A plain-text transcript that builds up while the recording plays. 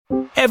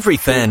Every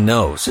fan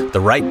knows the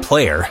right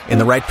player in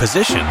the right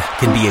position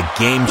can be a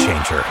game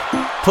changer.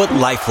 Put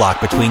LifeLock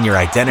between your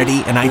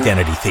identity and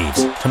identity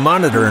thieves to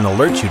monitor and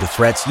alert you to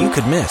threats you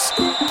could miss.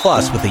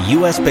 Plus, with a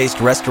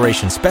U.S.-based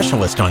restoration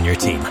specialist on your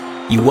team,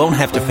 you won't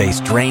have to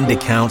face drained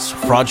accounts,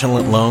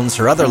 fraudulent loans,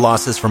 or other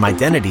losses from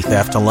identity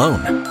theft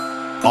alone.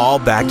 All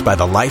backed by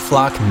the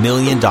LifeLock $1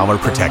 Million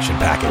Protection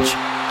Package.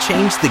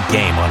 Change the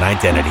game on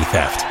identity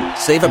theft.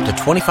 Save up to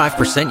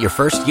 25% your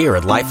first year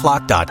at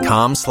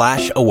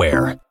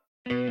LifeLock.com/aware.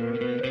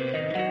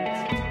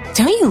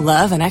 Don't you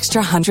love an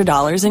extra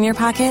 $100 in your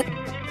pocket?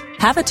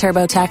 Have a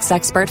TurboTax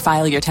expert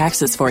file your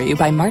taxes for you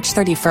by March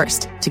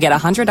 31st to get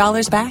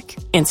 $100 back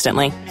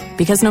instantly.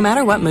 Because no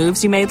matter what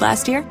moves you made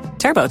last year,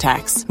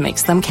 TurboTax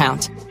makes them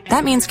count.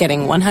 That means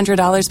getting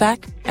 $100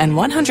 back and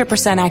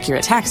 100%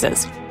 accurate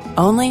taxes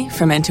only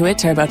from Intuit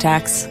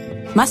TurboTax.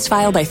 Must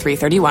file by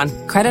 3/31.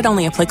 Credit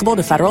only applicable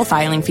to federal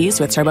filing fees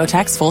with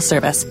TurboTax full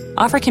service.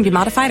 Offer can be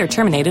modified or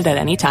terminated at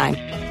any time.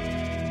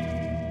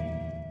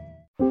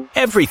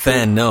 Every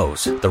fan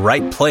knows the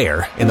right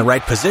player in the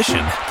right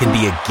position can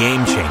be a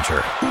game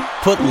changer.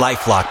 Put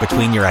LifeLock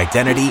between your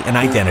identity and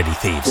identity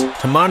thieves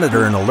to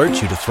monitor and alert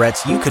you to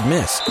threats you could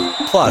miss.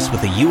 Plus,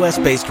 with a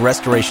U.S.-based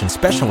restoration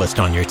specialist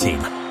on your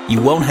team,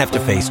 you won't have to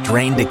face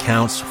drained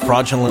accounts,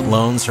 fraudulent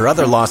loans, or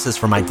other losses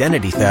from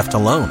identity theft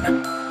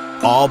alone.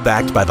 All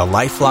backed by the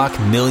LifeLock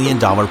 $1 Million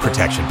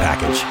Protection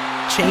Package.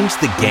 Change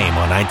the game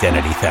on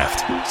identity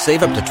theft.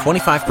 Save up to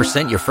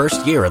 25% your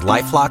first year at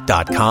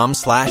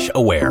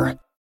LifeLock.com/aware.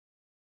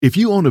 If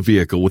you own a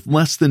vehicle with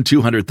less than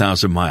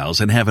 200,000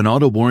 miles and have an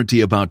auto warranty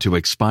about to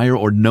expire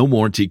or no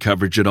warranty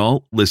coverage at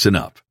all, listen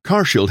up.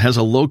 CarShield has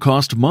a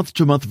low-cost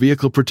month-to-month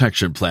vehicle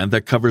protection plan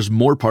that covers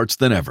more parts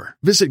than ever.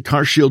 Visit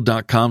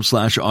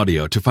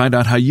carshield.com/audio to find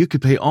out how you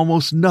could pay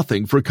almost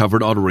nothing for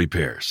covered auto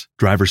repairs.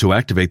 Drivers who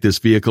activate this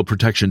vehicle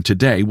protection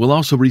today will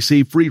also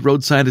receive free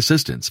roadside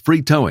assistance,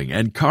 free towing,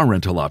 and car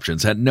rental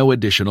options at no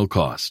additional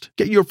cost.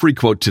 Get your free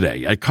quote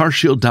today at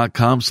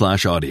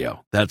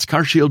carshield.com/audio. That's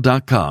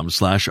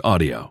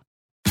carshield.com/audio.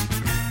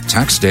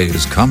 Tax day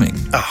is coming.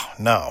 Oh,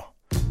 no.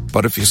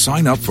 But if you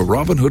sign up for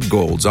Robinhood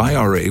Gold's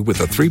IRA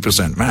with a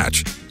 3%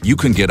 match, you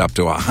can get up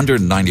to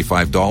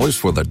 $195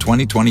 for the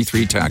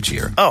 2023 tax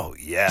year. Oh,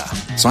 yeah.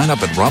 Sign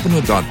up at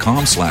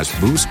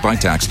Robinhood.com/boost by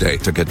tax day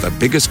to get the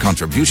biggest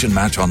contribution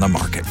match on the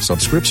market.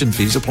 Subscription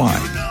fees apply.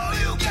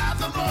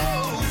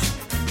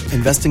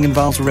 Investing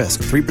involves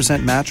risk.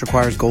 3% match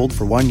requires gold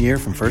for 1 year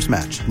from first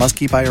match. Must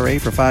keep IRA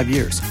for 5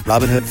 years.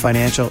 Robinhood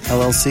Financial,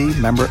 LLC,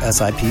 member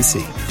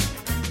SIPC.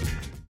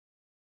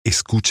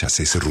 ¿Escuchas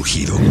ese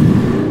rugido?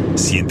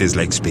 ¿Sientes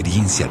la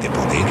experiencia de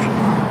poder?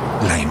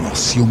 ¿La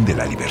emoción de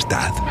la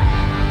libertad?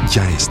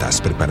 Ya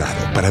estás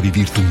preparado para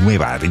vivir tu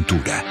nueva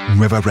aventura.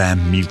 Nueva Ram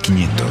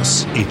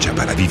 1500, hecha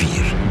para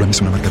vivir. Ram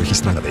es una marca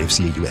registrada de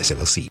FCA US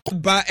LLC.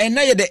 But and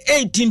now the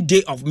 18th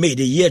day of May,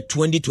 the year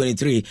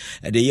 2023,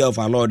 the year of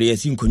our Lord,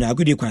 yes, in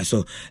Kunyagudi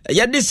Kwaso.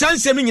 Yet the sun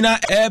semina,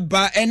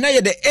 but and now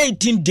the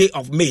 18th day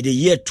of May, the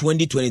year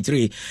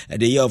 2023,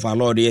 the year of our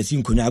Lord, yes,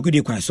 in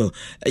Kunyagudi Kwaso.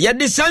 Yet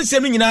the sun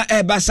semina,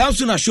 but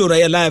Samsung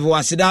Ashura live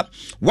was it up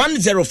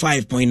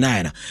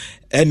 105.9.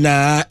 And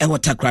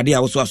watakrade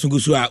a so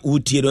asungusu a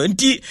utie no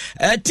nti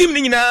team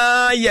ni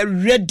nyina ye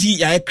ready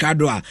ya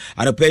ekradwa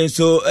adopen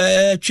so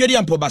twedi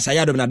ampo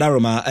basaya do na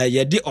daroma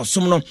ye de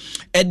osom no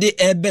de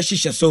ebe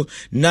hihye so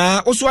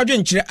na oso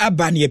adwenkyire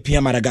aba ne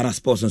pia Maragana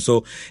Sports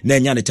so na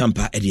nya ne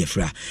tampa de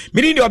efra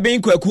mini de oben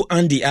kwaku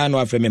Andy ano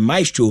afreme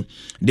maestro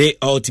the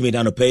ultimate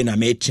anopen na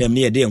me trem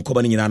ne de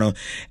nkoba nyina no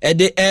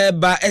de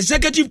eba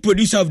executive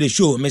producer of the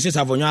show Mrs.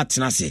 Avonyo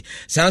Atenase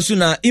sansu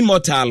na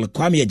Immortal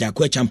Kwame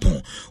Ejako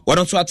Champon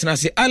wodon so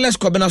Atenase Alex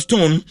Kobena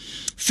Stone,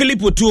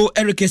 Philip Oto,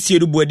 Eric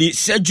Sierubuedi,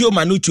 Sergio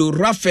Manucho,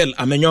 Rafael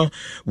Amenyo,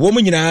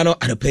 woman yinano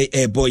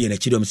adope boy in a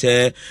chidom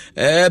say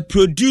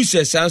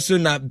producer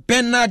Sansuna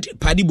Bernard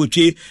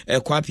Padibuchi,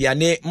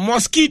 Kwapiane,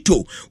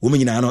 Mosquito,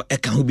 woman yinano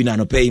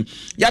ekahubinano pay.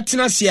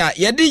 Yatinasia,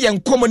 Yadi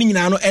and common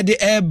yinano ede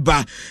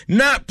eba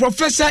na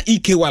Professor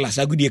Ike Wallace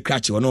agudi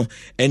crachi no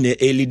and the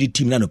LED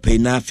team nano pay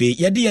na fe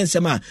Yadi and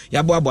Sama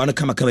Yabo Abana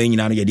Kama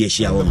yinano Yadi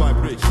Shia.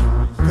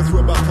 Because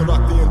we're about to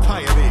rock the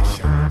entire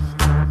nation.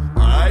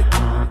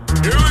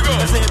 Here we go.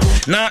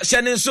 Na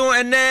Shannon so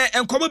and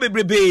Kobo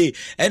Bebrebe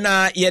and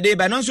Yede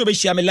by non so be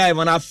share me live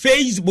on our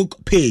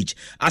Facebook page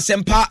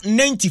Asempa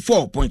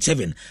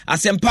 94.7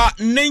 Asempa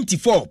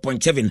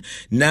 94.7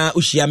 na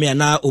ushiame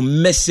na o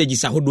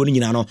messages ahodo ni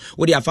nyina no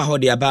wo de afa ho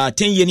de aba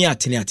 10 ye ni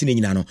atene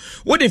nyina no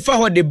wo de fa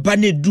ho de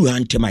bane du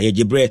hantema ye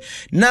gebre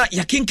na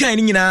yakenkan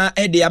ni nyina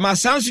e de ama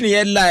Samsung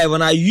ye live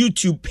on our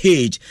YouTube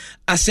page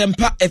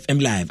Asempa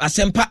FM Live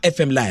Asempa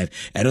FM Live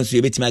and also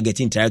you betima get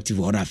interactive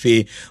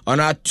on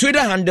our Twitter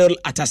handle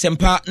at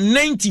Asempa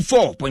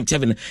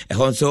 94.7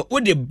 so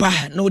with the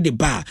bar no the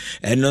bar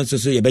and also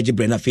so ye beje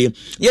brand afi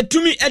ye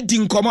tumi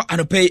edin komo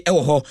anope e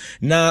wo ho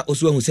na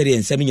oso hu sere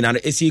ensem nyina no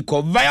esi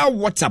call via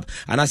WhatsApp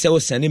and I say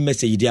we send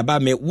message there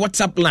about me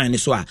WhatsApp line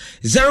so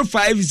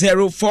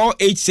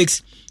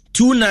 050486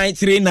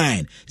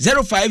 2939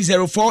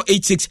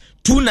 050486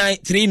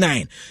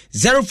 2939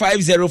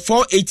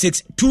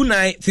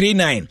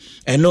 0504862939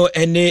 eno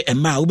ene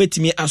ema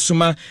obetimi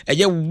asoma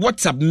eye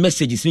WhatsApp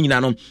messages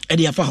nyina no e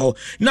de afa ho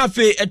na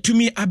fe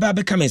etumi aba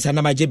be kamensa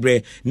na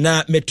majebre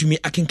na metumi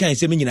akenkan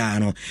se nyina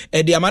no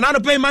e de amana no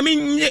pe ma me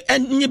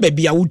nye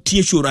babia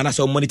wotie show na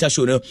so monitor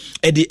show no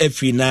e de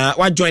afri na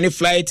wa join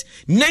flight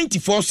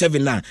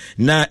 94/7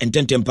 na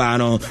ententempa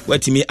no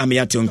watimi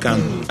ameyate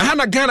onkan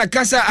ahana Ghana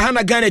kasa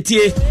ahana Ghana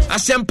tie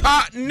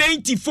asempa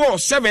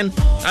 94/7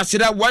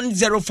 asida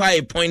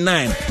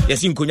 105.9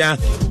 yes inkunya.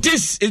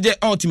 This is the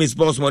Ultimate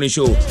Sports Morning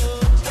Show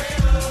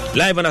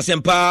live on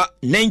Asempa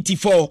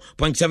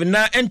 94.7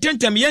 na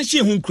ententem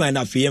yenhye hu kran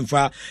na fe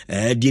emfa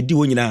de di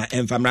wonyina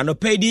emfa mra no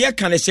pay de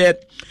can say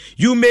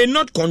you may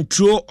not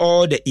control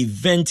all the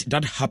event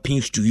that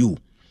happens to you,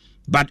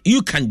 but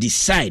you can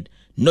decide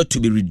not to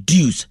be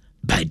reduced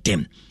by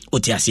them.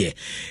 Otiase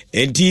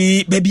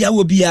enti baby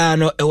awo bia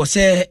no e wo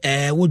se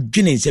wo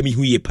dwene nsem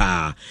hu ye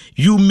pa.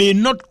 You may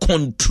not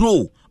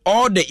control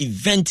all the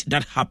events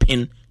that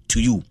happen to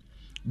you,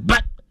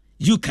 but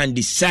you can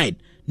decide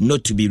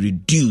not to be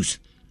reduced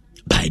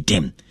by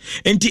them.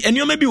 And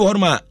you may be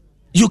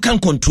you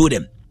can't control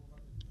them.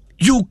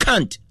 You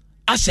can't,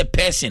 as a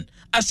person,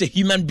 as a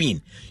human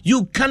being,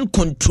 you can't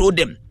control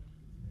them.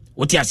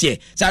 What you say?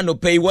 Say no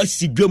pay what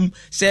sigum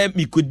say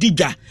me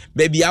kudiga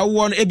baby I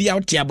want e be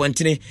out here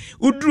bontene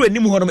udru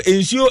anim honom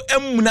ensio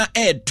emuna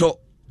eto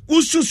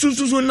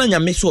usususu na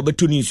nyame so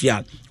obetoni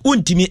nsua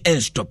untimi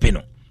enstop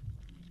no.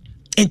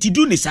 Enti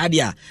do ne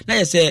sadia na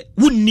ye say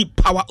wunni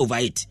power over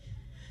it.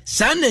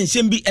 San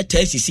nsem bi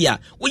etasisi a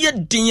wo ye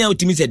den ya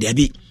otimi se de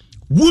bi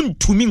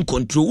wuntumi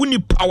control wunni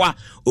power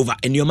over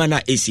anyoma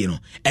na esi no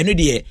eno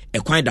de e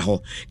kwan da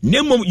ho.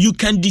 Nemom you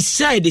can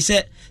decide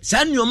say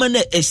san anyoma na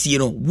esi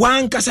no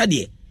wan kasa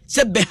de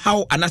se be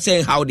how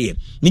anase how de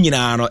ni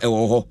nyina no e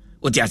wo ho.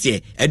 What you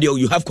say? And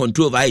you have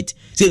control over it.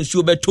 Since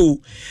you beto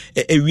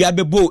a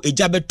wiabebo a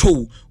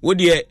jabeto wo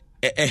de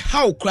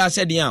how class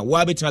said ya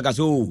wa betima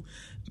so.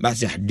 But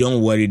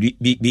don't worry,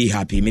 be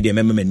happy. Me de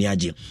member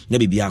niaje na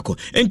bibiako.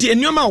 Enti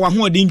enoma wa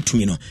ho de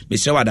ntumi no. Me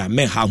se wada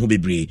me ha ho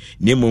bebre.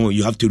 Nemo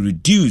you have to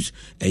reduce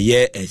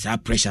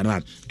pressure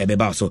na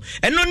ebeba so.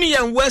 Eno ni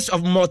yan words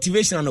of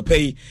motivation no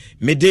pay.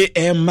 Me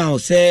de ma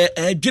se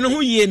dwene ho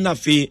ye na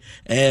fe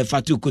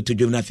fatu koto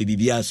dwom na fe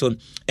bibia so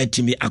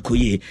etimi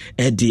akoye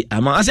edi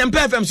ama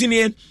Asempa FM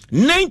sini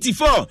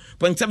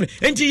 94.7.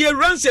 Enti ye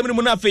ransem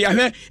no na fe ya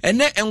hwe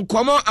ene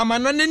enkomo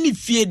amana na ni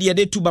fie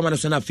de tuba ma no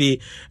so na fe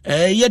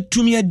ye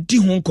tumi di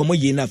ho komo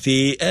ye na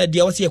fe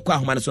dia wo se kwa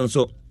ahoma no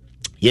so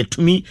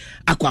yetumi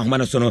akwa ahoma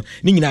no so no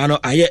ni nyina no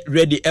aye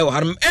ready e wo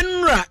harum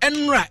enra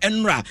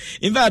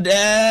in fact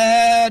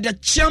the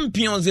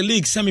Champions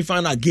League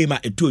semi-final game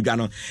at etodwa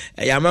no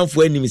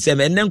yamanfo anim se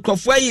me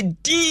nkrofo aye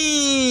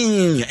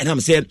din and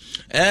am say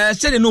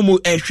say no mo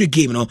ehwe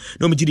game no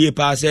mo gidie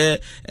pa say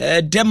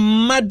the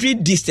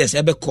Madrid distance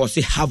ebe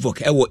cause havoc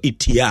e wo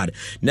Etihad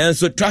now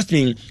so trust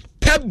me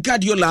Pep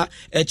Guardiola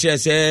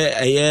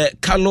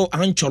Carlo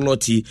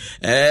Ancelotti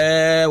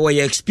where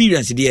you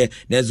experience there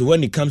there's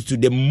when it comes to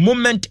the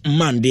moment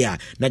man there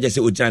not just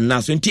say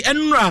ojana so nti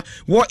enra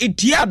wo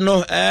Etihad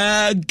no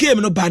game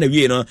no ba na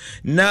wie no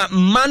na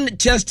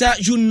Manchester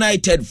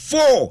United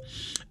 4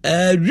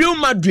 Real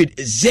Madrid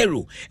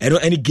 0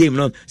 any game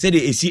no say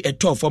they see a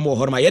tough form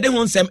horma ye de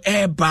hon sem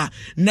eba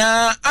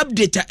na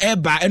update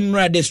eba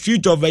enra the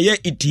street of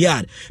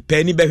Etihad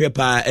penny behwe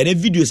pa any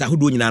videos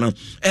ahodo nyina no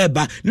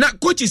eba na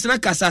coaches na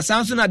kasa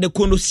sanso na the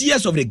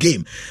connoisseurs of the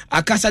game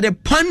akasa the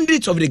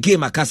pundits of the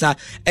game akasa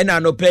and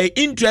no pay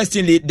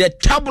interestingly the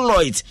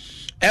tabloids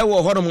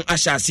ewo horom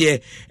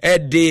ashase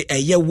de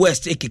ye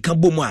West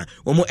ekikambom a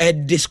omo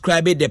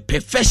describe the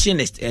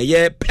perfectionist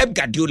Pep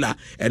Guardiola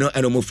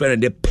eno mo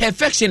friend the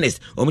perfectionist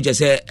omo je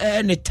say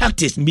ne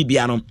tactics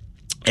bibia no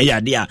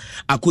dia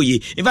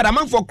akoye in fact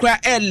among for cry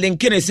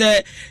link ne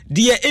say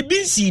de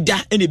ebinsi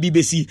da ene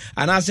bibesi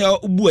anase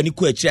obu ani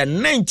ko akira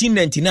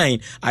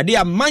 1999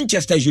 ade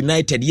Manchester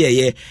United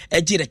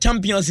eji the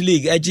Champions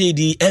League eji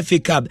the FA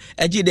Cup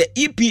eji the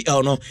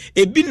EPL no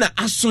ebi na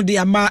aso de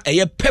ama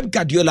Pep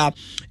Guardiola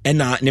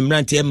na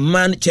nemrante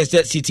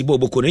Manchester City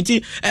boboko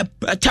nti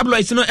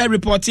tabloids no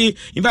report in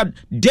fact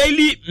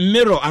Daily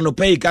Mirror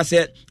anopay ka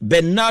say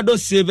Bernardo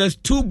Silva's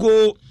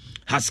 2-goal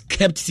has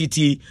kept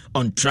City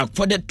on track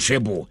for the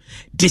treble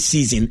this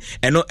season.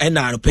 And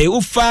I pay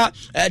ufa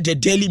the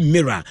Daily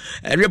Mirror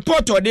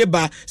report or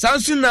deba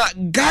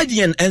Samsung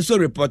Guardian and so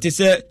report is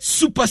a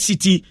Super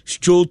City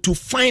stroll to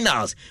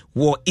finals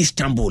war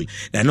Istanbul.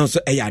 And also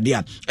a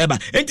idea eba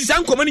enti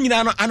san komani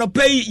nyina no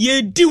anopay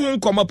ye di ho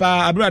komo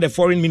pa abra the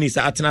foreign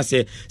minister atena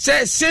say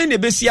the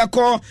besia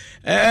call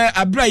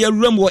abra ya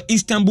room war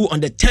Istanbul on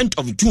the 10th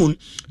of June.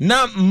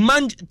 Now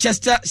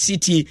Manchester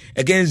City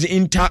against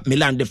Inter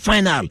Milan, the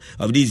final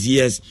of this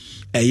year's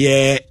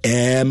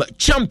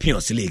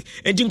Champions League.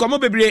 And in Komo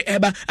Bebre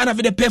Eba, and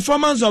after the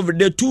performance of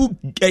the two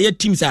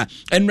teams are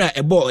Enra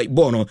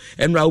Ebono,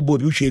 Enra Obo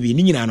Bushevi,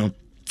 Ninano.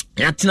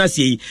 Yatna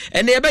see,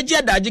 and the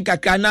Abaja Daji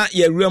Kakana,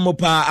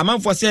 Yeremopa, among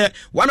for say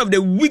one of the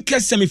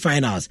weakest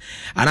semifinals,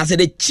 and I said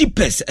the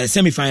cheapest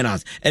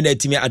semifinals, and the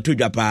team at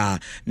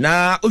Tujapa.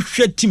 Now,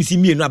 Ushe Team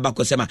Simi no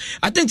Bakosema.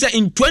 I think that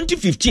in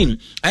 2015,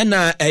 and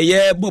a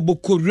year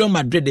Bobo Real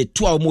Madrid, the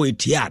 12 more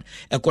Etihad,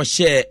 a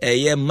share a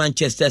year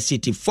Manchester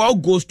City,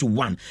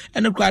 4-1,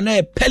 and a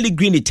Kwana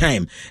Pellegrini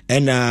time,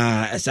 and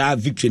as a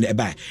victory in a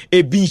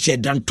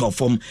Binche Danto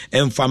from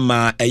and from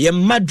a year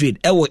Madrid,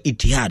 Ewo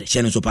Etihad,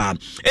 Shenesopa,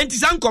 and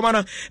Tisanko. Ba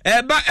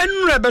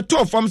enre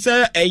beto from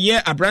say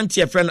eye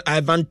abrantie friend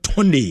Ivan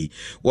Toney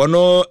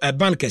wono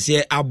ban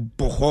kese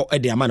aboho e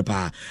de amana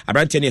pa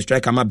abrantie ne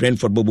striker ma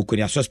Brentford Bobo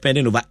Korea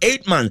suspended over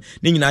 8 months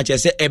ni nyina che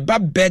say e ba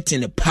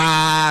betting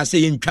pa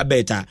say ntwa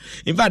beta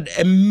in fact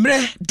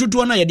emre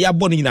dodo na ye de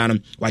abo ni nyina no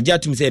waje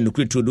atum say no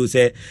kweto do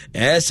say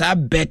sa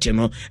betting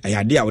no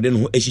ya de a wo de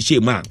no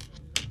ehihye ma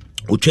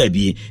otwa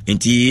bi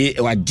enti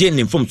waje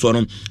ne mfom so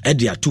no e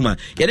de atuma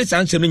ye de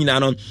san no nyina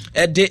no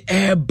e de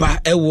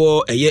eba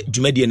ewo eye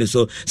dwumadi ne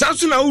so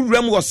sanso na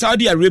wuram wo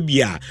Saudi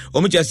Arabia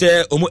omo che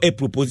se omo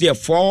propose a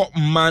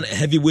 4-man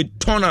heavyweight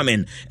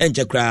tournament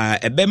enche kra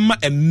ebema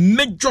a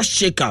major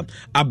shake up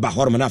aba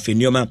horoma na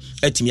afenioma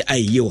atimi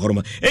aye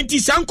horoma enti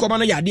san koma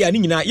no yade ani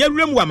nyina ye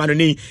wuram wa mano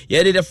ni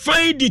ye de the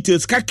fine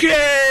details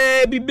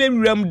kakre bi be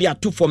wuram de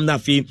ato form na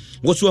afi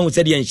wo so hu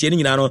se de enhye ni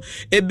nyina no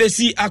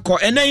ebesi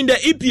akọ ena in the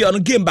EPL no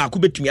game back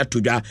betumi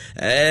atodwa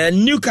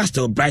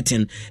Newcastle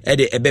Brighton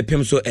de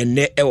ebepem so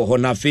enne ewo ho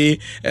na fe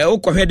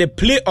ukọhwe the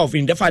playoff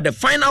in the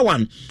final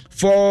one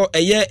for a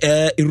year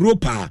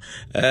Europa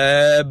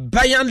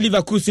Bayern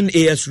Leverkusen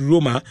AS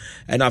Roma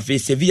and afi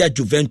Sevilla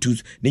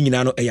Juventus ni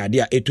nyina no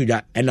eyade a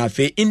etodwa and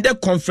afi in the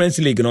Conference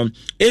League no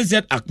AZ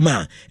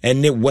Alkmaar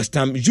and West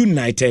Ham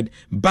United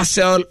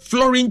Basel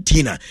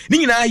Florentina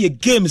ni nyina ye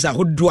games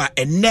ahodo a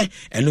enne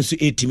eno so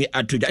etimi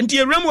atodwa nti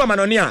ewramu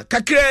amanone a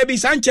kakra bi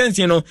Sanchez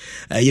no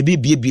ye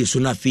bibie so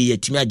na afi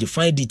yetimi age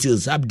fine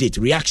details update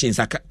reactions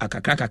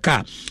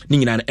akakaka ni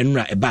nyina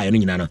enra eba no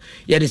nyina no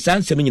ye de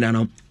Sanchez no nyina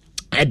no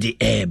edi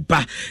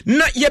eba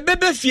na ye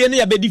bebe fie ne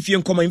ye bedi fie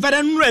nkomo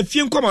invada nura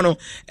fie nkomo no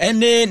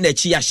ene na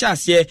chi ya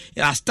shase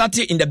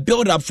starting in the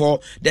build up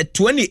for the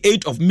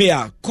 28th of May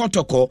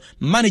Kotoko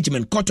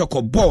management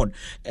Kotoko board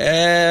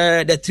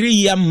the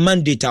 3-year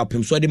mandate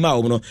of so de ma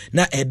no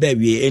na ebe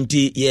wie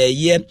enti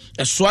ye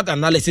a SWOT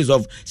analysis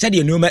of said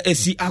the numa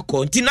esi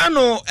akọ enti na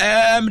no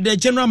the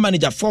general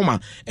manager former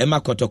Emma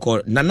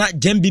Kotoko nana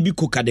Jembibi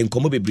Kuka de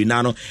nkomo bebre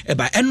na no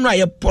eba enra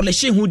ye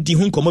polish hu di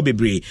hu nkomo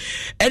bebre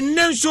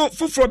enen so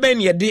foforo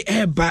ben ye de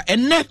eba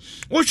enne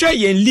wo hwe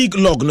ye league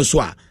log no so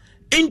a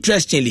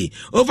interestingly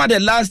over the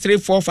last 3,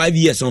 4, 5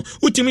 years so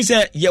utimi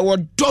say ye were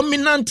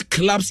dominant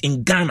clubs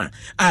in Ghana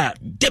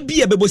debi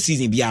ebebo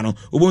season bia no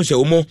obon say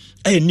omo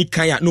ni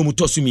kan ya no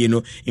mutosu mi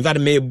no in fact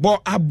me bo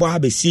abo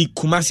abesi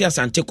Kumasi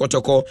Asante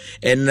Kotoko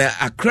and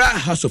Accra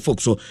House of Folk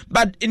so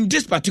but in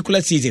this particular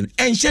season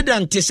en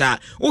shedan tisa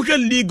wo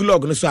hwe league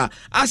log no so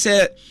a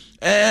say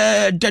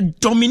the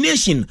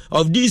domination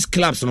of these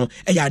clubs no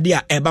ya dey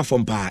eba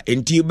from pa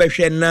enti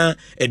behwe na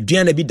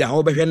aduana bi da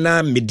ho behwe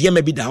na medium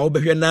bi da ho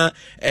behwe na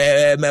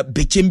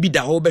bechem bi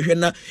da ho behwe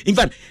na in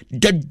fact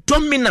the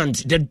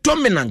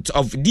dominant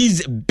of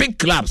these big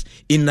clubs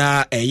in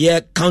a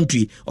year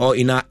country or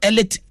in a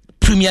elite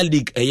Premier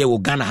League wo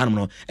Ghana hanum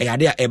no ya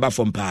dey eba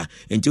from pa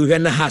enti we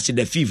na has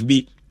the fifth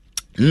bi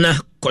na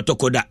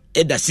Kotoko da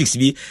eda 6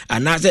 bi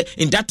and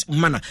in that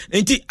manner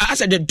enti as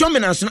the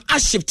dominance no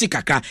shift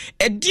kaka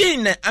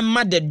edin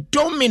ama the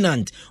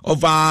dominant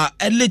of our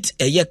elite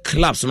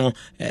clubs no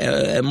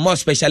more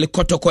especially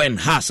Kotoko and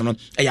Haas no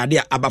ya dey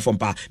aba from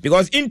pa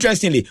because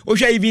interestingly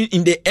even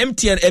in the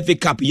MTN FA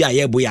Cup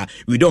boya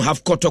we don't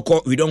have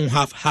Kotoko, we don't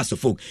have Haas of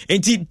Folk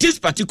enti this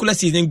particular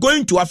season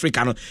going to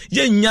Africa no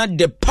nya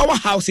the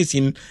powerhouses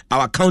in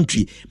our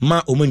country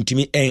ma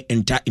omontimi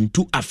enter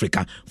into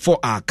Africa for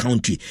our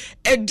country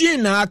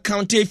edin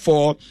accounted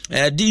for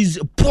this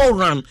poor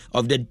run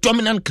of the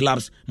dominant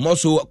clubs, more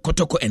so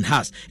Kotoko and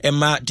Haas,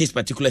 Emma this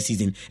particular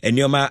season, and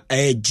Yoma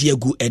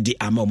Diego Edi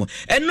Amomo.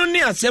 And no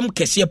near some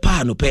Kessia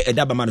Pano pay a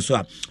double man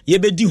so ye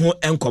be di ho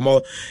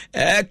enkomo.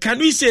 Can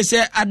we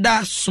say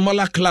other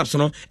smaller clubs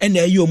no and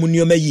you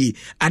munio ye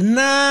and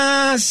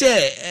na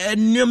say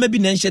no maybe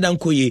nenshed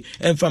ankoye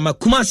and from a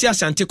Kumasi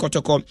Asante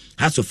Kotoko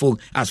has to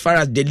folk as far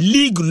as the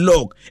league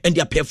log and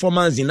their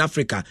performance in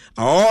Africa,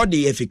 all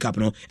the FA Cup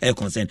no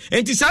concern.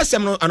 And this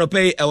no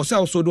anope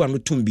also do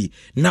anotumbi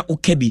na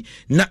ukebi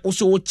na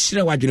also wo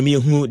kire wadwene me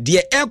hu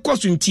de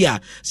ekosuntia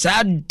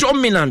sa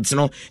dominant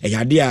no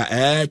yade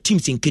a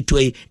teams in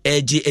ketwe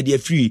eje e de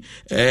free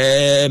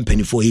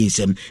mpanifo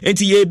hinsem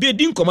enti ye be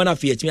din komana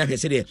fe yetimi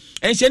ahwese de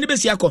enhye ne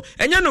besi akọ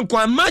enya no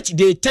kwa match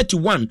day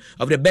 31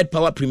 of the Bet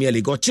Power Premier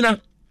League ochina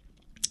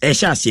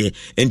Eshase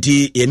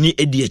enti yeni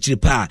edi achiri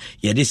pa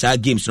yede saa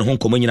games no ho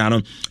nkomo nyina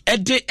no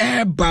ede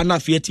eba na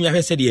fe atimi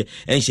ahwese de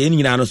enhye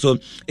nyina no so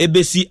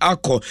ebesi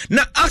akọ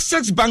na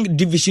Access Bank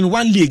Division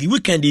 1 League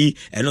weekend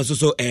eno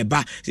so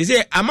eba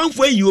say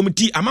amanfo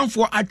ayiwomti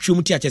amanfo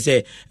atwomti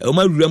achese o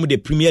ma ruram de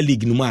Premier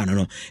League no ma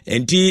no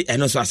enti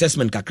eno so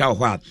assessment kakra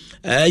ho a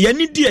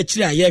yeni di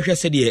achiri a ye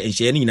hwese de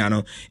enhye nyina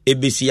no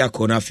ebesi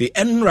akọ na fe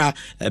enra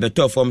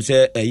beto form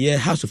say ye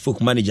House of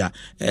Folk manager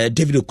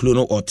David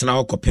Oklono or tena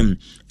okopem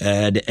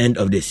the end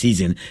of the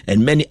season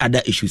and many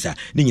other issues are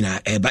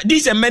but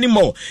these and many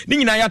more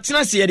nina ya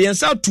tena se ye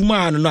nsa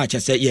tuma no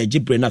achese ye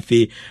gibre na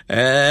fe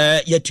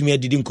ye tumi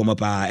didin komo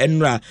pa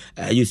enra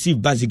you see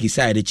basic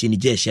side chini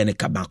je she ne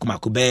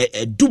kabako be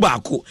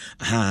dubako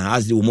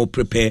as they will more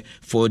prepare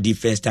for the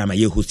first time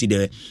ye host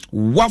the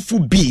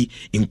Wafu B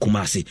in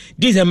Kumasi.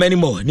 These and many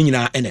more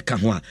nina ene ka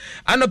ho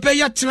anope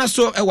ya tena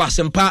so e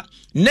wasempa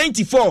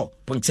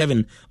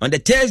 94.7 on the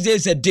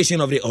Thursday's edition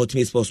of the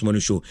Ultimate Sports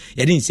Morning Show.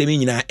 You didn't say me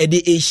nyina e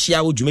de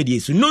Asia wo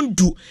dwumadi so non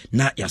du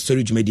na ya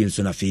sorry dwumadi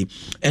so na fe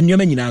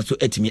enwema nyina so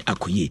etimi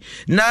akoye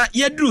na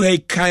yedru he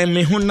kan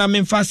me ho na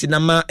me fast na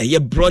ma ye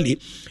broly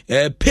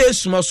pay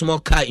small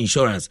car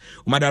insurance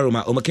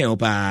umadaroma omaken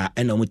opa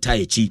ena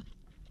omutai echi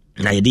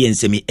na yedi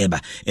ensemi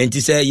eba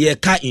enti se ye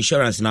car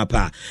insurance na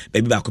pa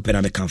baby ba ko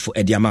pena me kanfo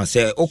edi ama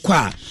se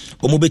okwa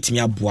omo betimi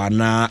aboa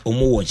na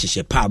omo won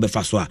hyehye pa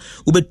obefa so a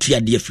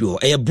obetua de afiri ho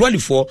eye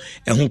brolifo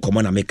ehun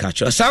komo na me ka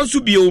cho sanso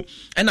bio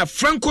na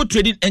Franco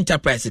Trading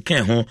Enterprise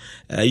kan ho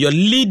your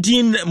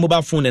leading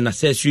mobile phone and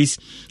accessories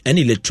and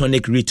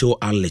electronic retail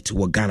outlet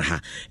wo Ghana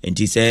ha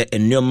enti se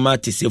enoma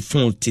ti se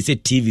phone ti se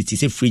TV ti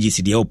se fridge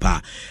si de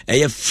opa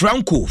eye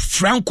Franco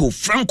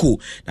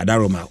na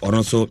daroma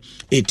oronso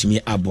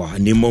etimi aboa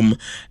nemo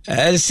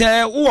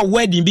say wo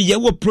wedding bi ye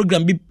wo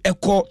program bi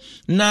eko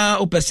na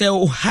opese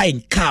o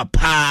hide car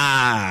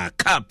pa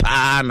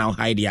na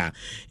hide ya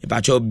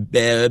ibacho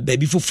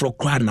baby foforo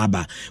kra na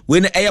ba we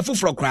na eye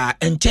foforo kra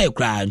enche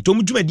kra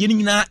ntom dwumadi ni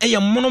nyina eye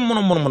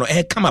mono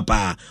kama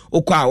pa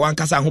okwa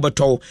wankasa ho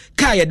beto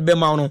car ye be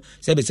ma no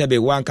sebe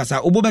wankasa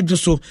obobedwo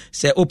so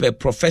say ope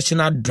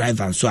professional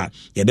driver so a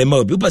ye be ma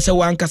obi opese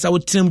wankasa wo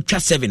trim twa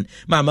 7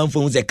 ma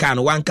manfo ze car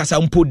no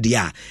wankasa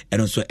mpodia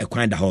eno so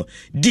ekwan da ho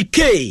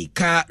decay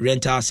car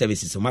rental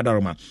services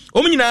madaroma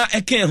omnyina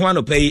eken ho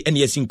anopai ene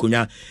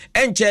yasinkonya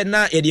enche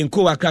na yede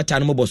nko wakrata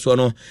no moboso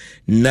no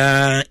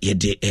na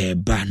yede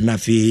ba na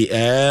fi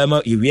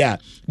ma iwia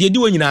de di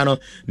wonyina no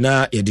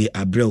na yede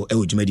abrel e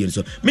odwumadi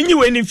so menyi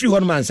we ni mfiri ho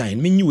no mansan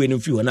menyi we ni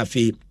mfiri ho na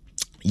fi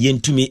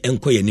yentumi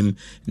enko yanim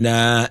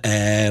na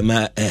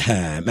ma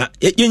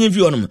yenyi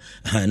mfiri ho no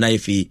na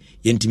yefi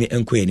yentumi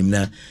enko yanim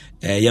na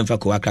yemfa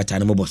ko wakrata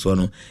no moboso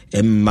no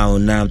emma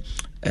na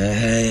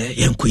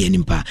yanko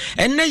yanimpa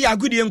enne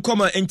yagudi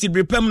enkoma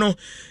entibrepem no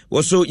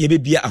woso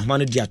yebebia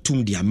ahmano dia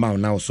tum dia maw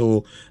na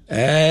woso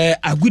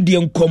agudi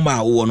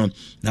enkoma wo no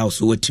na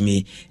woso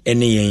watumi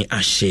ene yen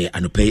ahye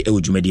anopai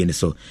ewudwumadi ne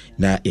so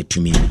na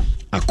yetumi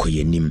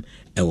akoyanim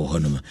ewo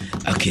honoma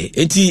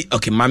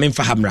okay mame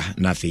mfa hamra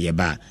na afi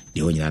yeba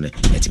de onyina no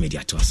yetumi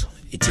dia to so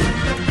eti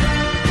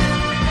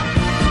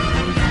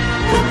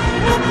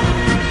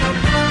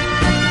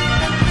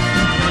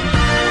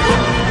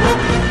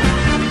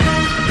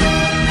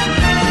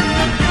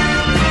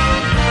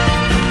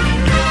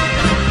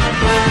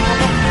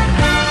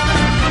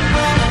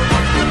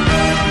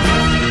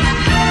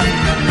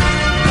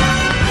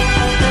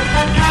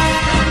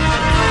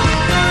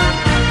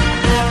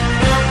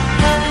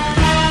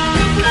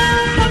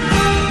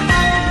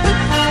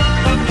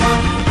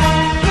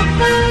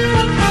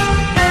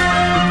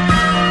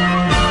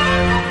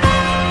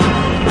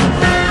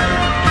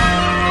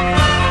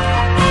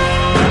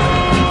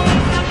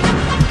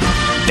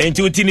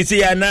enti utini se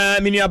ya na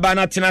minu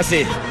abana tena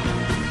se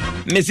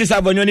Mrs.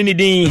 Abonyoni ni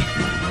din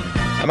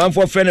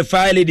amanfo friend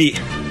file di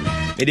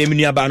me de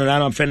minu abana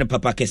na friend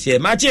papa kese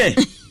mache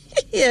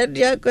yeah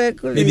dia ko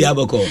baby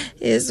aboko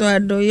yes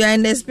wado you are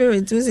in the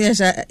spirit you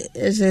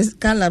say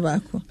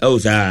kalabako oh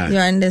sir you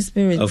are in the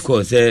spirit of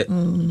course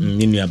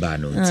minu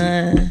abana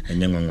uti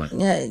enyanwa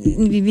yeah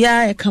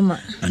bibia e kama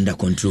under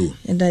control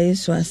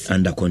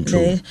under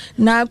control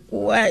na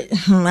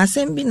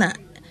asembi na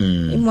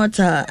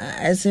imota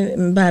ase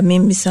mba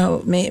membisa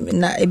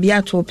na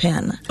ebiato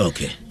peana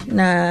okay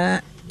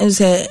na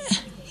say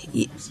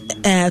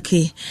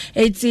okay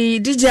eti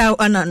DJ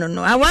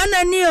no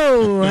awana ni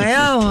o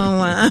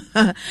ayo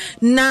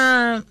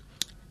na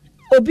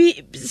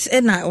obi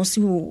na osi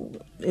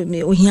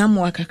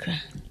ohiamo akakra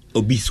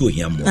obi so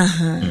ohiamo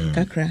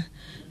kakra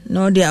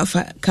no dey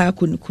afa ka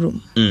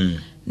kunikrum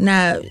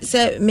na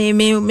say me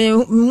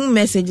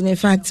message in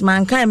fact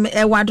man kan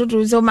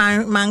wadodo so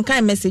man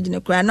kan message ne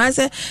kura na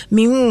say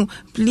me who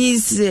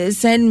please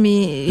send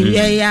me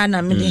ya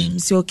na me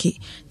say okay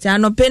ti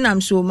anope na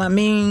so ma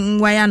me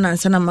wire na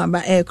sana ma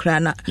ba e kura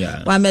na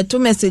wa me to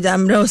message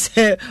amre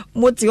say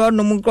moti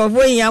ono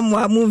mkrofo ya mo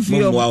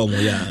amuvio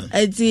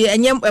ati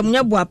enye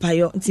bo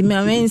apayo ti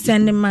me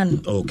send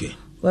man okay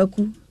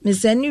waku me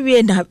send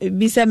we na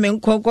bi say me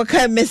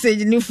kokka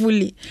message ni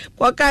fully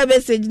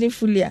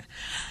a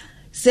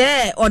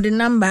say or the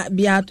number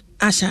be out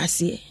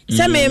ashasi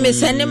say me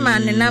send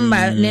man the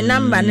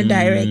number no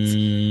direct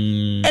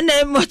and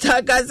then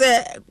motaka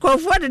say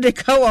Crawford the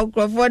cow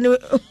Crawford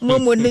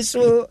momo ni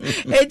so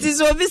it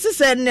is obvious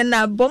send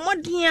na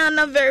bomodian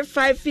na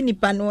verify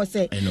finipa no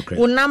say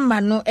o number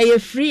no e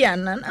free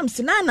and am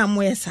sina na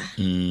moyesa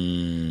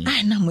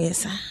ai na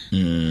moyesa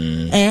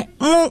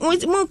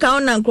mu ka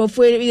on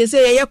Crawford you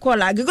say ye call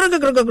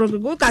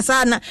go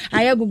kasa na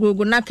aya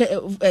gugu na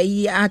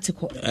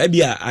article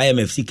bia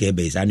IMFC ke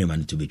base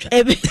anyman to be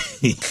try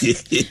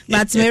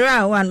but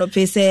Mira one no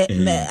pay say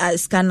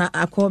scanner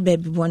akọ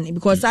baby born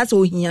because that's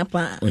ohia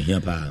pa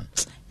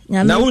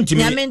na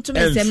untimi nyamentu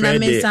mesem na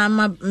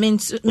mesama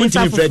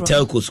untimi fred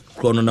telcos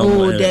krono na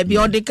oh there be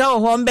odeka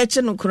ho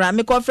mbeche no kura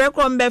me ko fred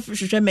kro mbe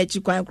hwehwe mechi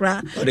kwan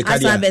kura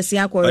asa besi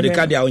akọ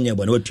odeka dia onye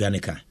bo na otua ne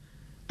ka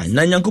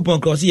na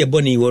nyankopon cross ye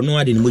boni wo no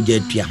ade ne moja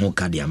atua ho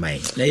ka dia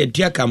mai na ye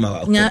tua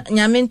kama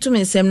nyamentu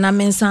mesem na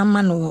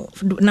mensama no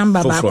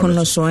number ba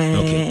kono so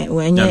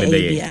wenya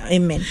ebia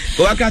amen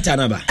ko akata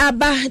na ba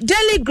aba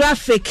Daily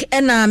Graphic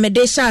na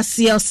medesha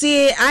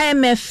CLC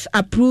IMF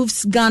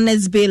approves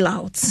Ghana's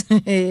bailout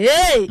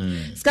hey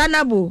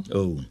scanable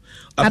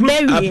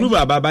approve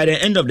by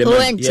the end of the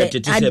month yeah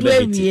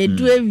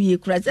to we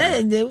cross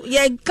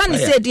yeah can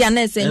say dia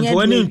na say yeah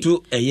when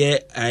into a year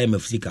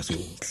IMF sika so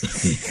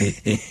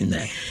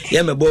na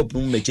yeah me bo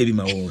pum me chebi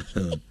ma wo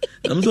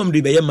am so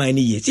mde be ye man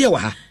ni ye se wa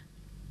ha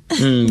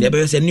ya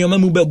be se ni o ma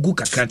mu ba gu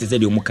kakra te se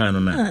de o mu kan no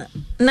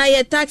na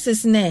ye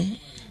taxes ne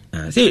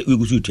say we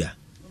go sutia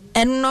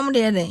ennom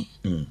de de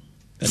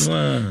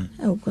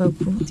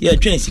yeah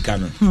twen sika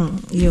no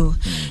yo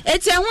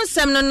eti ehun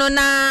sem no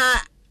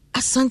na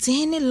Asante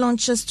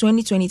launches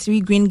 2023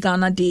 Green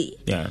Ghana Day.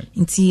 Yeah.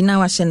 Inti na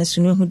washene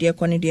sunu hu de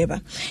kwani de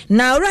ba.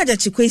 Now Raja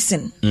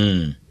Chikwesen.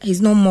 He's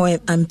no more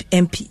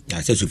MP.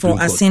 For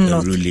Asin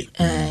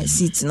North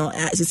seat no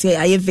say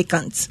aye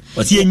vacant.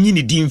 But he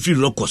nyini di free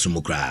locus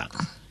mo kra.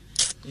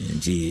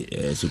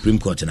 Inti Supreme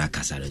Court na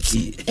kasara.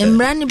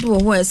 Emrani bi wo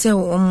ho say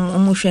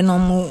omo hwe no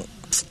mo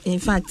in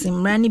fact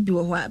mrani bi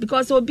wo ho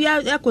because obi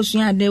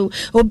akosua de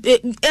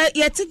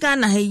yeti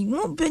Ghana he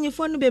mo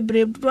penyifo no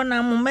bebre do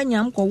na mo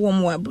manyam ko wo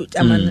mo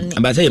amanane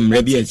aba say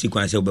mra bi ansi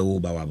kwan say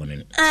obewo ba wa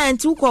bonene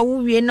nti ko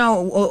wo wie na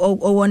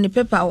o ne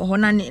paper ho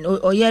na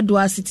o ye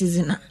dual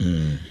citizen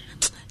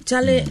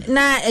chale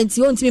na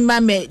enti on timi ma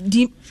me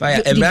di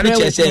fire emrani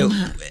che say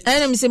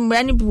me say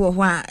mrani bi wo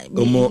ho a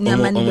na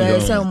mani be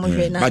say o mo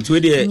hwe na but we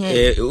dey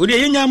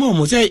yenya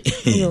mo say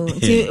yo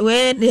ti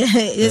we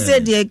dey say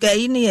dey ka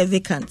ini ye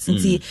vacant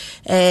nti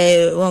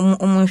o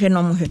mo hwe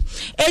no mo hwe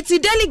eti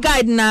Daily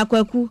Guide na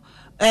kwaku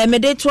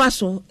mede to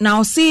aso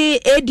now see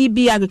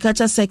ADB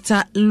agriculture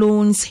sector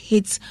loans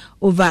hit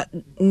over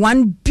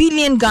 1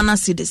 billion Ghana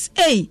cedis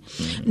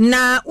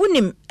na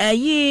unim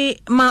yi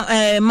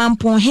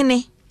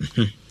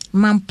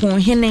mampon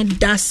hene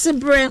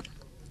dasibre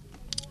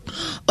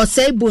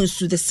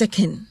Osebonsu the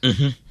second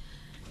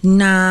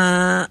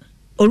na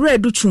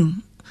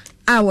oreduchum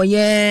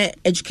awoye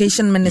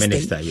education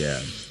minister yeah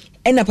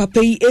and a papa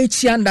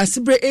echia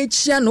dasibre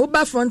echia no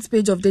ba front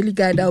page of Daily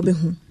Guide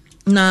obehu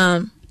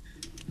na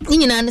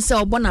nyina ne se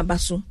obona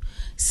baso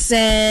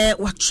se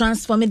what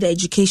transforming the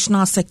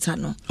educational sector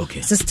no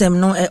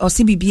system no or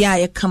CBBI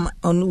ye come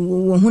on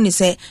hu ni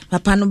se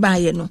papa no ba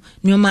ye no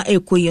nyoma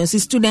ekoyi so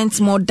students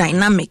more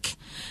dynamic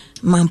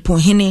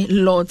Mampohene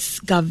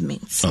Lord's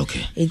government.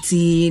 Okay.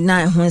 Eti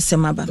na ho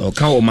semaba. O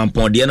ka o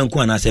mampon de no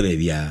ko na se ba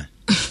bia.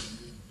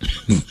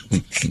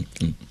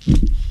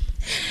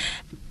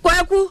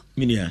 Kwaku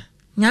minia.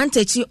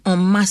 Nyantechi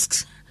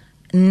unmasked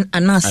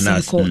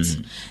Anas court.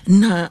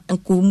 Na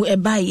nkomu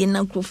ebaye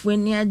na krofo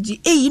ani agi.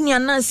 Eyi ni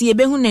Anas ye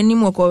behu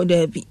nanim okọ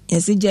da bi.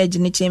 Yesi judge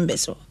ne chamber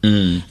so.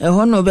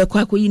 Ho no be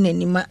kwa koyi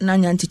nanim na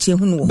nyantechi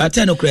hu no.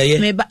 Bata no kra ye.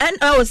 Me ba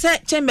o se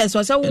chamber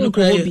so se wo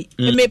ko obi.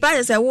 Me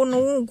ba se wo no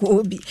wo ko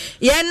obi.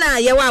 Ye na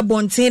ye wa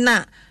bonten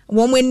na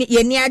woman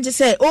ye ni agi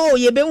say oh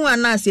ye be hu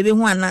Anas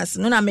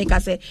no na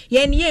make say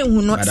ye ni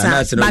hu no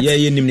sa but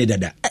ye nim ne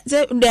dada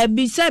there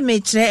be say me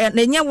kire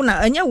na nya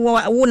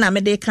wo na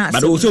me de ka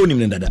but o so nim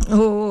ne dada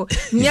oh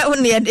nya wo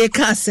ne de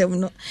ka asem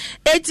no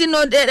eti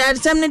no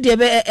asem ne de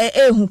be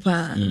hu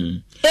pa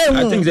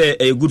I think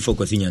they're good for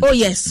Kosinya. Oh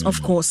yes,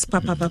 of course.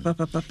 Papa.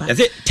 I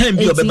say time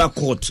be back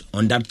court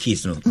on that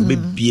case no. Be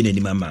be any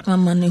mama.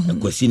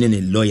 Kosinya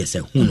ne lawyer say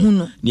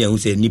huno. Ni who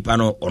say nipa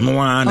no ono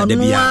na de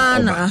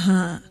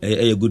bia.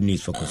 A good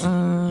news for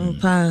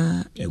Kosinya.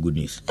 Pa. A good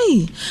news.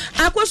 Hey,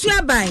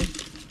 akosua bai.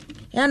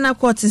 Ya na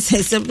court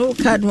say no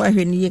card wa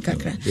hwe ni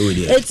kakra.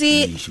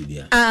 Eti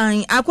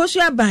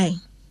akosua bai.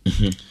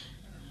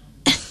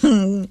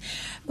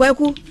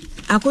 Kwaku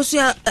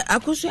akosua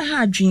ha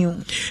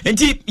adwen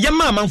enti ye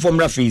ma man from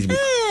Facebook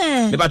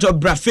me ba to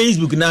bra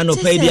Facebook na no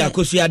pay dia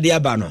akosua de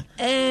aba no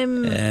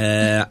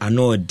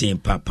ano den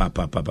papa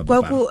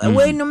kwaku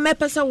we no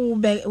mepesa wo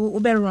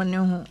be run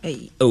ho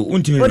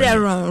untimi wo dey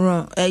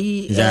run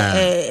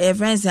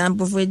friends and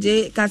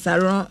bofeje kasa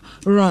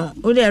run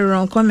wo dey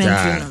run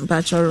commentary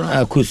mpacho run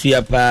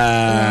akosua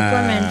pa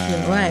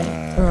commentary why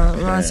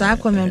run sa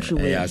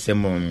commentary we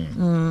asemo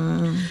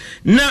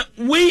na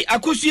we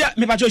akosua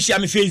me pacho share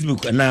me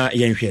Facebook na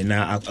yenhwe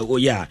na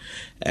oya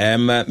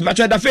me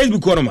pacho da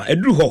Facebook ono ma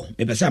eduru ho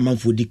me pesa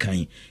amanfo di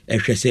kan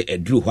ehwe se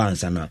eduru ho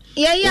ansa na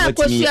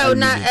akosua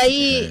na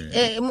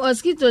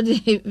mosquito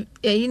de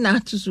na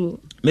tusu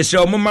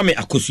Mr. Mama me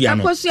akosua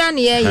no akosua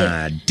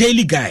ne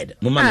daily guide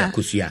mama me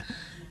akosua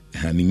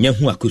me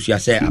nyahu akosua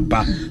say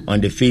aba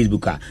on the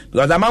Facebook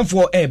because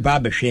amanfo ba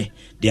behwe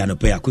de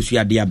anopa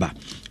akosua de aba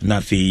na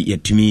fe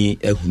yetumi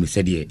ehunu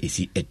se de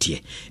esi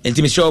etie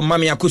enti Mr. Mama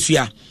me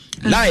akosua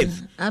live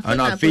on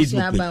our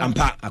Facebook page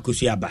ampa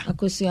akosua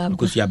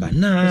aba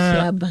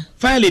na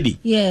fire lady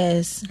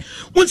yes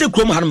wonse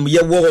krom hanum ye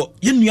wo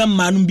ye nua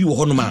manum bi wo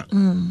hono ma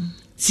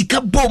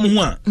sika bom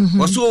ho a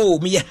also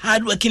me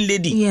hard working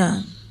lady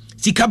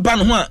sika ban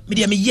ho a me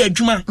de me ye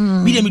adwuma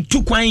me de me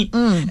tukwan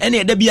ene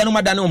eda bia no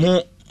madane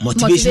ho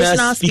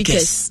motivational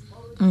speakers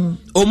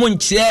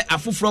omunche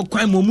afoforo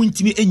kwan mo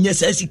muntimi enya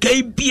sa sika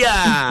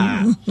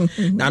bia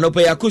na no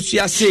pa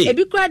yakosua se e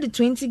bi kra de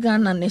 20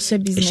 Ghana na she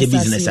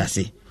business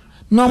ase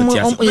no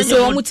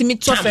so mutimi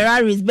to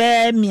Ferraris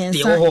be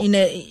miensa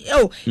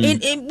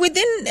in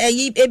within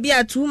a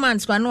bia 2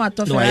 months kwa no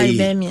ato Ferrari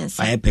be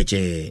miensa I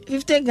peche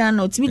 50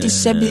 Ghana utimi de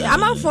shebi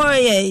am for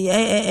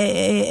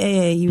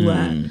you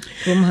are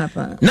from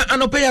hapa na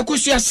anopa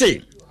yakosua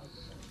se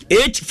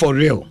H for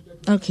real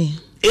okay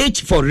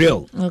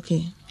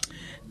okay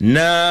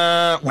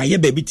na waye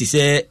baby ti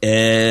say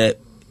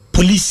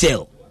police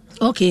cell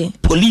okay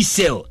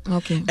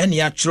and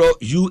yatro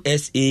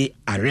USA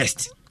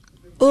arrest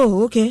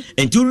okay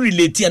and to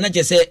relate na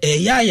je say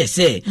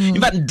say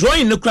but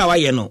drawing no kra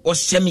waye no o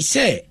semi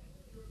say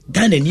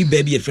Ghana ni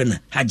baby e friend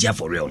hajia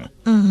for real no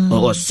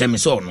o semi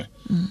so no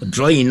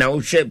drawing na o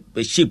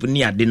shape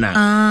ni ade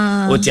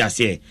na o ti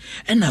ase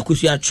and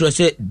akosu atro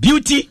say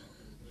beauty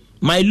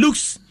my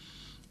looks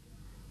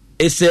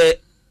is a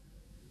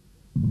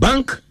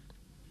bank.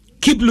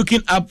 Keep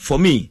looking up for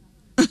me.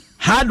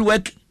 Hard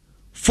work,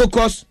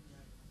 focus.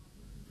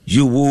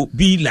 You will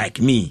be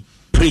like me.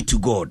 Pray to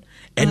God.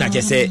 And I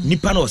just say,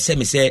 nipa no say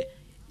me say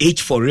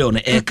H for real. Na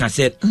can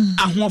say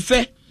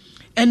ahonfe.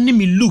 And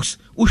me looks.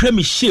 Uhwe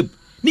me shape.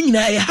 Ni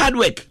na hard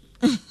work.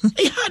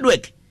 Hard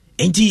work.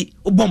 Enti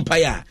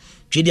obompaya.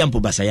 Twedi ampo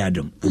basaya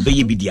adom.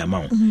 Obeye bi di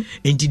amount.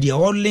 Enti di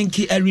all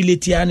linki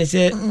relate ya ne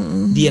say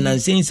di na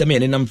nsen same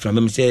ne nam from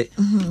me say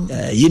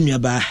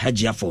yenuaba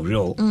hajia for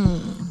real.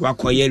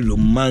 Wakoye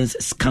romance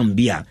scam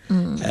bia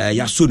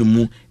ya so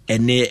mu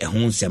ene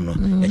ehun nsem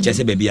no e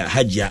chese bia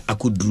hajia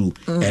akoduru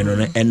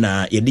eno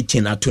na ye di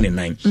chen ato ne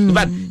nan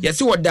but ye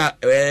se woda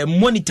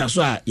monitor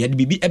so a ye di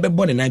bibi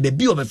ebebo ne nan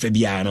bia obefa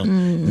bia no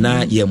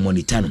na ye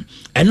monitor no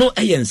eno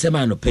eye nsem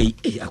ano pay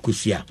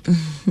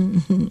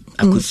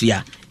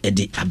akosua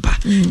edi aba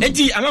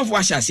enti amanfo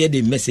ahyase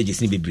de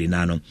messages ni bebre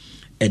na no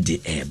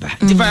edi eba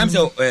ti fa am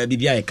say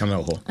bibia e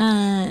camera ho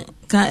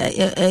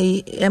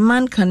a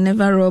man can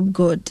never rob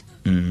God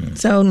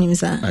so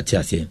nimsa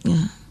atiase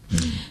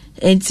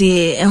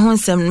enti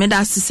ehonsem me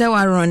da se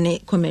wa run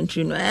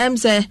commentary no am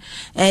say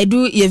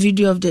do a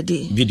video of the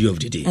day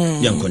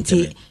yan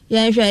content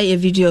yan hwa a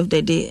video of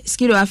the day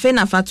skido afa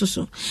na fato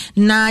so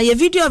na a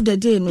video of the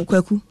day no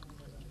kwaku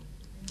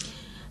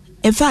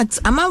in fact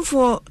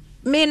amanfo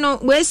me no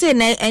we say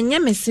na enye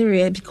me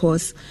serious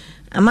because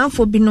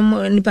amanfo bi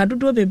no nipa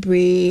dodo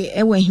bebre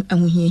ewa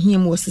ahohiahia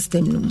mo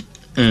system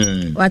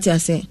no what I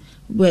say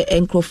we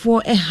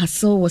enkrofo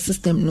hustle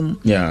system no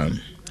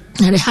and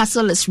the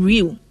hustle is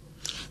real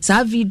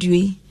so video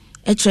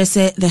e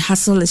say the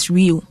hustle is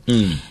real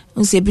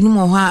unse bi no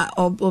mo ha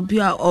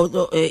obi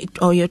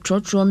or your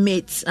trotro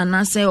mates and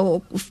I say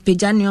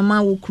pejani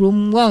ma wo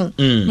krom won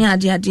ni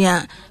ade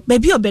a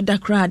baby obeda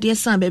kra ade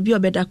san baby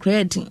obeda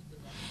kra din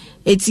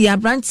eti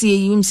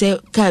abrantie yim say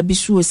ka bi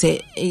so say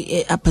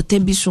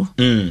apata bi so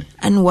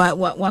and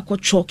wa ko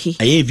choki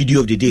a video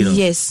of the day no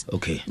yes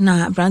okay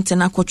na abrantie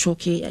na ko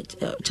choki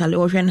chale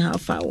o hwe na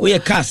fa we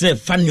ka say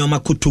fa nyoma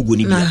Kotoko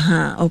ni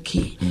bia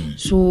okay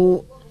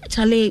so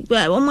chale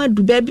o ma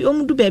du baby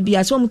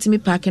aso mo timi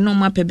park na o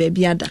ma pe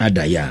baby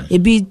ada ya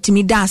ebi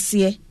timi da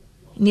ase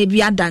na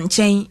ebi ada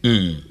nchen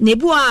na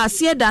ebi a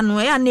ase da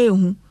no ya na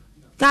ehu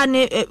ka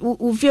ne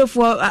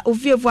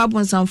ufiefo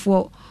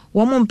abonsanfo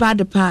wo mo mpa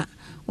de pa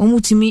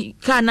omutimi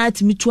ka na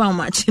atimi tu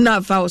amachi na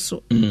afa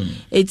so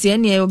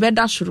etiene e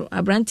obeda soro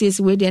abrantie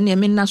se we de na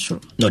me na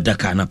soro no da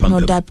ka na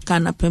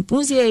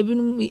pampu se e bi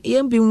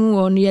yembi mu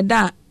won ye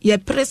da ye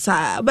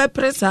presa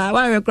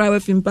wa rekra we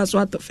fim paso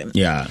atofem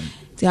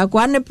ti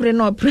akwa ne pre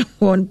no pre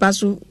won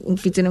paso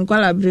fitine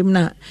nkwala brim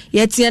na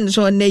ye tie ne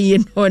so na ye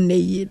no na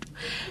ye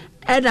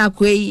eda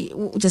kwei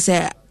je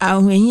se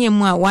ahwenhie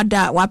mu a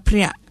wada wa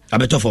pre a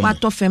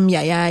atofem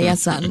ya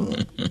sanu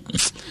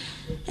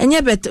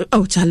enye bet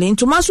challenge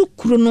to maso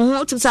kuro no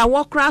ho to say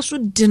wo kra so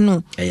de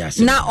no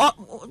na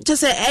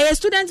just a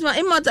student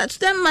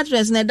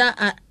mattress na da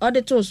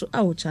auditor so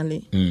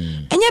Charlie.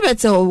 Enye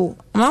better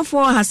man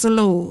for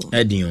hustle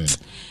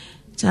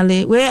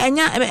Charlie, where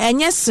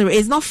yes,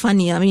 it's not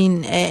funny. I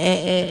mean,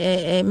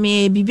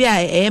 maybe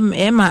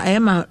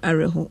Emma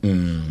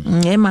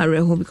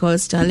Areho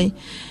because Charlie,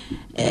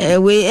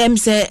 we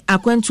say I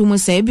went to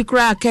say be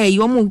crack.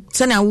 You almost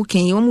send a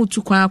weekend. You almost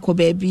to crack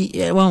baby.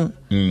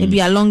 Maybe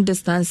a long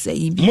distance.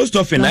 Most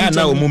often I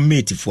now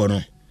meet for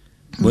no.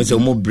 When so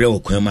mo brew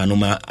kwema no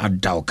ma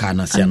adaw ka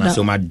na se na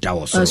so ma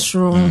daw so. That's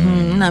true.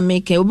 Na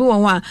make obi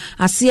won wa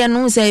ase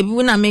no say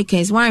we na make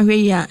is one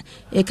hwe ya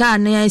e ka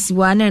na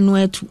asiwa na no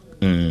atu.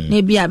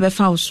 Na bia be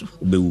fa so.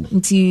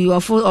 Nti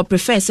or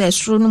prefer say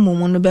stro no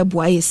mo no be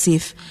boa ye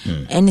safe.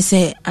 And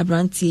say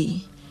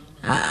abranti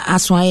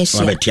aswa ye she.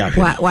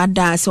 Wa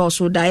da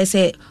so da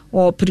say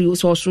or pri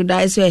so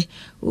da say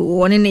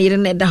woni ne yire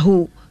na da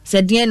ho.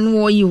 Say de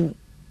no you.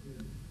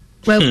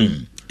 Well,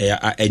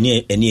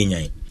 any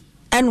enyan.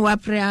 And wa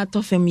pray out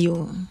of him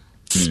you.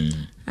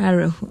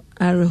 Arahu.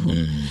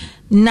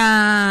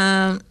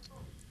 Na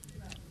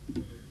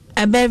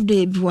a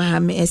birthday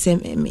buhame SM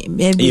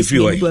if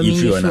you are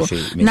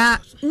na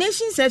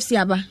Nations FC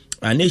aba.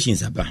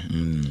 Nations aba.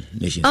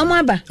 Nations.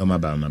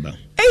 Omaba.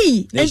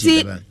 Hey,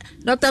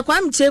 Dr.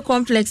 Kwamche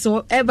complex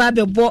or ever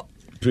be bought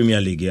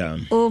Premier League, yeah.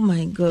 Oh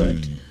my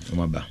God.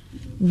 Omaba.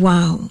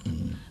 Wow.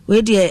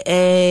 We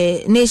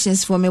the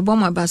Nations for me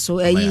bomba baso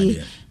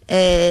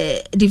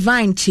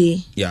Divine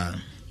Chi. Yeah.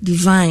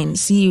 Divine.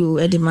 See you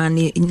at the man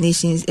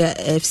Nations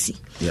FC.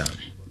 Yeah.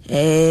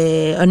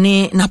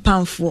 One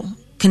napamfo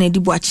Kennedy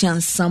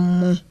Boachian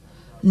some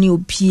new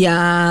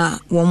Pia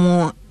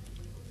one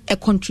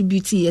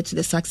contribute here to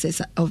the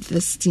success of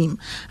this team.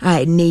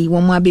 I nay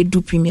one more be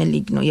do Premier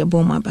League no your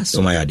bomba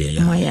baso. My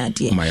idea.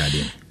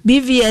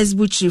 BVS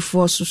butchery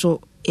for so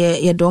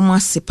ye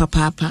doma se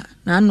papa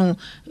na no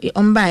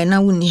omba na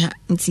wuni ha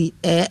nti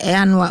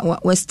anu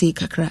we stay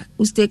kakra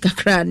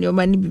ne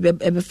omani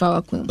be fa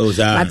wakon but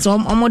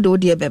omodo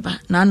de beba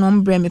na no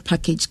ombre me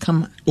package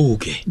kama.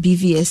 Okay.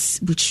 BVS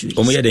butchery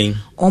omo ye den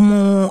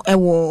omo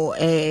ewo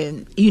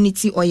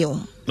Unity Oil.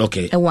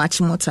 Okay. Ewo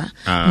achimota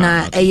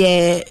na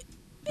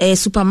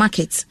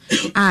supermarket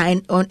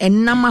and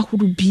nama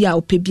hudu bia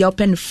opebia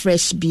open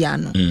fresh bia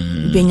no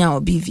benya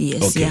o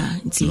BVS. Okay. Yeah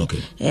nti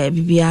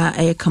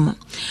bibia kama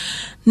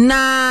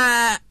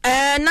na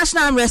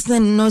national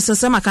wrestling no so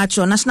sama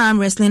kacho national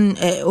wrestling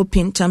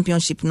open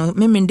championship no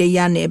memende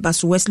ya na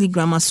Basu Wesley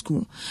Grammar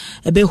School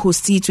be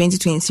hosti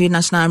 2023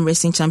 national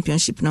wrestling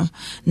championship no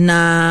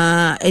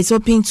na it's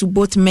open to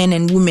both men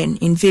and women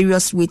in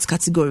various weight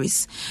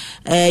categories.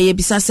 Ye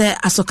bisa se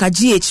asoka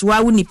GH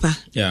wa unipa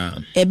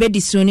ebe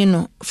disoni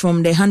no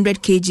from the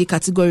 100 kg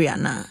category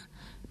na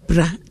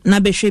bra na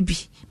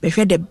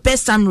behwe the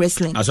best arm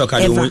wrestling asoka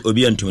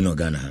obi antumi no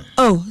Ghana.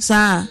 Oh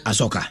sir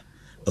asoka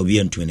obi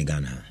antumi no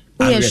Ghana.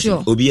 Yeah,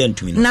 sure. Obi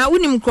antumi na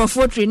unim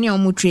Crawford training or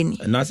mu training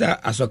na say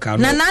asoka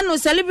no na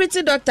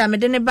celebrity doctor me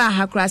de ne ba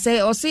ha kra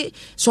say o si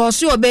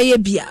obeye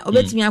bia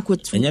obetimi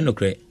akotu enye no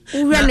kre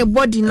uwe ne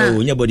body na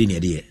onye body ne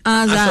de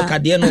asoka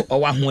de no o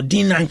wa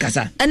hodin na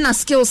nkasa na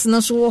skills no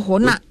so ho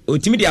na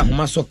otimi de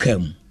ahoma soka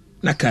mu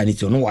na ka ni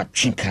to no wa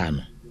twenka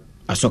no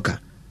asoka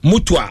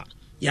mutua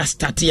ya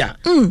start ya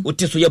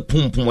ote so ya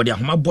pumpum de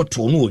ahoma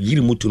bottle no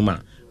yiri mutu ma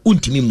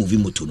untimi movie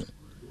mutu no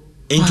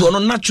enti ono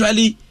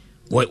naturally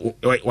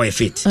why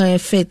fit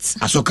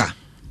asoka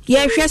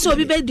yeah hwe so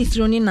obi be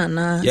dethrone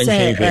na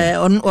say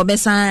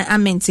obesa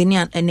maintain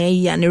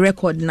and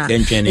record na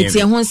eti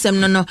ho nsem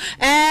no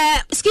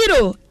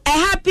Skido a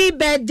happy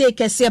birthday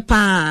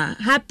kesepa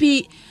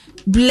happy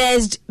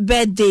blessed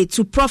birthday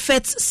to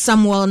Prophet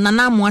Samuel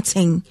Nana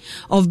Moateng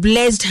of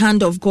Blessed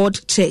Hand of God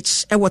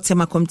Church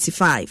Ewotema Committee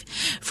 5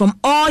 from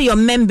all your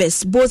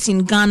members both in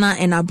Ghana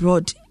and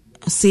abroad.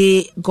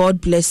 Say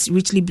God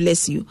richly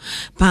bless you.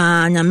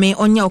 Pa nyame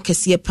onya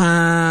okesie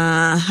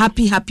pa.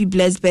 Happy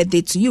blessed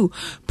birthday to you,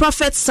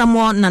 Prophet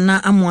Samuel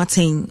Nana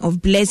Amoateng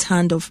of Blessed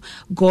Hand of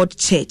God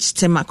Church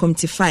Tema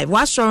Committee 5.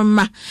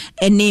 Washorma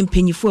ene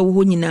mpanyifo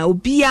wo nyina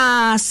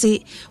obia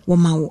se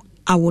woma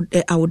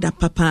awoda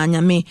papa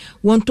nyame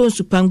wonto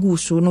supangu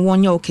so no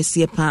wonya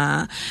okesie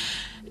pa.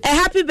 A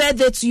happy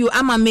birthday to you,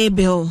 Ama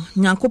Mabel,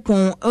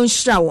 Nyankopon,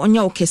 Onshra,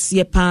 Onya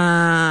Okesie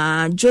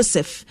pa,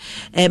 Joseph,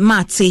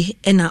 Mate,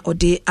 Ena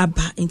Ode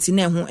Abba,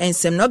 Intinehu,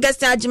 Ensem, no guest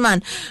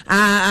Ajiman,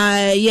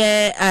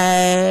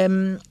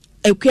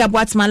 Ekuya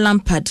Boatman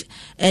Lampard,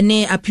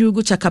 ene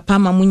Apirugu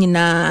Chakapama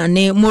Munina,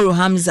 ne Moro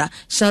Hamza,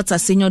 Shelter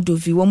Senior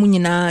Dovi,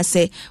 Womunina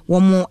say,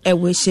 Womo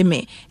Ewe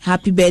Sheme,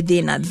 happy birthday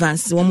in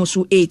advance, Womo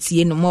su 8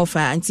 ye no more for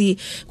Auntie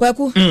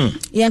Kwaku,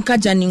 Yanka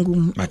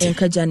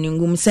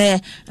Janingum,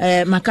 say,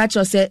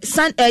 Makacho say,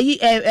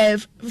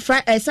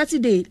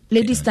 Saturday,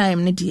 ladies'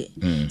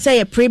 time, say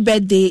a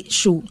pre-birthday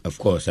show. Of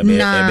course,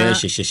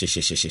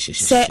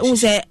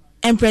 say,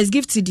 Empress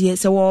gifted here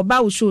so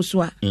about show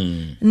so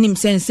nim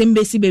sense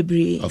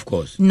bebre of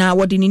course na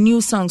what in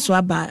new song so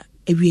about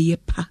ewie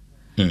pa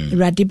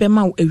Radi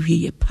bema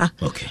ewie pa.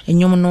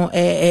 Enyom no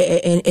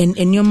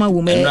enyoma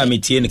wo me. Enra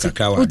metie ni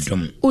kakra wa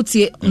dom.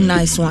 Utie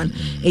nice one.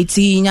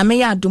 Eti nyame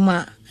ya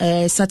adoma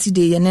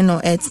Saturday and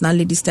no it's na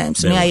ladies time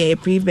so me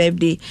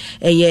pre-birthday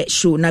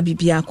show na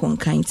bibia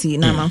konkan ti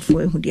na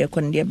manfo ehu de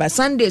kon de ba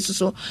Sunday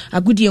so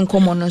agudi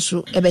enkomo no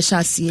so e be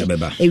hyase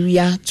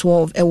ewia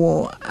 12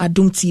 ewo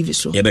Adum TV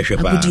so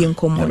agudi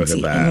enkomo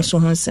ti eno so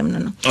honsem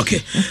no okay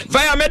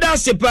fire meda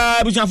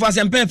sepa buchanfo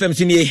asempem fm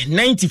sini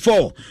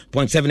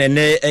 94.7 and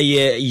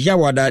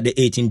yawada the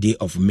 18th day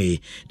of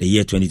May the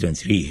year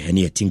 2023 and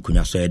here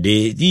tinkunya so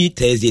the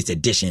Thursday's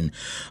edition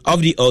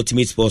of the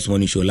Ultimate Sports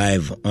Morning Show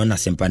live on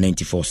Asempa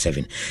 94.7.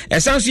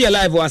 Essentially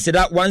live was at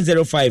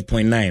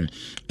 105.9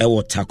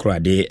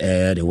 Takra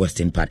the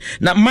western part.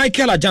 Now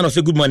Michael Ajano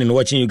say good morning,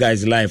 watching you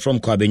guys live from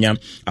Kwabenya.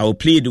 I will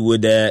plead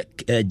with the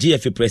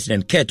GFA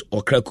president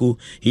Kotoko.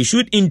 He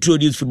should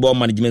introduce football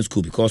management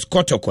school because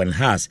Kotoko and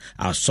Haas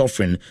are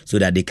suffering so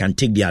that they can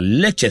take their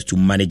lectures to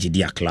manage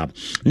their club.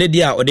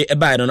 Nedia or the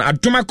Ebaidon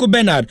at Tomako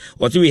Bernard,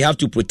 what we have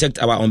to protect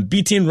our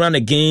unbeaten run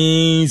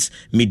against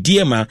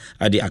Midiema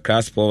at the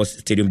Accra Sports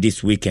Stadium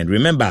this weekend.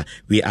 Remember,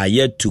 we are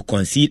yet to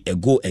concede a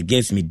goal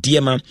against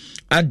Midiema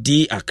at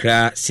the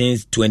Accra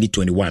since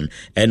 2021.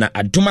 And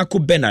Adomako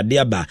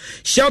Benadiaba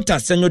shelter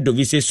Senor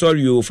Dovise,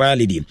 sorry you fire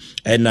lady.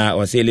 And I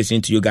was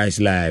listening to you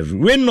guys live.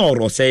 Renor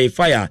or say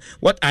fire.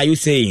 What are you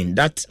saying?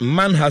 That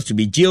man has to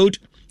be jailed?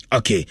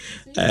 Okay.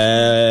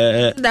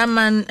 That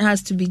man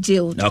has to be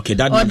jailed. Okay,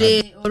 that or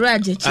man.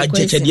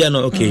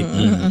 Okay.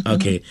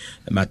 Okay.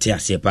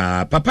 Matthias,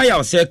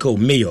 Papaya Circle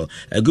Mayor.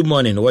 Good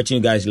morning. Watching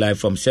you guys live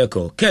from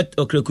Circle. Ket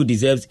Okreku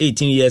deserves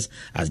 18 years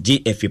as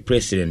GFA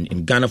president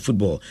in Ghana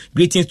football.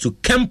 Greetings to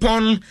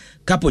Kempon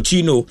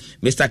Cappuccino,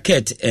 Mr.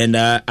 Ket, and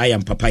I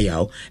am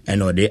Papaya,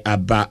 and Ode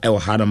Abba El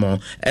Hanamo.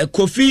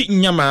 Kofi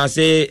Nyama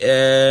say,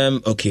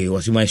 okay,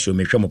 was my show,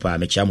 me Shamopa,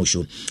 me Chamo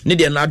show.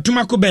 Nidian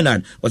Atumako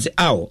Bernard was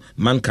ow,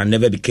 man can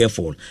never be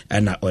careful.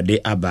 And Ode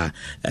Abba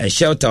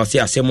shelter say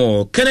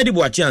Asemo Kennedy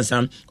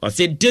Boachiansan or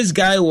say this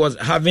guy was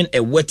having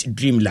a wet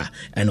dream la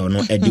and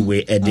no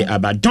anyway Ede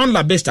Abba Don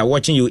La Besta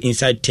watching you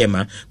inside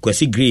Tema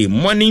Kwesi Grey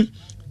money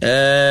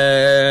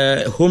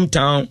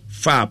hometown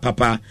far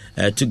papa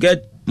to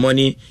get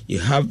money you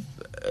have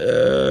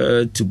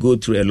to go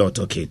through a lot.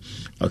 Okay,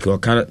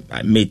 what kind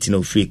of mate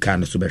free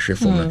kind of super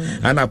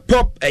and I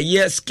pop a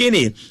year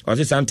skinny or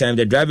say sometimes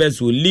the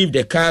drivers will leave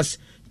the cars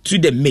to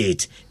the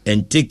mate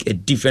and take a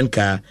different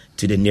car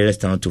to the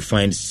nearest town to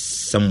find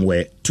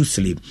somewhere to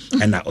sleep.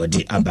 And I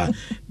odi aba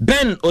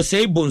Ben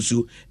Osei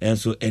Bonsu and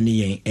so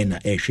any and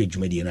a shade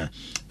Medina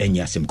and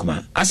Yasim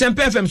Kuma.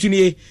 Asempa FM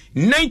Sunie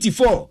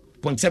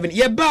 94.7.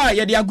 Yeba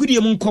ya dia gudi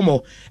mun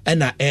komo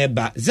and a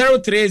eba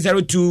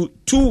 0302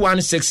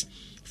 216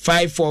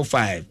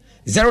 545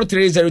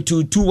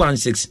 0302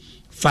 216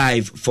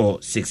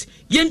 546.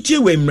 Yentie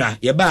wemra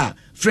yeba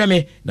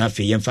freme na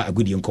fe yemfa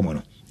agudi nkomo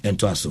no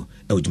ento aso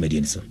e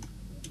wudumedi nso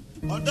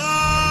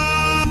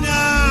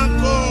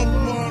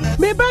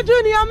me ba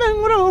junior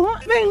mengro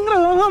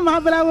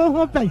mabra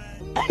wo pe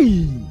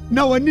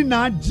na wani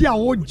na adi a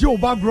wo je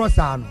oba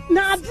grossa no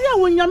na adi a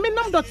wonyame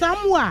nam dota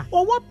mu a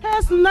wo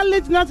personal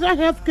natural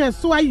health care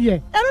so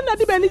aye eno na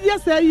di bani je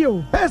say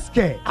o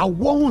peske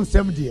awo hu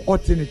nsem de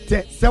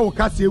otenete se wo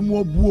kase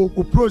mu obuo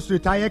o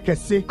prostate aye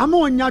kese ama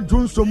onya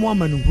dwonso mu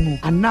amanuhunu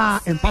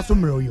ana empaso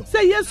mreyo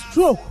say yes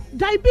stroke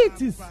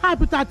diabetes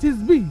hepatitis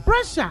B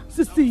pressure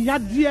sisi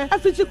yadie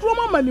afichi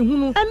kroma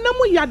manihunu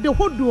enemu yade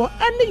hodo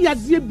ene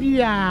yadie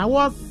bia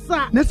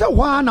wosa ne se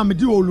wa na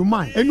medi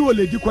oluman ene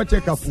oledi kwa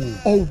check up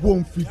owo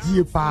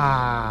mfidie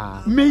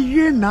pa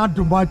meye na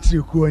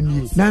adomatri ko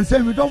ani na nse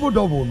mi double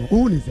no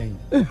uni sen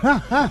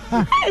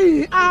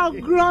hey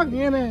agro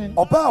hene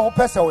oba o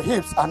pese o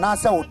hips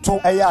anase o to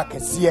eya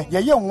akese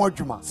ye ho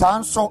adwuma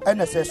sanso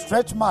ene se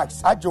stretch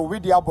marks ajo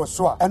wedi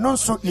aboso a eno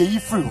nso ye yi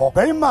free ho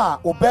very ma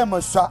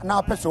obema so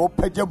na pese o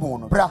pagemu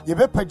no bra ye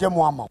be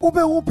pagemu ama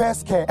obehu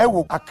peske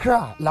ewo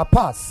Accra La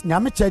Paz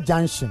Nyamiche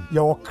Junction ye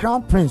wo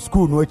Crown Prince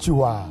School no achi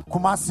wa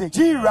Kumasi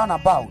G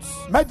Runabout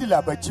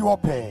Medila bachi wo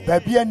pe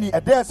baby ani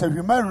ede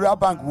Human Rural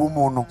Bank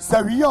woman no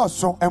Sawiyo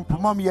so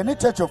empomam ye ne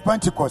Church of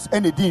Pentecost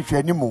ene di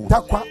nhwanimu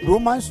Takwa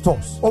Roman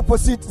Stores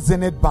opposite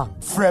Zenith Bank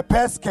Fre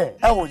Peske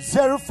ewo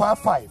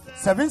 055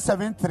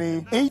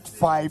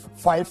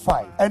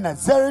 773-8555 and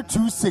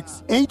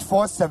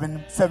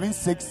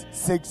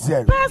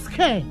 026-847-7660.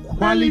 Peske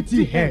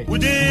quality hair.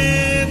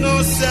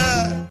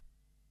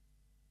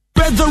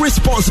 Bet the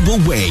responsible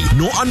way.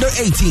 No under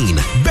 18.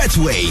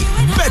 Betway.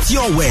 Bet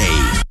your way.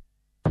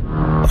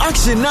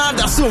 Action now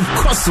that's so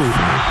crosso.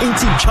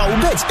 Inti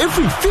chowbet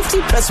every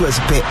 50 pesos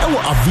per ewo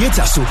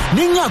aviator so.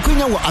 Nenya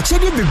kwenya wo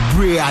achede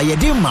bebre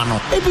ayede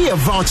mano. Ebi e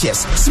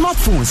vouchers,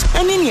 smartphones,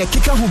 and any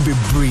kika hu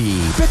bebre.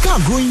 Peka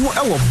growing wo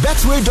ewo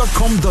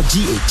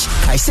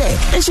betway.com.gh. Kai say,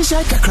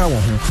 enshisha kakra wo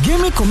ho.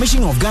 Gaming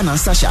Commission of Ghana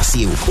sasha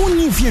se.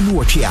 Oni vie nu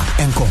wo twa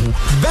enko ho.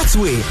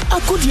 Betway,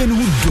 akodie nu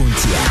hu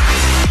dontia.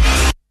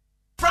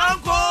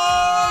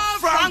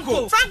 Franco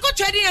Franco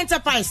Trading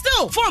Enterprise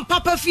still phone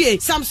Papa Fie,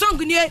 Samsung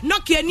nie,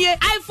 Nokia nie,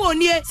 iPhone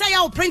nie, say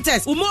your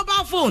printers,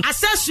 mobile phone,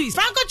 accessories.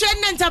 Franco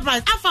Trading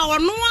Enterprise afa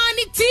no one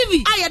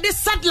TV. I this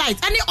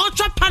satellite, any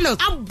ultra panels,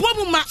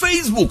 abomuma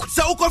Facebook.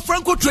 Sauko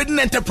Franco Trading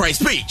Enterprise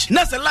page.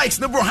 Nasa likes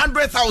number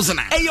 100,000.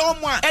 Ayo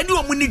mwa, eni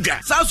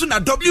omuniga. Sausu na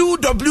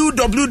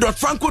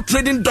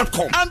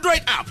www.francotrading.com.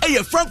 Android app.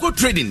 Aye Franco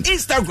Trading.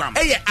 Instagram.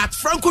 Aye at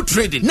Franco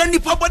Trading. Nani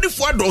pabadi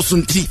fwa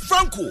dosunti.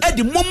 Franco.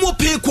 Edi momo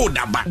pay code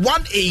number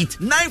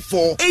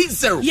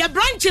 189480. Your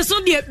branches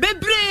on the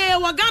bebre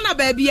wagana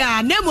baby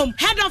nemum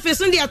head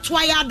office on the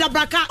Twaya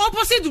Dabraka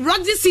opposite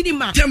Roxy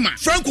Cinema. Tema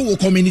Franco will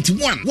community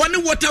one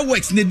water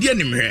works ne dear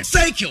name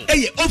cycle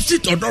a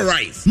opposite Odor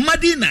Rise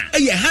Madina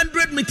a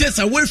 100 meters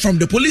away from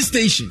the police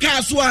station.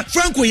 Kaswa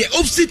Franco ye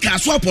opposite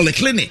Kaswa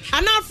Polyclinic.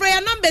 And now for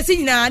your number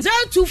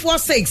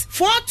 0246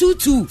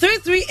 422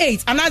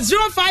 338 and at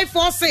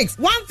 0546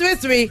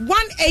 133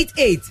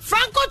 188.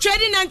 Franco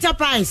Trading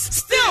Enterprise.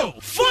 Still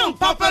phone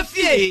Papa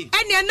Fie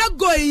and you're not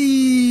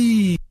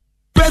going.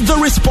 Bet the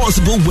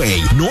responsible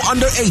way. No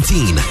under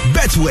 18.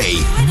 Betway.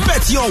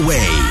 Bet your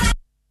way.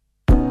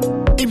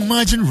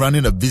 Imagine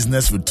running a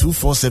business with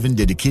 24/7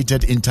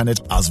 dedicated internet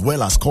as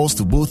well as calls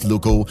to both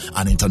local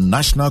and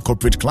international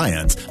corporate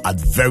clients at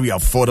very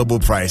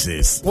affordable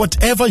prices.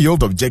 Whatever your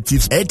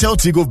objectives, Airtel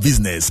Tigo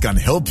Business can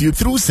help you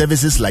through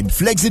services like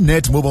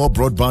FlexiNet mobile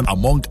broadband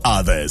among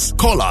others.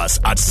 Call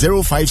us at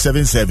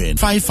 0577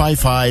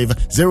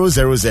 555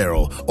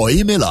 000 or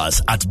email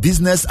us at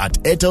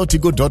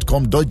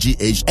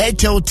business@airteltigo.com.gh.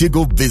 Airtel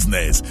Tigo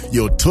Business,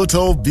 your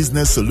total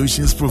business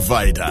solutions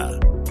provider.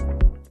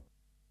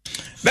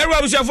 Very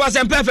well, Mr. Foss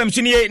and FM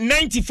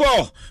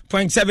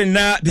 94.7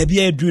 na baby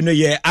Adru no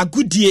ye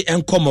agudie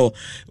enkomo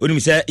oni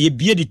say ye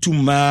bie de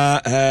tuma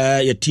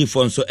ye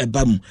tifon so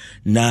ebam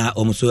na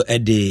omso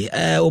ede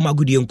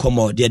omagudie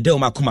enkomo de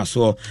omakoma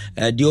so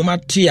de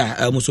omatia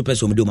omso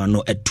pese omde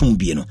omano etum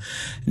bie no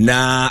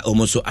na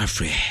omso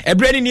afre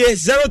ebrani ni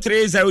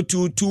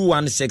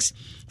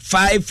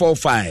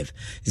 0302216545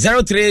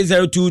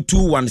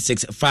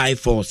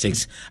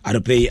 0302216546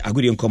 adope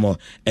agudie enkomo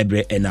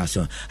ebre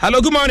enaso.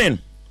 Hello, good morning.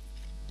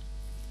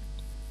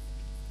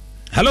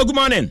 Hello, good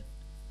morning.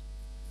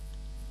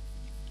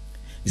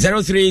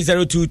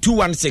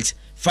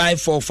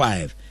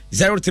 0302216545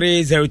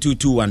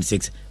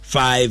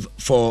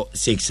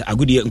 0302216546.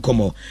 Agudi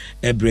nkomo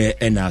ebre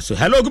enaso.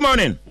 Hello, good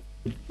morning.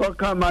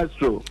 Okay,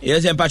 Maestro.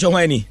 Yes, Empacho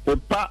Wani.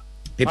 Pepa.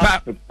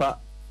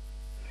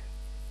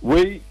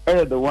 We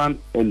are the one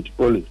and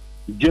only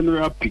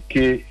General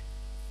PK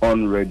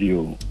on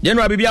radio.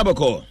 General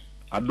Bibiaboko.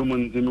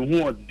 Adumunzinu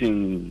who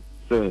ding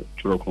say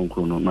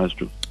Churokrono,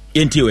 Maestro.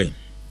 Intiwe.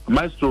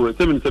 Maestro,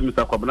 7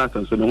 Mr. Kwabana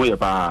so no ye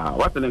pa.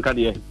 What in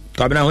Kadia?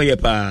 Kwabana ho ye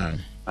pa.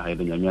 I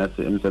don't know. I'm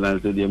saying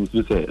the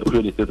MC say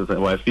already status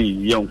wife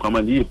young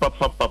command you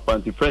papa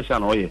anti fresh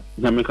and oye.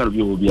 Na me kan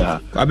bi obi a.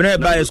 Kwabana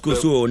ba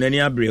eskoso nani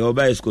abre o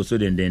ba eskoso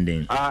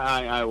den.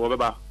 I wo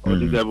beba. O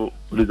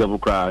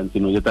deserve cry anti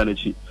no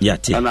yetanechi.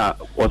 Yati. Na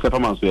o se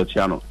man so ye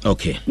chia no.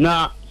 Okay.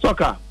 Na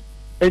soccer.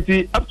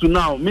 Up to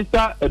now,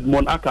 Mr.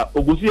 Edmond Aka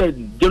Ogusi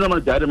General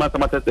Manager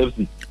Mathematics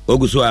FC.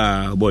 Ogusu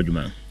a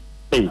boduma.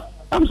 Hey.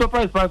 I'm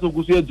surprised Pastor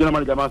Ogusi General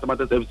Manager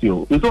Mathematics FC.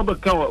 In some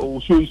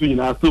account show you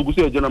na still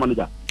Ogusi General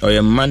Manager. Oh,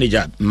 your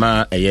manager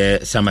ma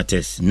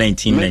Samates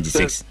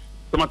 1996.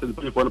 Samates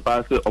pay for the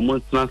pass o mo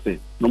transe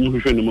no mo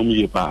hwehwe no mo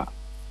ye pa.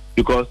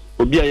 Because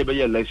obi a ye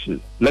be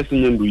election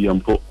ndu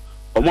yampo.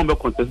 O mo be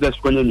contest that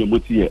kwanya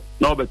nyomoti ye.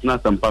 Na obetna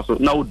sampa so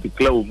na wo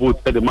declare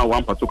vote for the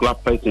one particular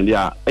person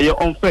there. E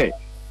unfair.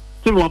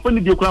 So we want to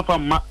do a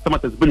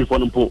Samates pay for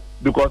no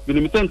because the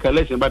limited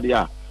election by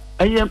the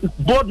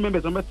board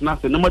members on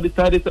Metnase, nobody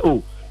decided,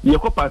 oh, you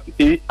party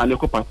A and you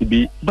party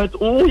B. But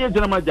oh, yeah,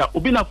 General Manager,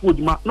 Obina food,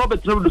 no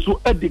better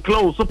so at the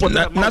close. So,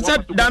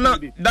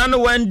 Dano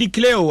when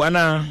declare,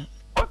 Anna.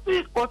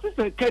 What is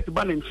a cat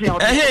banning?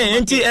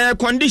 Eh,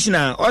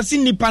 conditioner, or see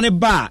Nipane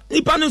bar,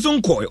 Nipane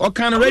Sonko, or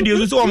can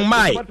radio so on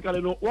my.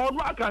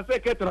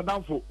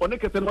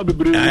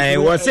 I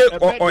was say,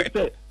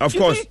 of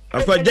course,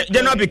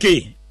 General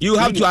BK. You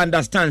have to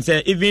understand,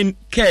 say, even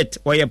Kate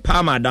or your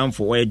Palmer down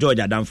for or your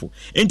Georgia down for.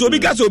 Into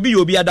because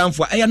you'll be a down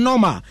for a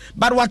normal.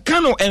 But what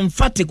kind of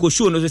emphatic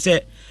show no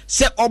say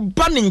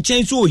banning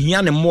change so he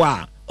and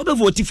moi or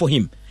voting for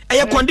him.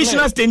 A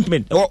conditional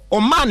statement or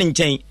man in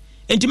chain.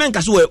 And to make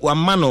us or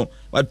man or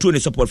truly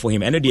support for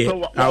him. And I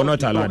will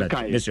not allow that.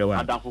 Mr.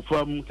 Madam for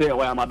say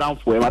I am Madam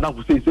for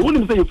Madam say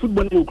only say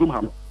football in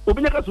Grumham. But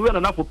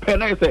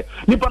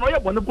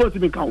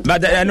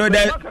I know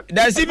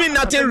there's even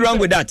nothing wrong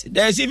with that.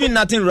 There's even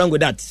nothing wrong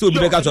with that. So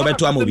because of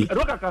a movie.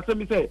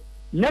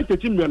 Now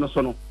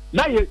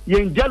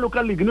you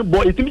local league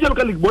boy, it's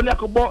local league boy,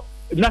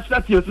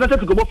 national teams, national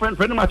to go friend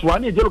match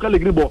one, local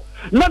league boy.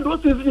 Now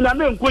those things in a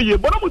name,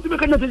 but I'm going to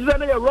make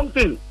a wrong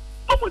thing.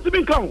 No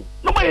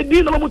my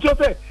deal, no much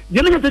say.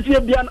 You need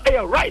to be an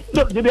air right,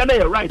 not to be an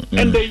air right.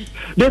 And they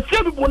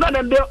say people now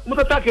and they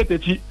must attack it.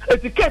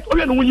 Etiquette,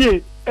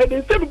 only and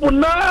they say people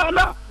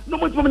no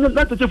much women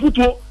not to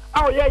football.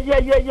 Oh yeah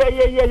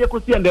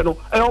kusi ende no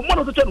mo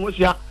no so che no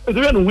hia e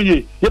so ye no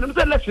huye ye no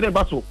say election e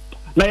ba so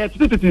na ye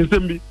tititi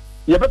nsem bi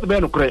ye beto be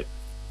no kre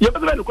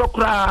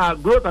kra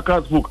growth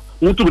across book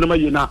mutu na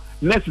maye na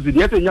next is the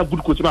nya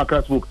good coach ma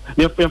across book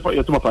ye femfa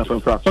ye to ma pass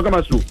from so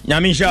come through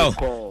nyami show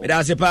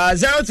that's pa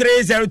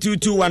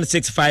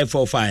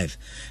 0302216545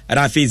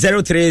 rafi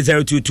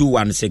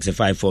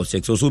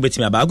 0302216546 so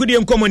betimi aba good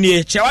yem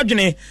komoni che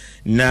wadwene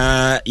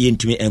na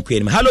yentumi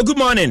enkwere. Hello, good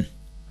morning.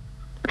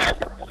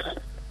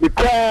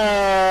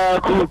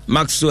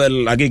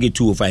 Maxwell Agege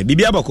 205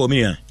 Bibi abako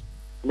minia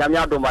nyame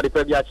adoma de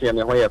pa bia che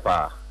me hoye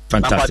pa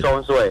fantastic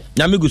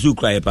nyame gusu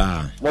krae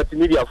pa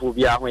multimedia fo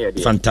bia hoye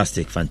de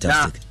fantastic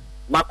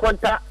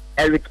makonta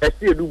Eric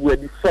Esiedu bu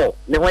edi 4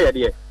 ne hoye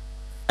de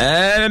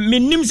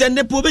minim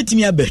sende po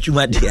betimi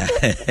abatwuma dia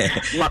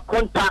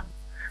makonta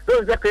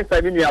so ze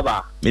Christian minia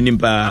ba minim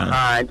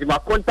pa nti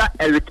makonta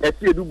Eric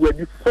Esiedu bu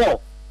edi 4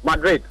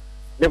 Madrid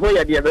the way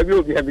you baby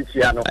will be a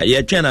Michiano.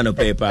 Yeah, China no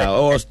paper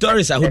or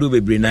stories I would be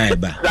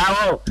brinaeba.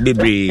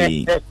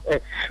 Baby.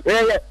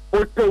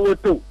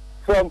 Oto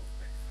from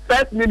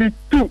first minute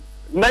to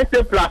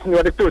 90 plus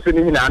no the two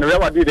in and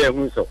Rewa did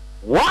them so.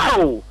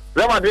 Wow!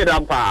 Rewa did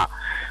ampa.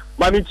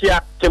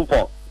 Mamichia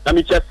Tempo,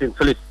 Mamichia St.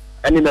 Phyllis,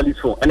 any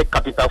Melisfo, any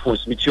capital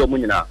force, Michio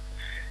Munina.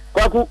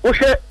 Kwaku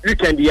Ushe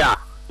weekend ya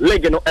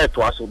leg no air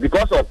to us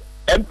because of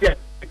MTS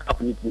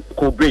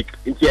could break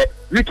into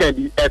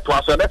weekend air to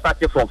us so that's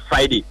started from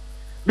Friday.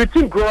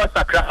 Between growers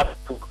across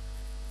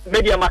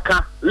media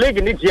maka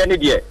leg ni je ni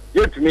de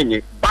you to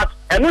me but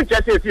enu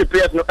just say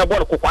players no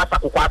ebo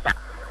kokwasa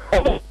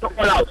all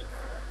out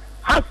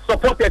has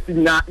supported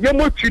na ye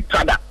mo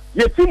twitwada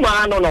ye ti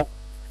ma no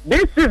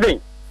this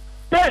season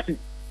 30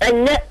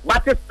 enye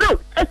but still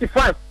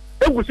 35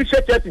 egusi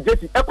shete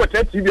jesi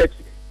ekota TV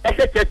e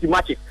 30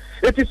 matches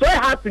it is so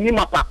hard to ni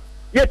mapa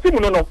ye team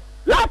no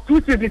last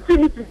 2 seasons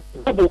team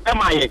double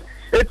MIA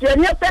it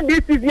enye said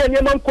this season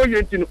enye man ko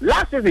yenti no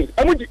last season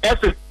emuji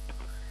FA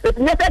it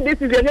never this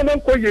season enye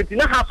man ko yenti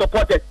na have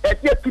supported e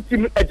tie two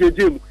team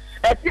ejejemu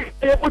e tie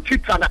e mo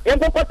twitwada e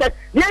go protect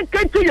ye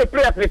kanti ye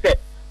players we say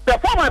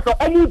performance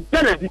omu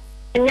denadi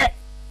enye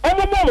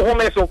omu mo ho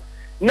me so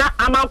na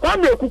amankwa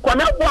na ekukwa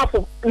na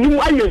boafo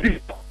ni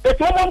ayezi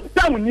eto omu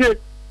tam nie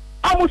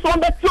amu so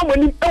mbe ti omu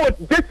ni e wo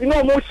desi na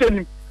omu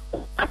hyenim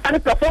asane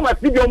performance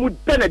video omu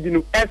denadi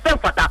no ensem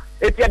fata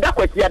eti eda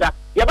kwati eda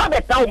ye ba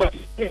be tawo ma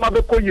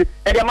be koye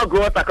e de ma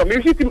grow saka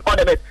me hit him all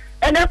the best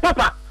and then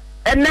papa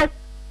and next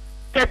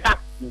keta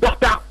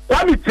doctor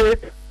kwamite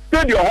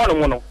stadium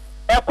hono no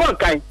e kon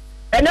kan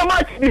and then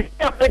match ni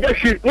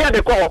leadership near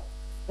the call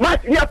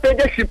match near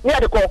leadership near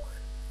the call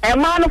a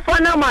man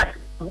final match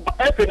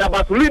FA na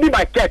basu leading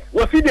by Ket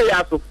we see the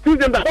yaso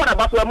Tuesday the one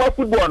basu more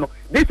football no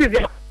this is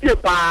the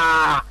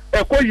pa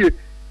e koye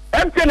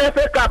MTN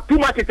FA Cup 2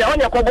 matches e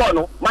onye ko ball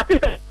no matches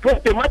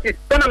 20 matches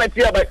tournament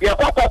here by e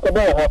ko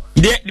ball ho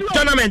the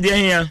tournament there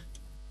here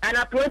and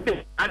at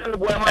 20 and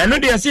boy and no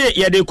dey say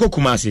ye dey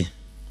kokumasi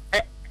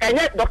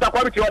enye Dr.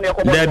 Kwame Chiwon e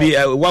ko ball there be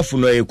wafu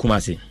no e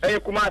kumasi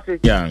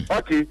yeah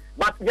okay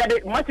but there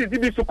the matches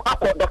be so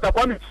akọ Dr.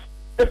 Kwame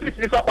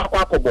officially so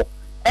akọ ball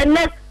and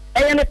next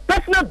and a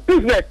personal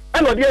business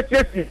and on the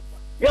HSC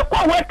you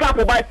call wake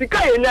up by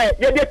sika ye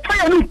dey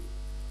try you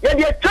you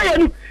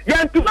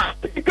to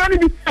can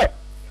be set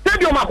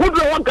stadium a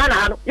hundred one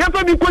Ghana no you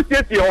so be ko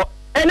CSC ho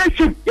and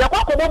ship you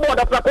call ko ball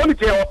Dr. Kwame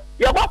Chiwon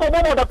you call ko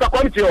ball Dr.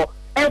 Kwame Chiwon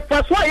and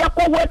first one you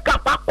call wake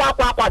up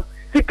akwa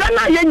sika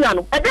na ye nya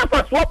no e dey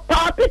first one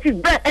power pitch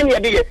is there any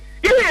day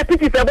even a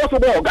pitch is a boss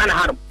ball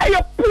Ghana no e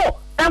you poor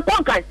and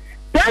conkai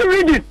then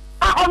read it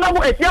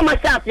honorable Esia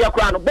Machas ya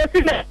kra no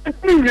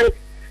basically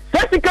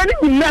Basically,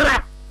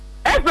 Nera,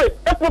 every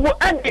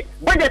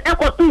budget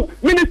equal to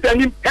minister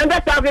him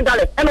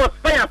 $100,000 and was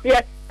fair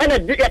here and a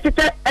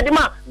teacher at the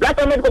man, black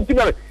medical team.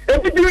 And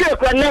if you are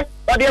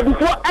or they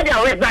before I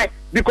red light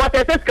because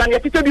I said, can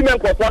your teacher be men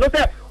for no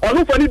say or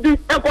no funny do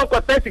and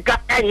for Sensica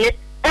and yet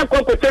and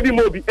for Chevy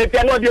Mobi if they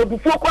are not there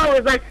before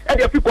red light and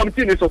their few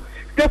committee. So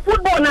the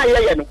football now,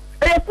 a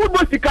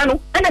football Sicano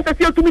and I say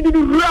to me,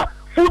 the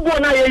football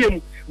now.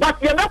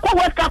 But you never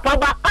World Cup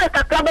about I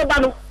can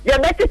banu. You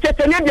make it a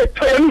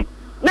training.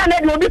 Now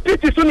let you be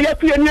pretty soon. You have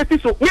to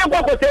so. You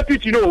go to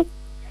pitch, you know.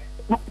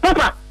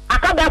 Papa, I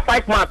can't have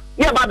 5 months.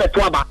 You about the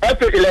twaba.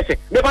 Every election.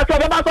 Because you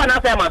have to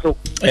answer maso.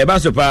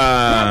 Baso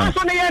pa.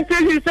 So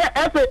he said,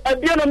 "Every a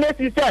dear no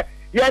Messi said."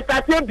 Yes,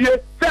 I tell you,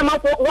 some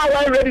of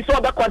what ready so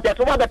the contest.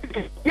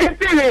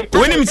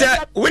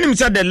 When him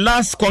said the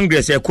last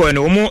Congress, set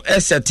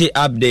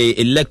up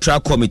the electoral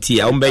committee,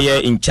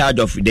 in charge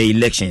of the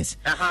elections.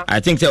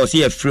 I think there was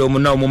here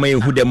from now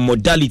moment who the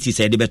modalities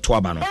said the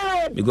betwabano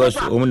because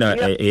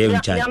in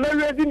charge.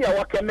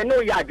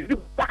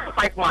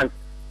 5 months.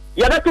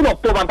 You are not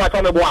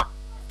October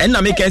and and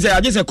I make I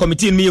just a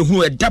committee me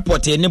who a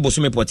deport ne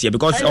bosom report here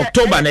because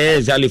October na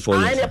exactly for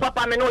you. I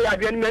papa me no ya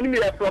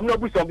from no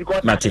busom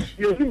because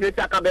you see me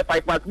take about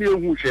 5 months me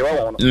who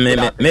share.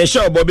 Me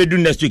sure Bobby do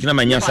next week na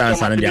manya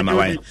sansa na dia ma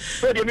why.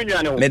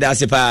 Me da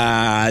se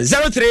pa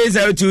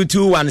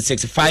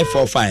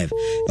 0302216545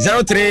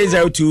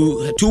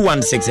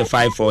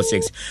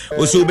 0302216546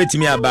 oso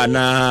betimi aba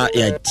na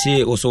ya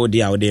che oso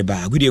dia ode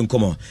ba gudi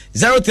nkomo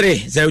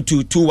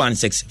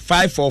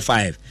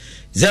 0302216545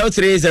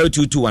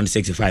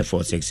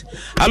 0302216546.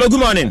 Hello, good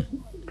morning.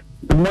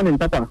 Good morning,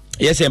 Papa.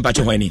 Yes, I'm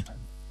Pacho Hoini.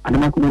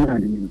 Adoma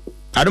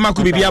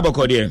Kubi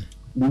Biaboko, dear.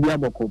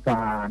 Biaboko,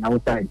 pa,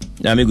 outside.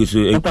 Amigo,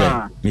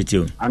 me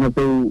too. I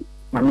know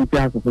my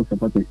has to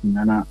support this.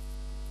 Nana,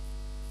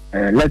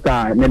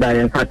 letter, Neda,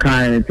 and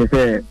Sakai, to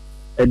say,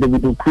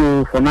 the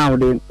crew for now,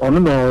 they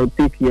only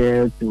take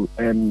here to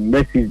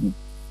next season.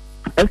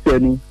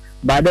 Actually,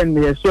 but then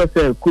they sure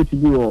say, could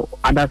do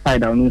other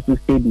side, and also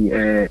stay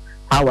the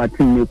our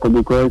team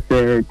because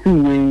 2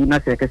 years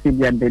not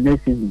the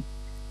next season.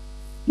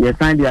 Yes,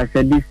 I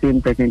said this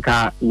same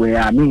technical where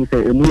I mean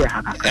say a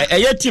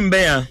team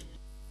bear.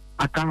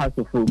 I can't have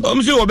to full. So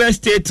we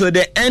stay to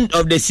the end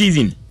of the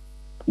season.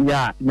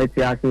 Yeah, let's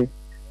say.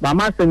 But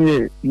my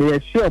son, they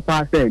sure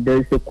pass there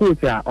is a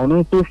coach here on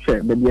also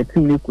share, but the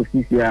team could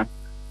see here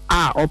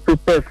or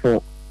prepare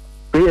for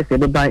players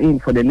to buy in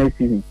for the next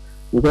season.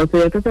 Because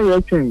they are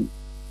totally trained.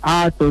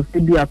 To see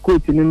the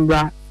coach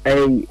number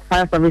a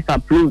fire service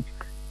approach.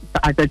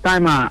 At the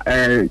time,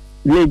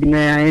 league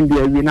na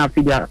India we na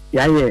figure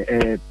ya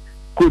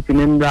coach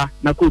member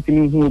na coach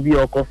ni who be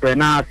or cofer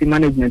na fi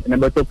management na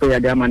better player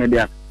their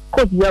manager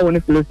coach ya one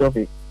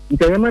philosophy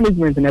inter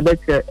management na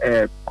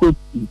better coach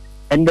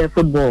and the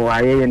football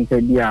aye and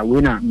dia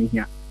winner me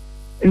here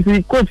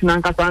into coach na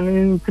nkasa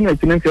ni tuna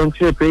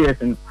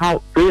players and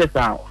how players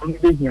are on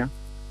the here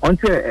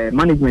until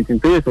management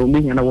and players on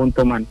me here na one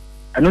to man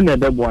I know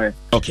the boy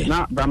okay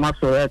na Brahma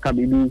so ka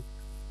bibi.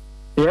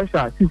 Yes,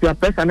 sir. Since your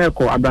personal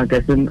call about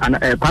and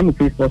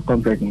committee sports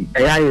conference,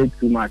 AI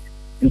too much.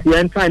 And the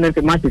entire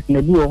match is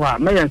maybe over.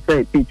 May I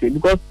say pitch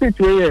because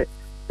pitch and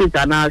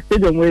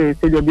stadium way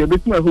stadium be a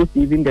bit more host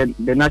even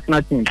the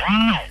national team.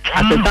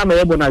 At the time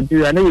able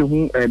Nigeria, I know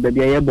who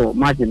the able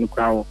match in the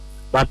crowd.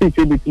 But pitch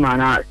will be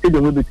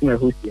stadium will be to my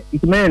host here.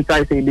 It may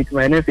entire say bit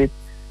my benefit.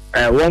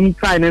 One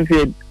time and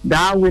say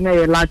that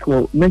winner lack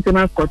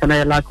maintenance cost and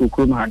I lack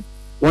Kuman.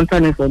 One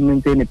time for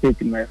maintain a pitch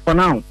for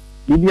now.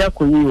 Okay,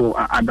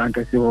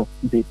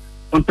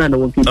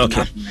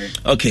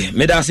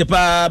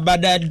 Medasepa,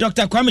 but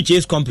Dr. Kwame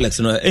Chase Complex,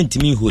 no,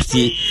 Entimi who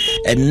see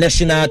a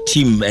national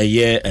team a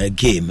year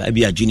game,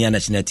 maybe a junior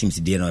national team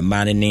today, no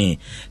man name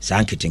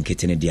Sankitin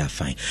Kitten, they are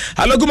fine.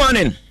 Hello, good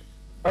morning.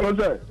 Hello,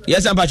 sir.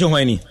 Yes, I'm Pacho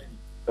Winnie.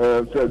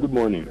 Sir, good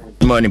morning.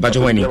 Good morning,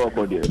 Pacho Winnie.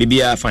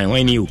 Bibi are fine.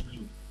 When you?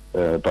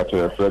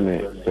 Pacho,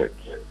 friend,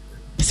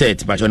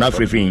 set, Pacho, not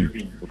free.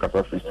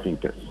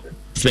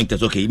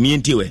 Sphincters, okay. Me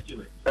and Tiwe.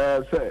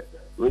 Sir.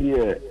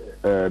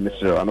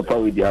 Mr. Anopa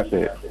with the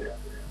asset,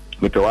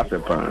 Mr.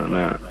 Wasepa,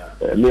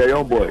 me a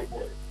young boy,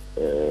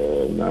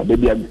 na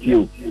baby I'm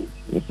you,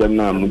 Mr.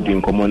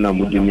 Mudin Commona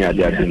Mudinia,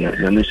 the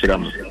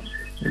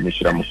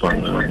Nishram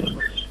Pan.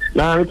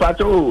 Now, if I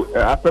told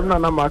I am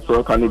not much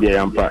for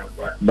Canadian part,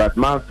 but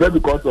man, fair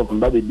because of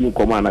that being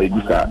command, I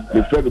be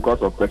fair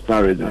because of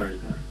personal reasons.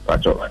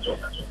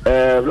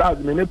 Last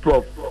minute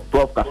Prof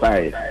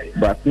Kasai,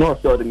 but no,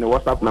 so in the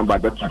WhatsApp number,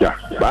 but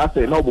I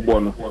say no,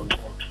 Bobono.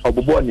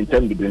 Born in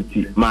terms of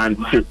man,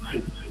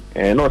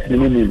 and not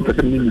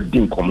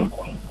person common.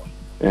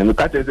 And the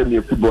catch is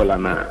a footballer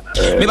now.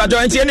 Maybe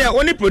join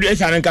only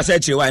producer and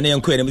cassette one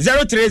and quit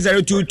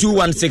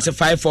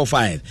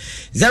 0302216545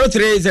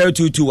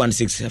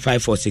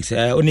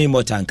 0302216546 only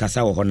more than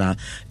Casa Hona.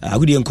 I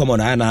wouldn't come on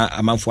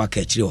a month for a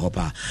catch you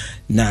hopper.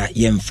 Na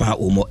yemfa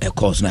umo a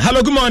course now.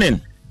 Hello, good morning.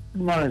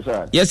 Good morning,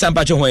 sir. Yes, I'm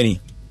Pacho Hoini.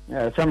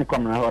 Some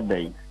coming out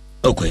day.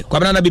 Okay,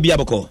 Kwabana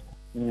Bibiaboko.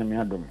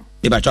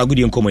 Eba twa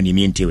gudi nkomo ni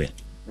mientiwe.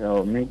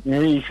 Yo, me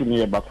issue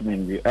ni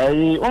bakumendi.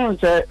 I want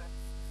to say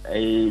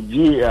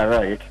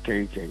GRA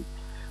ekeke.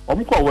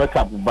 Omko wake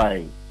up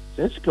by.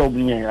 Let's go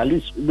be at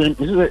least me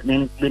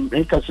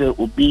kase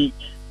obi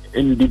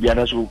ndi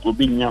biara so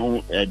obi nya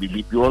ho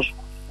bibi bios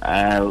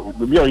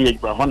bibi o ye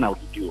gba ho na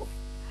audio.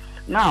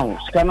 Now,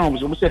 scanner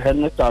we say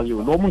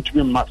 100,000 no mun to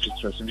be match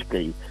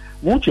specifically.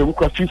 Mun che we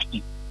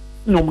 50.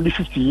 No mun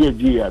 50 years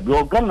there.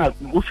 Be Ghana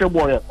go share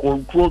boy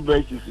control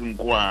basis in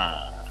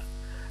kwa.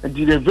 And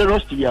the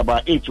various to be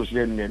about 8 was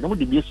then there.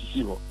 Nobody be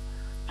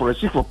for a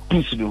seek for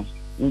peace, no.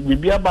 We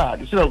be about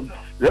instead of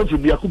there to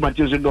be a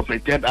kumantis and a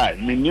third eye.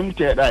 Minimum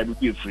third eye will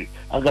be free.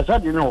 I guess I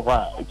didn't know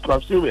why it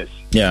was serious.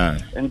 Yeah.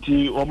 And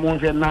the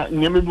almost not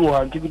never do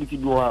our activity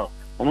go out.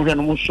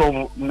 Almost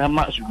so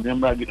much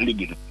remember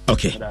legal.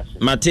 Okay.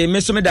 Mate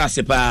Mesome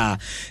Dasepa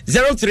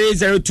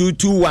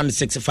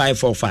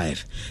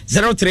 0302216545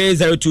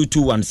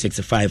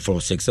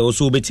 0302216546.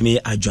 Also bet me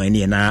a join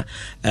here na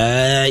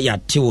ya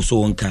tewo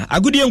so nka.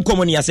 Agudi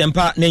enkomo ni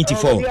Asempa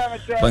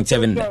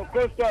 94.7.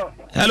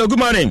 Hello, good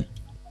morning.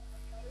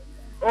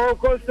 Oh,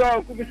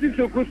 Costa,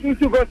 Kubisu,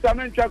 Costa,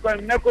 Menchak,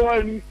 and Neko,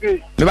 and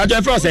Fish. About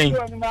your first thing.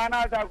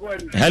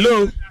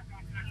 Hello.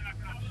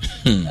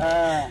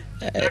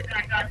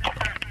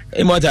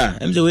 Hey, Mota,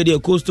 I'm the radio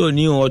Coastal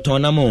New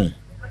Autonamo.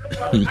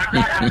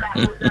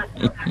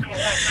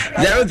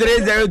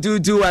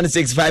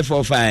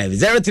 0302216545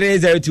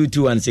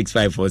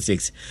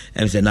 0302216546.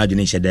 I'm saying now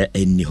you share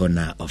any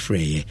honor of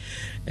Frey.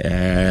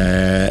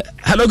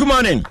 Hello, good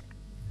morning.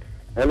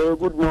 Hello,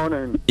 good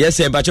morning. Yes,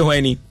 sir, but you're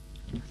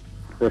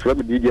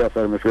DJ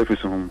after my favorite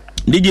song.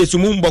 DJ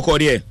Sumum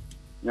Bokore.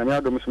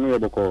 Yamia Domusmu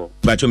Boko.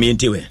 But you mean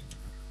to it?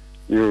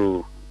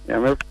 You,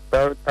 Yamia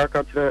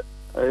Takatra,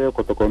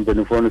 Kotoko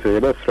company phone say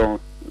that's strong.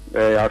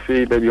 I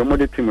feel that your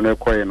mother team will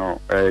acquire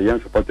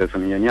young supporters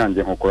and Yan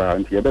Hokora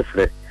and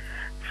Yabesre.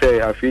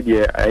 Say, I feel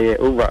the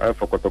over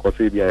for Kotoko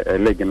Sabia, a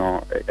leg,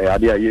 a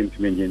idea yin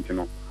to me, you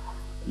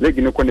leg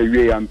in a corner,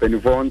 you and Penny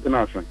Vaughan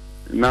International.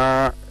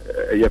 Now,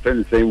 your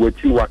friends say,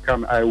 what you are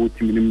come, I would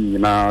team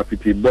now,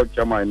 Fiti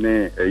Botchama,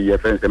 your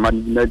friends, a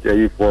man,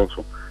 a force,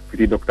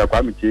 Fiti Dr.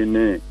 Kwame,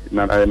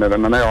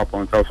 Nana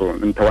upon South,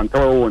 and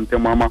Tawanto, and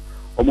Mama.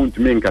 Omuntu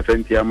menka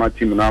senti ya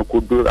team na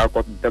kodo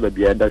akota be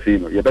bia da sei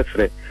no ye be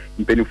frɛ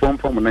mpenifom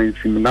form na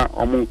sim na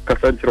omu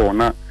kasantire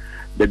ona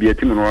da bia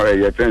team no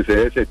ye friends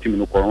ye team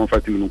no ko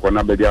fa team no ko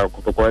na be bia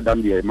Kotoko da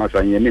ndie ma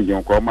san ye ne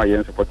ndie ko ma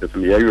ye supporters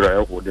no ye yura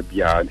ye ko da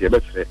bia ye be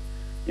frɛ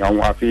ya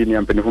wo afi ni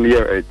mpenifom ye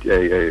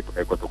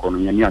Kotoko no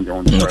nyani ande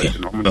on no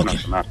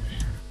na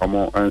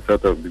omu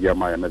answer bia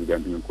ma ya na bia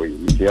ndie ko yi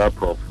ya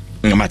prof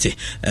Mate,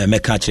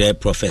 Mekache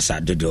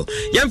Professor Dodo.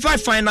 Yemfa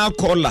final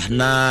caller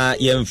na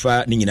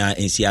yemfa ningina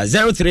NCR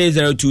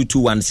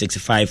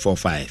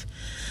 0302216545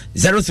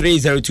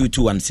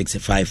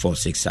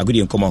 0302216546.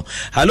 Agudi nkomo.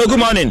 Hello, good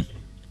morning.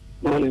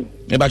 Morning.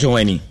 Ebacho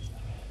weni.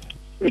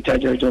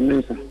 Richard John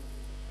Mensa.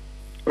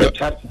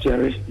 Richard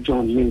Jerry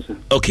John Mensa.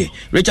 Okay.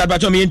 Richard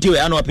Bacho mi ntiwe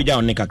anu apija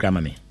on kakra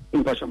mame.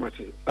 Mpacho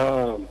mate.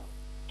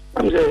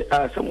 I'm say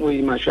some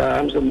way masha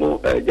I'm some more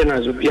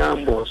general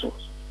Zubiambo so.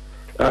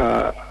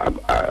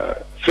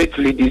 Faith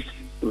Ladies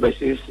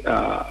versus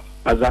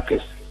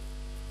Azakis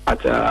at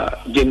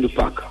Jendu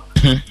Park.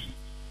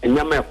 And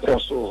Yama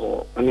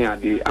Koso,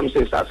 I'm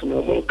saying that's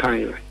more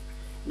kind.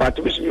 But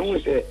which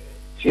means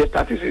she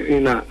started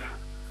in a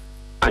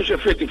Ansha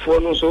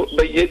 54 no so,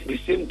 but yet the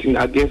same thing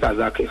against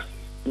Azakis.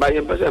 By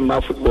a person, my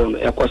football,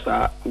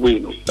 Ecosa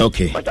win.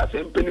 Okay. But at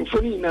the penny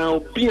funny now,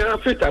 being a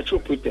fit at true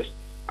protest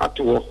at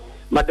all.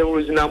 Madam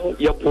Rosinamu,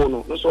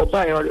 Yapono, so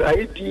by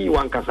ID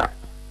one casa.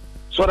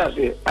 So that's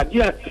it.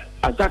 Adia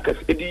attackers,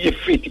 a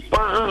fit.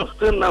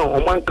 Now,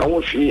 Oman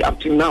Kawoshi up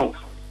to now.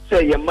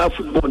 Say, your mouth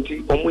football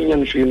tea,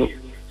 Omunian Shino.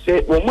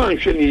 Say, Oman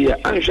Shini,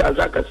 Ansha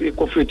Azakas,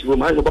 eco fit,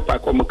 Roman Papa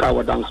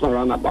Komakawa dance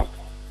around about.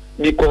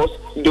 Because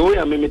the way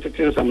I made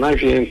it some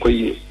Nashi and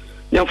Koye,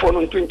 young for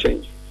non twin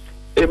change.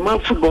 A man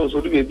football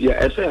would be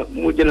a say,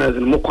 more generous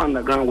and more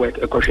ground work,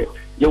 a crochet.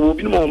 You will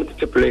be more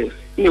to players.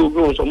 You will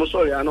be also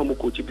sorry, I know more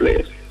coachy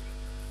players.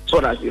 So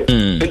that's it.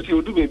 And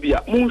you do be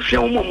a moon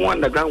show more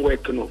underground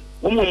work, no.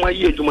 One more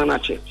year to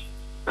manage.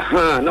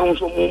 Now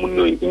so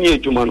more year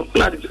to man.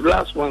 Not the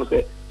last one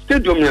say,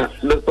 Stadium,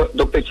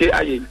 Dr. Che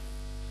Aye.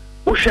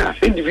 Usha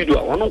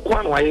individual, one of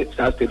one way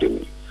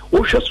stadium.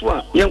 Usha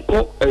Swa, young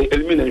co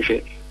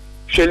elimination.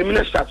 She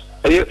eliminates stats,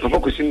 a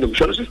focusing them.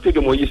 She also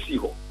stadium where you see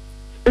her.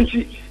 And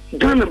she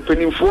done and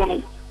penny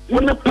phone.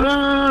 One a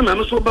plan and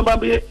also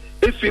Bababe,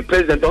 if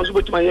president also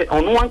with my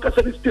on one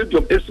cassette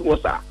stadium, S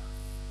was that.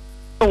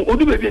 Oh,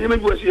 do baby, you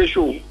was a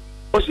show.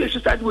 Or she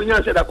started when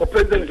you said that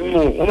president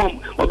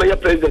or by a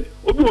president,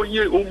 or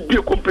be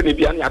a company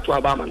behind at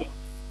Abaman.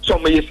 So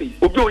may you see,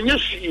 or be yes,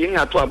 she in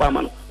at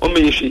Abaman, or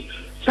may she.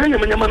 Sign a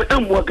man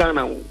and more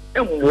Ghana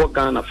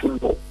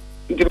football.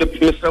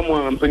 Mr.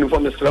 Mo and penny for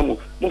Mr. Mo,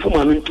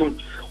 Mufuman to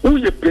who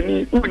you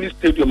penny, who in the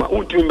stadium,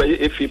 who to by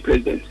a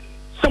president.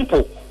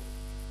 Simple.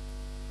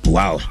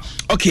 Wow.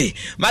 Okay.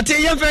 Mate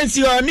your friends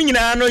you are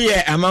nina no ye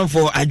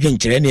amanfo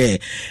adwenkyere ne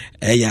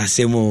ya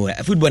semo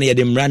football ye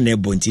dem ran na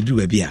bonti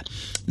du bia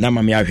na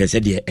mama ya hwese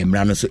de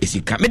emra no so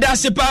esika me da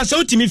se pa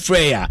so utimi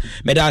freya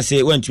me da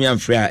se wantumi am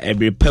freya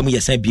every pam ye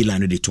san bila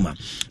no de tuma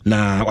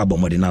na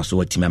wabomode na so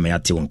watimi am ya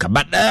te wonka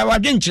but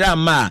wadwenkyere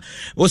ama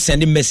wo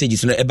send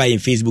messages no e ba in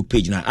Facebook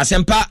page na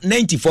asempa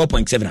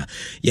 94.7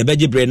 ye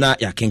beje bre na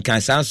ya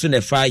kenkan san so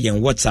na fa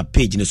yen WhatsApp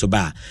page no so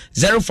ba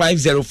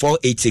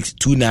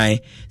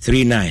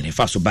 0504862939 e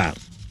fa so ba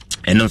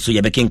and also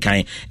you can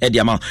kind the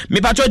amount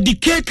me patro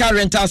DK Car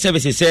Rental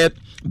Services said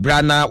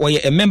Brana was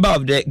a member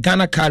of the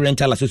Ghana Car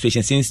Rental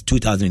Association since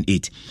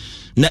 2008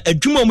 na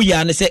adwuma mu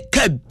ya ne se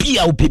ka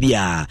bia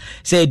opebia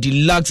say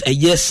deluxe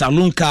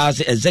saloon cars,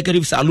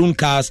 executive saloon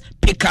cars,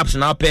 pickups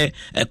now pay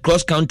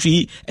cross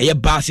country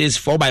buses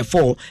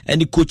 4x4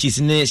 and the coaches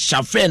ne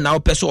chauffeur now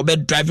pay so be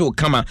drive o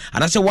kama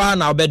and I say why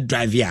now be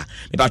drive ya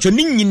me ba cho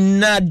ni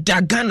na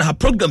dagan ha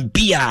program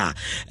bia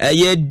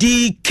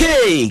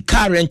DK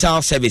Car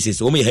Rental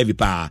Services o me heavy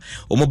pa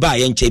o mo ba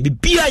ye nche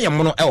bia ya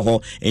mo no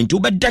ho enti o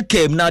be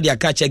dakam na dia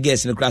ka che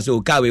guest no class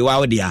o ka we wa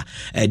o dia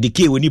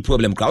DK we ni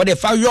problem kra o de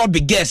fa your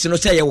big guest no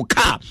say ye wo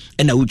car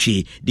na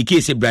wuchi the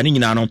case brani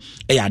nyina no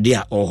e ya de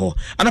a oho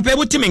anopa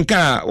ebo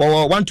timenka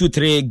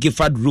 123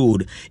 Gifford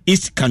Road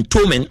East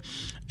Cantonment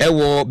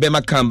ewo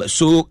Bemakam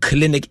so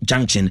Clinic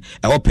Junction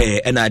ewo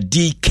pe na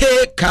DK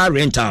Car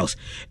Rentals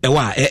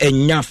ewa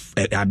enya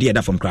ade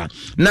da from kra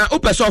na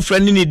opeso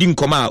friend ni di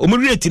nkoma o mu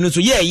rate no so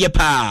ye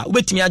pa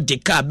obetimi age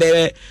car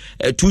be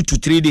 2 to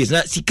 3 days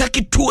na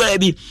sikaki to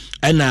bi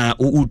na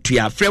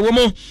utua frɛ wo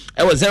mo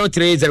ewo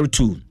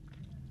 0302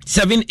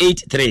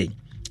 783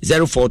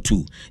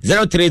 042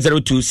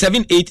 0302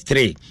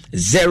 783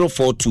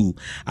 042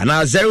 and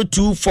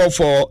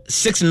 0244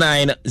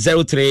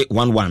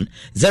 690311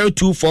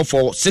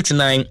 0244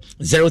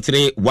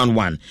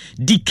 690311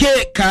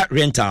 DK Car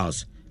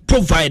Rentals,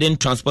 providing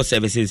transport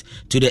services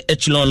to the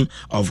echelon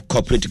of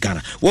corporate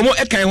Ghana. Womo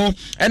ekan ho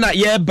na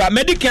ye ba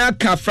medical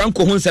car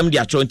Franco honsem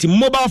dia chonti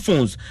mobile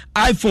phones,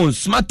 iPhones,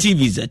 smart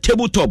TVs,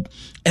 tabletop,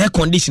 air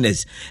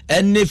conditioners,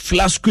 and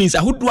flash screens.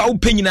 Ahodo a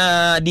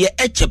upanyina de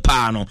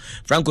echepa no.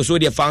 Franco so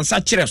de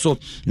fansa kire so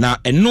na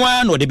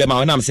enoa no de be ma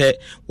wonam se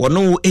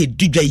wono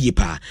digwa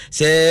yipa.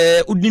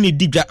 Se udini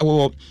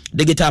digwa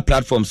digital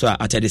platforms so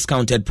at a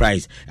discounted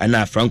price. And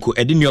Franco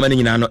edi nyoma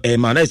nyina no e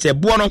ma na se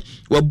bo no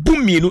wa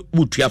bumi no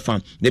butua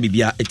fan na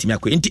bibia etimi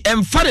akọ. Nti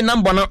emfa de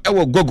number no e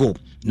wo Google.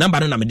 Number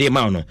no na me de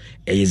ma no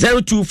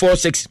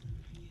 0246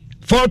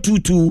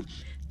 422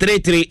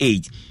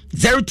 338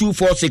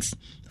 0246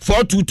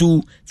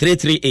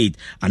 422-338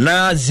 and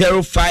now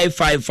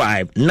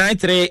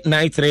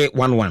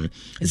 0555-939311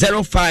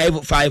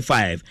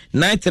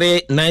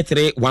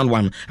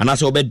 0555-939311 and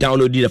also be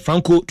download the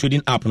Franco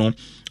Trading app no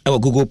our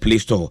Google Play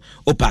Store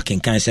o parking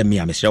kan se me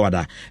amesre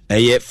wada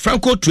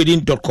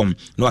francotrading.com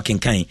no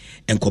akenkan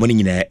enkomo ni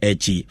nyina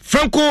echi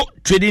Franco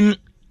Trading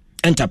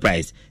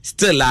Enterprise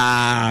still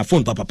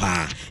phone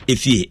papa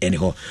efie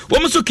anyhow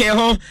wo so ke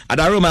ho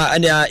adaroma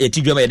anya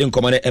yetidwama yede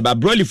nkomo eba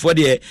broly for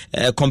the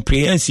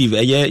comprehensive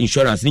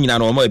insurance ni nyina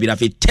no mo bi na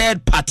fe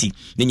third party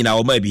ni nyina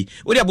wo ma bi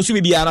wo de abosu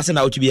bi ara se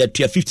na wo bi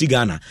 50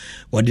 Ghana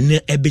wo de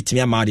ne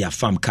ebetimi ama de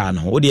farm car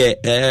no wo de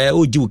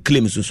o ji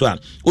claim so a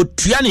o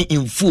tua ni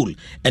in full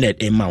and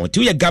it amount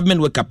to your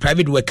government worker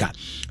private worker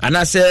and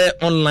I say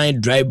online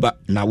driver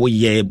na wo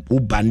ye wo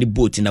bani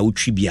boat na wo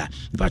twibia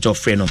ba cho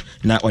frɛ no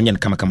na onye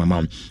kama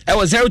ma I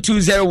was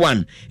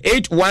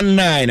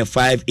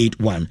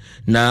 0201-819-581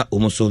 na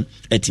omoso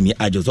etimi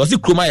ajo so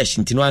kroma ya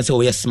shintino anse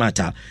wo ye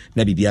smarter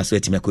na bibia so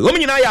etimi akọ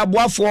nyina ya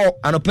aboafo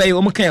anopai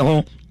wo mkan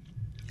ho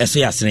eso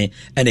yasene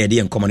ena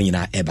yede nkomo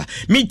nyina eba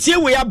mitie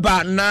we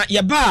aba na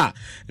yeba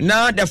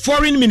na the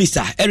foreign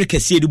minister Eric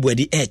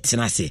Siedubuadi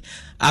etenase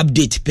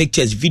update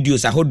pictures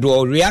videos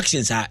ahodo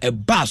reactions are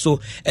eba so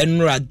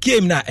enra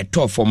game na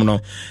eto form no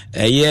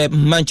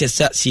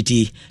Manchester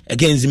City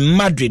against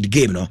Madrid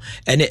game no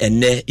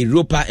ene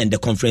Europa and the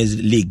Conference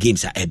League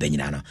games are eba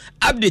nyina no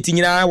update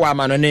nyina wa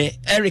ma no ne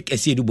Eric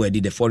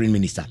Siedubuadi the foreign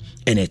minister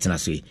ene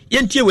etenase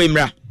yentie we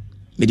mra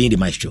medin the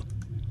maestro.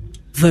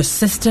 The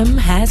system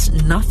has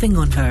nothing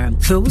on her.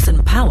 Those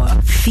in power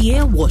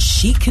fear what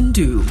she can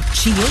do.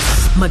 She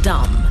is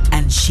Madame,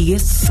 and she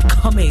is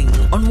coming.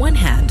 On one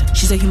hand,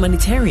 she's a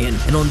humanitarian,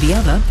 and on the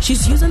other,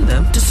 she's using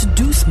them to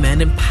seduce men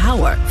in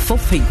power for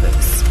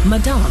favors.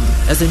 Madame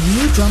is a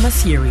new drama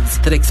series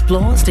that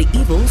explores the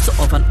evils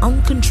of an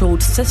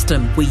uncontrolled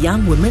system where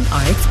young women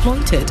are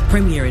exploited.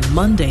 Premiering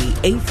Monday,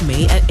 8th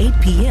May at 8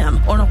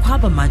 p.m. on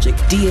Aquaba Magic,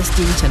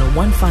 DSTV channel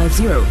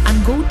 150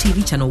 and Go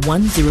TV channel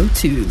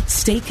 102.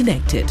 Stay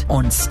connected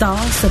on star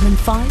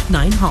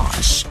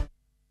 759#.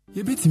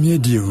 Yebetimi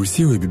adi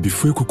ehusie we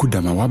bibifue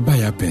kukudama waba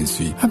ya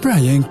pensui. Abra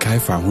yen kai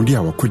fa hundi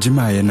a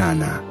wakojima ye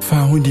nana. Fa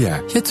hundi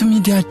a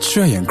yetumi di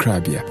atra yen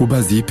krabia.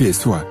 Ubazi ipe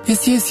soa.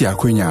 Yesiesi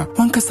akonya.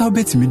 Wankasa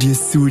ubetimi di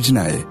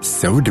esiwujina ye.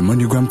 Se ude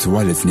moneygram to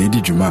wallet ne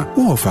di juma.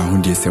 Uo fa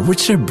hundi se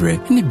wuchre bre.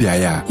 Ni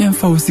biaya. Yen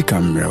fa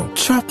usika mreo.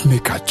 Chop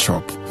make a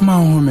chop. Ma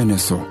homene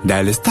so.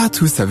 Dial star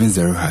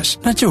 270#.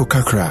 Nache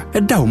ukakra.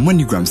 Eda u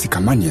moneygram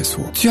sikamani yeso.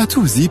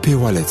 Tuyatu uzi ipe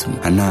wallet mu.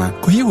 Ana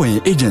koye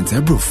wenye agent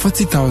ebro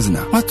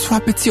 40,000. Watu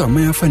wapeti wa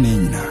maya fa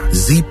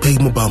Z-Pay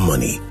mobile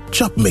money.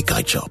 Chop make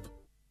I chop.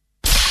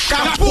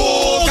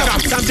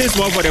 Something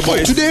small for the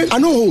boys. Today, I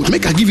know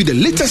make I give you the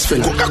latest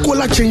thing.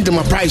 Coca-Cola changed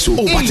my price.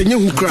 But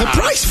the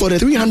price for the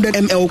 300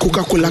 ml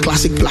Coca-Cola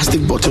classic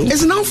plastic bottle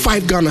is now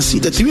 5 Ghana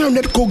cedis. The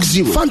 300 Coke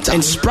Zero, Fanta,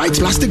 and Sprite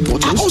plastic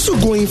bottles are also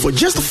going for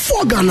just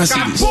 4 Ghana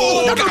cedis.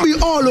 That'll be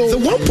all over.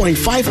 The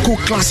 1.5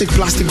 Coke classic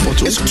plastic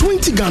bottle is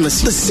 20 Ghana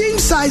cedis. The same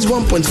size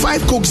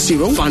 1.5 Coke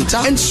Zero,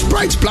 Fanta, and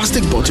Sprite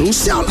plastic bottles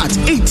sell at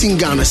 18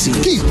 Ghana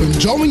cedis. Keep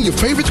enjoying your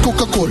favorite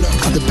Coca-Cola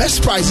at the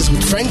best prices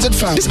with friends and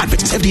family. This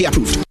advert is FDA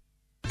approved.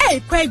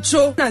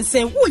 Kwejo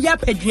nansen wo ya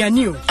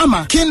paduani o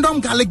ama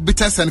Kingdom garlic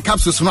bitters and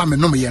capsules no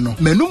amenom ye no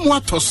menum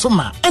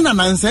atosoma ena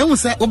nansen hu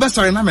se wo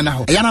besori na me na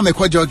ho ya na me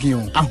kwajogin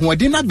o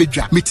ahoɔden na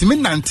bedwa metimi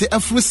nante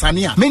afuru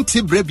sane a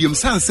menti brebium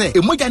sanse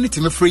emoja ne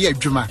timi free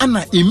adwuma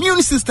ana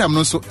immune system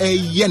no so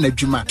eye na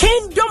adwuma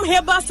Kingdom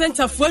Kingdom Herbal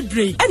Center for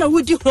Dre. And I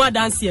would do one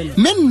dance here.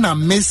 Menna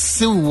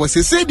Miss was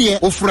a said,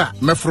 Ofra,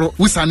 Mefro,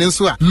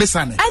 Wisanesua,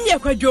 Missane. And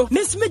Yakwajo,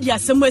 Miss Media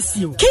Samuel.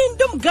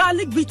 Kingdom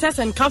Garlic Bitters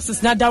and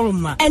Capsules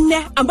Nadaruma. And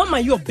now I'm on my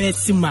your bed,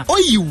 Sima. Oh,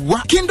 you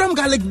what? Kingdom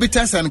Garlic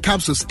Bitters and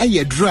Capsules,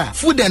 a dry.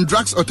 Food and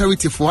Drugs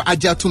Authority for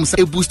Ajatum,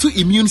 a boost to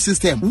immune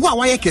system.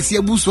 Why can see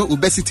a boost for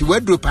obesity,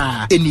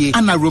 wordropa, any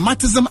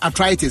rheumatism,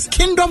 arthritis.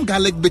 Kingdom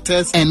Garlic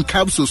Bitters and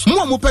Capsules.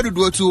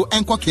 Muamopedu to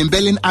Enko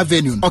Kimbelin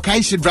Avenue,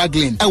 Okaishi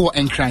Draglin, Ewo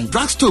and Crime.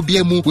 Drugstore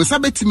BMU with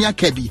Sabetimia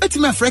Kebi.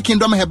 Etima Free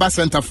Kingdom Herbal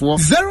Center for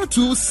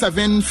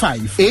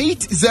 0275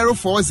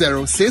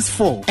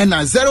 804064 and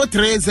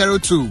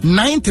 0302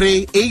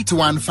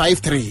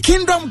 938153.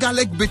 Kingdom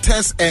Garlic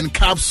Bitters and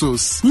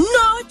Capsules.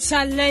 No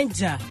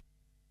challenger.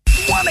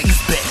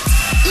 1xBet.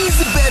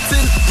 Easy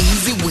betting,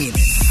 easy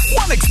winning.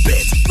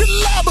 1xBet,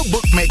 reliable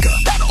bookmaker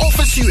that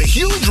offers you a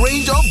huge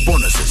range of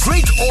bonuses,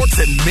 great odds,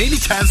 and many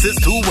chances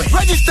to win.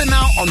 Register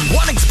now on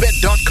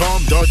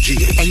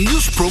 1xBet.com.gh and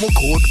use promo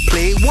code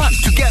PLAY1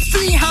 to get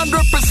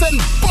 300%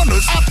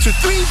 bonus up to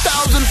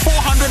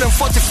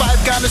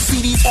 3,445 Ghana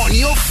cedis on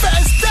your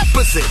first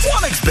deposit.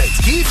 1xBet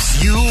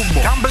gives you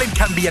more. Gambling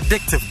can be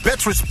addictive.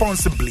 Bet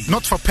responsibly.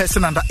 Not for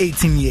person under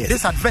 18 years.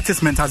 This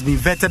advertisement has been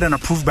vetted and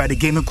approved by the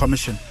Gaming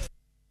Commission.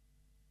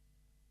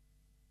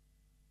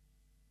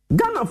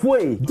 Ghana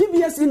Foy,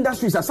 DBS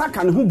Industries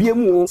asaka ne ho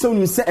biemu so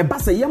nim se eba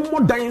se yem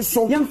modan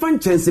so yem fan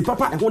chance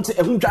papa e ho te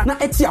e hundwa na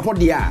eti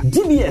ahode a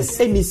DBS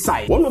any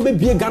side one obe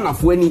bie Ghana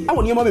Foy ni e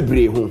woni ma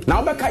bebre ho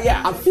na obeka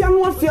ya afia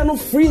no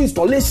free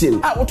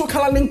installation a woto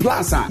Colorlink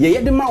Plus a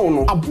ye de ma wo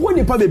no abo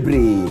nipa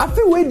bebre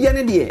afi we die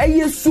ne de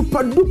e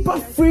super duper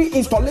free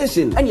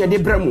installation and ye de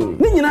bremu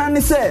ni nyina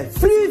ne se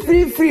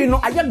free no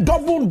aye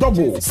double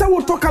se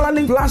woto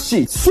Colorlink Plus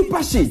sheet,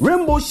 super sheet,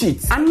 rainbow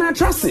sheet and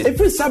mattress e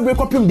free sabre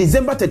copy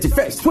December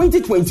 31st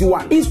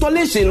 2021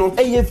 installation no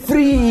e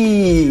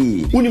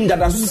free unim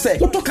dada so say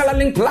Kotoko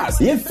Colorlink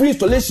Plus ye free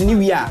installation ni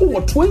wi a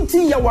wo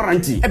 20-year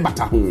warranty e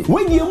bata ho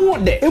we die mu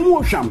de e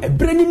mu hwam e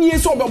brani ni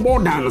so obebo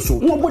dan so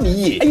wo body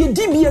ye e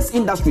DBS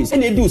Industries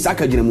and e do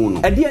saka gire mu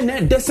no e de na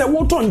de se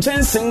wo ton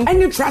Jensen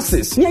any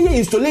trusses ni ye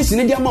installation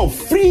ni de am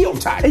free of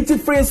charge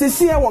it free se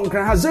se won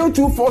kra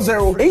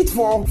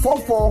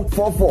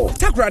 0240844444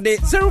 Takrade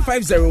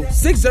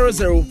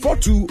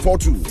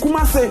 0506004242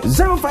 Kumase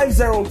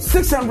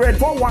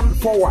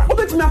 050600414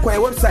 Obetumi akwa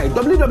website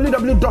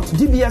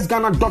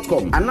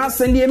www.dbsghana.com and now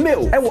send a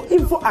mail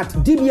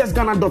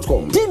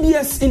info@dbsghana.com.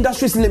 DBS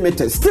Industries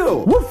Limited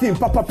still within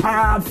papa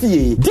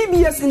fee.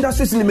 DBS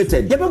Industries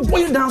Limited you be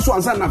boy down so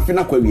ansa na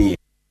fina kwa wi.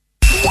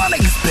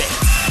 1xBet.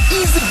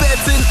 Easy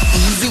betting,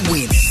 easy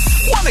winning.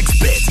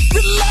 1xBet,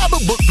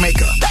 reliable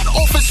bookmaker that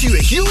offers you a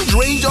huge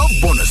range of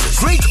bonuses,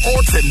 great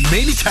odds, and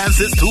many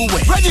chances to win.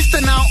 Register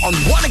now on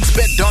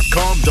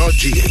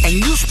 1xBet.com.gh and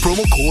use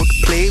promo code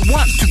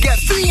PLAY1 to get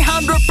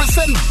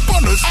 300%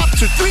 bonus up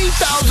to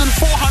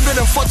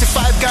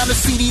 3,445 Ghana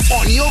cedis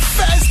on your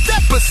first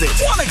deposit.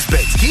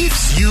 1xBet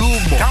gives you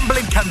more.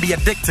 Gambling can be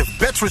addictive.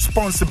 Bet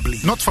responsibly.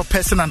 Not for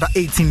person under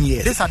 18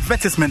 years. This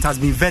advertisement has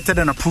been vetted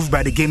and approved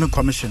by the Gaming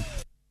Commission.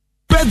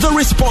 Bet the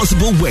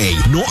responsible way.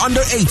 No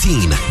under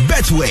 18.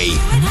 Betway.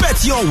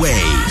 Bet your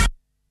way.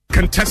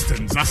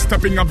 Contestants are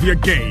stepping up their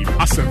game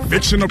as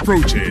eviction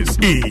approaches,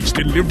 each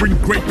delivering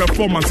great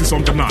performances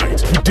on the night.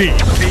 Today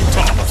came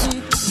tops.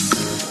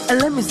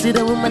 And let me see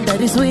the woman that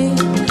is sweet.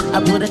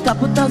 I put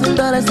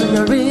 $2,000 in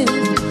your ring.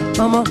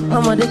 Mama,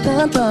 they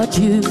can't touch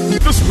you.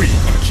 This week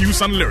on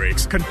Cues and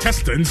Lyrics,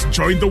 contestants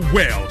join the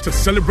well to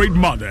celebrate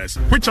mothers.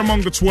 Which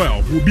among the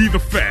 12 will be the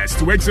first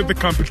to exit the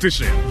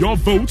competition? Your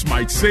vote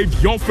might save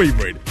your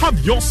favorite. Have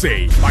your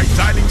say by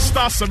dialing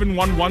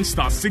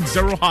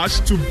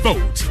 *711*60# to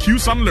vote.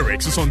 Cues and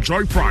Lyrics is on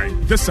Joy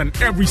Prime this and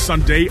every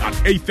Sunday at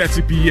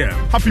 8:30 p.m.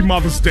 Happy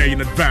Mother's Day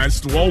in advance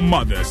to all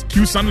mothers.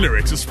 Cues and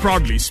Lyrics is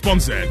proudly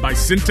sponsored by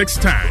Syntex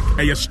Tank.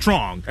 Are you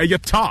strong? Are you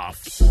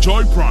tough?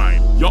 Joy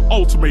Prime, your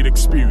ultimate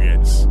experience.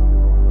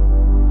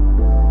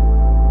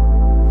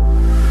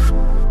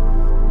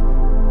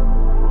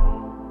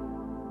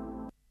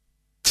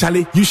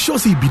 Charlie, you sure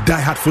see be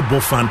die-hard football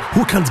fan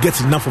who can't get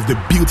enough of the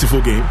beautiful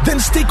game? Then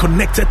stay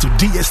connected to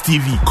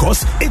DSTV,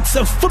 cause it's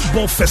a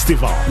football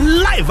festival.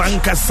 Live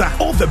Ankasa.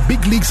 All the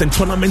big leagues and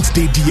tournaments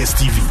day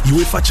DSTV.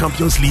 UEFA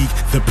Champions League,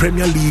 the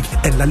Premier League,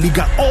 and La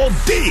Liga all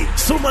day.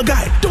 So my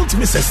guy, don't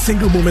miss a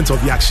single moment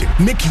of the action.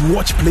 Make you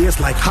watch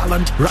players like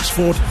Haaland,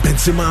 Rashford,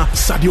 Benzema,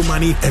 Sadio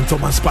Mane, and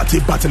Thomas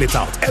Partey battle it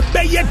out.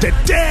 Ebeye the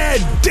dead.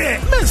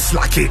 Man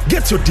slack it.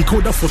 Get your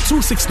decoder for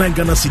 269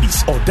 Ghana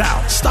cedis or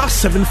dial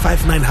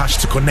 *759#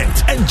 to connect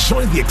and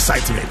join the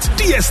excitement.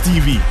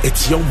 DSTV,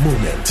 it's your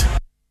moment.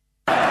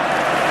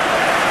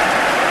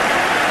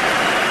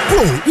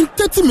 Bro, in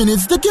 30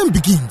 minutes, the game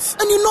begins.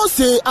 And you know,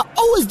 say, I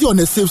always do on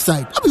the safe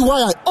side. That be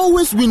why I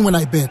always win when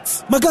I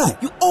bet. My guy,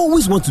 you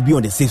always want to be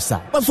on the safe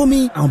side. But for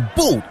me, I'm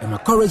bold and my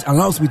courage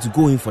allows me to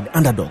go in for the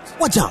underdogs.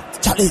 Watch out.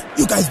 Charlie,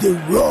 you guys, they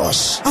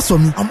rush. As for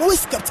me, I'm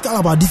always skeptical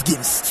about these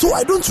games. So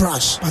I don't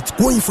rush, but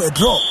go in for a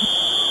draw.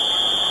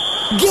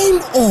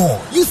 Game on!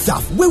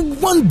 USAF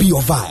with 1 be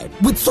your vibe.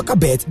 With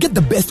SoccerBet, get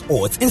the best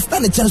odds and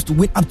stand a chance to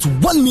win up to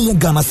 1 million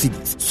Ghana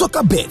cedis.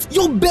 SoccerBet,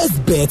 your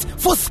best bet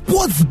for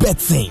sports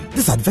betting.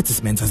 This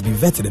advertisement has been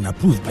vetted and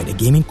approved by the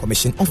Gaming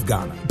Commission of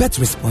Ghana. Bet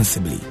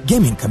responsibly.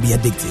 Gaming can be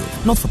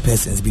addictive, not for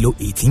persons below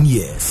 18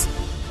 years.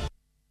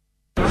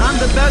 I'm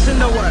the best in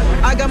the world.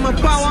 I got my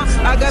power,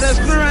 I got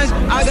experience,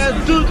 I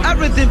got do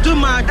everything too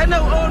much. And the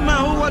old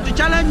man who want to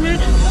challenge me,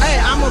 hey,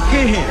 I'm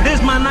okay here. This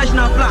is my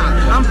national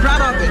flag. I'm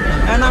proud of it.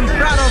 And I'm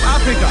proud of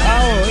Africa.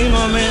 Oh, you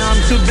know, man,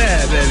 I'm too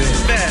bad, baby.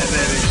 Bad,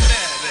 baby.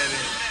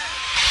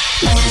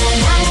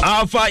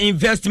 Alpha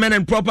Investment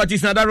and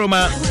Properties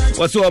Nadaroma.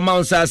 What's your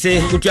amount, say?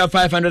 Put your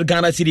 500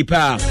 Ghana city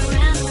power.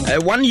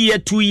 1 year,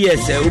 2 years,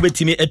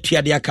 Ubetimi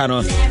Etia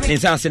Diacano,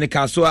 Ninsa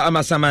Seneca, so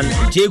Amasaman,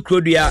 J.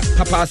 Crodia,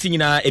 Papa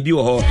Sina,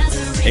 Ebuho,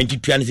 and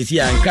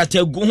Titianisia, and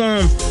Cartel go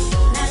home.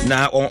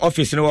 Now on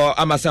office no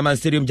Amasaman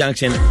Stadium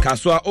Junction,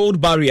 Kaswa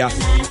Old Barrier,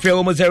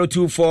 Film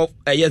 024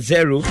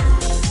 0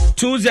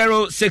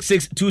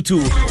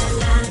 206622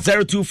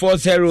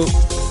 0240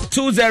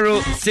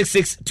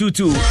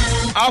 206622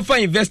 Alpha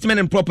Investment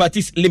and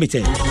Properties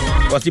Limited.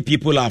 Because the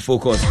people are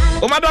focused.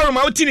 Omadoro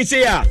Mautini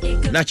say ya.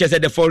 Not just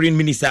the foreign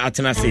minister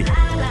Atanase.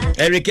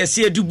 Eric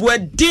Essie Dubois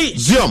D.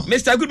 Zion.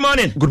 Mr. Good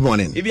morning. Good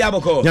morning. If you have a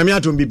call.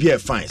 Nyamiatum be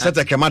fine.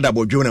 Seta Kamada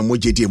Bojo and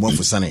Mojeti and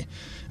Mofusane.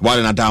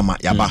 While na dama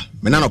yaba.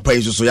 Menano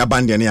pays so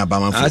yabandi and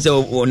yabama. I say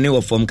o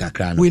ne form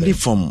kakra. We need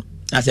form.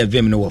 I say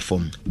vim no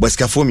form.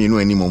 Weska form you know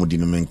any more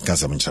dinu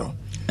Casamancho.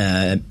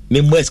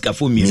 Me mweska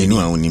form you know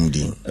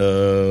onimdi.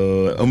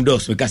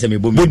 Omdos me kasa me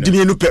bomi.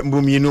 Bodimi no pep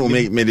bomi no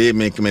me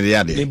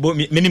yade.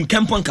 Menim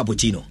Campon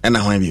Cappuccino. And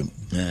now I'm you.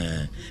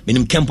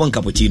 Menim Campon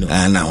Cappuccino.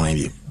 And now I'm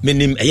you.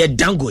 Menim a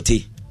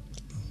Dangote.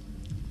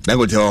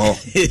 Dangote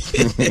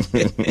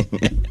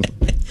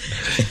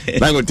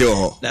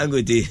ho.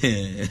 Dangote.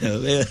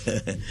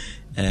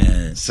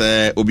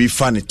 Say obi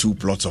fan 2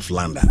 plots of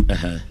land.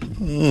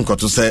 Ko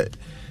to say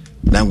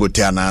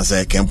Dangote ana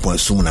say Campon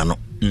sumuna no.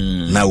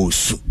 Na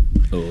osu.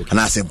 And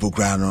I say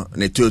Pokra no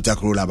ne Toyota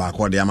Corolla ba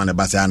ko de ama ne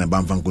basa na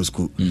Bamfanko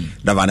school.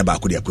 Dava ne ba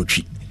ko de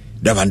akotwi.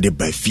 Dava ne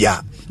ba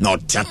fia. No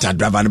tata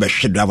driver ne be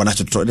hwe driver na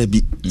to de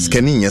bi.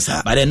 Scanning yes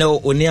sir. But I know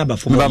oni aba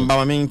for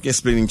Bamba me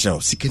explaining chow.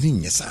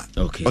 Scanning yes sir.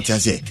 Okay. What you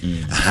say?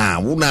 Aha,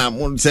 una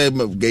say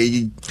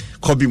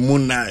Kobi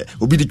Muna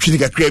obi de twi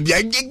kakra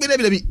bia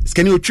bi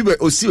scanning o twi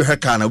o si her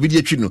car na obi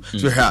de twi no.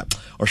 So her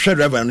o hwe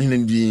driver no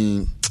hin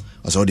bi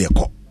o so de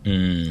ko.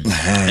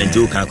 And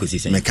do ka kosi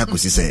say. Me ka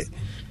kosi say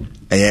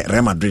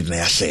Real Madrid na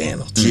yashen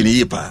no tini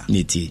yipa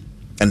niti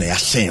and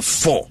yashen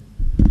 4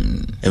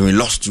 and we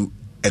lost to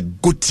a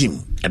good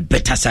team, a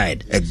better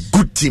side, a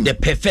good team, the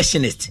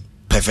perfectionist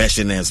no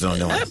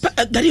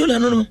Guardiola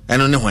no I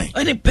don't know why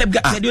any Pep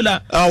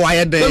Guardiola why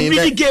are they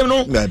really game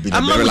no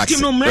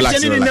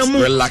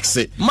relax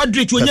it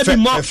Madrid when you be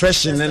more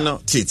perfectionist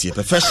no titi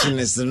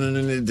perfectionist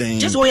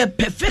just why a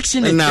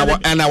perfectionist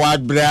and our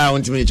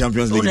brown to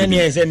Champions League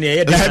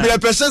the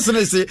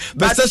perfectionist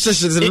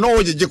no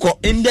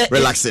in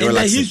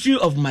the history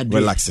of Madrid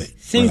relax it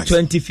since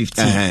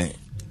 2015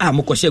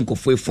 Mokoshenko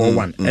foi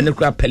 4-1 and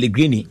the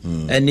Pellegrini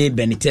and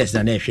Benitez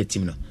na ehwe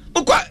team no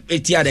ukwa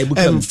etia da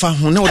ebukam fa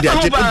ho na o de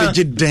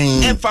agye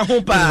den fa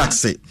ho pa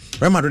relax it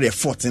Real Madrid are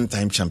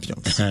 14-time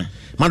champions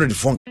Madrid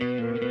for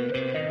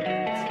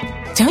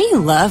Don't you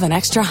love an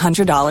extra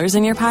 $100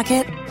 in your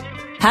pocket?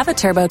 Have a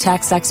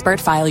TurboTax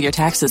expert file your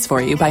taxes for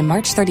you by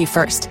March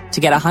 31st to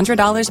get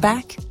 $100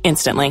 back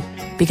instantly.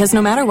 Because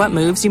no matter what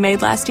moves you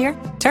made last year,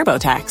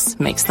 TurboTax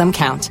makes them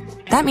count.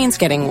 That means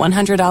getting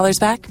 $100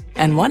 back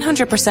and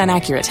 100%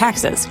 accurate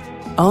taxes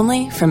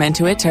only from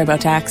Intuit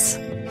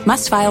TurboTax.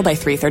 Must file by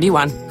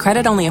 3/31.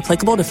 Credit only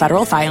applicable to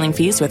federal filing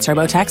fees with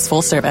TurboTax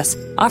full service.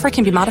 Offer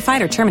can be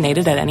modified or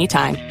terminated at any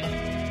time.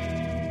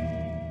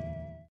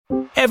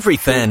 Every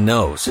fan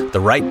knows the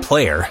right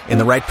player in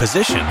the right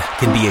position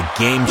can be a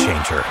game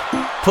changer.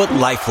 Put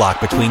LifeLock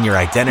between your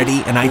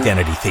identity and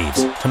identity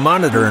thieves to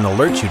monitor and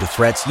alert you to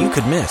threats you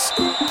could miss.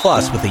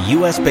 Plus, with a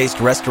U.S.-based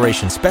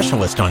restoration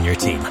specialist on your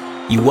team,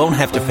 you won't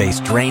have to face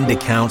drained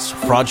accounts,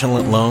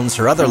 fraudulent loans,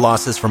 or other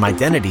losses from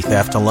identity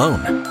theft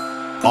alone.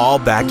 All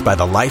backed by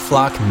the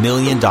LifeLock $1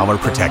 Million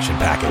Protection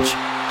Package.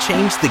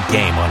 Change the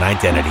game on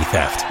identity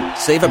theft.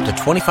 Save up to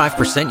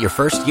 25% your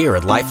first year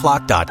at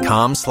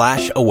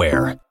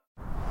LifeLock.com/aware.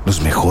 Los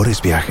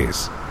mejores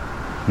viajes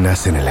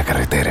nacen en la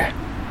carretera,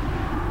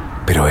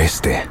 pero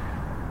este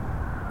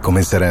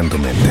comenzará en tu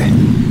mente.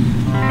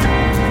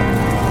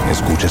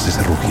 ¿Escuchas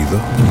ese rugido?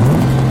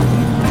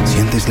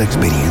 ¿Sientes la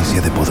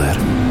experiencia de poder?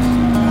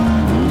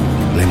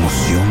 ¿La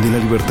emoción de la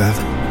libertad?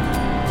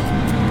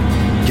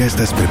 Ya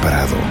estás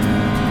preparado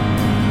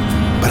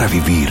para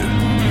vivir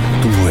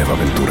tu nueva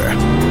aventura.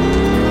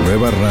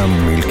 Nueva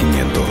RAM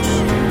 1500.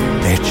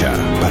 Hecha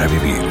para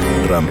vivir.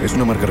 RAM es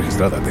una marca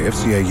registrada de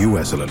FCI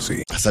US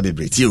LLC.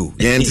 Celebrate you.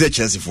 Yeah, and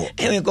Chelsea for.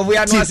 David.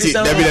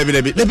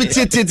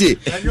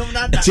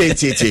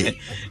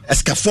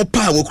 Escafo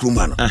pa wo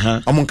kruma no.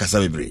 Amon kasa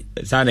bebre.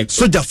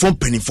 Soja fon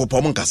penny for pa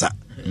amon kasa.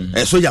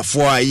 soja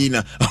for ayi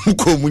na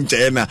ko mu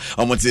nche na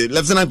omote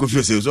lieutenant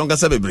confuse so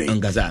ngasa bebre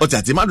o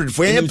tati Madrid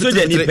for yen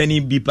soja ni pani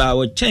bi pa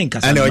o chen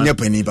kasa and onye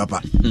pani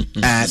papa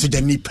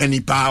soja ni pani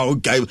pa o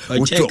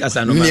chen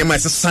kasa no ma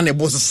sane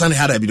boss sane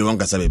hada bi do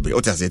ngasa bebre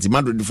o tati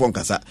Madrid for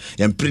ngasa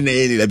yen pre na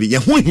ye bi ye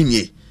ho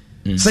hinye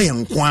say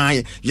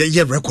nkwan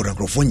ye record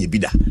akrofo nye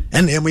bida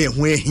ene ye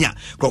ho ehia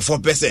krofo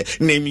pese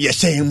na ye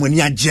hye mu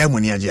ni agye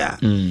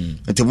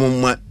enti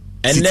mo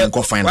and then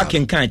what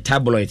can kind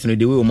tabloids no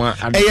the way ma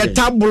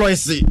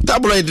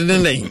tabloid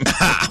nene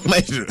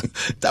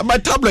my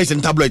tabloids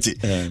and tabloids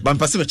but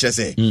passive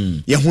say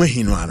ye ho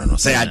hin no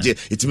say agye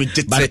itimi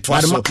dictate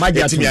twaso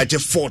itimi agye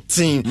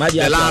 14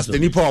 the last the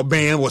nipa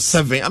oben was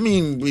 7 I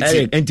mean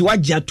enti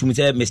wagye to me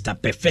say Mr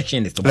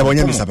Perfectionist but when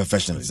Mr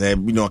Perfectionist say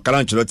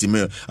Ancelotti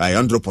me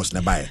 100%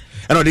 na buy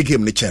and all the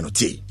game ni channel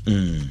t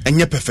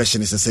enye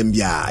perfectionist say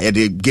bia ye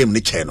the game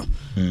ni channel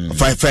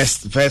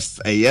first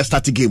a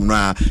start game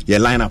no ye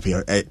line up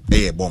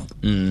bomb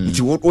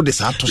nti wo de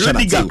sa to share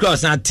that big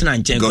cross na tena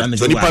nchen kwa me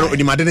so ni pa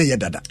ni madene ye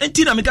dada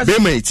nti na me ka be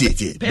me tie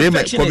be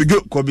me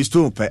ko bi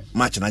stone pe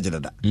match na je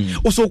dada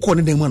o so ko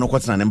ne dem na ko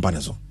tena ne mpa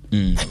ne so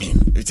I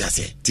mean it just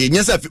say ti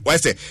nyesa why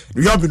say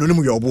you be no ni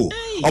mu yo bo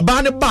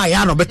oba ne ba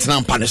ya no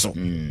betena mpa ne so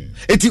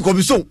eti ko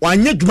bi so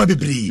wanya duma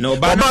bebre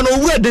oba no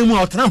wura dem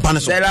mu tena mpa ne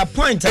so there are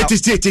point it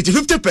is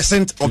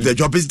 50% of the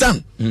job is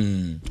done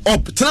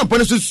up tena mpa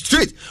ne so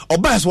straight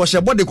oba so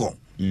she body ko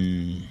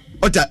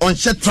on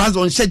share trans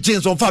on share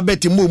jeans on far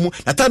bet mumu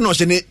na ta no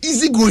she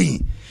easy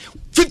going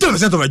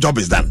 50% of the job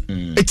is done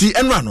eti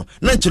enra no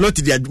na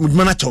Ancelotti dia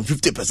mudmana chon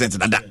 50%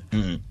 dada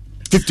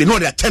 50 no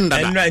dia 10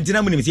 dada enra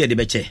ntina munimi se de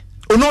beche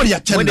no dia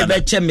 10 dada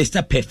beche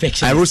Mr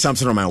Perfection I wrote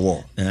something on my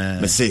wall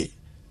me say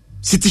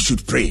City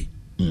should pray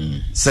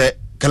say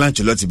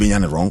Ancelotti be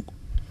yan wrong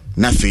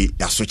Nafi,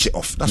 ya switch it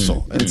off. That's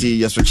all. Enti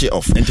ya switch it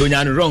off. Enti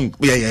onyan wrong.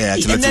 Yeah.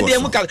 And then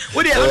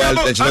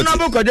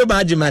honorable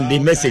Kodoba Hajiman the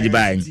message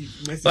by.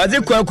 Was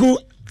it Kwaku?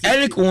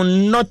 Eric will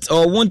not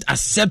or won't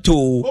accept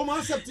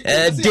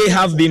they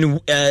have been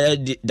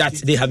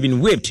that they have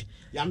been whipped,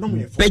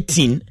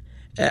 beaten,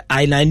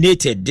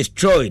 alienated,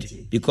 destroyed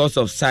because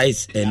of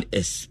size and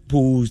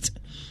exposed.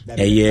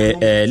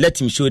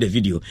 Let him show the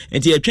video.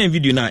 And he train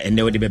video now and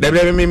they will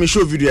me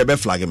show video be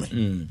flag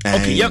me.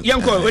 Okay,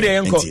 yanko, where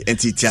yanko?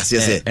 And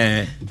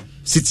say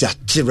City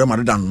achieve Real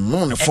Madrid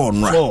on the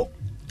phone ra.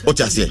 What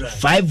you say?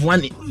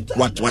 5-1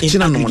 what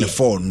China on the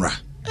phone ra.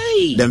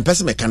 Then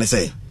person me can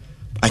say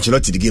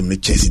Ancelotti the game no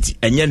Chelsea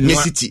and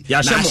City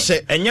ya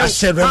share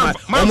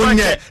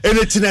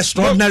anything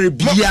extraordinary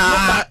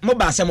bia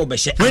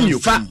when you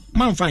come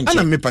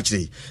and me patch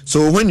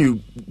so when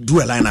you do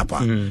a lineup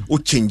o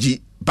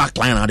change back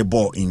line at the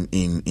ball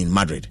in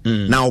Madrid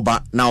now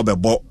be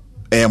ball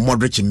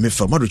Modric in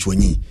midfield Modric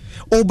wani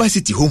Oba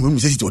City home we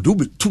City do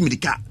be 2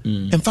 medical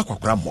emfa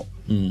kwakra mo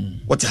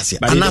what I say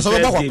and so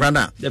kwakra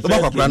na ti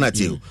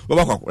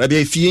kwakra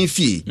be fie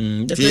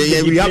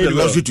we have the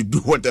luxury to do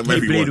whatever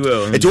we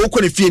want et o ko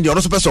ne fie ndi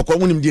ono so person ko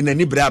wonim di na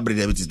ni bra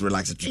it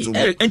relax to so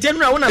and then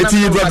una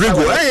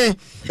Rodrigo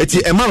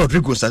et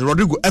Rodrigo starts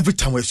Rodrigo every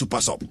time we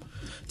super sub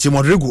Team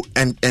Rodrigo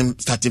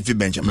and starting fi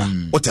bench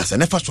what I say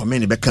never so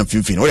many be kan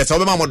fin o say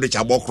Obama Modric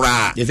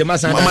abokra yes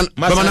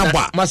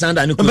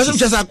masanda ni person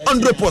just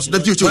 100% the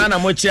future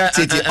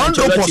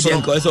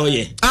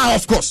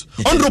of course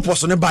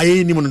 100% ne ba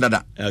ye ni mu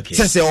dada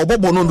say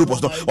obobo no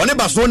 100% one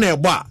ba so na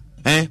egbo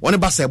one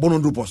ba say ebo no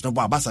 100%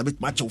 ba sa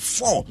bit match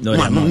 4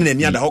 man no ne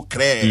nia da ho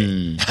kre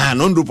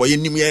no 100% ye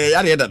nim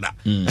yare dada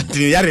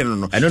yare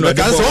no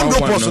because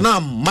 100% na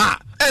ma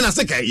and I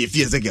say if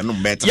you say no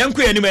better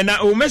yanko anime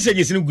na o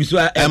messages ni gusu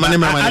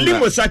Ali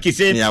Mosaki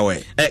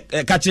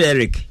say catch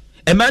Eric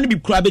a man be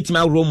crab it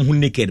my room who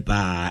naked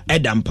pa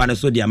Adam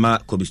Panaso de ama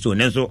Kobisto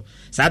nenso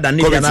sada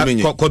ni na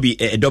Kobi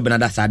dobena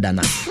da sada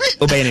na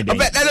obey any day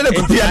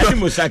Ali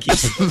Mosaki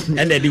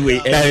and anyway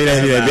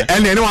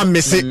and anyone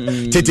miss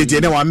it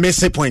anyone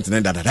miss a point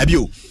and that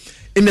you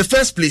in the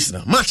first place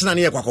now match na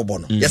near kwakobo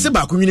no yes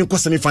ba ko wini ko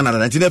semi final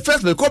in the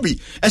first place Kobe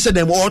I said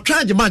them or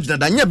charge match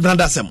that nya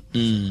brother sem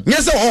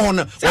yes o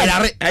no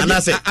ayare ana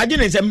say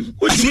agene sem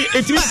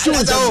etimi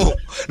chun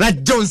na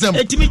Jonesem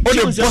o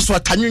de boss wa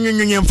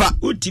tanyunnyun mfa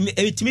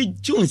etimi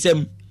chun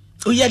sem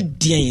o ya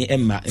den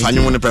emma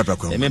fanyu ne prapra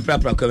ko me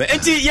prapra ko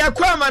enti ya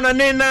kwa mana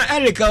ne na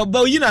Erica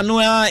ba yina no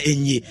a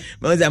enyi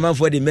ma za man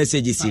for the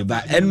messages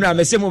ba enra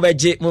me se mo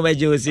beje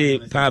o se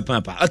pa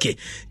okay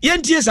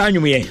yentie sa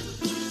anwum ye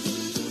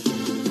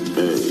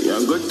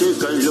I go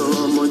take a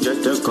low, moja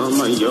to come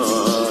my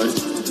yard.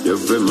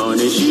 Every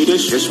morning she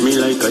just stress me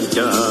like a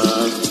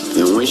dog.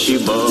 And when she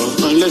ball,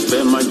 unless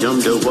them I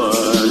jump the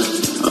wall.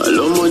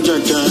 Hello moja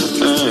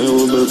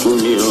ube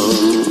kumio.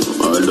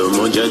 Hello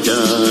moja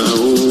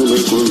ube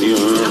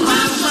kumio.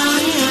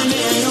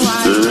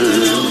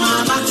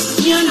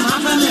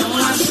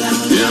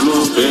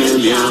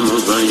 Biamo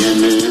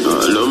fanyene.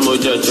 Hello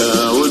moja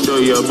udo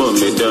yabo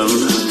medam.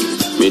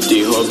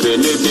 Miti hope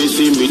ne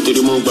besi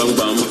mitri mo bang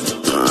bang.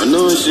 I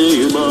know see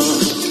you, boy.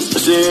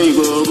 Say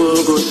go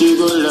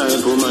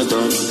like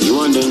Kumaton. You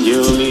want to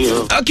enjoy me?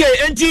 Okay,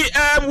 auntie,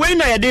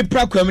 when I did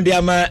program the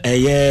ama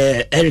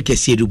Eric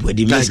Sedu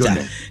the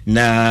master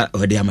na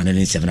the ama na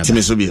 7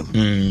 Timiso bi.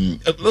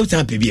 O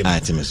tan pe bi.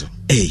 Timiso.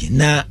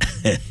 Na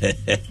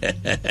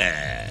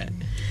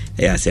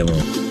yeah, say mo. I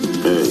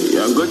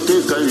go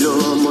take a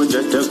low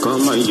mojata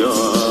come my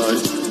yard.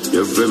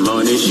 Every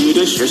morning she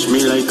just stress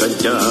me like a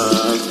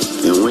dog.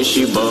 And when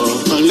she ball,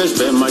 unless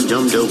them I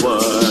jump the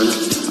wall.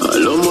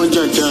 Hello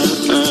mojata,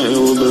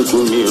 ube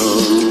kumio.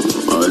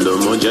 Hello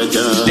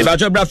mojata. The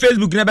battle bra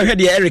Facebook never heard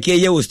the Eric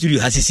here o studio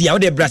hasisia.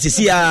 What the bra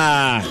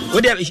sisia?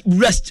 What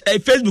the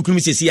Facebook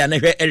me sisia na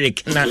hear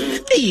Eric na.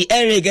 Hey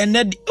Eric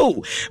and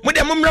oh, mo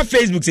the mumra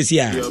Facebook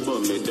sisia.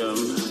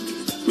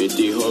 Me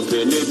ti hope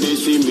ne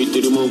bisi me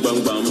ti mo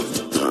bang bang.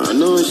 I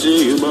know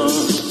say you ba.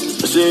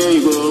 Say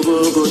go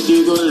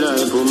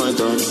like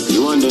Kumaton.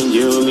 You want to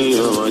enjoy me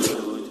or what?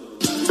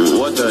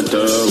 What a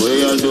ta way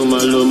I do my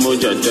lo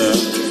mojata.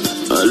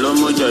 Alo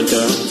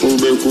mojata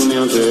ube kumi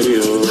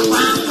aferio.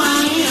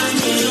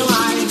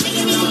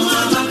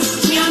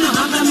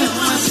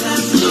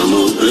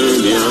 Namo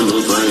baby amo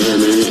fire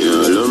me.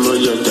 Alo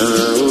mojata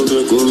ube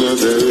kumi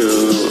aferio.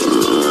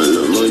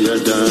 Alo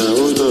mojata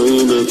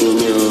ube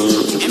kumi.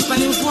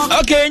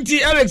 Okay,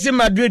 auntie Alex in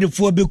Madrid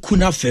for be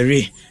kuna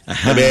ferry.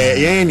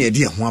 Yen ye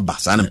di ho aba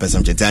sa na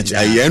pesam chete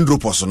ye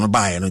ndropos no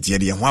ba ye no tie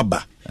di ho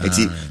aba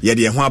eti ye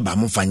di ho aba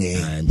mo fanye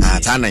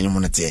ta na nyum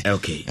no tie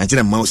okay anti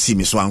na ma si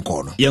mi so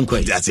anko no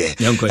yenkoi that's it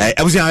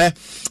abusia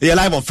ye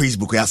live on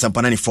Facebook ya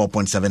Sampa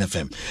 94.7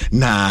 FM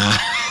na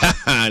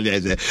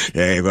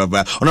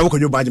ona ko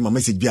nyoba ma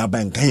message bi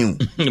aba nkan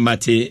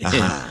mate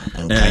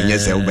nkan ye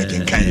se ubeke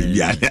nkan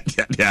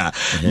bia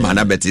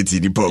mana betiti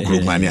di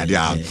program mani ade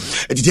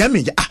eti dia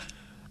me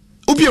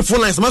obi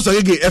phone lines ma so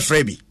ye ge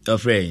efrey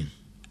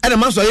and a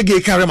man so you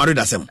get carry Madrid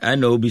asem. I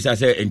know bisa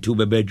say into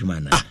bebe dwuma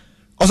na.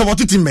 Also what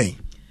team me?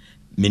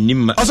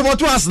 Menim. Also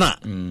what Arsenal?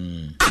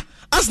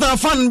 Arsenal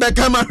fan be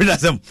carry Madrid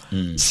asem.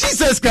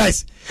 Jesus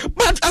Christ.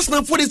 But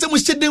Arsenal for the same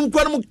shit dem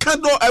kwa mo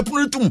kando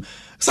apunutum.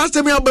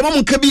 Sase me abema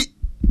mo kabi.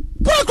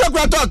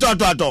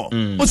 Kwa to.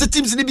 Mo se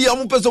teams ni bi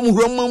am person mo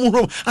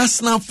huro.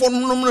 Arsenal for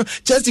no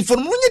Chelsea for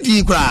no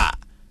nyedi kwa.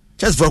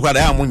 Just for what I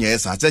am on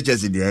yes, I said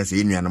Chelsea yes,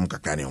 in Yanam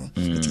Kakani.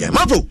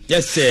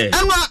 Yes, sir. And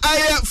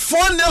I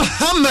 4-0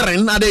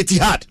 hammering at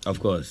Etihad. Of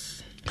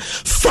course.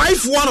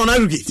 5-1 on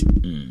aggregate.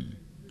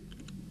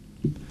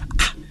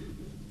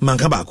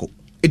 Mankabako.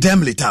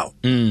 Damn Militao.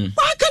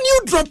 Why can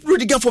you drop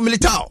Rudiger for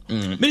Militao?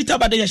 Militao,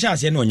 but they shall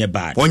say no, you're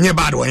bad. On your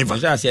bad way.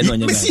 I say no,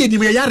 you see the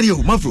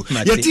Mayario, Mafu.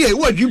 Yet,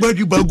 what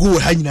you go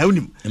hanging out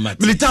him.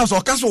 Militao's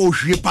or Castle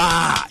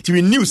Shipa to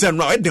be news and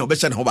right now,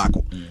 Beshan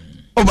Hobako.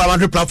 Over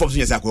 100 platforms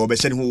yes, I go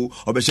Beshan who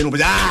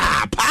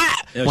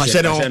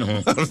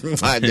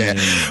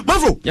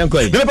Mafu, young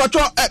boy.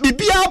 The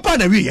Bia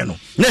Panariano.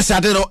 Yes, I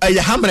don't know a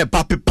hammer,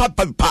 papa,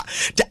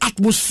 the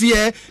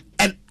atmosphere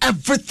and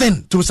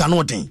everything to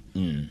Sanotin.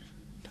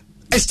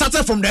 It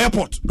started from the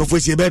airport. The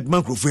first year bed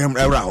microphone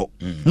around.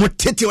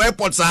 Mutiti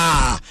airports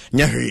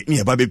near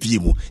Baby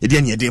Pimu. It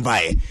didn't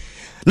buy.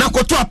 Now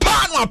go to a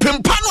pan or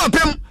pim.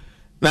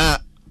 Now,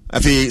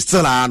 if he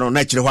still are no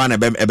natural one a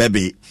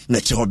baby,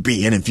 natural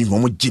be anything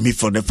from Jimmy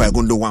for the fire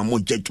gundo one more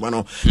jet one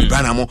or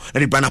Branamo,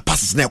 and the Brana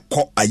passes near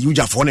court a huge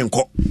phone and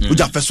court.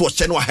 Which I first was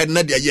Cheno had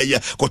Nadia,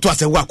 go to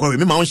us a walk where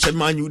remember on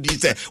Sherman, you did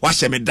say,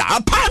 wash me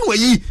down, pan where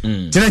ye.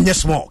 Then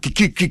yes, more,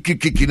 kick,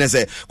 and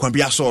say,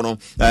 Quambia sono,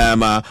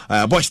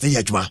 boys the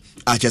Yajma.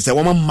 I just say,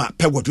 woman,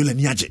 Pego to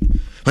Niaje.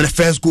 When the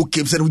first go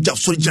came, said, we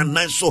just so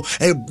nice, so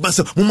a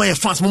massive, Mumma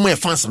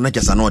fans, not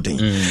just nothing.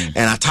 And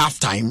at half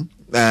time,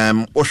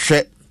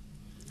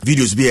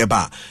 videos be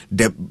about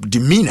the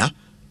demeanor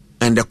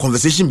and the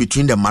conversation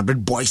between the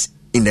Madrid boys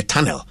in the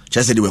tunnel.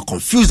 Just said they were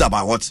confused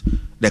about what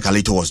the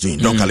Calito was doing.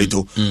 Don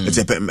Calito, it's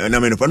a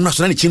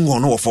national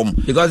chingo no form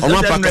because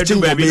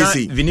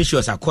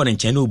Vinicius are calling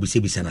Cheno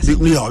Busibisana.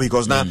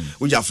 Because now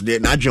we have the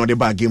Nigerian the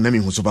bag game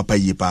naming Super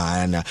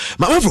Payipa and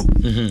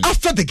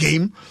after the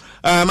game,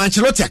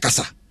 Ancelotti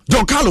Akasa,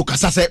 Don Carlo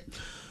Casa said,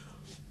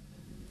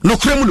 no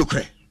creme.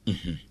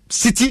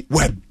 City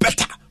were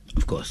better,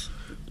 of course.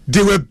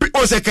 They were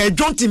also a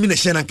don't team in the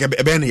Shannon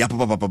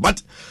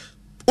but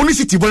only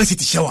city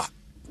shower.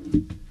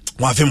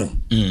 Wafemo.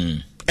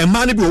 A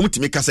man be to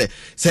make us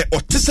say, or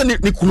Tessani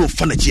Nikuno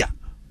Fanagia.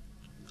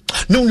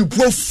 No, you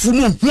broke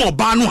Funo, no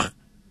Banwa.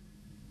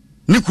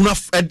 Nikuna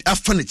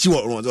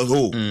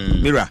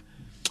Fanachi, Mira,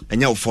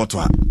 and your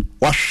photo.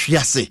 What she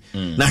say?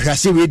 Now, I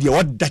say, radio,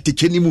 what that the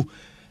Chenimu,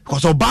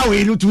 because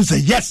Obawe to say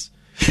yes.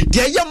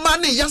 Dear young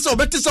man, yes, or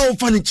better so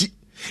Fanachi.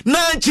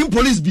 Nine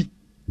police be.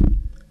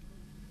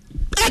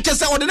 I just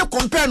say, what they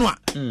compare no.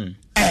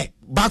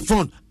 Back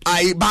front,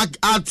 back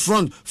out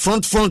front,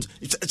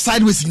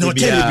 sideways. No,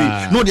 they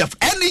have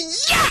any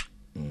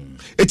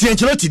It's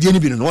Ancelotti didn't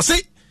even know.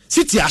 Say,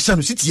 City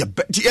Ashanu, City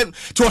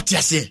to what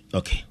you say.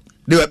 Okay.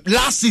 They were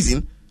last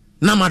season,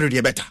 no matter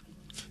the better.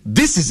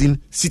 This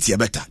season, City are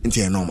better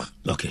into normal.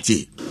 Okay.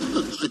 See.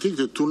 I think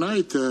that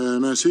tonight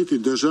Man City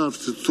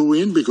deserved to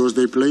win because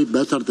they played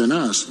better than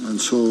us,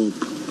 and so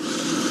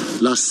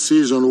Last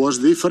season was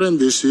different.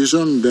 This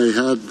season they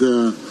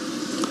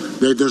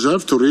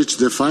deserved to reach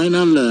the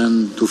final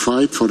and to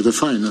fight for the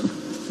final.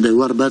 They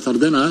were better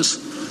than us,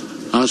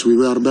 as we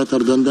were better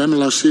than them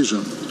last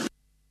season.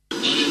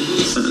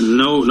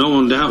 No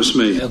one doubts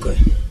me. Okay.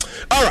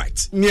 All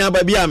right, Mia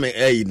baby, I'm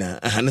a na.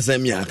 Hansa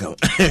Mia.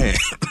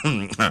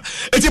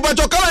 It's about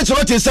your current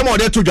lot in some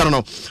other two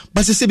journal,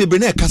 but you see, the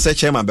Brene Cassa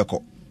Chairman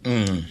Beko.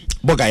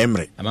 Boga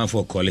Emre. A man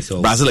for Collis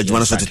or Brazil, you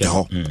want to set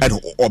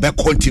and or back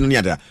continue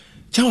other.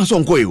 Chawas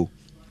on Goyo.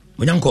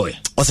 When I'm going.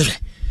 What's it,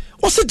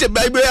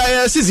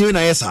 season?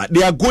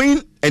 They are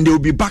going and they will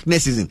be back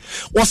next season.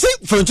 Was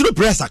it for the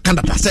press? I can't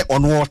say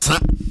on water.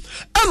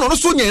 And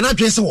also, you're not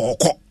just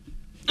walk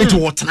into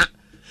water.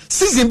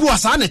 Season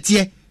was on it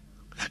here.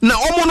 Now,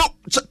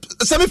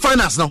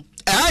 semi-finals now.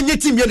 Any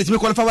team here to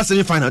qualify for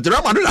semi-final. The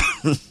Real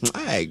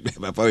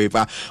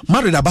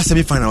Madrid about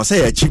semi-final.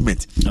 Say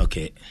achievement.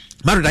 Okay.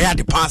 Madrid I had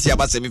the pass here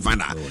about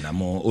semi-final. Oh, now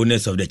more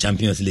owners of the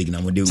Champions League.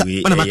 Now more do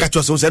we. When I catch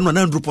us, say no,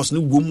 100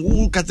 person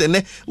who catch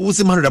who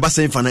say Madrid about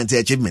semi-final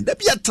achievement. That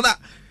be a tra.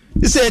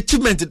 It's an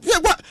achievement.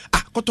 What?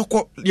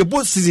 Kotoko. Your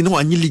both season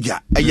one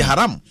liga.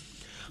 Haram.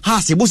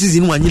 Ha, se both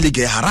season one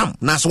liga haram.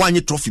 Na so one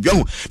trophy.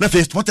 Now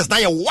first what is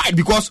now wide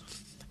because.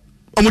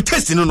 I'm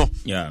testing no.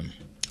 Yeah.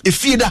 If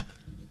feeder,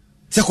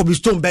 say could be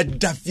stone bed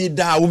that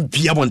feeder won't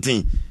be one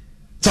thing.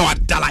 So I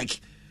like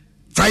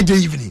Friday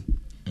evening.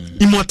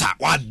 Immortal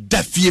what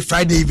that fear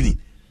Friday evening.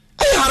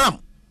 Hey haram.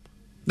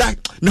 That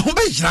no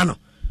be jano.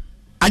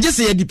 I just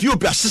say the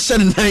POP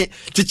assistant night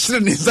to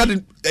children is that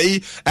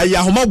a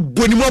Yahoma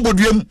Bonimo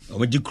Bodrium. Or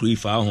would you create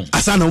for home?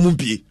 Asana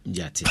Mumpi.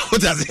 Jati.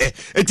 What does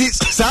it is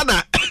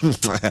Sana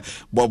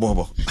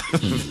Bobo.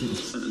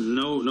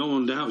 No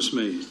one doubts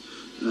me.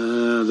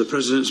 The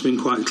president's been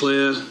quite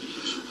clear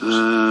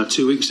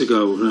 2 weeks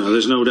ago.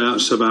 There's no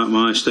doubts about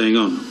my staying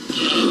on.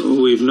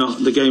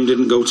 The game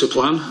didn't go to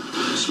plan.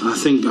 I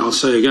think I'll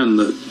say again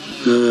that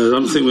I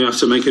don't think we have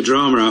to make a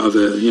drama out of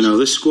it. You know,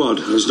 this squad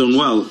has done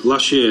well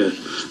last year.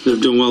 They've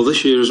done well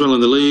this year as well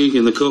in the league,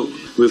 in the cup.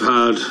 We've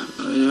had,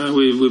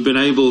 we've been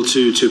able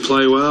to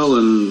play well,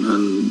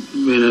 and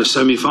in a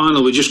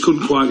semi-final we just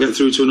couldn't quite get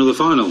through to another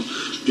final.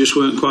 Just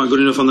weren't quite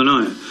good enough on the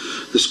night.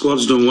 The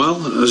squad's done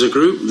well as a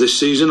group this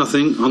season, I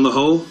think, on the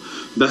whole,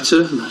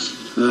 better.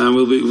 And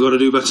we've got to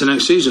do better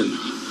next season,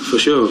 for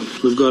sure.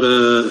 We've got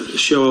to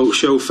show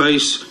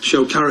face,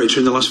 show character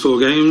in the last 4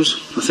 games.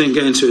 I think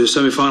getting to the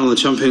semi-final of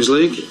the Champions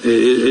League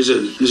is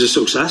a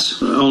success.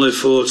 Only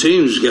 4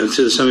 teams get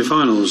to the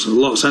semi-finals.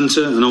 Lots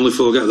enter and only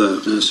 4 get there.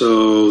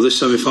 So this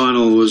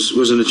semi-final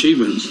was an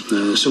achievement.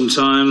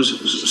 Sometimes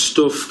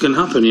stuff can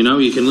happen, you know.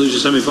 You can lose a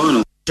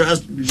semi-final.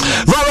 Right.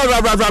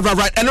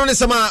 And only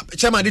some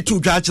chairman did 2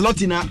 judge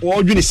Lotina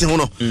or Unison.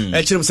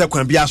 Actually,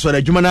 second be as well.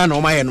 Jumana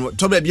no my and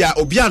Tobia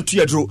Obian to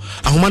your drew.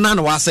 A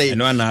Humana was saying,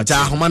 no,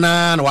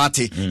 Humana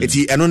Wati. It's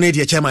and only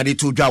the chairman did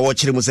 2 judge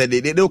watching him said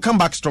they'll come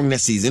back strong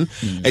next season.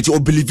 And you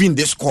believe in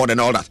this squad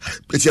and all that.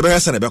 It's your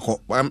best and a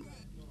backup.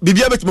 Be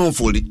a bit more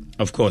fully.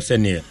 Of course,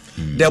 and yeah.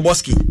 They're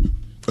Bosky.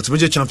 But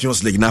major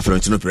Champions League now for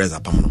Florentino Perez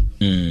apamo.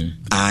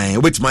 I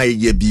wait my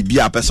ye be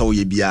a person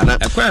ye be ana.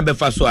 Akwa be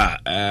fa so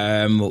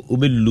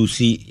ube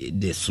Lucy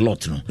the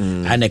slot no.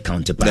 And a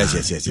counterpart.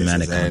 Yes.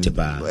 And a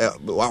counterpart.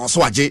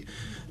 So aje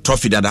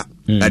trophy dada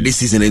this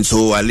season, and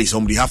so at least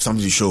somebody have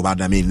something to show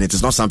about. I mean, it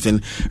is not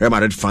something Real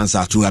Madrid fans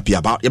are too happy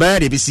about. But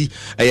the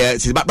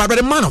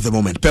man of the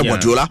moment, Pep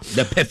Guardiola,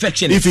 the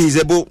perfectionist. If he is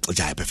able,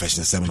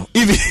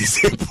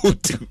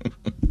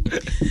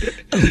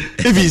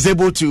 if he is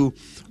able to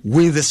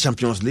win this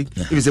Champions League,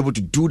 if he's able to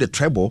do the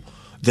treble,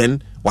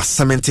 then was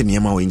cementing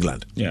Niema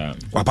England. Yeah.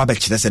 No,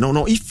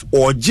 if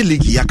or G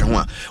League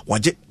Yakanwa,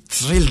 was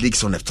 3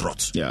 leagues on the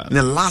trot. Yeah. In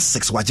the last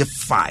 6 was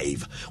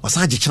 5. Was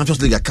the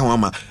Champions League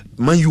Akawama,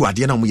 man, you are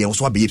the end of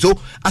so be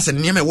so as a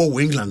Niema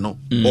England, no,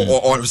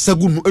 or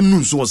Sagun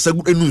Enunsu or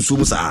Sagun Enunsu.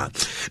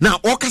 Now,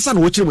 Okasan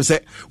watching will say,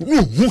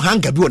 who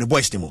hang a on the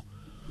boys' team.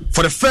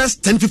 For the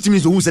first 10-15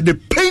 minutes, who said the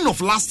pain of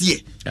last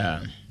year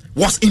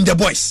was in the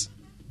boys.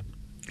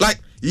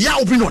 Like, ya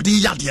open or the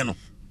yadiano.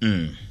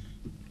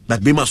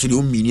 That be must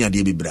do mini and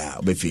be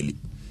bra be feel it.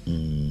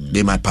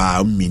 They my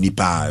pa mini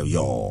pa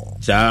yo.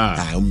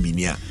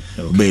 Minia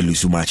be lose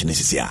so much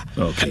necessary.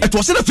 Okay. It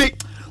was a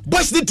fake.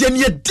 Boys did 10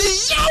 year di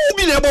ya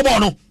be na bobo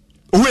no.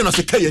 Who na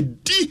say kay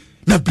di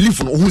na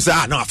believe no who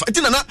say na fa.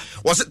 Tina na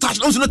was it touch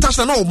no touch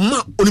na ma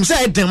onim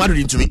say den mad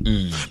into me.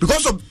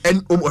 Because of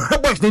and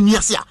boys na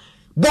niasia.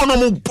 Bono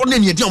mo bono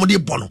ni di omde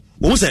bono.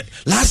 Who said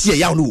last year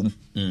ya no.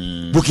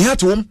 Booking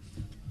at home.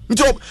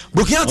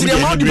 Booking out to the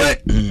amount of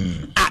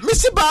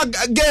Missy Bag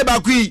gave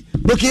a queen.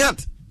 Booking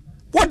out.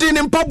 What did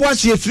in pub was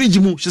she a fridge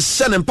mu? She's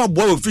sending pub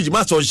boy of fridge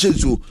master or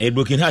shinsu. A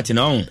booking hat in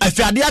own. I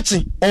fear the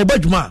action or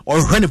bedma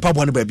or running pub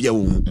one baby.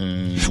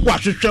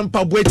 What should Trump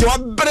pub wait to a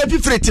better be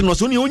fretting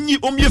was only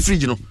on your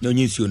fridge. No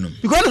news you know.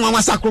 Because no one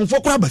was sacrum for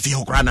crab if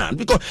you cry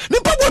because no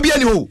pub will be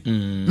any hole.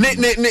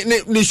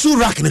 Ne shoe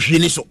rack and a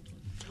finiso.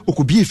 Who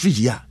could be a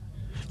fridge ya.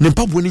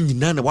 Nempa winning in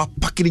nana wa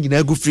packing in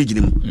a good fridge.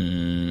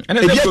 And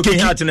then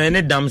cooking out in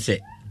any damn set.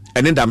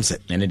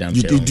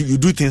 You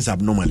do things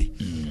abnormally.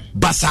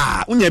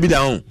 basa unya bi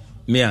da on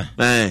mea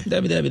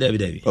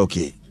dabi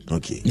okay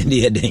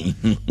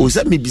o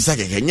se me bisa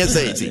keke nya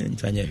say it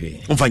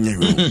mfanya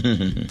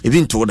hwe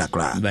even to da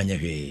kra mfanya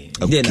hwe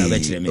dey na be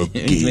kire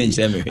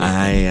me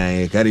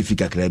ai carry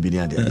fika kra bi ni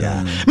ade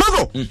ya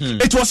mago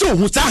it was so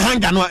hu sa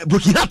hanga no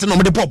broken heart no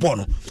me de bobo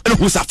no e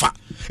hu sa fa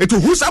it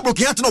hu sa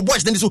broken heart no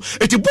boys then so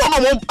it bo no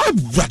mo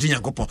avade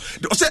yankopon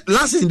o se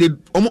last in the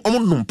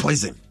no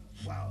poison.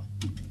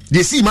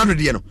 They see Madrid,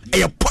 you know,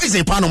 a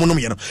poison pan on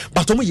them,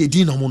 but on ye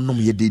din on them,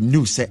 ye did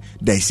new set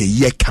there is a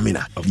year coming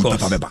up.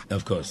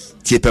 Of course.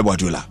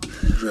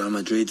 Real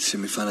Madrid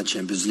semi-final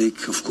Champions League,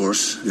 of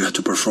course, you had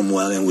to perform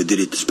well, and we did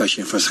it,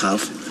 especially in first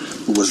half.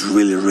 It was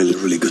really, really,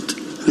 really good.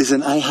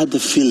 Listen, I had the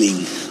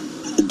feeling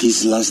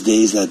these last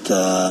days that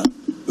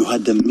you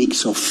had the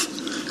mix of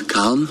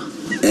calm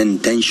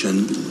and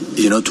tension,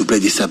 you know, to play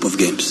this type of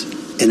games.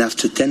 And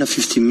after 10 or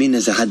 15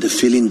 minutes, I had the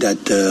feeling that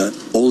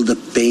all the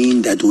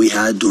pain that we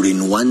had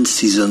during one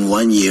season,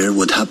 1 year,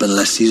 what happened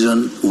last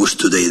season, was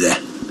today there.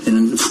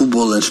 And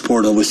football and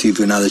sport always give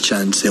you another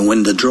chance. And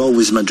when the draw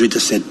with Madrid, I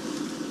said,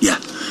 yeah,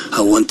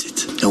 I want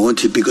it. I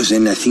want it because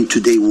then I think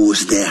today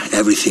was there,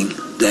 everything.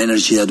 The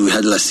energy that we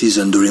had last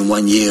season during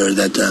 1 year,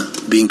 that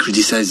being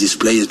criticized these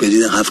players, but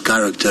didn't have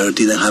character,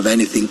 didn't have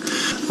anything.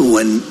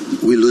 When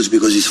we lose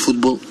because it's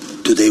football,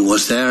 today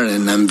was there,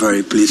 and I'm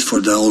very pleased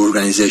for the whole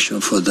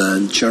organization, for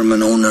the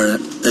chairman, owner,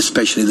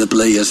 especially the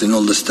players and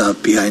all the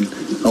staff behind.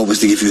 Always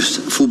to give you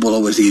football,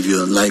 always to give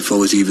you life,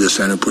 always to give you the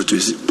same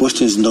opportunities.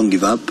 Boston's don't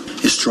give up.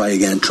 Just try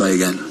again.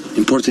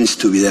 Important is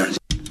to be there.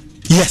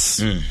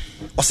 Yes.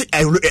 I say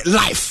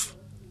life,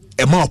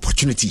 a more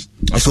opportunity.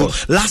 So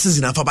last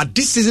season, but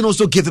this season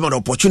also gave them an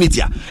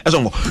opportunity. As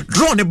well,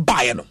 draw the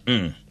buy.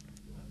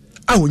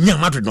 I will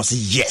Madrid not say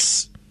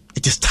yes.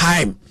 It is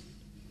time.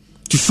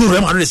 To show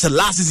Real Madrid said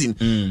last season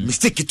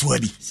mistake it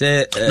already.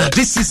 Say now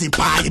this season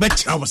pie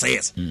bet I was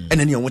yes. And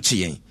then you watch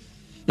yen.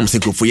 I'm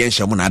saying go for yen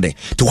shamunade.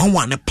 To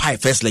one pie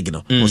first leg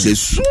no. I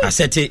say I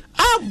said it.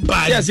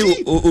 Yes,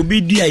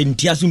 obidia in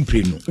tiasum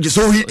preno.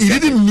 So he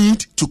didn't need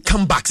to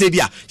come back say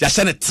dia ya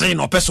send a train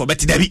or person bet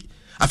debi.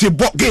 After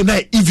ball game na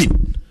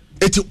even.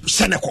 It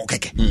send a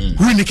keke.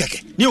 Win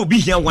keke. Ni obi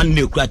here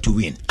 1-0 kra to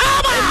win.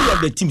 Every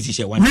of the teams is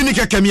 1. Win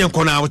keke me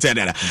and out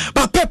there.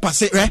 But Pepper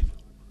say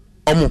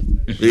omo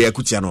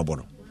ekutia no obo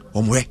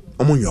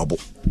omo nyobo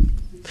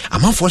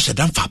amanfo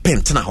shedan fa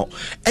pent na ho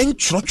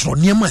enchoro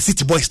niam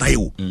City Boys na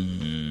yo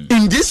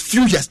in these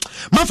few years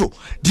manfo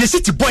the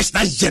City Boys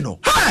na geno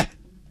ha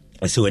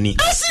asewani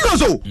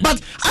serious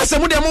but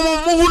asemu de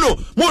mo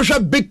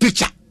hwe big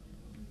picture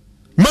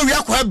we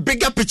akwa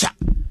bigger picture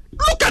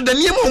look at the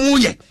niam omo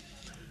ye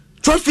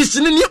trophies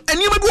ni niam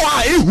do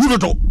ha ehuru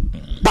do.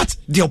 But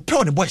they are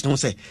proud the boys don't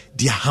say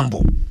they are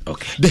humble.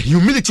 Okay. The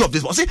humility of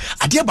this boy. Say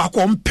adia ba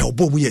ko mpel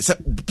bo mu ye say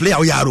player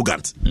we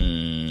arrogant.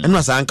 And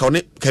was anka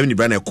on Kevin De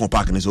Bruyne come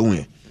park in so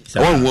we.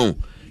 Won.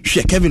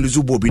 Hwe Kevin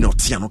Luzubo bi no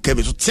tia no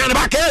Kevin so tia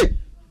back eh.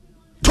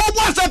 Top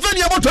was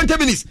about 20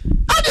 minutes.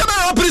 Adia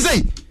ba o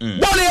say.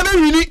 Ball e be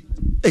wini.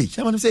 Hey,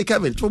 someone say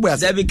Kevin, top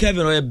was that be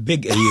Kevin or a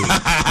big a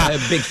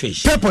big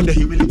fish. Pep on the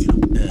humility.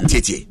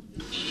 Tete.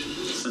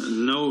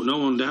 No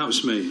one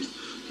doubts me.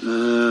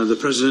 The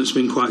president's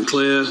been quite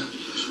clear.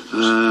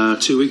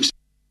 2 weeks.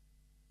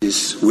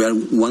 We are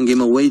 1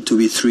 game away to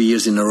be 3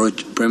 years in a row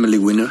Premier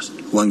League winners.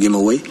 1 game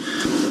away,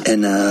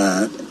 and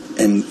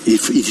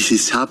if it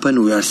is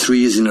happened, we are 3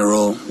 years in a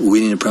row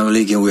winning the Premier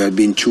League, and we have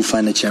been 2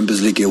 final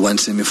Champions League and 1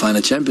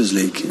 semi-final Champions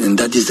League, and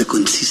that is the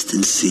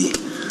consistency.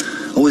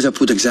 Always I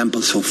put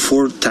examples. So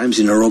 4 times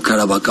in a row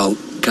Carabao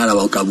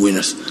Cup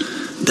winners.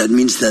 That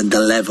means that the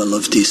level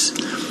of this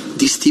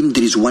team,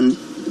 there is one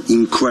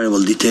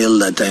incredible detail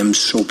that I am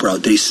so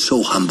proud. They is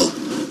so humble.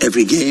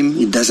 Every game,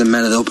 it doesn't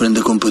matter the opponent,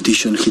 the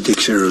competition, he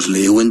takes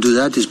seriously. When do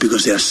that is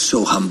because they are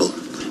so humble.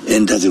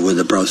 And that's what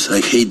the pros.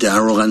 I hate the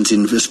arrogance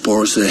in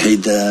sports. I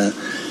hate the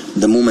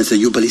moments that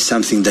you believe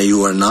something that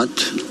you are not.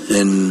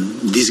 And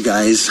these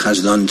guys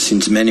has done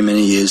since many,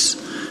 many years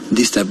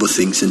these type of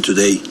things. And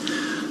today,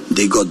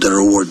 they got the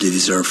reward they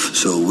deserve.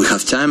 So we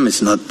have time.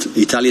 It's not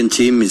Italian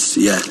team. It's,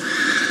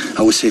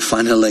 I would say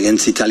final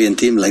against Italian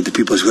team. Like the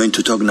people is going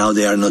to talk now,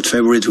 they are not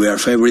favorites. We are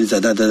favorites.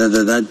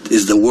 That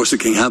is the worst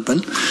that can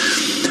happen.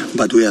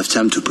 But we have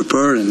time to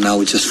prepare, and now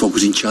we just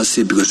focus in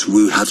Chelsea because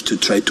we have to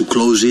try to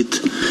close it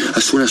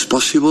as soon as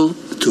possible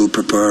to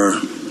prepare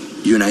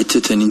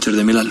United and Inter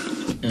de Milan.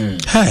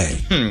 Hey.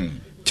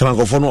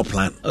 Chamango for no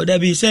plan. Oh, that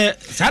be say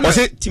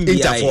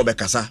Inter for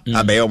Bekasa.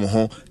 Abe omo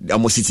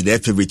ho City their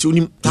favorite.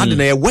 Unim had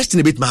na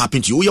Western bit ma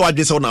happen to you. You are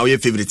this now your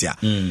favorite here.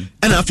 And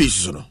I feel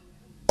so no.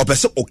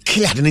 Opeso o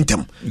clear the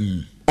intem.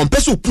 On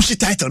person push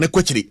title na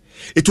kwechiri.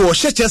 It was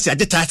Chelsea at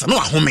the title no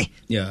ahome.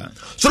 Yeah.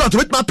 So that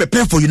we ma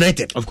prepare for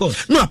United. Of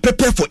course. No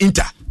prepare for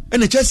Inter.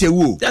 And Chelsea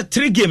woo. There are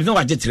 3 games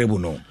no get treble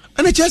no.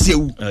 And Chelsea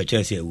woo.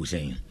 Chelsea woo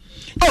saying.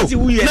 Oh, na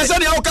say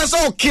the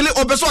okaso kill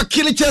opeso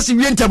kill Chelsea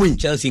we enter win.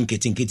 Chelsea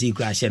nketi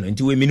crash no.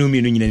 Nti we minu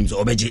nyina nim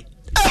so obeje.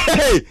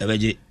 Hey.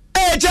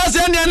 Chelsea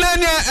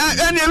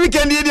any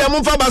weekend here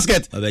move for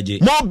basket.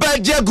 More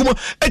budget gumo.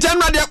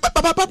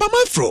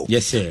 Papa.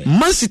 Yes sir.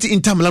 Man City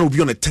Inter Milan will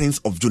be on the 10th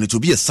of June. It will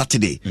be a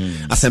Saturday.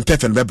 As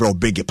and Webber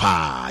big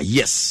pa.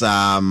 Yes,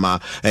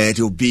 it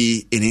will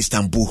be in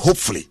Istanbul.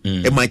 Hopefully,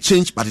 it might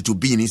change, but it will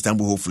be in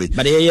Istanbul. Hopefully,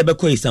 but you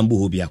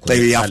Istanbul you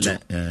have to.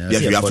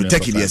 Yes, you have to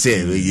take it here.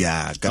 Say,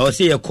 yeah. I will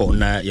say your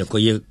corner, your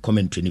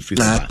commentary.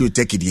 To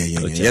take it here.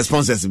 Your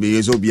sponsors be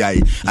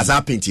OBI as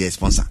our paint here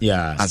sponsor.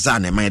 Yeah, as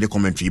an my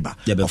commentary bar.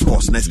 Of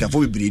course, next time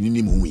we bring in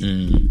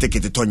him. Take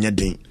it to Tonya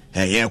Day.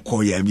 Yeah,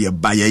 call ya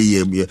buy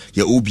ya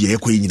OBI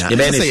queen.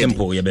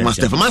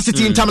 Master Man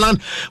City in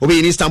Tamland will be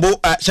in Istanbul.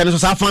 Channel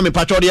Safam and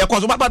Patrol.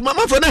 But my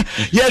friend,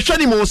 yeah,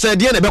 Shanimo said,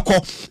 Diana Beko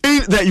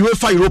in the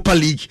UEFA Europa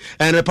League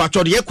and a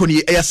Patrol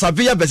Yakuni,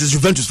 Sevilla versus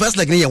Juventus, first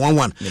like near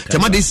 1-1.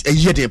 Tamadis a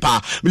year de pa.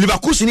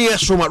 Leverkusen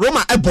is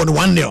Roma Ebon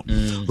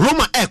 1-0.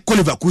 Roma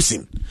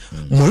Leverkusen.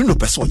 Morino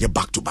Peso, you're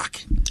back to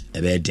back.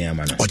 A bad damn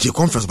man. Or the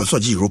conference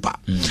of Europa.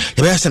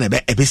 The best and a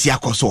Besia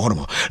Coso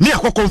Hormo. Near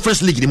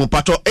Conference League, the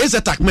Mopato is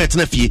attack met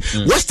Nefi.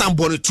 West Ham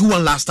won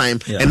 2-1 last time,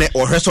 and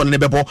or Herson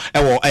Nebebo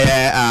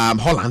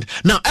Holland.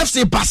 Now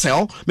FC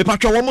Basel, me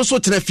patro almost so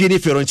Tenefi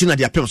Fiorentina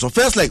the appearance. So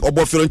first like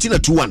Obo Fiorentina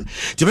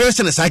 2-1. The very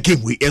same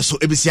game we so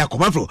ABC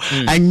Akomafro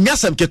and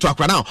Yasam Keto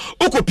Akra now.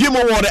 Oko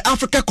Pimo won the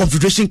Africa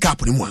Confederation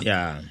Cup in one.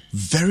 Yeah.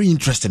 Very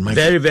interesting, my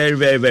very.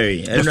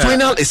 The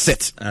final is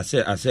set. I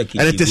say,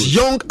 and it is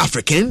young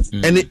Africans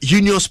and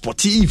Union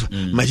Sportive.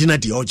 Imagine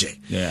the OJ.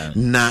 Yeah.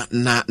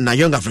 Na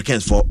young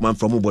Africans for man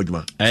from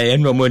Mobojuma.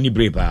 And no money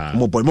brave.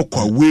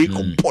 Mobojuma way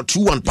comport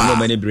 2-1 pa. No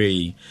money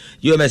brave.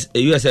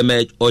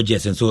 USM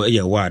OJ and so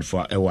a word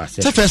for a was.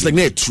 So first like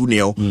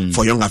 2-0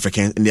 for young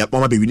Africans and they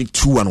are be winning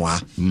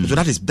 2-1. So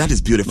that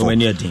is beautiful.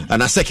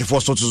 And I say for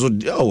so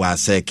I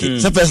say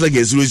so first like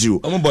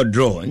 0-0. I'm about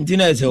draw.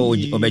 Ndina say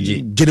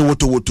Obeji.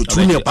 Genewoto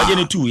 2-0 pa.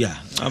 Agene 2 yeah.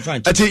 I'm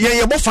fine.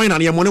 Yeah, more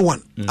final yeah money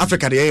one.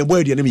 Africa they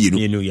boy the enemy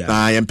you know.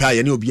 Empire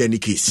you know be any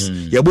case.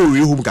 Yeah boy we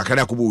home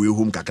kakra ko we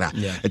home kakra.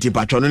 Eti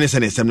patron no say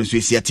na sem no so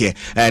here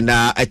and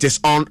it is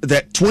on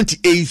the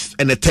 28th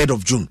and the 3rd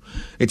of June.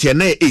 It's here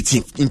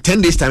 18th. In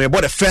 10 days time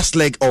about the first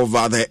leg of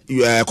the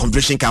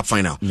Confederation Cup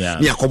final.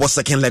 Yeah, Kobo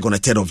second leg on the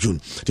 3rd of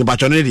June. The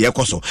patron the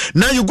Yakoso.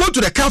 Now you go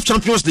to the CAF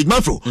Champions League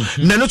manfro.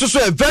 Now no so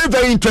a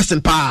very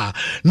interesting pa.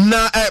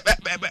 Na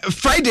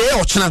Friday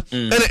or China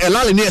and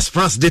Elali near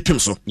France de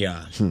Pimso.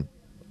 Yeah.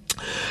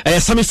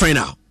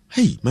 Semi-final.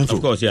 Hey, man.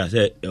 Of course, yeah.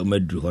 Say,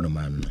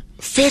 man.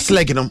 First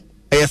leg,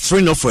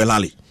 3-0 for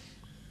Elali.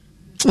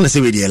 I'm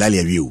say with the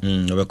Elali view.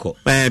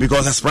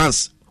 Because as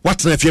France,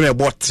 what's the film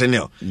about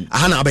 3-0? I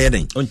had a bad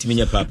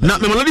now,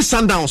 Melody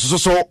Sundowns.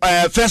 So,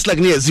 first leg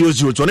near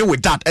 0-0. So,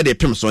 with that, at the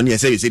Pimson, you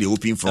say the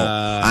open for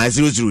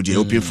 0-0, the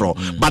open for.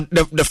 But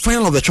the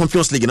final of the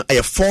Champions League,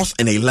 4th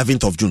and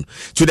 11th of June.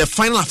 So, the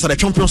final after the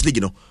Champions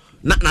League,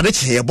 na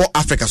reach here about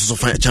Africa so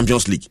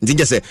Champions League.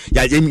 Nti say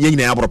ya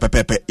yengina abro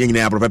pepe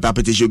yengina abro pepe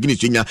petition gini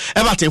twinya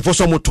Everton for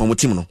some tom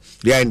team no.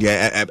 They in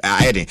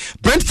the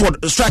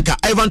Brentford striker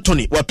Ivan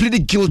Toney were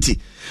pleaded guilty.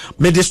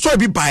 Me destroy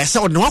be by say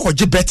no one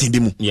go betting bi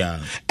mu. Yeah.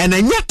 And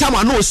anya time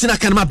I know sina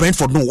kan ma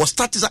Brentford no was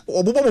start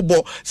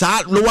obobobo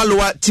sa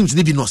lower teams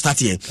ni bi no start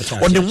here.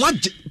 On the one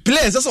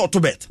players that's auto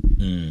bet.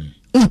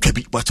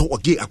 Unkebi but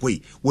okay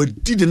akoi we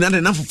did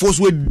na for force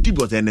we did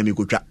but enemy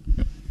go twa.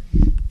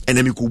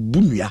 Enemy ko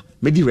bunya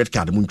me di red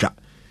card muntwa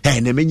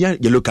na menya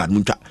yellow card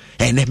muntwa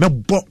na me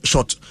bo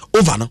shot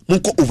over no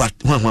monko over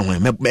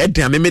me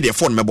dan me the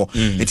phone me bo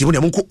enti mo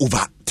monko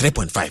over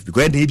 3.5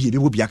 because na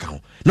bi bi aka ho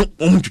no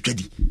omuntwa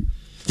di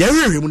ya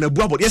rewe mu na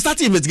bu about you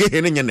start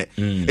investigate nyene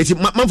enti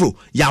manfro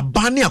ya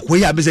ban ne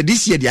akoya ya be say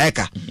this year the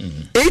aka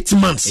 8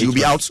 months you'll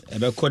be out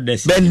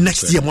then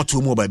next year more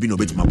to more by be no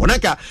betima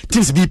bonaka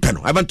teams be pen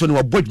I want to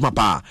know boy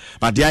mapa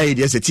but the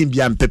idea is a team be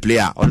am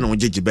player on no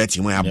jeje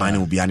betting when ya ban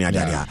will be ani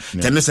ada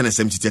tennis and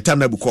 70 time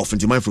na bu call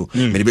finti manfro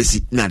me be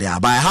see na there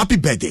by happy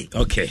birthday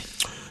okay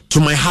to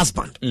my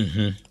husband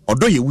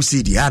odo ye wu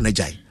see the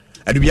anajai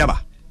adubiaba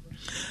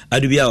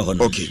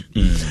okay.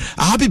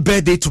 A happy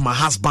birthday to my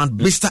husband,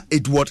 Mr.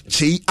 Edward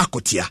Chei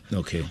Akotia.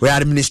 Okay. We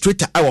are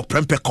administrator at our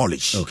Prempeh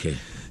College. Okay.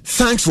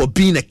 Thanks for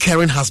being a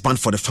caring husband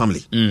for the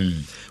family.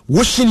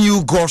 Wishing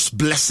you God's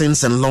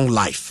blessings and long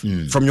life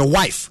from your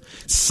wife,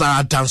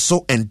 Sarah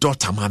Danso, and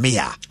daughter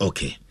Mamea.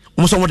 Okay.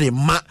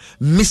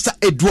 Mr.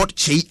 Edward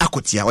Chei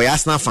Akotia. We are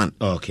Arsenal fan.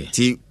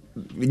 Okay.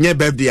 Nye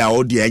birthday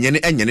a dia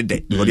nyane de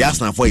because the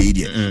Arsenal for ye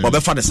dia but be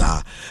father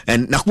sa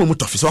and na ko mu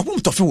tofi so ko mu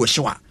tofi wo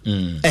hyewa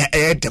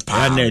de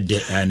pa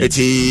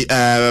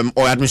it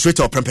or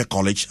administrator of Prempeh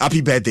College.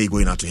 Happy birthday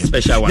going out to him.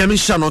 Special one. Nyame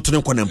sha no to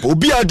ne konem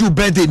obi a do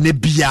birthday ne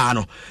bia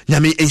no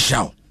nyame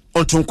ensha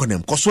onto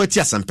konem ko so ati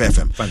Asempa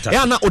FM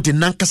ya na odi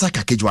nankasa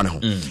kakejwa ne ho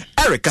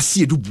Eric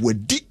Asiedu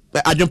buadi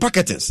Adjon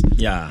Packetins.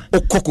 Yeah.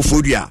 Okoko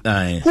Fodia.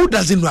 Who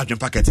doesn't know Adjon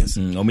Packetins?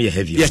 Omo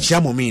heavy. Ya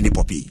chamo me ni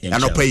popi.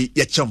 And pay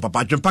ya cham papa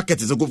Adjon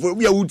Packetins go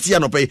we uti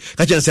and pay.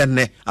 Ka chen say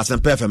ne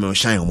asempa FM o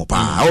shine omo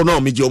pa. Oh no,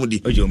 me jomudi.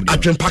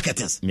 Adjon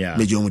Packetins. Yeah.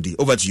 Me jomudi.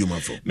 Over to you, man.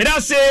 Me da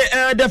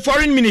say the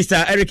foreign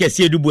minister Eric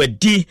Esiedubu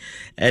di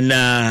and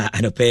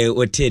pay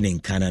otening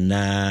kana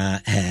na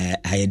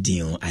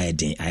ayedin.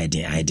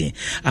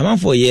 I'm on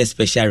for a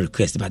special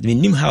request but me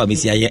nim how me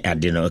say I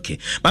didn't okay.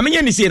 But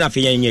me say na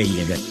fe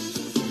yen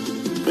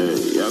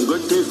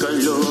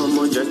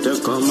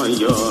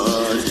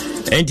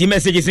Anti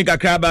messages in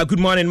Kakraba. Good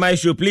morning,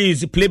 Maestro.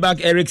 Please play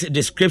back Eric's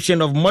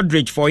description of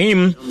Modric for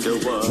him.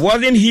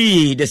 Wasn't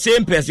he the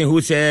same person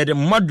who said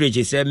Modric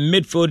is a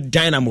midfield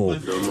dynamo?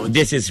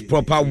 This is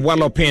proper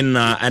walloping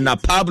and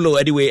Pablo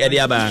anyway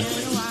Ediaba.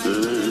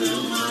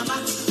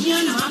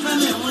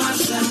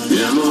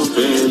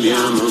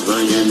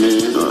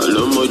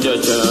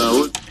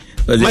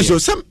 Maestro,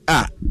 some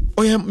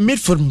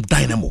midfield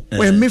dynamo,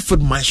 or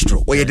midfield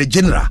maestro, or the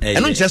general.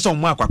 And not just on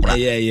Mark.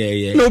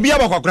 Yeah. No, be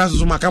about Crass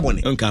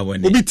Macaboni.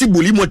 Uncaboni. Be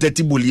Tibuli,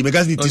 Motetibuli,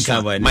 because it is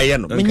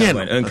Mayano.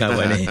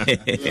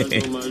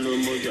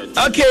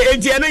 Okay,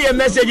 and I know your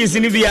messages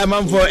in the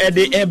man for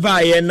Eddie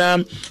Ebai,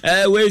 and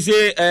we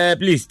say,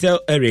 please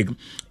tell Eric.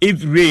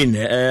 If rain,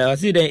 I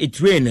see that it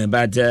rain,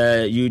 but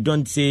you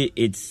don't say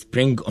it's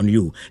spring on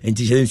you. And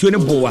it's a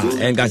boa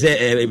and I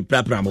say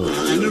Prapramo.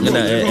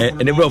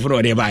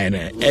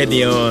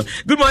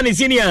 Good morning,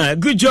 senior.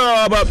 Good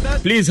job.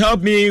 Please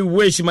help me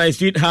wish my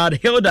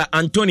sweetheart Hilda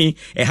Anthony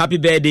a happy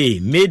birthday.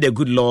 May the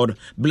good Lord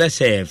bless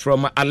her.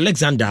 From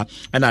Alexander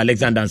and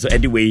Alexander. So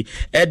anyway,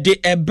 Eddie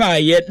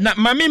Ebaye. Na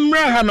mami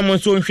mra hanamon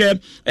so share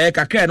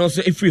kakra no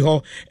so ifri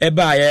ho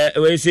Ebaye.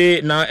 We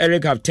say now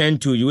Eric have turned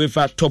to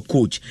UEFA top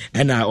coach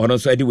and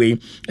also anyway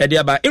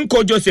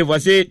Inko Joseph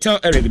was say tell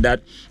Eric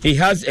that he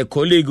has a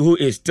colleague who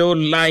is still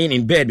lying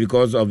in bed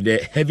because of the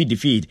heavy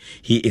defeat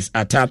he is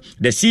at.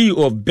 The CEO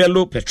of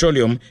Bello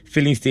Petroleum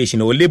filling station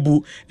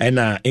Olebu and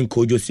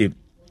Inko Joseph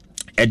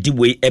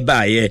Ediwe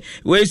Ebaye.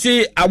 We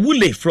say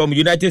Awule from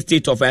United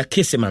States of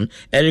Kissiman.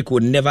 Eric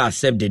would never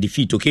accept the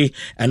defeat, okay?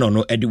 And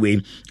no,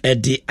 Ediwe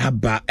Edi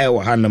Abba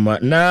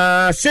Ewahanama.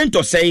 Na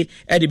Sento say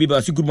Eddie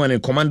Biba, good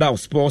morning, Commander of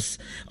Sports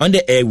on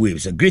the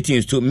airwaves.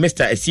 Greetings to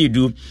Mr.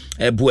 Esidu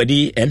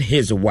Buedi and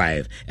his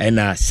wife. And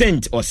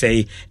sent or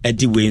say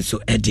Ediwe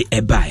so Eddie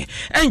Ebaye.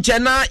 And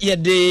Chana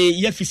Yede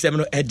Yefi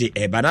Semino Eddie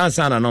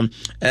Ebaye.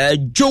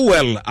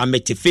 Joel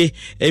Ametefe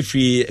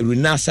Efri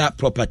Runasa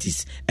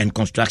Properties and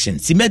Construction.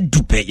 Simed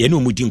Dupe yenu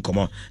mudi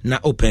nkomo na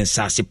open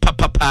sase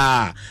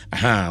papa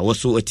aha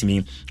woso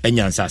otimi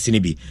anya sase ne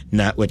bi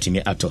na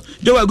watimi ato.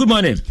 Jowa, good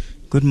morning.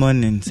 Good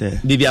morning, sir.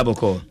 Bibi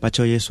aboko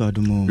pacho yeso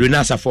adumo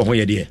Renasa for ho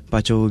ye de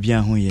pacho obi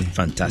ahun ye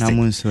fantastic na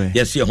munso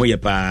yes ye ho ye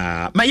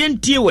pa ma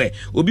yentie we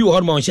obi wo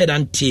hormone shed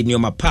anti ne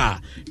ma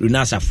pa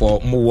Renasa for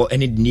mo wo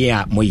ene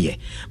nia mo ye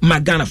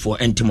magana for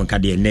entimu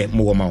kade ne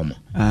mo wo ma mo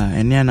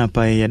ene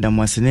anapa ye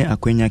damwasene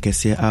akwenya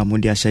kese a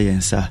mudi ahye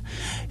yensa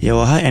ye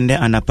wo ha ende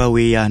anapa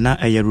we ya na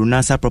ye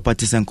Renasa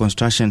Properties and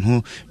Construction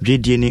hu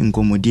dwedie ni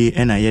nkomodi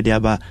ena ye de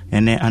aba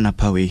ene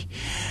anapa we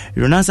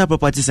Renasa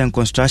Properties and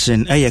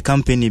Construction ye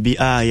company bi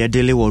a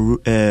ye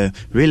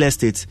real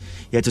estate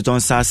yet to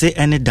sase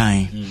any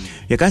dine.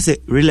 You can say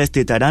real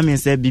estate that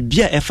means say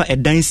bibia efa a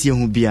dine si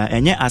hu bia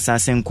enye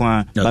asase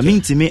nkwa but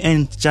mean to me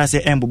en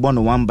chase embo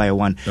no one by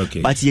one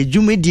but ye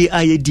dwumedi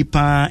aye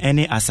dipa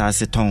any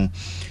asase ton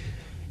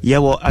ye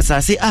wo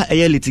asase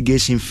a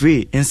litigation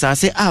free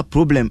insase a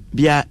problem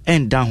bia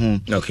end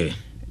down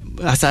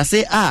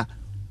asase a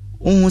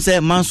unhu say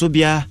manso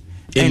bia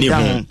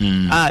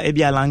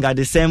ebia langa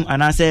the same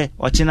and I say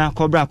ochina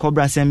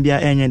cobra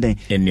sembia enye den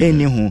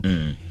enihu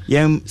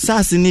yem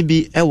sase ni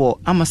bi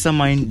ewo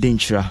amasaman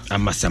denchira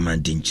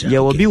ye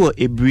wo bi wo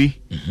ebri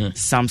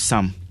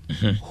samsam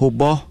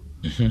hobo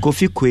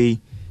kofi kwei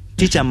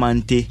teacher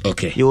mante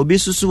ye wo bi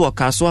susu wo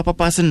kaso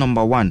papase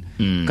number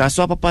 1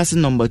 kaso papase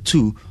number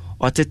 2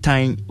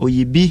 otetan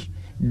oyibi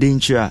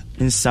denchira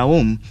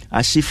insawom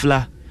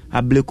ashifla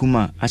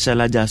ablekuma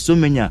ashalaja so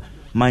menya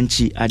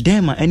manchi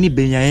adema any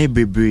benya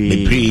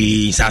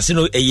bebre sase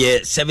no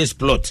service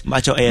plot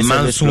macho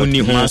service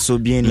plot maso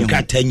bien ni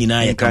nkata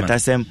nyina ya kama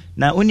sem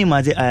na oni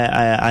maze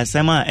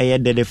asema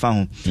dede fa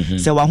ho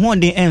se wa ho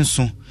den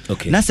enso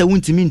na se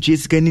wuntimi ntwe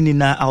sika ni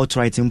na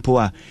outright mpo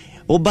a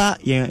oba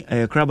ye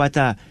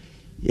krabata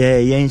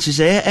ye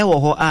nhihye ewo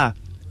ho a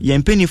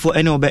yempeni for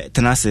any obe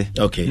tenase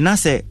na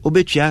se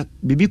obetwa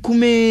bibi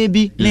kume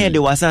bi na de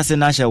wasase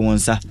na hye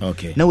wonsa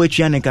na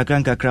wetwa ne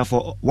kakra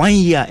for 1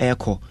 year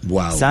eko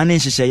sa ne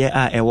nhihye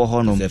a ewo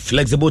ho no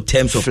flexible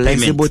terms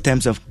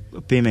of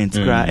payment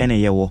kra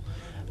ene yewo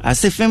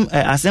asefem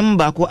asem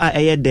bako a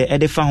eye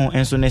de fa ho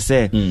enso ne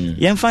se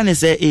yemfa ne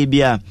se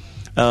ebia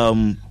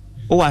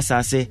o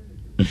wasase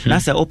na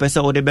se o pese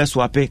o de be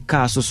swape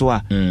car so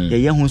a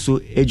ye hu so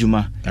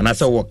ejuma na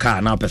se wo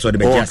car na pese o de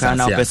be tia car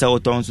na pese o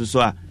ton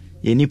so a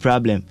any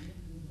problem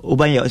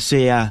oba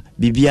say ya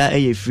bibia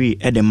eye free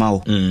e de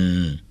mawo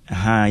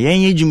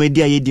yen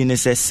ejumedi a yedi ne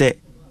se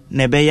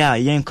ne be ya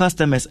yen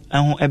customers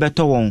ho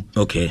ebeto won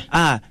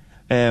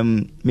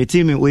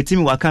metimi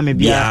wetimi waka me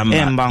bia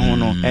emba ho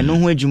no eno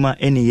ho adwuma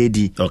ene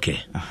yedi. Okay.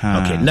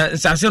 Na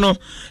sase no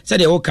se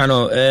de wo ka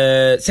no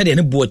se de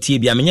ne bo tie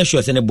bia menye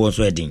sure se ne bo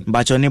so edin.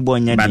 Ba cho ne bo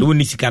nya di. Ba do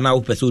ni sika na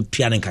wo pese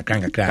otua ne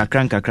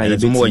kakran ye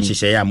mo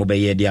nhihye ya mo be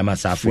ye dia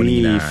masafo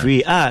ni na.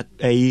 Free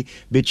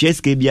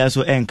betieske bia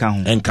so enka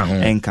ho.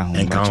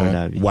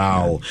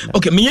 Wow.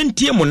 Okay, me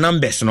yentie mo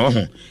numbers no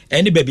ho.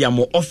 Ene ba bia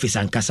mo office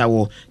ankasa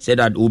wo said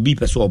that obi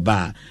pese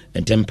oba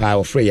entempa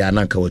of free ya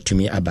na nka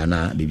watumi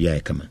abana bibia e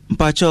kama.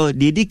 Mpacho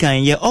dedi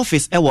kan ye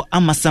office ewo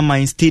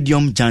Amasaman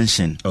Stadium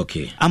Junction.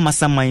 Okay.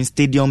 Amasaman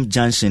Stadium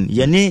Junction.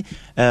 Yene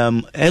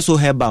eso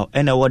herbal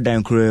ene wo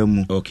dan kura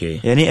mu. Okay.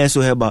 Yene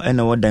eso herbal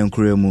ene wo dan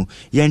kura mu.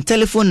 Yen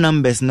telephone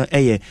numbers no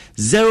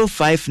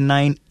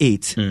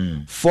 0598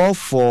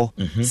 44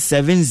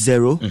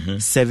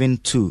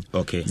 7072.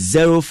 Okay.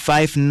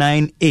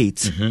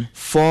 0598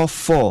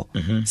 44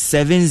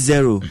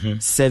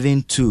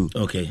 7072.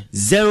 Okay.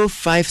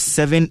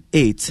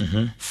 0578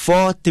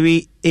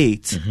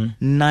 438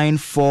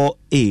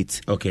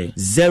 948. Okay.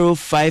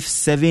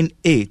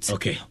 0578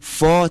 okay.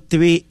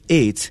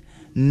 438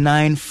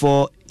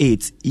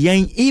 948.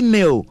 Yen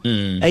email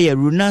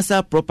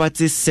runasa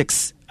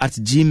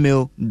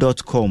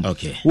properties6@gmail.com.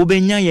 Okay.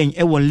 Obenya yen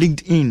ewo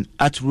LinkedIn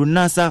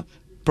 @runasa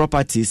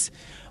properties.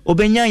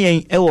 Obenya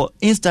yen ewo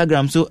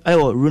Instagram so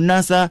ewo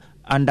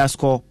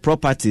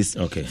runasa_properties.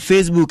 Okay.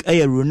 Facebook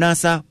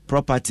runasa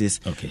properties.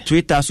 Okay.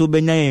 Twitter so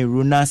benya yen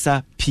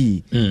runasa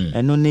p.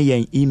 Eno ne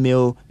yen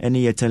email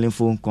ene ye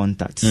telephone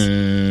contacts.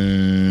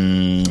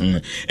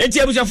 Enti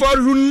abuja for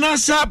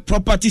Runasa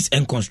Properties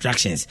and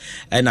Constructions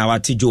and our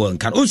tijo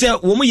kan. O say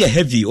wo mo ye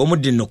heavy, wo mo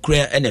de no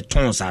kra ene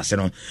tons ase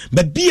no.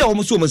 Ba bia wo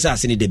mo so mo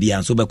ase ne de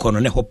bia so be kono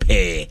ne ho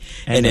pe.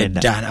 Ene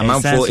dan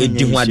amanfo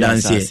edi ho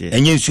adanse.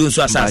 Enye nsuo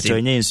so asase.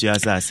 Enye nsuo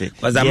asase.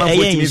 Was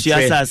amanfo timi nsuo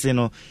asase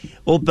no.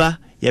 Oba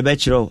ye be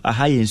chiro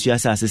aha ye nsuo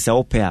asase se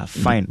wo pe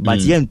fine,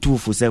 but ye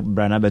ntufu se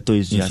brana beto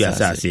nsuo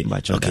asase.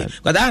 Okay.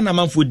 But that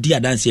amanfo di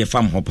adanse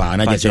fam ho pa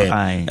na je se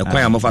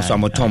ekwan amofa so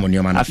amotom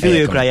ne ma na.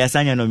 Afio kra ya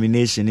sanya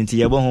nomination nti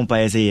ye bo ho pa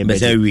ye se ye be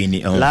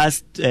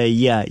last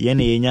year ye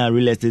na yenya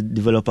real estate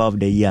developer of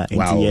the year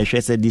nti ye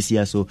hwe se this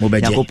year so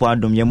yakopo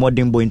adom ye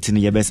modern boy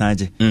nti ye be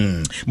sanje.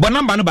 But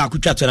number no ba ku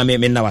twa to na me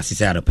na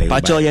wasise aropa.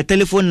 Pacho your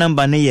telephone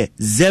number ne ye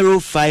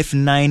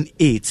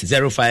 0598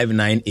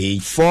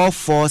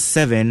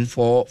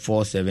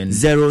 447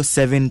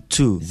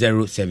 072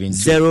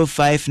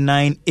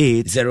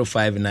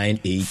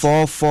 0598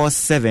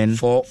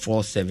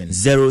 447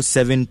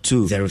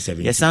 072.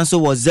 Yes, answer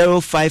was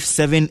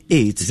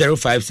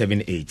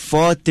 0578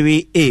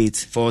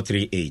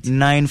 438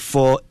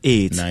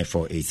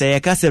 948. Say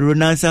Kase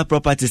Runasa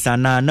Properties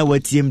and now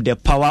what team the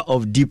power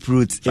of deep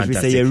roots. If we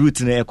say a root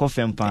in a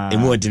coffin pa.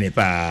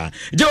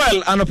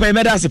 Joel anope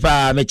medasi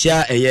pa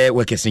mechia eye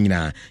wekesing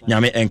na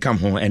nyame enkam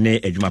ho ene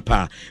adwuma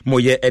pa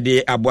moye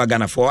ede aboa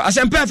Ghana for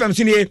Asempa FM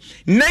sini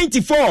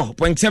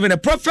 94.7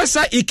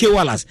 Professor Ike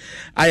Wallace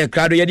aye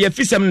krado ye de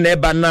fisem na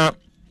eba na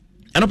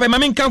anope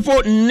mamin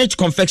kanfo Niche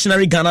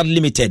Confectionery Ghana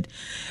Limited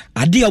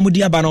ade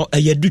amudi aba no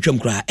eye dutwam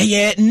kra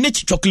eye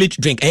Niche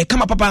chocolate drink eye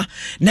kama papa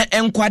na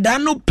enkwada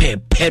no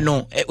pepe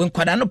no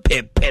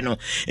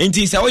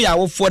enti se oya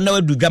wofo na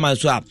wadu dwama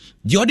so a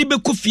de odi be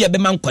kofia be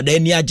man kwada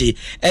ani age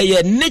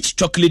eye Niche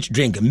chocolate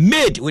drink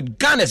made with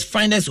Ghana's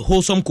finest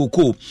wholesome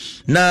cocoa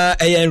na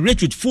eye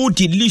enriched with full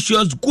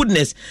delicious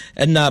goodness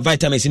and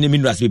vitamins and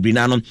minerals be bring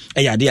na no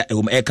eye ade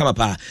eye kama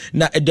pa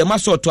na de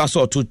maso to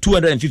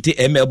 250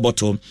 ml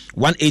bottle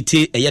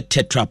 180 eye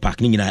tetra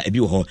pack ni nyina ebi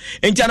wo ho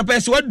enti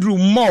anopa se wadru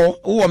more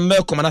wo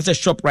milk man say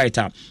shop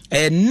writer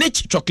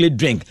Niche chocolate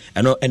drink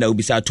eno na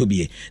obisa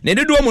tobie na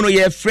dedo mo no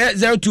ye frɛ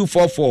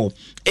 0244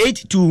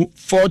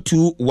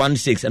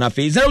 824216 and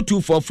afi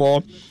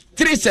 0244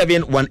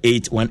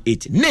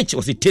 371818. Niche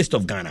was the taste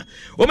of Ghana.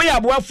 Omo ya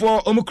aboa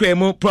for omo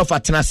kremu Prof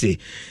Atenase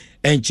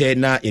enche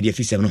na ye de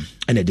fisem no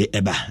ene de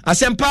eba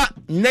Asempa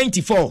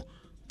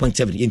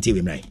 94.7 yenti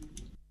we mrai.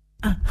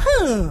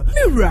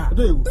 Mira,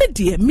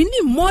 media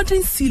mini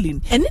modern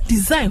ceiling and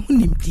design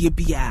hunim dear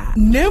bia.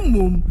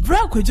 Nemum,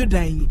 Braquajo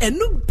dying, and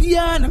no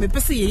bia na me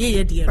pese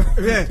ye dear.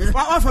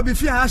 What for be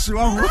fear has you?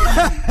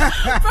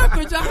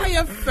 Braquajo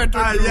higher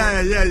federal.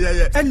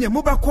 Yeah. And your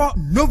mobile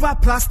Nova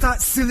Plaster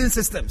Ceiling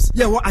Systems.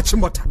 Yeah, what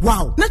Achimota.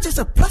 Wow, not just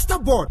a plaster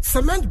board,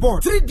 cement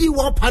board, 3D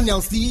wall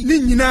panels,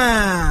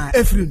 Nina.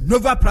 Every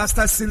Nova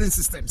Plaster Ceiling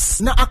Systems.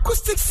 Now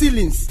acoustic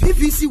ceilings,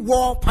 PVC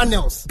wall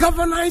panels,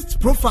 galvanized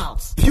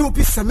profiles, POP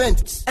cement.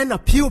 And a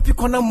POP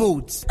corner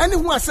modes. And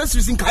who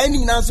accessories in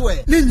Kaini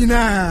Nazwe.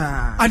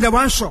 Nina. And the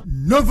one shop.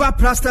 Nova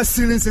Plaster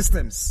Ceiling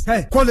Systems.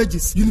 Hey,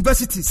 colleges,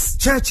 universities,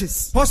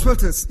 churches,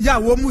 hospitals. Yeah,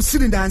 womu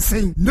cylinder and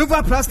saying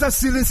Nova Plaster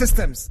Ceiling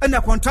Systems. And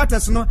the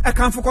contractors no, I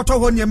can't forget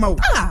one your mouth.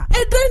 Ah,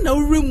 then no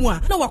room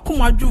one. No, what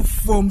come do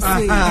from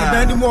say?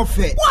 Then more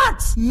fair.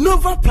 What?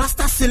 Nova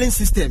Plaster Ceiling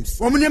Systems.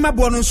 Womanema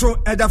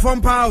Bonoso at the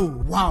phone power.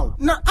 Wow.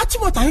 Now,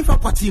 Achimota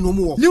Hifa Party no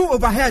more. New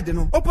overhead,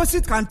 no.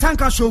 Opposite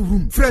Kantanka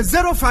showroom. Fresh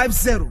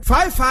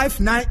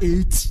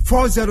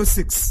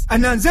 050-5598-406.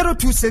 And then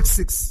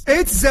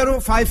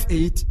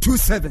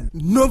 0266-805827.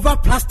 Nova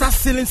Plaster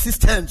Ceiling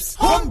Systems.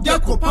 Home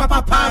Deco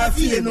Papa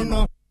Parafi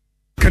no.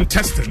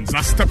 Contestants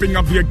are stepping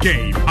up their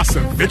game as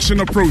eviction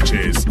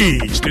approaches,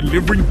 each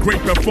delivering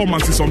great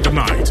performances on the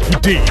night.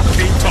 Today,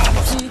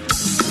 K-Tops.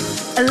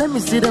 Let me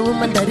see the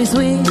woman that is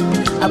sweet.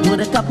 I put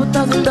a couple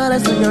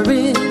 $1,000 on your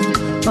wrist.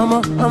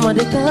 Mama,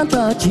 they can't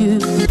touch you.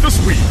 This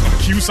week on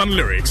Cues and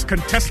Lyrics,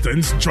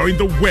 contestants join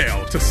the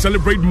well to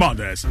celebrate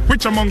mothers.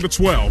 Which among the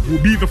 12 will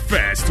be the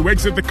first to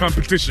exit the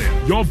competition?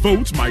 Your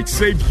vote might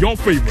save your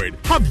favorite.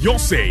 Have your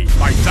say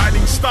by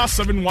dialing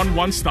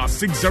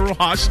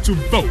 *711*60# to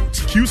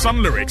vote. Cues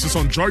and Lyrics is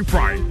on Joy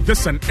Prime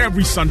this and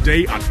every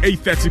Sunday at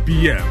 8:30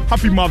 p.m.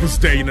 Happy Mother's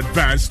Day in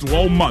advance to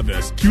all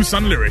mothers. Cues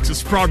and Lyrics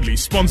is proudly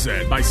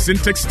sponsored by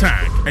Syntex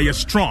Tank. Are you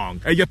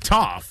strong? Are you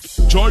tough?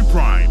 Joy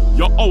Prime,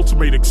 your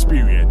ultimate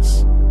experience.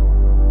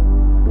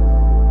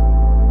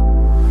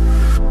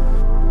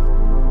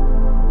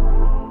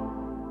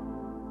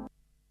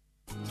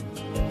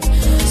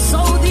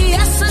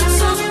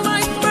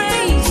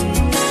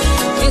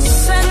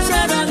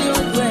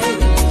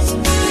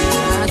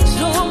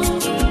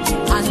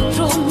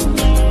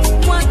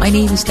 My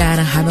name is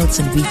Diana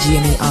Hamilton,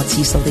 VGMA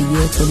Artist of the Year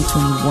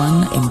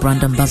 2021 and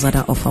brand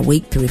ambassador of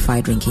Awake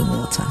Purified Drinking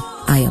Water.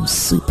 I am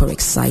super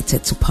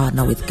excited to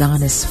partner with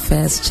Ghana's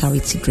first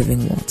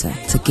charity-driven water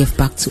to give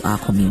back to our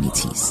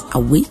communities.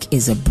 Awake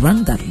is a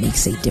brand that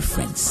makes a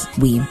difference.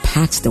 We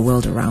impact the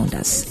world around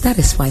us. That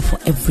is why for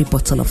every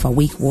bottle of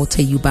Awake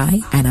water you buy,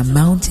 an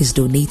amount is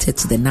donated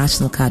to the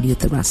National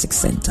Cardiothoracic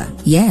Center.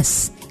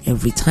 Yes,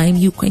 every time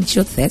you quench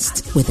your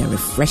thirst with a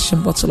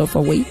refreshing bottle of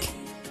Awake,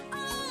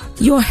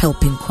 you're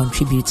helping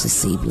contribute to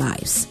save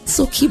lives.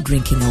 So keep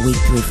drinking Awake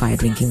Purified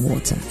Drinking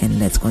Water and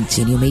let's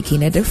continue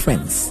making a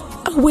difference.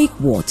 Awake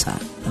Water,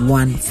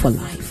 one for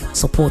life.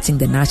 Supporting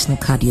the National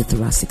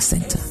Cardiothoracic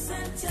Center.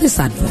 This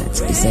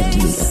advert is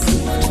FDA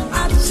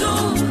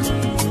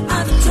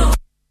approved.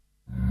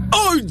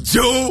 Oh,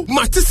 Joe,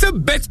 Matisse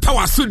Bet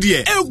Power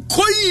Sudie, El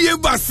Koye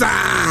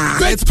Basa,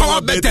 Bet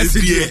Power Better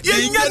Sudie,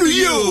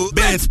 Yenu,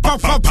 Bet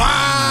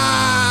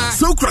Papa.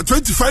 So,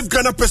 25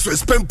 Ghana pesos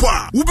spend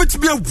power. We bet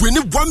me a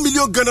winning 1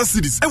 million Ghana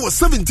cedis. It was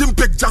 17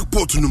 peg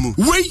jackpot no more.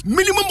 Wait,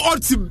 minimum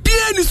odds be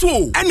any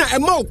so. And I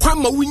am out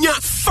kwama winya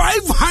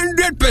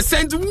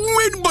 500%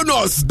 win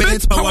bonus.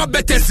 Bet Power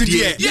Better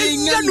Sudie,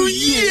 Yenu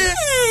ye.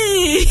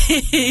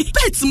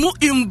 Bet mo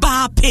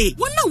Mbappe.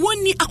 Wana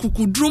wani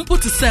akuku drumpo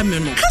to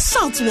semeno. Cash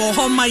out wo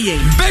homa ye.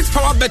 Bet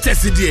Power Better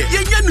Sudie,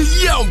 Yenu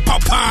ye on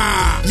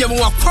papa. Yamu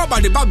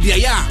wakoba de babia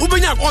ya.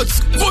 Ubenya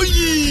odds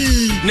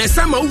koyi.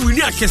 Nesama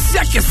uwini akesi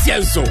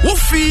so wo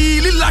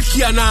feel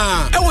lucky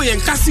ana e wo yen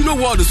casino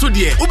world so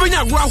de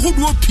obenya gwa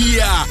hodo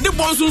pia de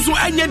bonso so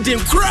anya den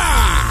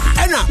kra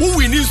ena wo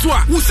wini so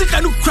a wo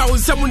sika no kra wo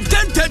nsam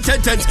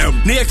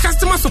 10 na your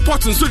customer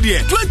support so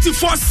de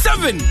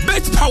 24/7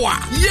 Bet Power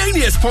yen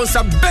ye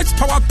sponsor Bet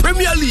Power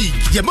Premier League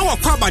ye ma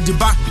wakwa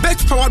badeba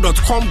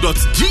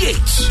betpower.com.gh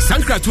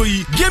sankrato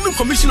yi Gaming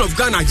Commission of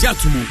Ghana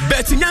jatumu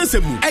bet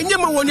nyansemu enye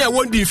ma woni a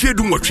won di fie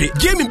du nwotwe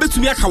gaming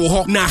betumi aka wo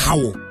ho na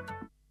hawo.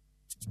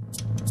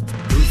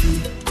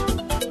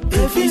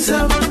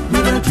 Efisa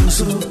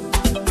miraduso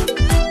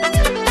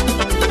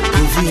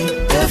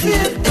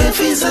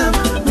Efisa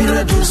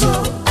miraduso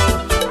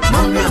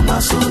Manga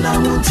masuna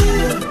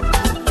muntie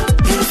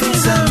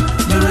Efisa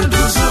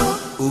miraduso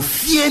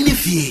Ofie ni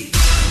fie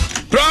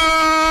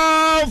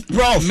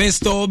Prof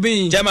Mr.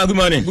 Obin Jama, good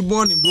morning. Good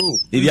morning, bro.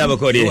 If you have a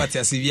code, what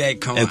is CVI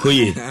come?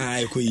 Ekoye.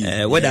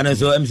 What I know,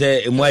 so I'm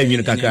saying, why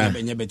you kaka?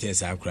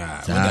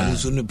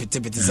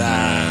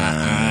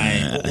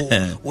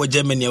 What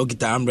Germany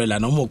okita umbrella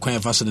no more coin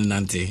fashion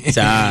nante.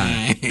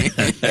 I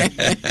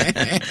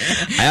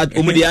had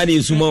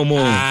Umudiani sumo mo.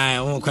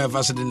 I won't coin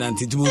fashion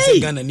nante. To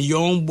Ghana, ni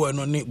young boy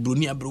no ne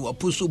Brunia bro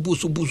puso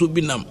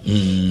binam.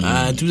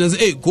 To say,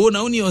 hey, go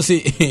now ni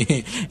say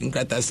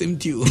nkata same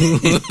to you.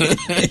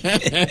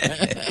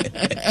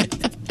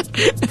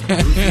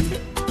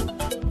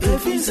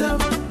 Efisa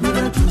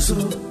miraduso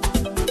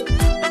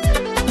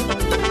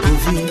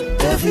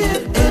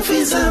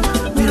Efisa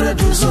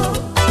miraduso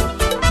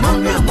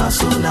Manga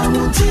masuna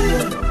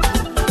muntie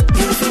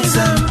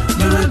Efisa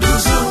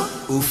miraduso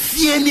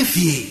Ofie ni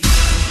fie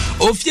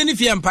Ofieni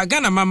fiampa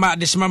Ghana mama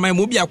de shimama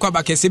mu bia kwa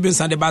ba kese bi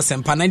nsande ba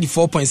sempa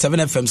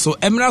 94.7 FM so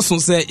emra so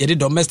say ye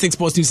domestic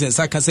sports news and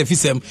saka se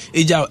fisem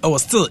eja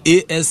was still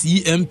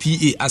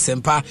ASEMPA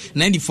asempa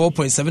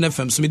 94.7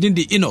 FM so medin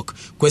de Enoch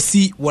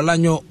Kwasi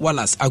Wolanyo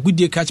Wallace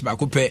agudie catch ba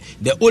kopɛ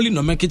the only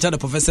nomenclature the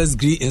professor's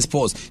degree in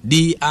sports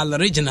the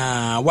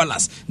Al-Regina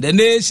Wallace the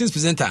nation's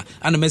presenter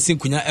and mesin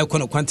kunya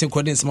ekono quantum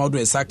coding small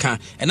do saka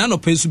and no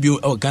pensu bi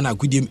Ghana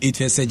agudie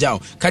 8 seja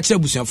catch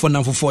busuafo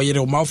namfo 4 yere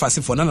o ma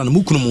ofase for na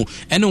mukunu mu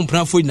ene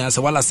mpranfo nyina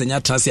sɛ wala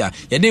senya trase a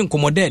yɛde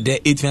nkɔmmɔdɛ de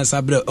 8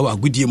 sabre ɛwɔ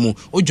agudie mu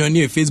o join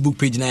your Facebook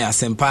page na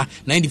Asempa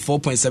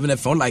 94.7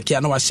 FM like ya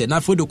na wa share na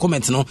for the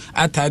comment no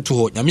ataito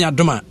ho nyame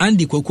adoma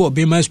Andy Kotoko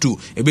be maestro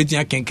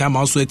ebetia kenka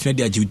ma so atwa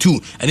de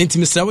agitu ɛne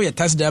ntimi sra wo yɛ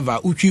taxi driver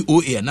utwi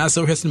OA na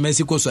sɛ hwɛ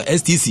Mexico so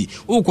STC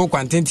wo kɔ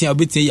kwantentia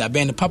obetia ya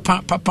ben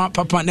papa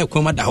na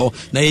kwama da ho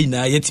na yɛ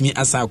nyina yɛtimi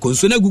asa akɔ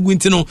so na gugu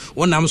nti no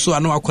wonam so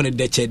ana wakɔ ne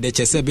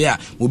deche sɛ be a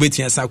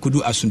obetia asa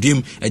kodu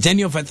asundem a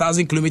journey of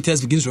 1,000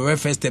 kilometers begins with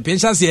first step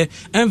penchase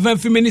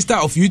MV Minister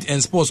of Youth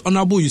and Sports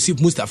Honorable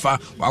Yusuf Mustafa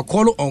wa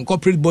call on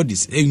corporate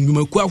bodies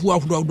nyumaku ahu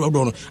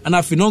and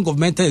afi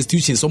non-governmental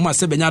institutions so ma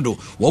sebenyado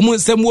wo mo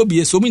nsem wo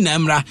bie so mi na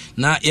emra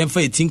na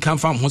yemfa etin kan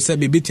fam ho se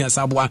bebetua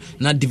saboa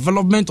na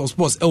development of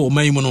sports e wo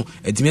man mu no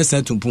etime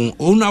sentumpun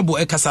onabo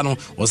ekasa no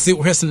o se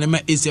hwese na ma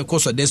esi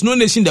koso there's no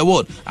nation in the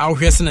world a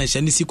hwese na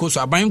hyane si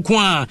koso aban ko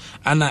a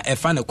ana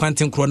efa na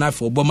kwanten kro na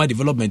afi oboma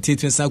development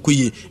etime san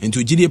koyi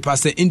into GD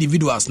pass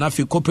individuals na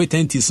afi corporate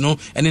entities no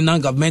and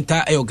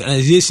non-governmental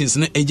organizations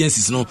no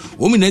agencies no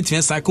wo mi na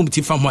etime san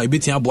committee fam ho a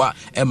betia boa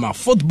e ma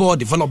football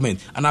development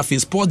and afi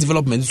sport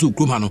development so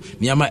krum ha no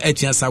niama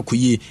etua sa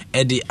koyi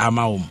e de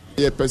amaom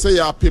ye pese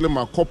ya appeal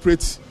ma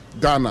corporate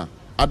Ghana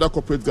other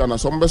corporate Ghana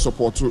some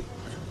support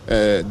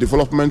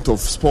development of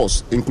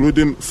sports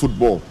including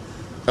football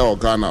or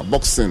Ghana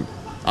boxing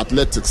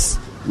athletics.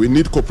 We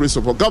need corporate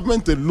support.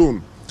 Government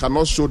alone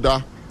cannot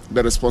shoulder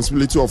the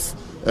responsibility of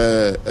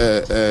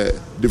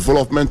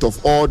development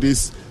of all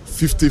these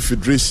 50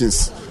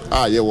 federations.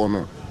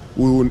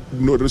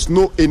 There is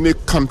no any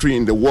country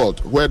in the world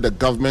where the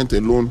government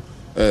alone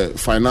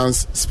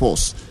finance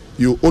sports.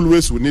 You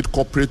always will need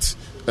corporate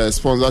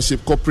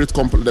sponsorship,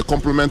 the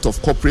complement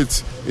of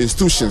corporate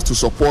institutions to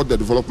support the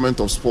development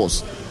of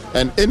sports.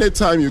 And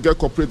anytime you get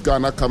corporate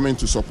Ghana coming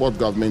to support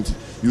government,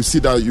 you see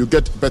that you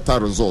get better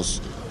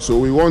results. So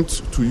we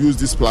want to use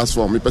this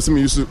platform.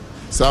 Appeal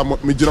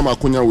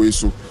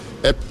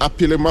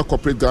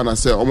corporate Ghana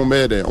say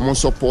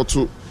support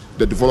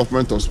the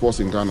development of sports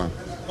in Ghana.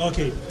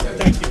 Okay,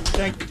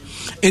 thank you.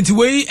 And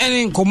way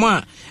and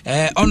command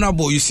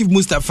Honorable Yusuf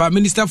Mustafa,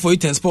 Minister for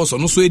Youth and Sports,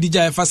 no so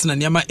edija fashion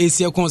and yama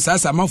Asia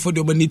concerns amount for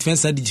the need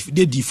fence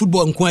the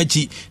football and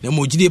quachi, the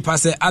mojide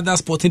pass other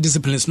sporting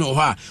disciplines no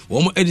ha,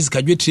 womo edis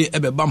graduate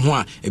ebebam ho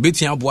a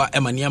ebetia boa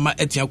emaniama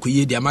etia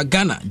koye de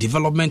Ghana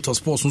development of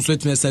sports no so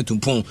etime to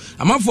pon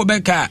amount for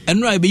beka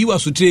enro ebe yiwa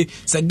sotre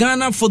se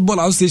Ghana Football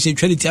Association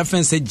Trinity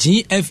offense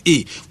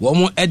GFA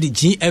womo edi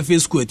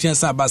GFA school etia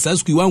sa basa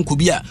school wan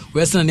kobia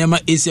western yama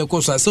Asia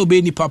concerns so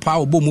be ni papa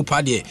obo mu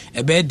pade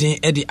ebe den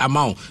edi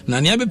amount na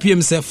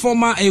PM say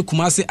former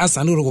Kumasi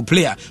Asante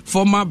player,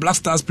 former Black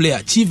Stars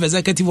player, Chief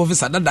Executive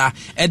Officer Dada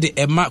Ede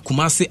Emma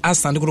Kumasi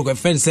Asante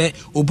friend say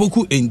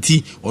Oboku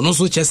enti ono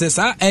so chese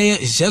sa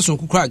Sheson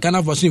Kukra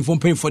Ghana version from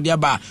paying for their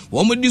bar.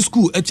 One with the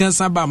school a chance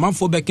ba man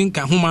for backing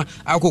Kahuma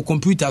ako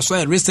computer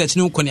so research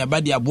no konya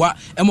badi abwa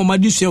emo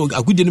madishe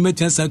agudi no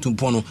metensa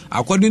tumpono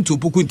according to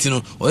Oboku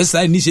ntino o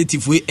sa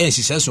initiative we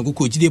Sheson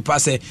Kuko jide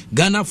pass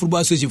Ghana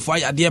Football Association for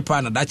ya de pa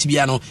na dachi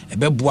bia no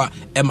ebeboa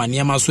ema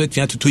niam so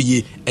atua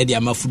totoye e de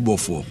ama football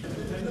for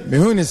me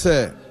who ni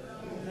say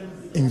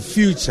in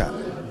future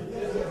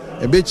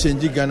a bit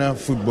change Ghana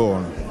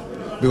football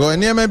because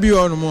never be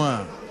on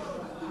more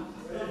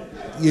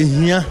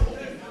here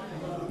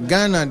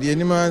Ghana the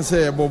anyman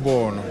say a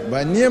ball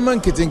but near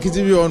man kitten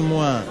be on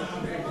more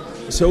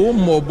so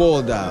more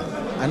ball that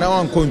and now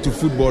I'm going to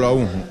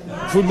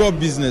football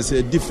business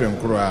a different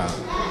crowd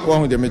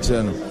one with the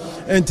mechanic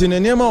and in the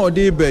name of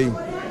day bay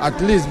at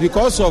least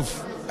because of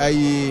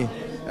a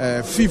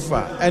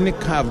FIFA any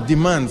CAF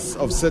demands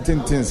of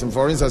certain things, and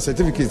for instance,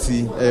 certificates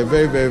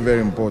very, very,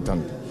 very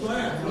important.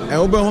 And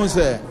Oberhon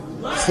say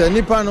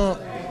Nipano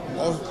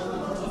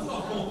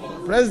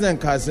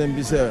President Kasim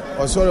be say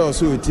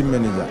also a team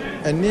manager.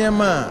 And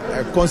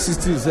Niema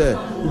consistent say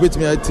we bet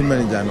me a team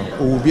manager no,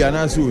 or will be an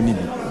answer we need.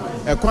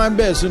 A crime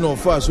base no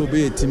first will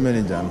be a team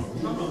manager no,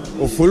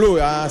 or follow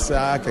us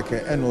and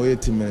a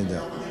team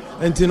manager.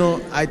 And you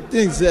know, I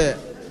think say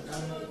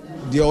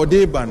the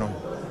Odeba no.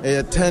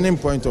 A turning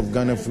point of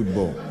Ghana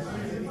football.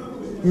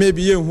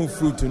 Maybe you who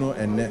fruit to know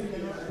and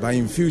but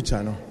in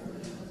future no,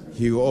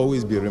 he will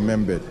always be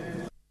remembered.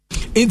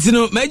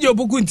 Intino major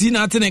boku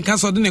ntina atene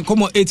kaso de ne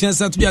komo 18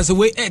 start bia se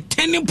we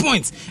 10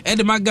 points e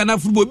de Ghana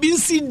football bin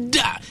si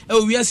da e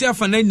wi ase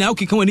afana na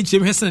okeka wani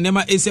chem hwese na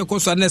ma ese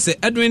koso na se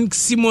Edwin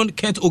Simon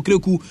Kurt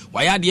Okreku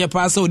waya de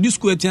pass o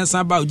disco 18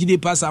 start ba ogide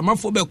pass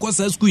amafo be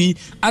kosa school yi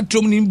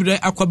atrom ni mbre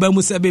akwaba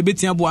mu se be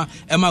betia boa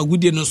e ma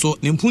gudie no so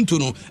ne mpunto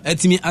no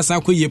atimi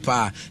asakoye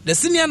pa the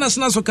senior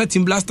national soccer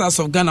team Blasters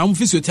of Ghana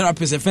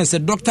physiotherapist offense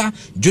Dr.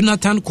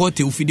 Jonathan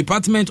Korte of the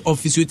Department of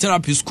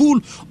Physiotherapy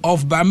School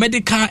of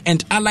Biomedical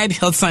and Allied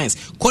Health Science,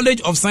 College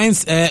of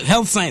Science,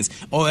 Health Science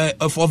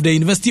of the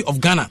University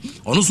of Ghana.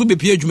 Ono so be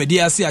PhD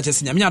media ase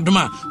achese nyame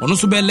adoma. Ono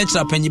so be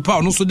lecturer panyipa,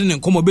 ono so de ne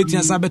nkomo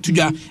betua sa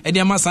betudwa e de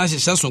amasa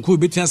hyehye sonko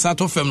betua sa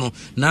tofem no.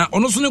 Na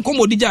ono so ne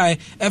nkomo digya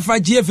efa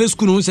GFS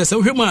school no se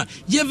hwemu a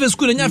GFS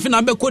school nya fe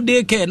na be ko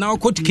daycare na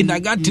ko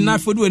kindergarten na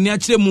fodu ani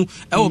akire mu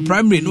e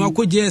primary no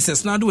ko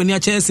JSS na do ani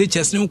akire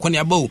SHS ne nkone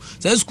abawo.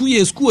 Say school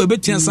ye school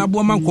betua sa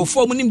bo man ko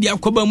fo mu nim dia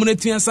akoba mu na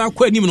tua sa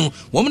akwa anim no.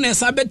 Wo mu na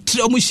sa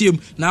betre omu hiem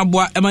na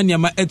aboa ema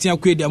niama atia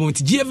kwa dia mo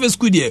GFS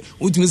school dia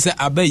utumi se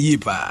abayi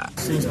pa.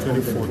 Since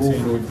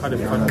 2014 we've had a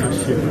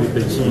partnership with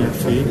the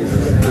GFA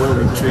where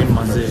we train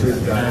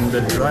mazes, and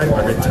the drive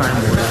at the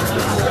time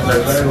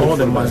was that all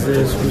the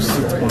mazes who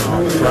sit on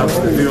our clubs,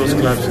 the various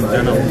clubs in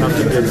Ghana, will have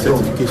to get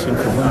certification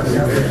from us.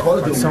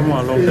 But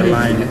somewhere along the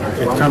line,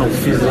 it kind of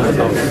fizzled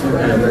out.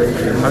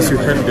 And as you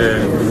heard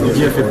the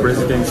GFA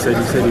president said,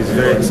 he said he's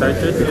very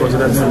excited because he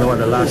doesn't know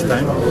the last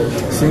time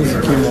since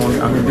he came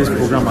on. I mean, this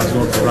program has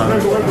not run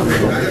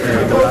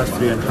the last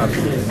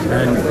 3.5 years,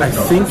 and I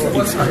think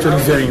it's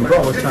actually very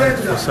important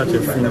for such a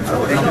thing to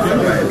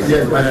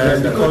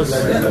happen because,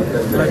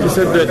 like you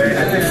said,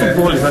 that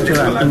football is actually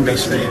an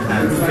industry.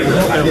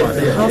 However,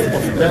 the health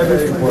of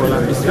every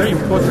footballer is very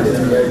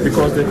important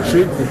because the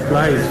trade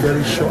reply is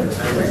very short.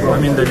 I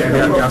mean,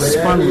 their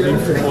span within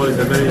football is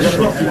a very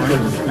short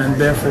one, and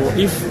therefore,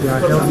 if their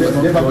health is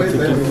not well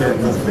taken care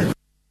of.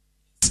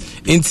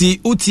 Inti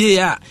utie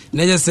ya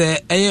neje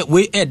se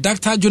we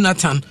Dr.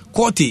 Jonathan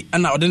Korte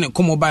and ordene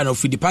komo by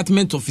of the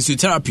Department of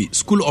Physiotherapy,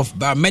 School of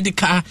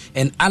Biomedical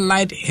and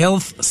Allied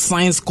Health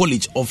Science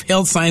College of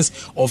Health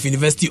Science of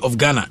University of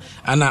Ghana.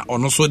 Ana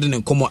ono so de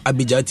komo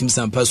Abidjan team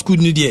sampa school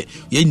ni de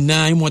ye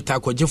na imota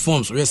kwaje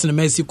forms resene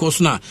Mercy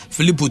Kosuna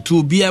Philippo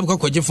 2 bia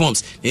kwaje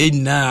forms ye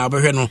na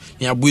abehwe no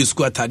ya boy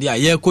school atade a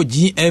ye ko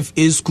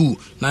GFA school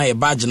na ye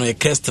badge no ye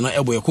crest no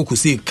ebo ye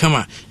kokosi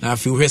kama na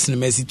afi resene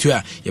Mercy 2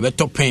 a ye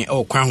beto pen e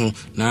okwa ho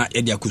na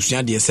ye de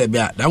akusua de se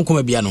bia dan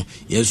koma bia no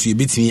yesu ye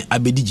betimi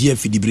abedi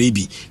GFA di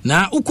brebi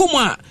na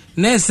ukoma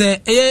na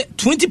se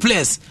 20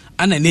 players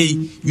ana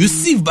nei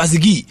Yusuf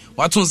Bazigi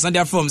waton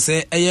Sunday from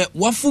say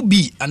wafu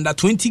B under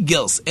 20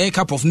 girls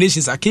cup of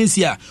nations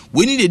akensia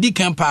we need the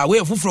campa we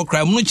fufro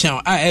cry mu chan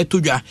a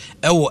todwa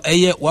ewo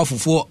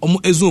wafufo omo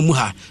ezo mu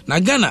ha na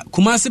Ghana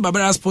Kumasi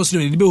Babara Sports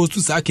Union be host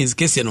sa akensi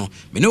kese no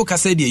me ne o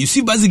kasa de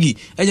Yusuf Bazigi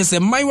say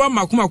maiwa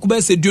makuma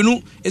kuba se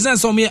duonu esan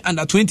so me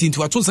under 20 into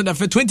waton Sunday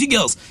for 20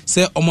 girls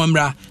say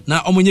omomra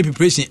na omonye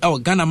preparation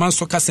Ghana Man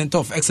Soccer Center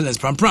of Excellence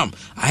pram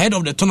ahead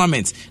of the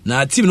tournament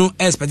na team no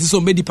expect so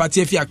be the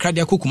party fi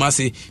akradia kokuma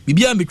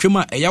bibia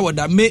metwema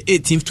eyawoda May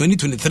 18th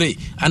 2023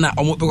 ana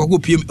omopekoko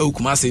PM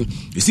Kumasi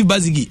Yusuf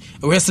Bazigi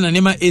wesena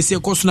nema AC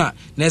Kosuna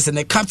na ese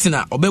ne captain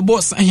a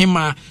obebo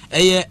sahema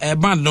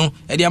band no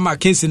de ama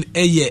Kensin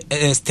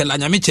Stella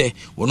Nyameche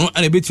wono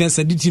ana betia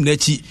send team na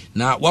chi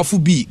na wafu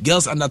B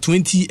girls under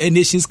 20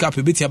 Nations Cup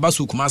betia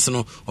basu Kumasi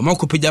no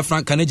omakopeja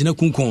Frank Kanejina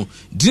Kunkon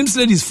Dreams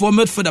Ladies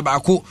format for the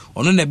bako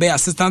ono ne be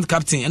assistant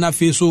captain na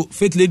fe so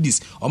Faith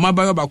Ladies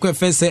omabayo bako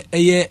efese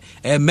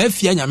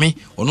Mafia Nyame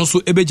ono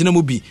so ebegina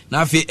mu bi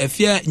na afi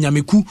efia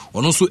Nyameku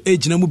ono so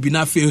ejina mu bi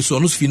na afi so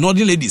ono so fi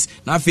Northern Ladies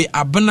na afi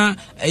abana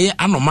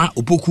anoma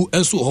opoku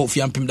enso ho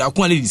fi ampem da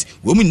ko ladies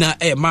wo mu na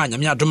ma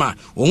Nyame adoma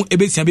wo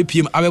ebetia be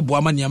piem abebo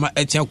ama niama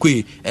etia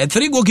kwe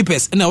 3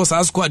 goalkeepers na wo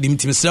sa squad dim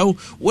timsrew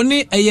wo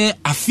ne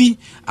afi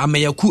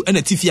Amayaku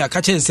na tifi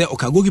aka chen se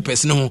oka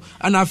goalkeepers ne ho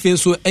ana afi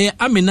so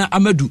Amina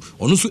Amadu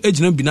ono so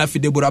ejina bi na afi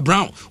Deborah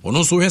Brown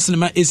ono so hwese ne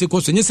ma ese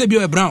ko so nyese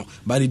bi Brown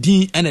ba de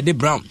din na de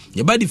Brown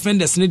ye ba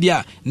defenders ne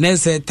dia na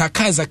se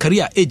Takai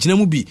Zakaria ejina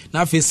mu bi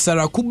na afi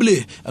Sarah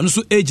Kuble eno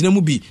so ejina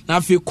mu bi na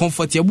afi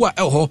Comfort Yebo a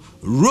eho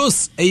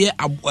Rose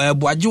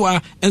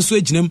Boajiwa enso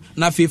ejinam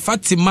na afi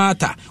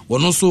Fatimata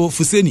wono so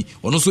Fuseni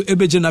wono so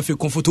ebeje na afi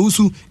Comfort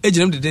Usu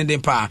ejinam de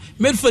den pa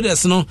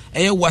midfielders no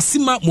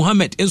Wasima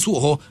Muhammad enso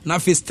ho na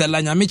afi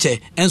Stella Nyameche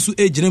enso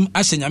ejinam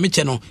ahye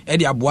Nyameche no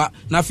de aboa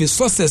na afi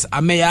Success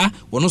Ameya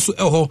wono so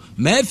eho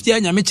Mafia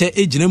Nyameche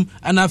ejinam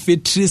na afi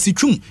Tracy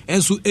Twum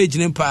enso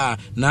ejinam pa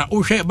na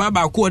ohwe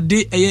baba ko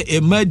de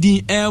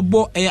Emadin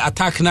ebo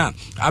attack na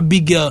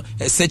Abigail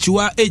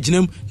Sechiwa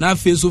ejinem na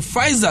feso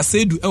Pfizer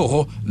Sedu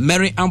eho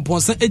Mary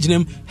Amponsa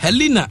ejinem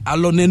Helena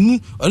Alonenu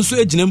onso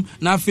ejinem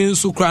na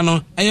feso kra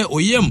no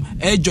oyem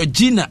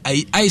Georgina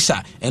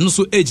Aisha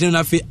enso ejinem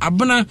na fe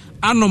abana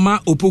anoma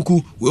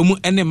opoku wemu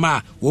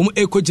enema wemu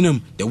ekojinem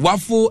the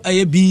wafo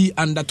B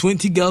under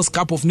 20 girls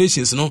cup of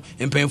nations no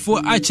empenfo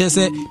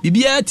achese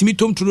bibia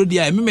timitom turo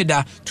dia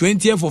memeda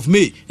 20th of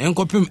May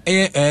enkopem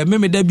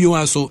memeda bi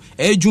wan so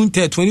June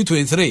 3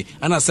 2023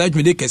 ana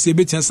sajme de kese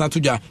betia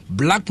satoja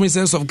Black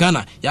Princess of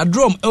Ghana ya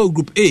drum L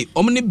group A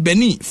omni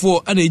Beni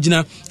for ana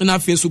ejina na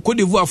afi so Cote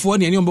d'Ivoire for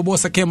ne ombebo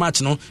second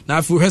match no na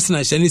afi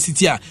hwesna Shani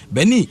City a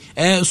Beni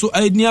so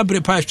idnia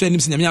prepare hwɛ nim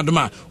se nyame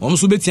adoma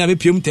omso betia be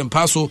piem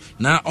tempa so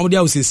na omodi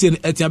awosese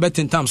etia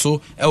betentam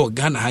so e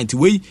Ghana hanti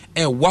we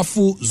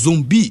Waffle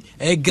Zombie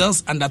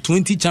Girls Under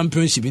 20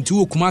 Championship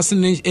into Kumasi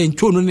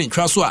ntwo no ne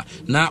ntwa so a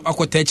na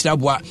akota akira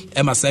boa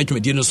e masa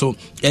atwemedi no so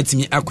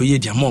etimi akoye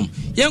diamom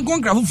yen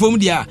konkrafo fom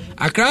dia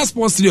Accra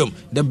Sports Stadium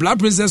the Black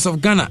Princess of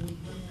Ghana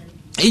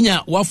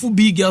Inya Wafu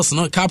B Girls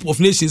no Cup of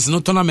Nations no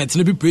tournament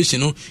no preparation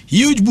no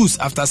huge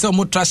boost after say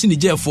mo trash ni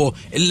jail for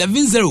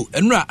 11-0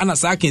 enura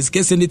anasa kens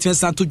kese ne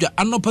tensa to dwa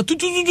anopa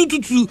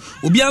tututututu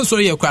obi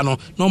ansoro ye kwa no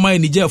no ma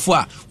ni jail for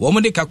a wo mo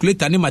de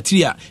calculator ne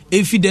material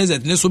efi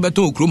desert ne so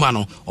beton okroma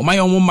no o ma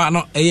ye mo ma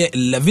no eye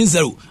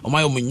 11-0 o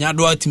ma ye mo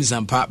nyado team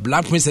sampa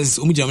Black Princesses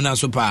o mu jamina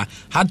so pa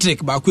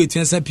hat-trick ba ko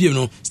etensa piem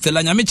no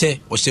Stella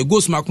Nyameche o she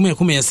goals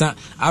makoma yesa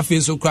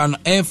afi so kwa no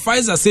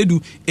Pfizer Sedu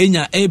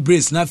enya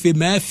brace na afi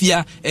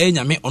mafia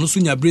enya me ono so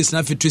nya brace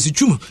na fe Tracy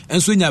Chum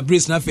enso nya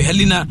brace na fe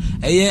Helena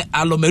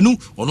Alomenu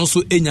ono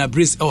so enya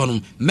brace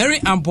ehonum Mary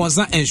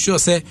Amponsa ensure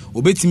say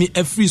obetimi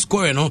a free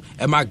score no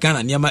e ma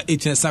Ghana niama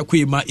etensa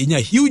kwema enya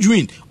huge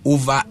win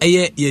over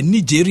ye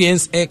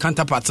Nigerians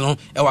counterpart no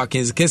e wa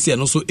Kings Kese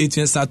no so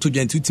etensa to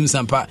 22 team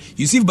sampa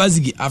Yusuf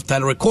Bazigi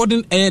after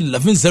recording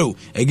 11-0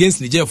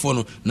 against Niger for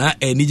no na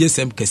Niger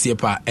Sem Kese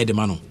pa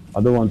edemano.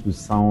 I don't want to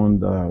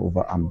sound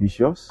over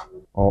ambitious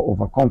or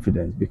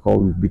overconfident because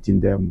we've beaten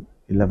them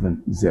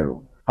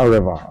 11-0.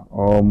 However,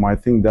 I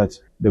think that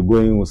the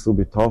going will still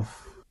be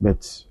tough,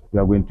 but we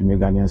are going to make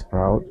Ghanaians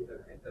proud,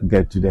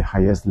 get to the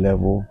highest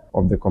level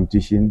of the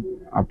competition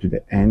up to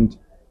the end.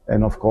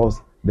 And of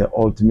course, the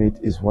ultimate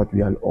is what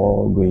we are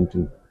all going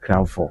to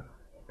crowd for.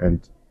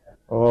 And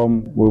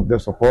with the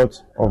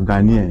support of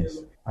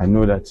Ghanaians, I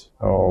know that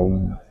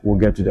we'll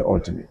get to the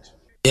ultimate.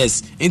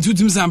 Yes, into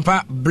team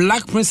sampa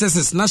Black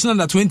Princesses National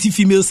Under 20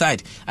 female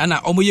side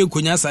ana omoye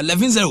konyasa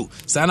 11-0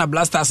 sana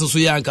Blasters so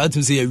ya nka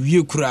team say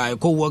wie kura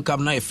ko World Cup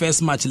na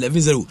first match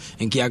 11-0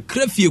 enki ya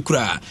krafie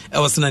kura e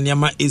wasna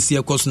niama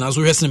esie koso na so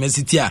hwese na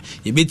City a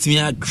ye betimi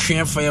a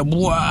twen fire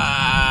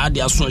boa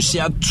de aso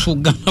hia to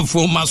Ghana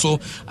for maso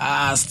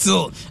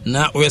still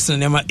na hwese na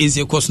niama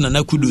esie koso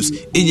na kudus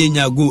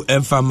enyenya go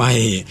emfa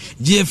mahe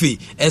GFA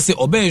ese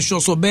oben sure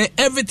so be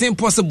everything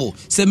possible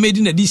say made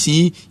in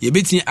edition ye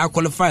betimi a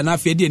qualify na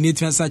the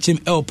Nathan Sachem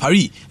El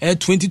Paris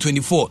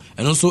 2024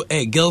 and also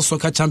a girls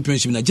soccer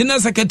championship na general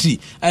secretary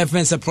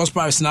FNC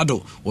Prosper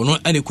Senado ono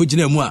ane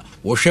kujina mu a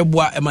wo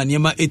hweboa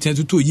emaniema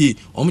 822 ye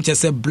omo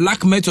say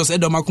Black Meteors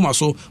edomakoma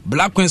so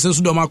Black Queens so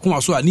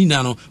domakoma so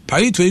anina no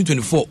Paris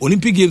 2024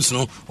 Olympic Games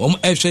no omo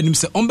ehwe nim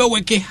say ombe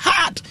work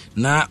hard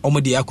na omo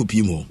de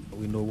akopi mu.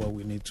 We know what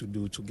we need to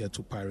do to get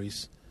to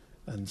Paris,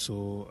 and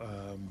so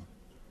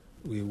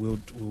we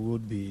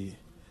would be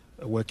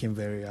working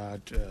very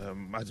hard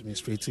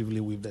administratively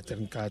with the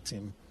technical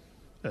team,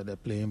 the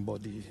playing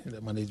body,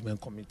 the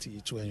management committee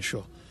to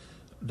ensure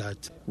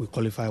that we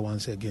qualify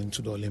once again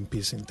to the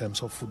Olympics in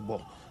terms of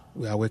football.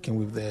 We are working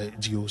with the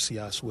GOC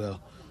as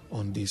well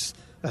on this.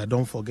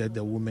 Don't forget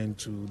the women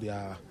to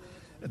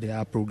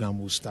their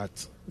program will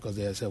start because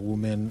there's a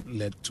woman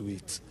led to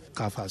it.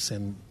 CAF has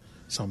sent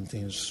some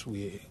things.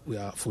 We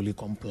are fully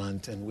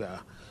compliant and we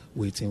are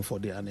waiting for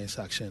their next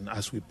action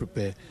as we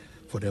prepare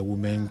for the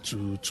women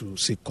to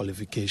seek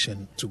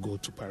qualification to go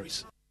to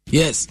Paris.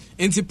 Yes,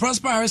 into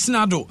Prosper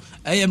Senado,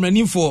 I am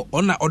running for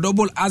on a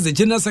double as the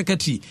general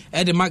secretary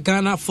at the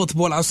Ghana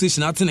Football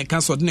Association at the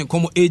council didn't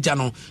come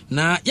ejano.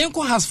 Na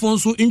Yanko has phone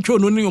so intro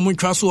no new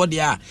trust what they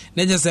are.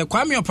 They just say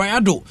Kwame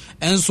Opayado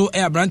and so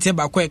air branche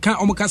bakwe can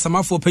omoka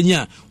sama for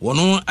penya,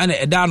 one and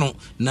edano.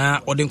 Na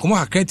or den come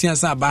Cretian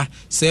Saba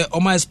say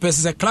my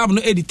space a club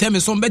no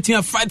determine some betting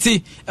a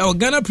fighting our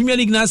Ghana Premier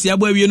League Nasi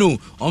Abu you know.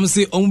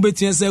 Say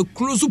betting say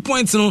close to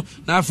points no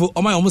now for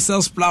my almost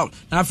self plow.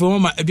 Now for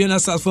my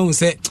Ebiana South phone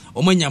say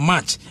Omanya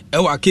match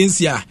ewa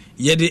Kensia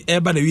yede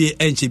eba na wie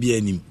enche bi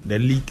anim. The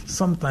league,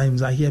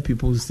 sometimes I hear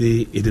people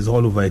say it is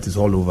all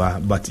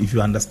over, but if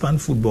you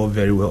understand football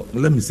very well,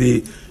 let me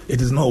say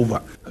it is not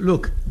over.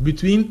 Look,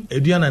 between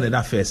Adrian and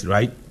that first,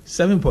 right?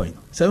 7 points.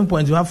 7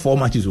 points, you have 4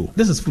 matches.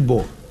 This is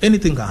football.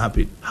 Anything can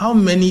happen. How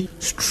many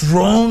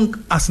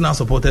strong Arsenal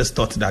supporters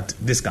thought that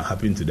this can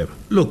happen to them?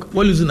 Look,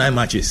 we're losing 9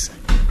 matches.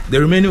 The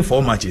remaining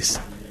 4 matches.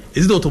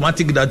 Is it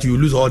automatic that you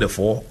lose all the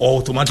 4 or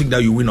automatic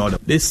that you win all the?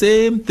 The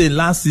same thing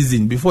last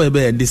season, before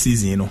this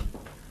season, you know.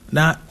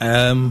 Now,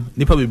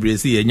 Nipa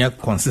Bibresi enya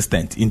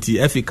consistent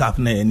into FA Cup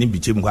na any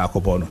bichemu kwa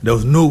kopono. There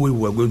was no way we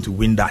were going to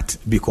win that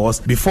because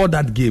before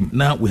that game,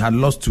 now we had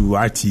lost to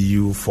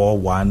RTU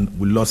 4-1.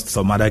 We lost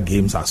some other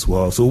games as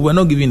well, so we're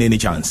not giving any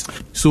chance.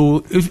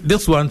 So if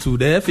this one too,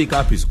 the FA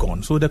Cup is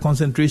gone, so the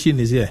concentration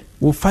is here.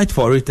 We'll fight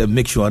for it and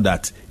make sure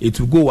that it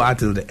will go out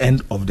till the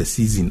end of the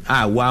season.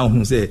 Wow,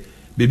 who say,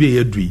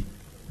 baby,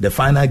 the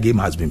final game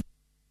has been.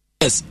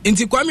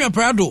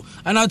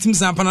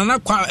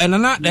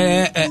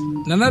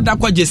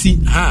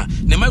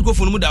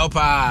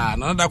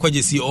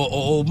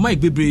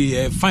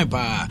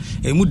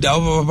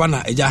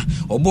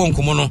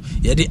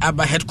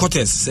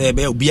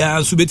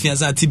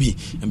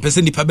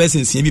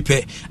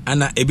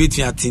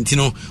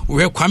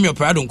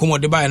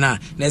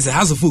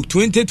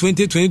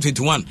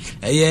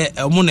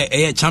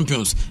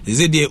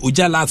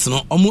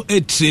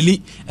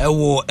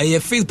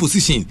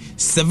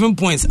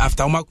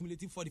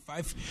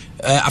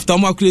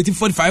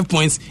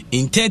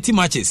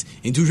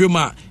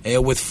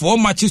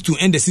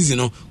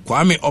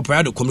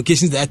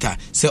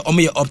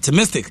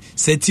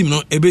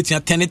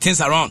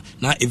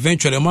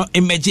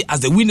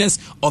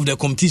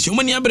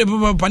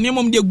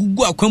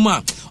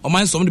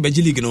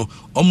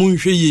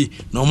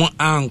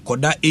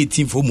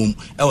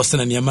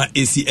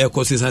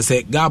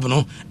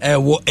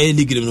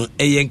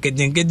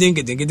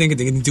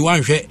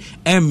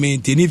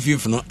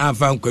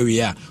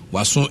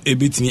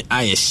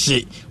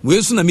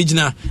 we so na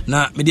mejina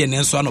na me de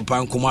nenso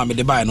anopa nkomo a me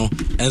de bai no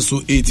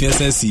enso 18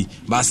 cents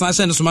ba san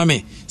hye ne so ma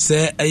me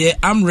se eye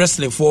am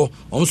wrestling for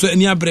so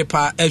ani abre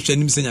pa ehwe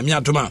nim se nyame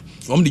adoma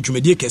de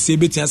dwumadie kese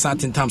betia sa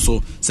tentam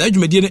so sa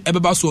dwumadie ne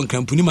ebeba so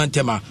nkrampuni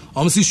mantema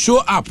si show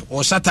up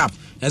or shut up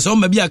and so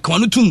maybe a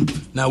kwanutum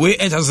na we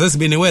HSS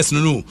be ne west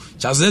no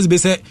HSS be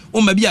say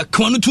maybe a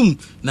kwanutum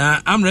na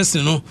arm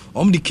wrestling no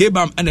the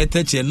Kbam and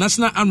the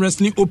National Arm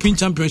Wrestling Open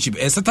Championship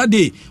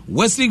Saturday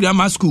Wesley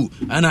Grammar School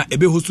and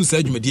ebe hostu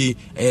sa dwumadie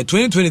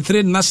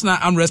 2023 National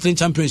Arm Wrestling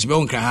Championship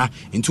on kra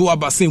into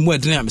abasem we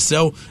den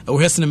amsel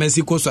wrestling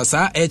Messi course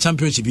sa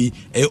championship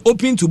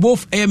open to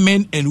both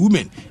men and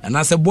women and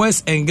as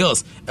boys and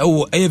girls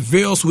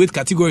various weight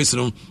categories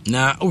no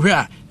na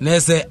ohwa na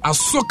say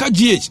asoka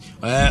GH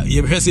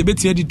ye hwese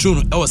betia di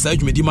tune sa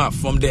dwumadi ma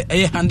from the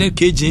 100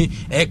 kg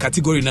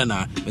category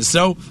na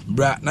so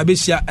bra na be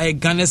shia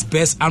Ghana's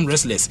best arm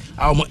wrestlers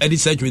our edit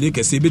dwumadi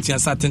kese betia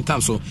sa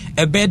tentam so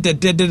ebe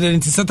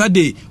de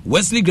Saturday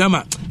Wesley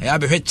Grammar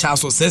abehwe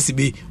Charles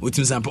Osesibe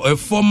otim sample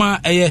former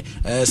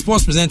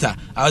sports presenter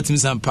otim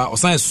sample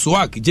osan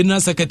swag general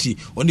secretary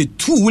on the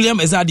 2 William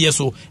Ezadie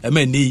so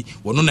emani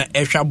wono na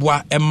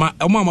ehwaboa ema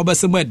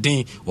amabasem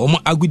eden wo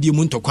agudie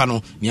mu ntokwa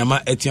no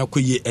niama atua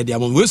koye ede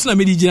amon we so na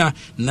medi gina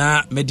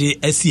na mede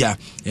asia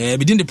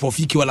within the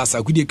profiki wala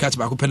sagudie catch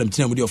back penam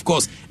tinamudi of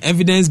course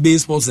evidence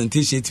based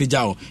presentation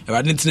tfejao e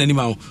wadin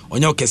tinanima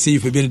onya okese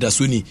ife bi ni da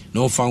so ni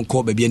no fan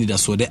call be bi ni da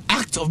so the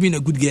act of being a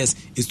good guest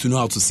is to know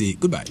how to say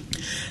goodbye.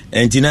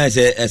 And tonight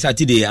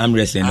Saturday I'm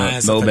wrestling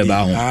no be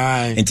ba ho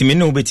ntimi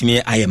no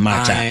betimi aye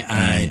match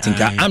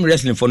tinka I'm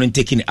wrestling for no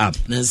taking up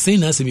na say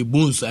na say me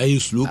bones aye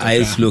slow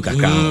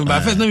kaka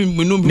ba first na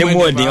me no be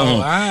more dey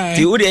ho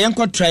ti wo dey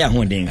enko try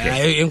ho den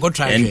enko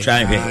try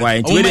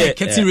why ti wo dey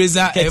Ketting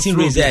razor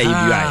because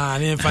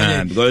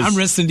I'm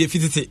wrestling the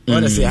fitity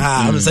what I say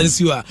I'm saying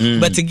you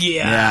but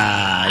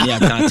yeah ni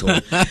account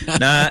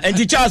na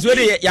enti Charles we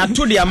dey ya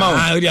to the amount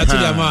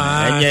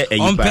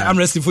I'm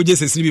wrestling for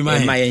Jesus be my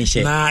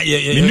na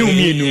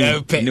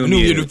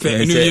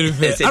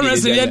I'm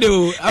wrestling ya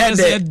do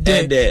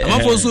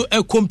I'm also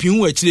a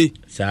comping we chire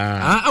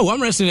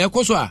I'm wrestling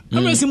ekoso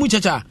I'm wrestling mu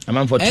chacha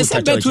I'm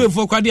better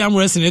for kwadi I'm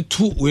wrestling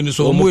two when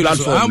so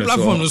I'm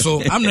platform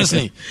so I'm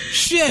wrestling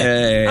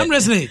share I'm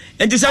wrestling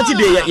and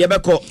Saturday ya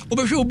beko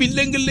obehwe obi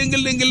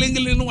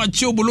lengeleng no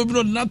wachi obolo bi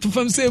no na to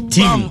fam say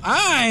bam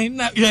ai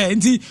na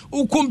enti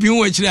u comping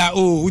we chire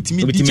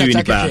utimi di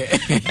chacha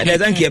keke and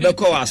thank you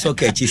beko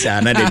asoka chi sa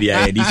na de bia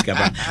ya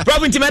diskapa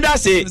province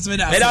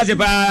medase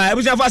pa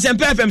ebusia for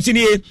Sempe FM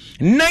sini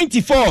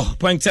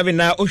 94.7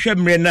 na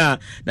ohwemre na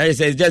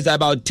is just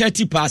about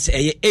 30 past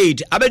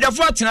 8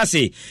 abedafo atena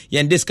se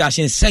yen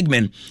discussion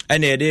segment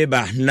and e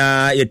ba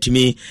na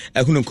yetumi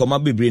ehunu nkoma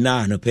bebre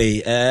na no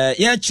pay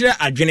ya kire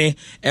adwene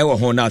wo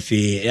ho na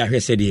afi ya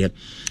hwese de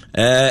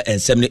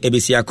ensem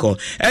ebesi akọ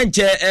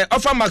enche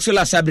ofa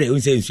maxula sabre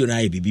unse nsuo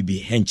na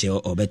bibibi enche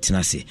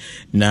obetena se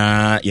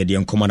na yede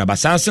nkoma na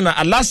basanso na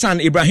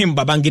Alasan Ibrahim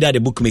Babangida the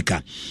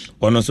bookmaker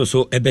ono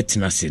so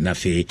ebetena se na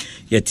fe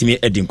yetimi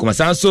edi nkoma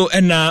sanso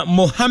na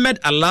Mohammed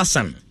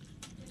Alasan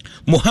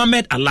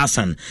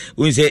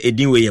we say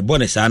edin we ye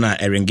bonus ana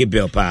erenge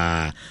bell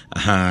pa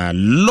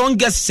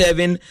longest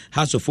serving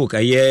house of folk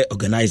a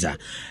organizer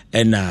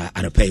and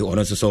pay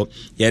on so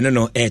ye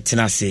no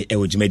tenase e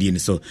wojimadi ni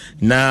so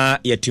na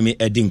yetumi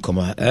edin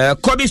koma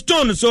Kobe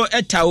Stone so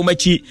eta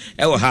umachi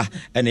e wo ha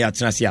and ya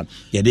tenase ya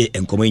ye de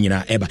enkomo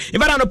nyina eba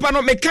ibara no pa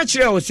no me catch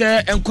re o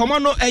say enkomo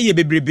no eye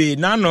bebrebe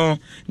na no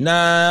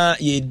na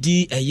ye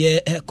di eye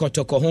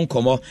Kotoko ho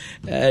nkomo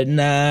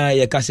na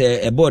ye ka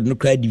say e board no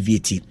credit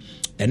VAT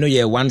I know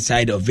you're one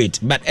side of it,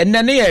 but and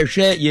then you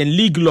share your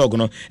league log,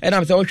 no, and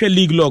I'm saying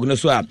league log, no,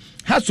 so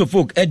has to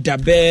folk at the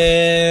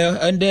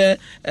and the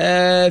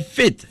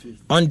fifth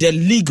on the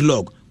league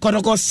log.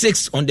 Kotoko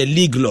 6 on the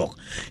league log.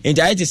 And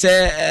I to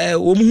say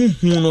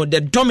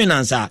the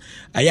dominance I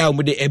am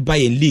with the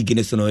buying league in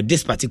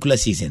this particular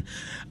season.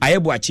 I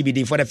have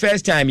achieved for the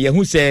first time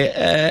who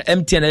say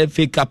MTN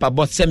FA Cup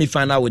about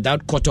semi-final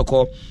without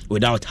Kotoko,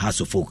 without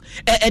Hasselhoff.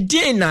 A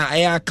day now I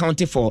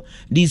accounted for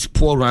this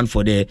poor run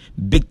for the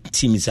big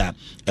teams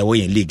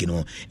away in league,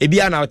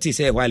 Ebia now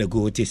say a while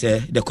ago to say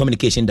the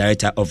communication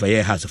director of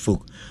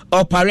Hasselhoff.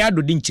 Or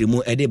Pariado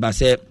Dinchimu Edeba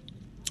say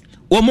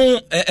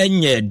Omo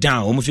enye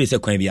down omo fi se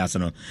kwan bi aso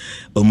no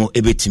omo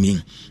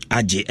ebetimi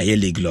age eye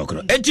league lock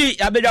no enti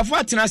abedwafo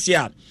atena se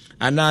a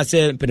ana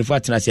se pedefo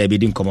atena se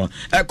abedi nkomo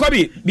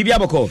Kobi bibia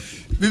boko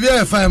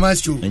bibia fine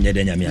match too enye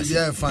de nyame ase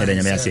de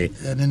nyame ase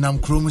ne nam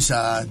krom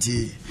sa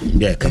ti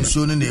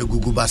so no na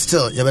egugu but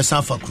still ye be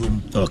san fa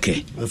krom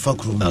okay we fa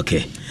krom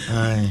okay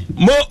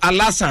Mo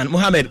Alasan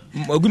Mohammed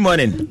good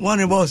morning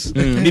boss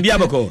bibia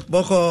boko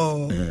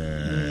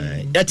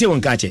yati won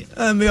kache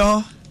me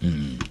yo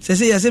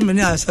Sese ya se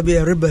meni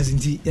asabe rebels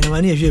nti ya na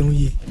mani ehwe hu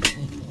yi.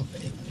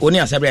 Oni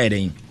asabe ya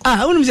den.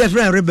 Wonu se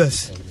friend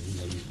rebels.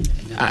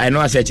 I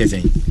know ase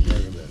chesen.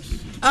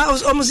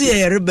 Was almost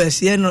a rebels,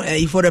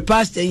 for the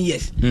past 10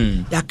 years.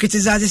 Ya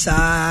criticize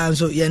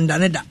so ya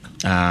ndane da.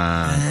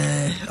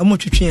 Omo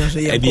twetwe so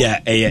ya.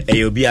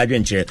 E obi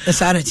adwenkyere.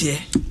 Sanity.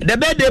 The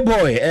birthday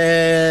boy,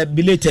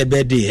 belated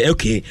birthday.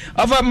 Okay.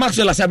 Over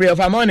Maxwell Asabe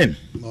of morning.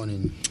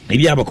 Morning.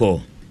 Maybe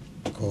abako.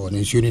 Easy.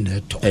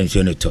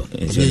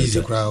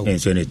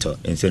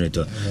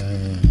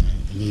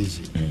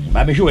 But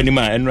I'm sure when you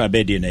are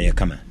ready, you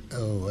come.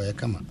 Oh,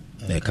 come on.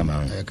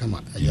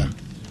 Yeah.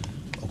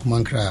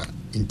 Okumankra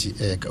inti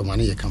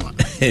omani ye kama.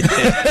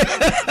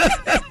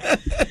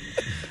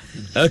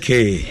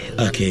 Okay.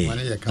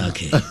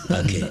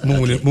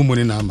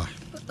 Mumuni nama.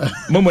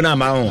 Mumu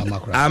nama on.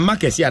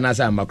 Amakesi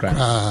anasa amakra.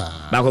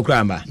 Ba kokra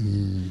amba.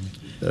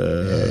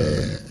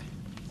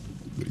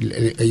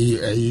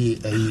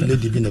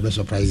 Lady been the best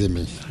surprise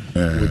me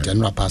with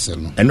another parcel.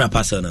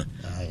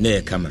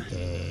 Ne kama.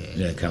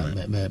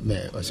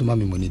 So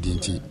mami money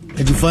dinti.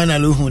 And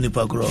finally who ni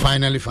pakro.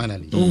 Finally.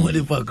 Who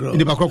ni pakro.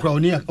 Ni pakro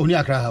oni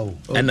akra ha o.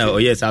 And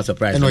yes, I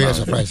surprise. And yes,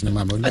 surprise ni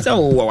mama. I say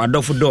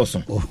wadofo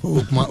doso.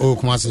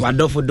 Kuma se.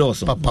 Wadofo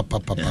doso. Papa.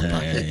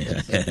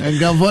 And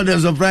God the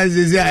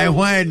surprises I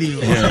whine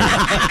you.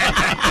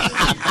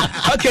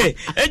 Okay,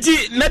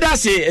 enti nada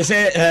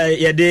say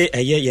ye dey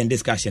ye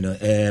discussion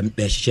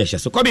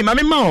so Kobi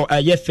mama ma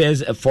ye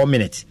first 4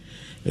 minutes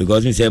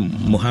because me say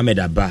Mohammed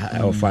Abba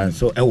of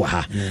so e wa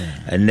ha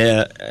and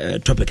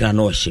topic na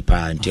no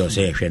shipa until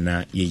say hwe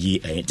na ye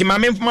enti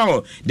mama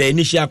ma the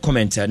initial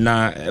comment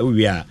na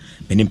we are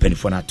menim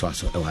penifo na to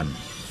aso e wa no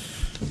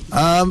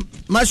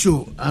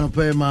Mashu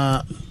anope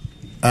ma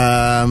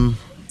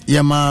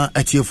yama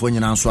atiefo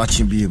nyina so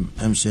achi biem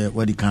em say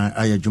wadi kan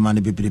ayadwuma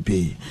ne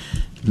bebrebe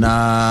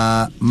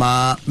na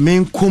ma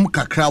menkum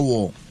kakra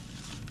wo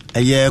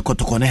eye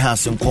Kotoko ne ha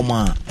senkom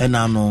a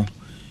ena no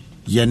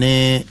ye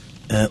ne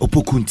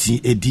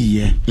opokunti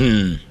ediye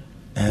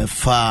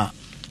fa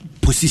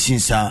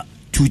positions a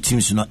two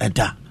teams no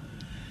eda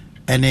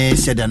ene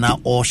said na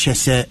o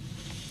hwese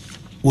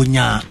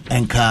onya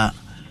enka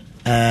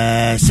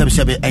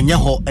sebsebe enye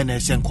ho ene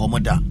senkom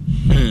da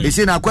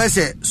ese na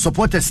kwese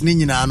supporters ni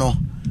nyina no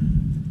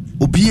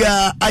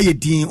obia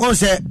ayedin won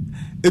se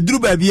eduru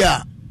ba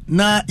bia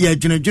na ya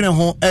dwenedwene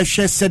ho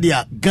ehwe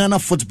sedia Ghana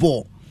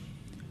football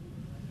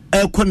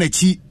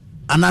ekonachi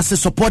anase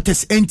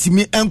supporters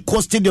entimi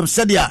enko stadium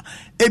sedia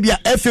ebia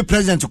FA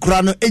president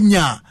kura no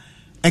enya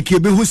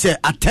enkebe hu se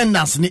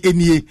attendance ni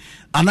enie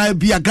ana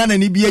bia Ghana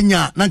ni bia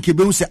enya na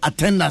nkebe hu se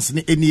attendance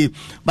ni enie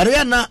but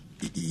ya na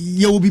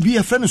ye will be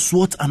a friend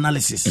SWOT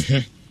analysis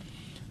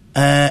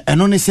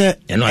eno ne se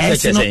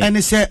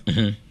eno se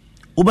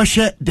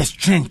obahwe the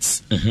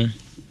strengths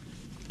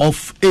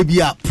of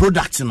ebia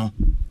product no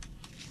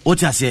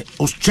what I say,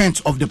 or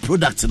strength of the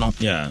product,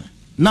 Yeah.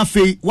 Now,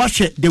 watch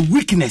the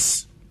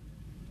weakness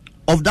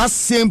of that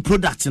same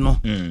product,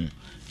 Now,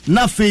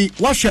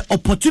 watch the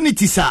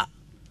opportunities are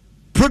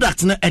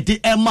product at the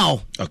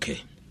MO.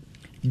 Okay.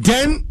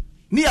 Then,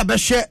 near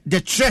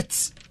the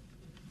threats.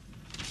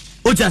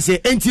 What I say,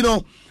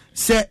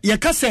 say,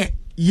 say,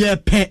 ye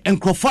pay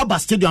and Crofaba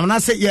Stadium, and I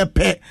say, ye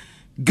pay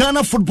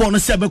Ghana football, no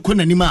sebe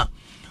kunanima.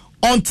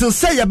 Until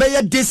say, ye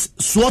bear this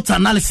SWOT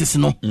analysis,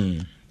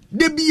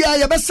 de bia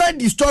ya beside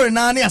the story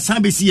na na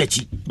asan be si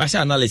achi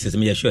basha analysis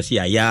me sure see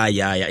ya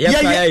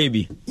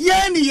bi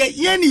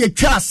ye ni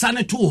twa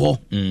asane to ho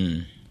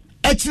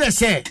e kire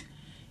se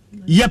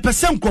ye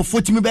person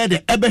crofot mi be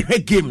de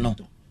ebe game no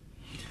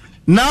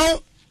now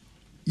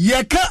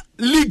ye ka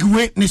league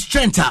we ni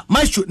strength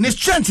my shoot ni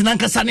strength na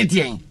nkasa ne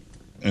den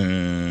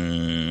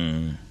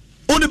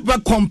only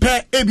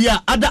compare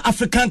ebia other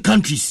African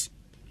countries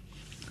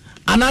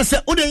and I say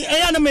ode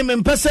eya na me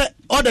pese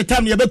all the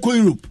time ye be ko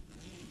Europe.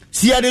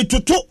 See the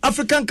two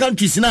African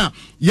countries now.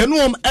 You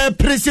know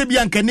pressure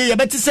bianca ne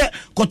yebeti se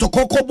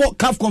Kotoko bo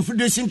CAF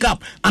Confederation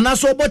Cup and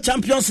also bo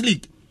Champions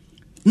League.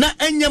 Na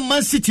enye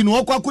Man City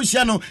no kwa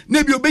kushia no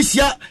na bi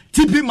obehia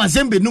TP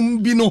Mazembe no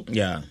bi no.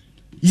 Yeah.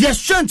 Yes,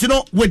 strength,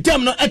 with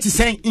them no at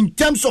saying in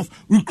terms of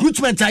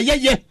recruitment,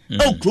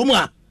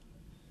 Kroma.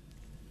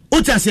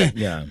 What I say?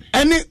 Yeah.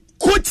 Any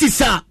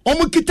coaches are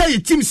omukita your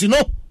teams,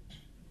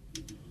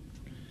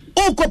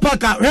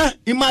 Kopaka,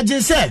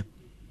 imagine say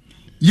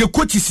your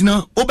coaches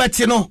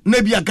Obatino,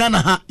 Nebia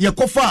Ghana,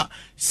 Yakofa,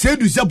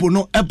 Sedu Zabo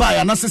no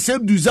Ebaya, and as I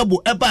said, do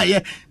Zabo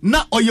Ebaya,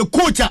 now or your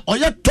coach or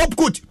your top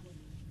coach.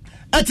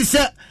 At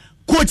say,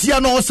 coach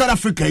Yano South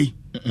Africa.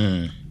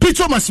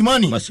 Peter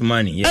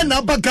Masimani, yeah. And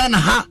now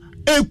Ghana.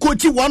 A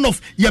coach one of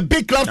your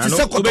big clubs to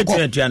Kotoko.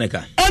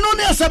 And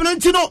only a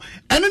 17,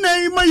 and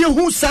then my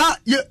who sa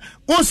you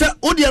once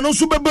Odiano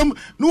Superbum,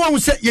 no one will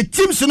say your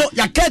teams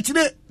your catch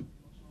it.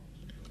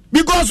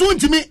 Because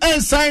want me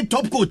and sign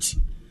top coach,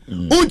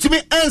 want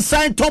me and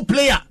sign top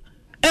player,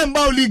 and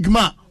Bow League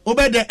ma,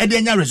 obey the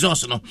Edenia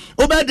resource no,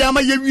 obey the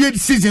Ama year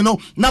season no,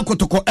 now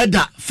Kotoko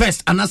Eda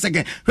first and a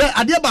second. Where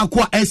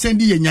Adiabaqua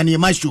SND and Yani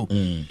my show.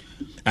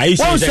 I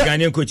used to say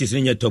Ghanaian coaches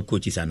in your top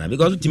coaches, Anna,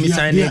 because to me,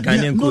 signing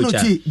Ghanaian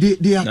coaches.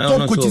 They are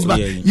top coaches, but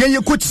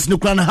your coaches, no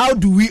crown. How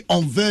do we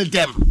unveil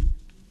them?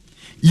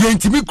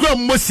 Yentimikra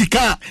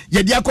Mosika,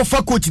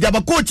 Yadiakofa coach, the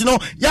other coach,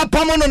 ya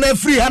Pamon on a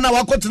free Hana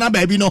Wakotana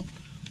baby, no.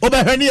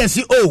 Oberheni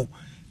SEO.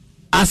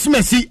 As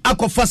Messi,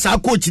 Akofasa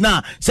coach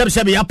now,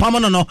 Sebsabi, ya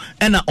Pamon,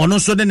 and on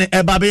also then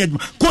a baby.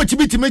 Coach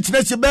beat me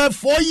to bear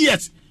 4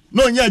 years.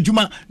 No, yeah,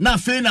 Juma, na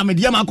Fena,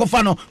 Mediama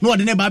Akofano, no,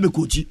 the baby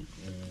coach.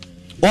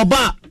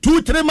 Oba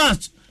 2-3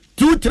 months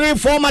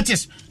 2-3-4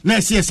 matches na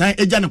CSI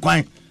eja ne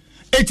kwan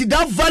eti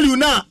that value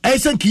na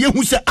esen ki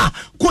yehu se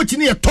coach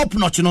ne top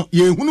notch no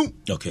yehunu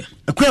okay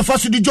ekwa fa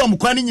so di jom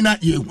kwan ne nyina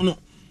yehunu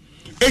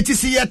eti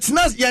si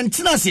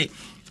yentina se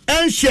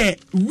enhwe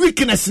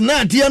weakness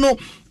na de no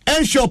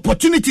enhwe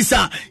opportunities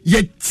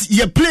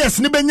ye players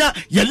ne benya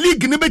ye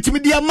league ne betimi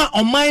di ama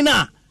online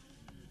na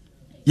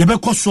ye be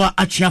koso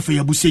a chiafa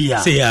ye bu se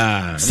ya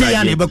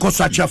ne be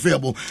koso a chiafa ye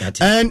bu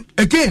and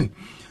again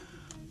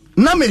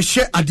na me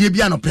share ade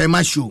bia no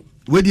pema show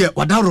we de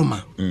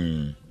wadaroma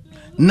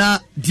na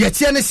de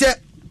tie ne se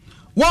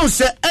won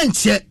se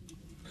enche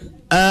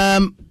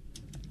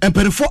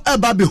emperifo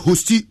eba be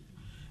hosti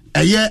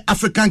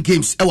African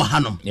Games ewa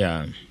hanom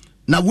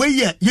na we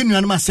ye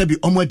yenuanum asabi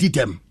omadi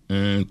dem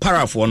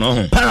parafo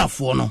no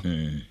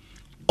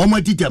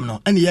omadi dem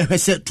no ene ye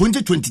hwese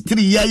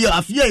 2023 ye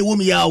afia e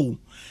wom ya wo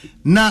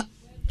na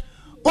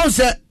on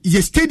say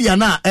ye stadium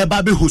na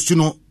eba be host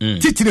no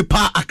titire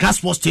pa Accra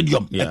Sports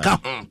Stadium eka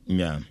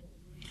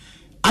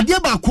ade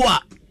ba ko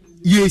a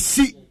ye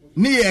si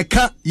ne ye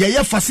ka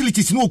ye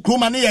facilities no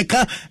kroma ne ye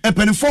ka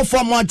epenifo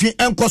form adwen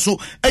enkoso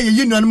eye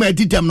yinuan ma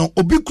adidam no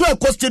obi kura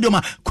ko stadium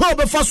a ko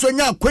be fa so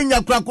nya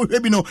kwanya kura ko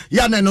hwebi no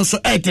ya na no so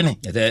etene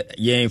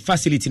ye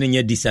facility no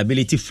nya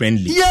disability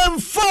friendly ye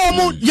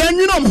form ye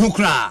nwunom ho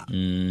kura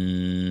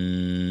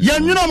ye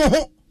nwunom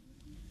ho.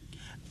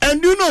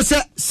 And you know,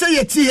 say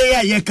it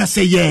here, ye can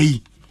say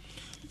ye.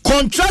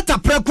 Contractor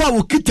Prequa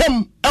will kit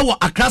him our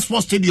Accra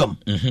Sports Stadium.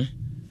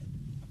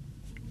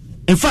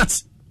 In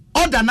fact,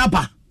 order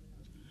number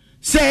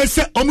say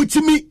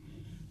omutimi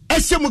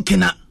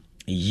esemukena.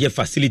 Ye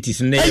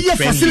facilities ne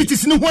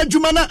facilities no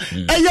wajumana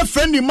eye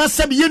friendly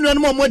masabi yenu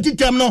anmo mo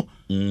ditem no.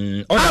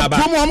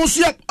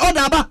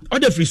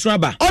 Order free so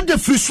aba.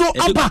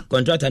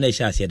 Contractor na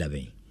sha ase da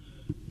ben.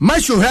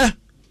 Masho he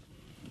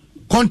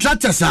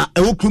contractors are a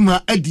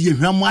wokruma edi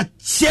ehwam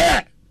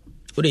ache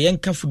o de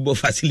yenka football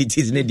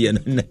facilities ne de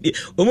no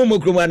omo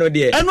kruma no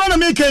de eno na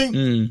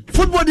making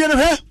football de no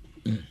he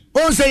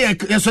on say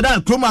ye so da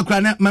kruma kra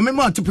na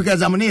mama typical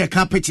exam ne ye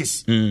can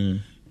pitches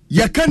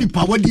ye can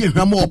power de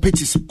ehwam o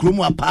pitches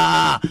kruma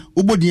pa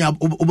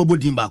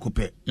obodin ba ko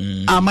pe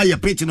ama ye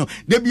pitch no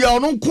de bia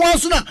ono nko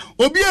so na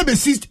obi e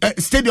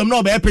stadium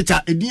no be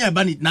pitcher edin e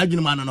ba ni na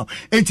adwunu ma no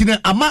entine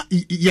ama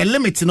ye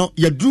limit no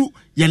ye do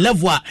ye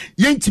level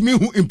ye ntimi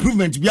hu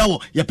improvement bia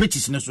wo ye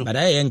pitches ne so but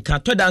I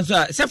can to dance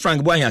say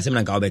Frank Boy asem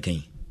na ka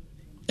obekan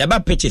ye ba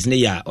pitches ne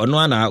ya ono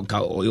ana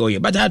ka oye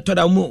but I to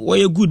da mu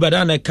wo good but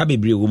na ka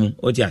bebre wo mu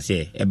o ti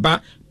ase e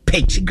ba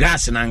pitch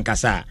grass na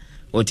nkasa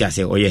o ti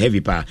ase o ye heavy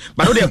pa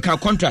but o de ka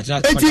contract na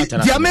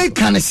the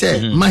American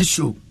say my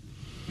show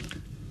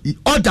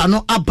order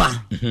no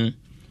aba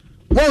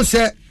won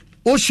say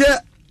o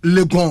share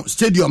Legon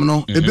Stadium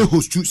no ebe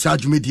host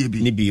Sajumi die bi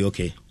ni bi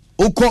okay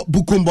Oko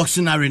Bukom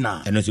Boxing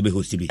Arena eno so be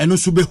host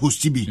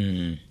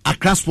bi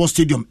Accra Sports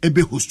Stadium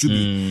ebe host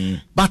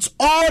bi but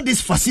all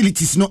these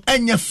facilities no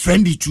enye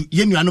friendly to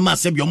yenu anoma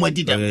se bi omo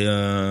adida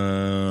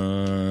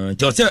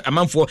just say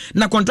amanfo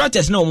na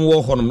contractors na omo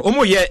wo hono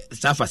omo ye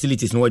sa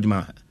facilities no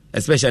waduma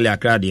especially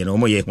Accra de no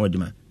omo ye ho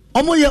aduma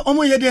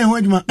omo ye de ho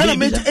aduma ela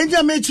me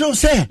enja me chiro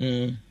say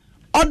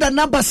order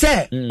number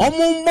say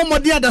omo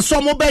momodi ada so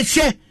omo be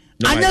hwe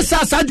anya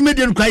sa Sajumi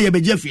de nkwa ye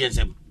be je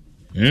fiensem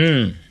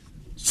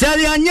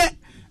Seri anye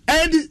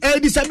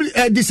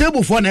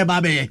disabled for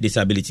never be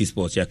disability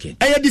sports okay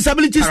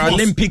disability sports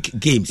Olympic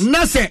games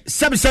na se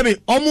sebi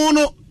omo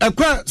no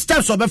ekwa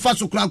steps obefa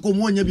so kra ko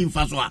mu onya bi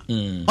mfa so a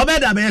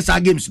obeda be sa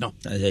games no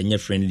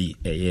friendly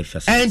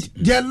and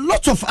there are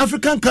lots of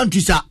African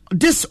countries are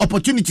these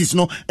opportunities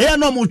no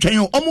no mo twen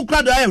omo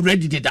kra do are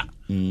ready dida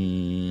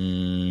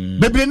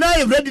bebre na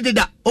are ready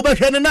dida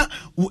obehwe na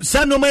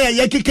sa no ma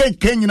ya keke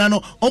kenyina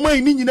no omo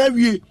ni nyina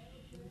wie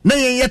na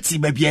yeti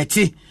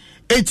babiati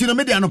enti no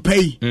media no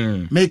pay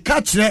me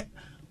catch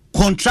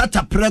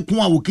contractor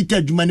preko a wokita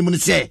adwuma ni mu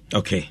say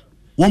okay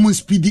woman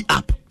speed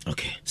up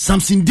okay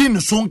something din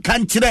so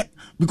kan kire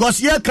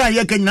because ye kan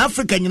in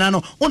Africa nyina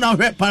no una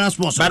hwe para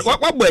sports but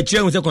what boy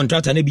chere say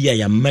contractor na bia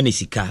ya mani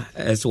sika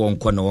so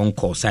won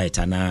call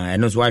site na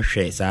eno so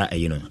ahwe sa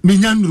you know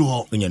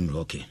menyanru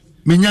okay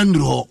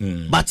menyanru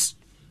but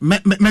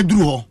me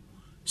duru ho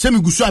se me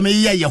gusu a me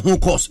ye ho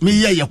course me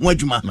ye ho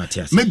adwuma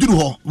me duru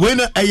ho we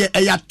no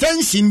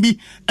attention bi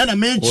na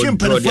me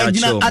chimpen for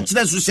gina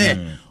atire so say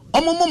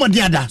omo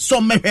diada so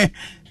mehwe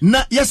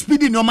na ya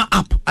speed no ma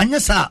up anya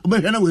sa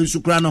obehwe na we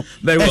sukura no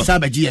esa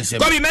ba GSM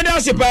Kobi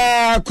medasi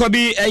pa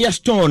Kobi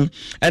stone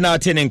and our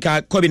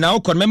tenenka Kobi na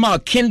okon mema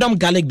Kingdom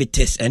garlic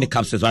bitters and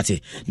capsules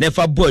wate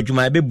never boy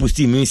dwuma be boost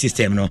immune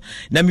system no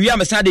na me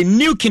am say the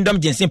new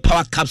Kingdom ginseng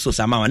power capsules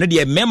ama no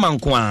de mema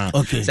nko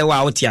a say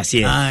wa wote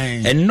ase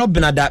and no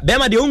benada be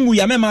ma de ongu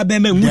ya mema be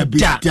ma mu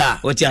da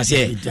wote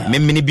ase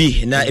memini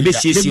bi na ebe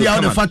siesie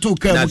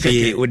na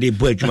fe o de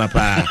boy dwuma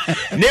pa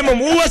nemo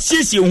wo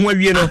siesie ho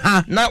awie no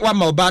na wa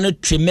ma oba no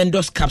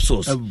tremendous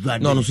capsules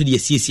no so de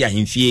siesie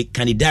ahemfie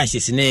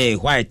candidates ne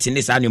white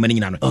ne sa anoma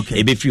nyina no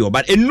ebe free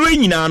but enu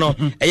nyina no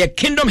eye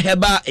Kingdom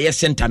Herbal eye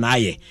center na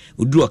aye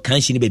odu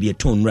okanshi ne ba bi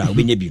eton nura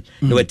obenya bi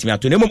na watimi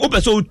ato nemo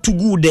opeso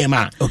tugu dem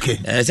a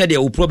say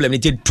the problem ne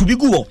tubi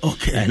gu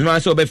no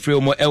so be free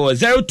mo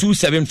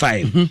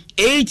 0275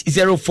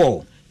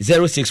 804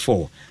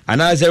 064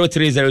 and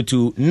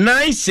 0302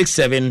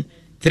 967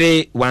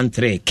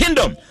 313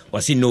 Kingdom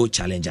was no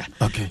challenger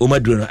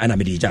Umadruno and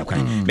Amedija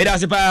Kwan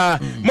Medasepa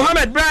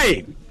Mohammed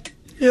Brai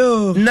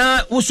yo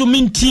na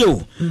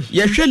usumintio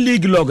yehwe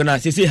league log na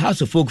say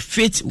House of Folk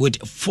fit with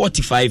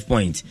 45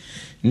 points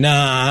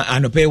na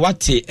anope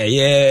wate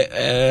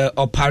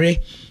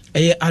opare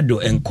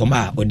ado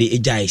enkoma ode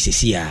ejai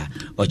sesia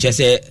o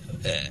chese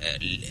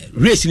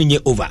race ni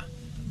over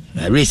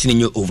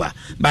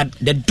but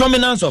the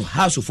dominance of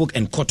House of Folk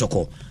and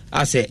Kotoko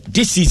I say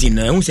this season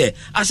who say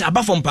as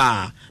above from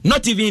pa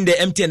not even in the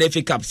MTN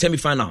FA Cup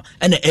semi-final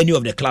and any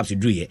of the clubs to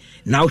do here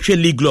now she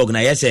league log na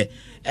yes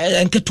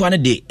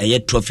enketwane de a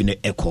trophy no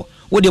echo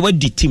what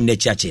the team na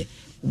chache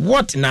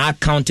what now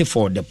accounted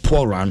for the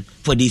poor run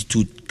for these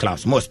two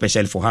clubs more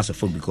especially for House of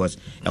Folk because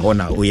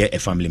we are a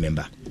family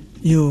member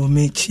yo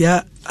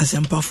metia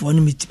asempa for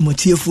no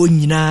motiefo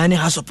nyina ne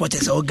House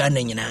supporters o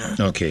Ghana nyina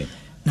okay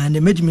na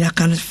ne medimi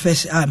aka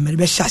first me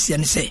be hyase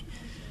ne say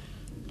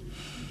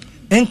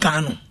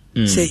enkano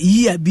say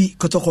year bi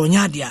Kotoko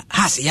nyadia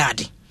has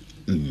yadi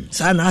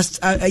sana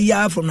a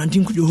year from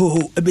 19 kujo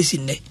ho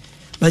ebesin ne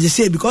but they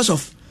say because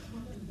of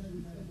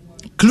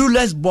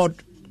clueless board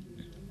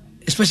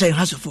especially in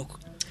House of Folk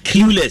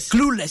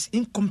clueless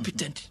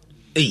incompetent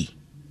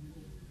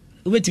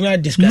wait me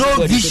describe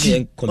no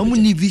vision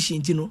omuni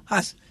vision you know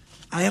has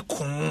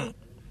ayekon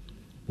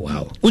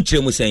wow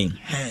uchire mu saying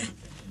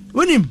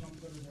wonim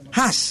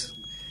has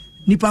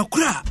nipa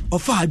kura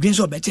ofa adwen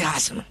so beti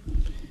has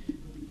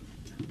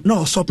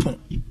no sopon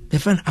the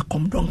friend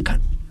akom donkan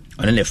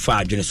on the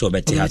far adwen so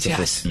beti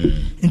has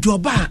into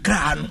oba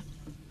akra no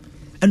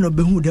eno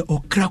behu the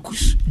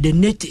okrakus the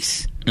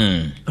natives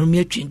on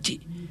me 20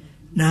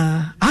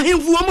 na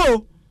ahemfu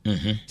mo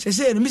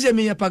se me se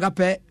me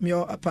pagape me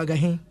paga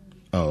hin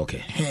oh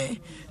okay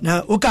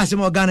na o ka se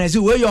mo Ghana se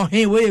we your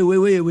hin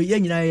we ye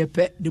nyina ye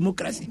pe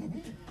democracy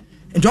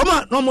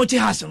ndoma no mo ti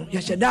has no ye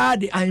sheda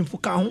de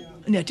ahemfu ka ho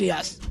na ye ti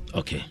has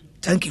okay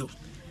thank you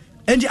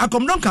and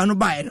akom don kan no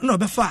buy no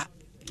be fa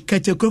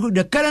Kotoko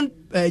the current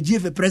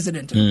GFA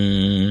president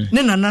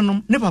ne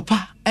nananom ne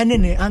papa ene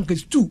ne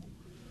uncles too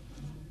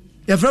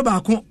ye fra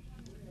ba ko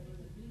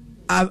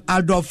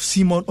Adolf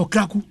Simon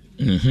Okraku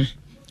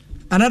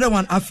another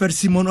one Afer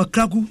Simon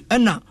Okraku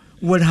and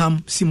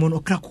Wilhelm Simon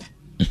Okraku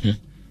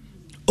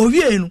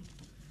owie no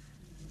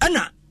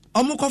ana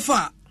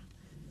omokofa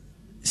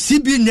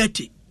CB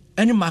Neti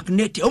any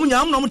magnet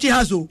omunya no muti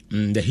hazo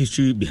the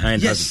history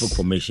behind House of Folk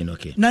formation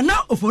okay na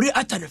ofori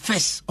after the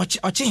first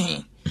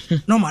oche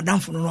no madam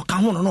for no ka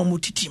ho no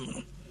muti team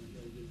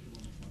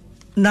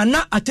no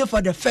na ate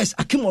for the first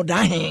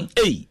akimoda hen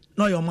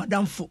no your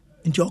madam for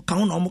nti o ka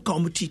ho no mo ka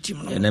muti team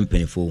no na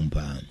mpenifo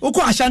mpa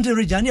uko Ashanti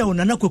region ya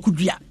na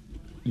kwakudua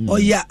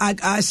oya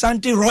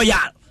Ashanti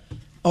Royal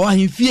o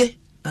ahemfie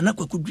na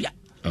kwakudua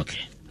okay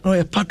no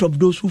a part of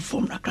those who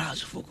form the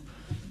House of Folk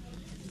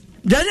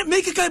then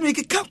make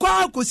it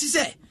kwa ko si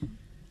say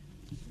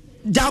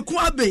Jaku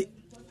Abe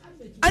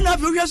and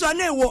have you so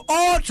na wo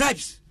all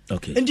tribes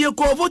okay and the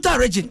ko voter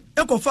region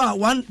e ko fa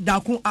one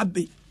Jaku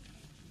Abe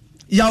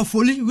ya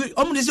foli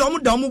omu dey say omu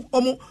da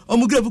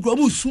omu grave ko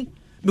omu su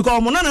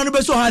because omu na no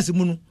be so house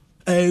mu no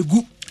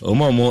gu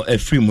omo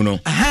free mu no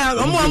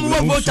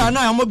omo voter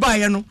na omo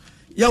buy no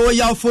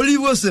ya Foley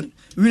Wilson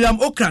William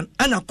Okran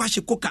ana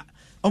Kwashe Koka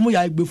omo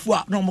ya egbefu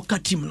a na omo ka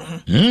team no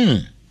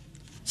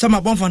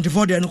sama bon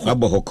fantifo de no ko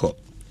aboko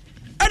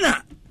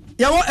ana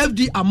ya wo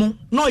FD amo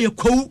na ye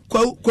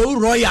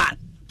Kwawu Royal.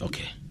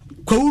 Okay.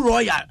 Kwawu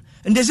Royal.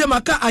 And they say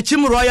maka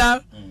Achim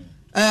Royal,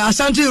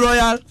 Asante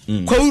Royal,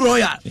 Kwawu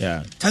Royal.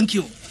 Yeah. Thank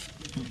you.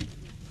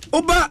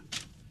 Oba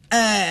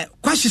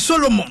Kwashi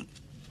Solomon,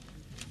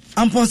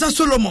 Amponsa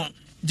Solomon,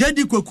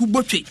 Jadi Kwaku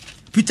Boche,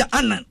 Peter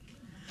Annan.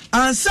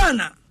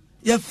 Ansana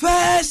your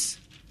first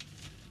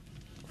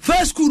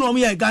school no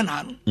me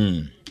Ghana.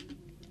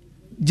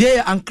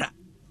 J Ankra.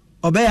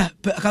 Obeya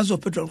Council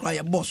of Petrol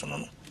Cry boss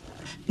no.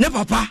 Ne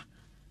papa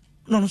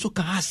no so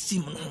can ask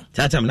him no.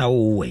 That time now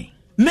way.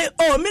 Me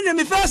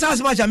first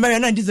house match America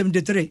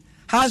 1973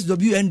 has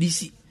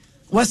WNDC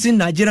Western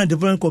Nigerian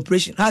Development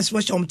Corporation has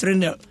watch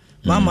trainer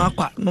mama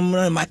akwa no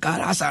my car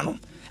asano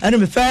and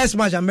me first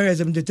match America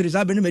 73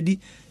 so been me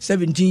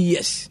 17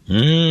 years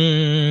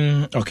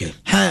okay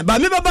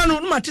but me baba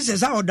no matter say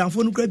how down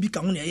for no kra bi ka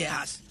ho na ye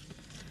has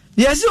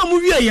yes o mu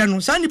wie ye no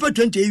san nipa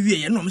 20 wie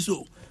ye no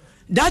so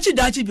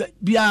dachi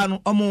bia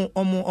no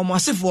omo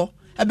asefo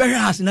ebehwe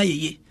has na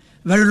ye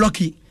very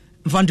lucky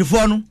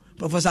mfantefo no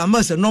Professor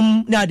Amos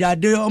nom na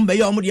ade ombe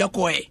ye omo de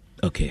yakoe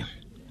okay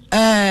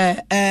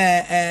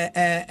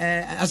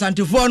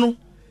asantefo no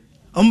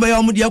ombe ye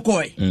omo de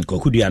yakoe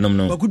kokuduanom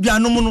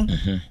no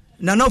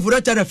na no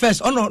for the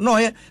first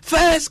no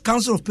first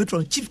council of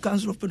patron chief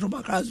council of patron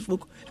bakras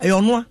folk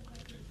eyono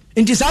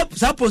nti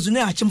suppose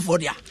na achim for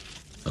dia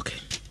okay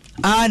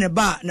ne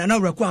ba na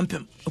reku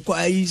ampem ko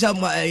ayi sam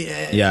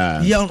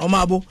yeah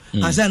omabo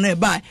ansa na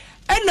ba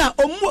ena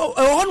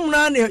honum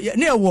na ne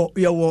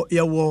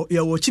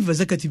yewo chief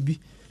executive bi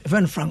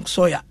friend Frank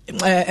Sawyer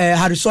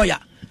Harry Sawyer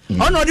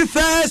ono the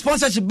first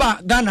sponsorship ba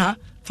Ghana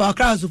for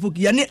Accra folk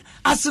ya ne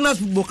Arsenal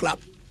Football Club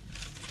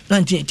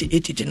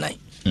 1989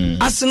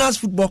 Arsenal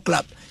Football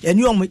Club ya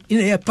ni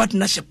in a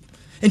partnership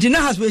and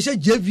now has we say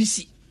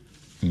JVC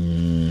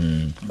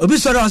obi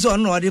soro so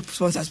ono the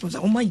sponsor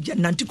o ma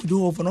nanti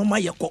kudo over no ma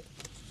yeko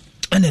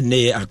ana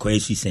ne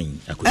akwesi sen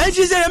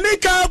akwesi say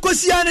make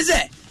akosia ne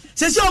say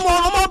se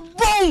omo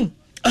bon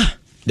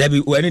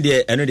Debbie when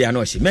dey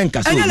ano she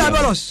menka so enye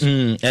labelos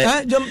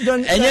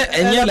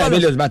enye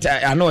labelos but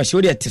ano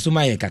she dey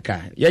tesuma ye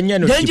kaka yenye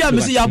no danger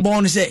me say ya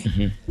bon say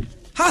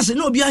has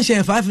no obi an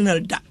share 5 final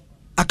da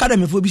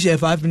academy for bi share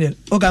 5 final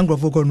o kan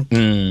grofo ko no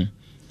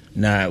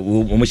na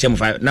o shem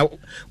 5 na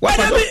what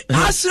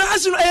has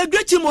a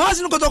great team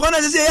has no Kotoko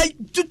na say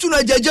tutu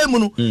na jeje mu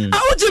no a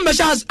o team me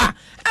chance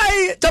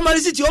Tamale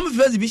City o me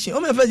first division o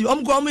me first o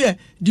me ko me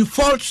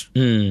default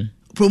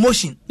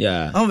promotion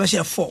o me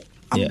share 4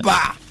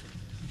 aba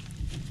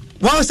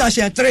one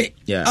share 3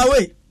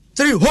 away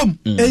 3 home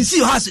and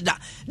see has that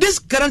this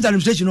current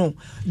administration no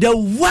the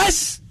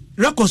worst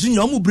records in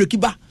o break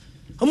ba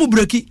o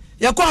break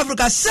ya ko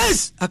Africa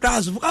 6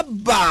 across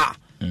aba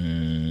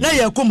na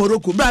ye ko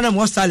Morocco bra na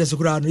mo style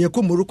kura no ye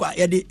ko Morocco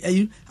ye de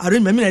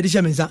arrange me na de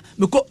shemensa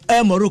me ko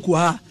Morocco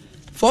ha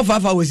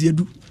 4-5 hours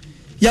yedu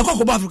ye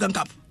ko African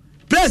Cup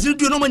players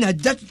do no manya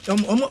jack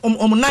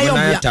na ye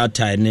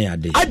ya ne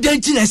ade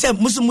adanti na say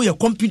musumu ye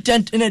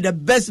competent in the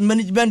best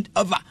management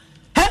ever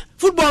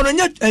football no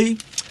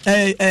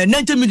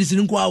 90 minutes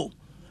in kwa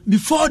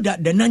before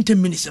that the 90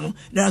 minutes no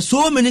there are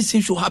so many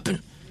things should happen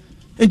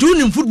and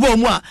in football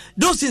mo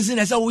those things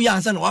na say we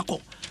answer no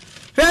wako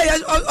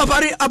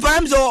operate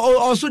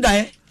also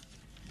die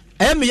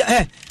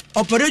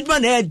operate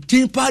man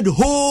deeper the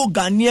whole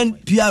Ghanaian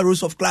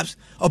PROs of clubs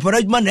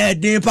operate man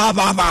deeper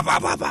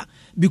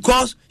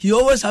because he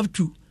always have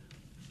to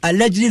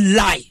allegedly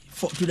lie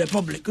to the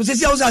public because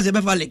he also has a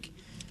better league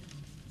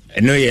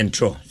no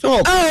intro so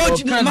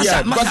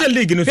because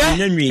league no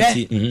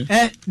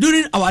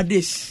during our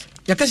days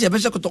yakase be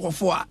Kotoko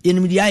for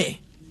enimidiaye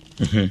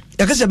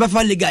yakase be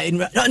fa league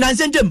na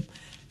sentem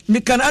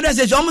me can others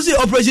say almost say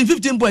operation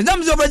 15 points that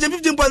means operation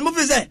 15 points mo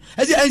say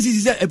as the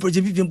NCC say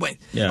operation 15 points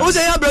o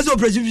say ya bless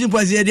operation 15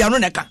 points they are no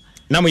neka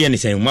na mo ye ni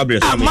say mo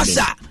bless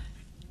masa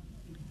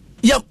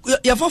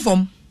ya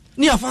form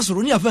ni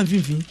afasoro ni afa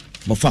mfimfin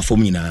mo fa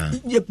form nyina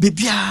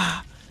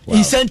bebia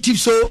incentive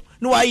so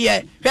no why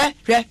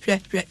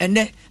hwe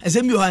ene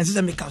asemi o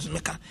hanse me ka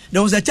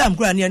there was a time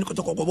kura ni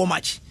Kotoko go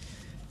match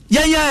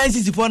ya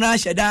NCC for na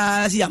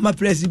sheda si ama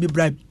press be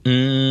bribe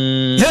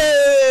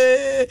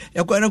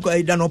ya kwa na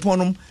idan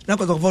upon na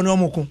Kotoko no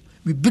moko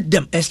we beat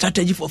them a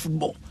strategy for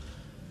football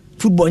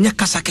nya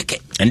kasa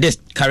keke and this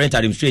current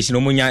administration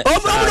omunya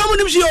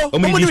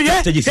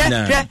strategy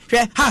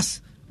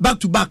has back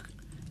to back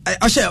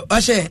ashe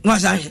no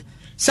ashe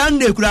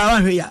Sunday kura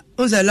wan hwe ya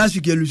once last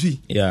week elusi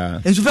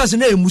and so first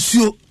na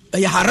emusuo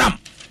ya haram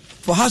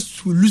for us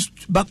to lose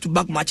back to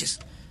back matches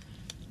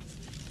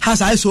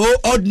has I so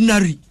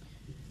ordinary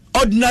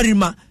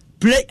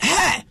play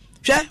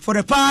for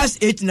the past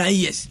 8-9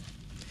 years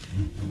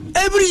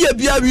every year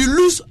we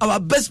lose our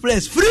best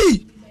players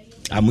free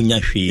Amunya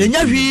hwi.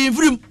 Enya hwi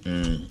mfrim.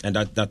 And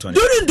that one.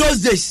 During those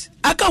days,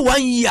 aka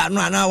 1 year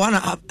no na 1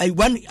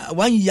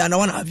 year na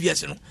 1.5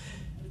 years no.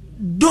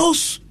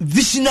 Those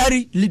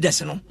visionary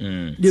leaders no,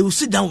 they will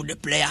sit down with the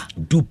player.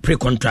 Do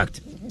pre-contract.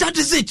 That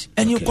is it,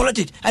 and you collect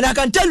it. And I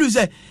can tell you,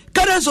 say,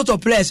 current sort of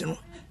players,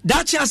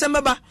 that chance,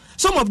 remember,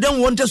 some of them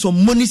wanted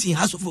some monies in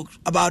House of Folk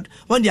about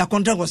when their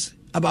contract was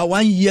about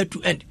 1 year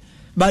to end,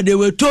 but they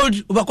were told,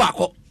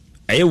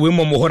 "Aye, we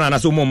mo mohona na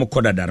so mo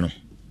koda dano."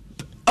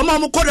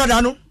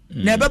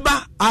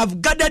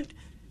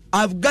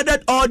 I've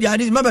gathered all the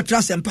ideas. Remember,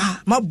 trust and power.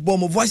 My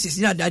bomb of voices.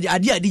 What's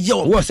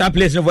that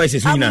place of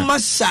voices?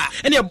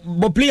 And you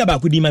player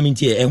back with him,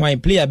 and why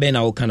player Ben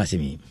or can I see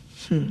me?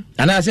 And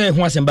I say,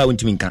 once and bound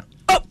to me.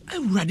 Oh,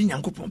 I'm reading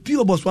Yankopon.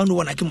 Pure boss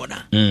 101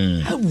 Akimoda.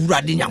 I'm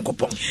reading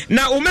Yankopon.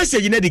 Now,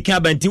 message in the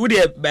cabin to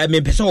the me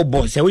person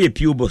boss, away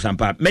pure boss and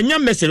pap. Many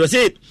message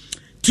say.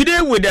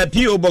 Today with the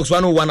PO Box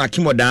 101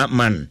 Akimoda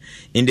man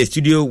in the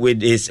studio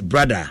with his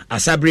brother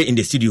Asabre in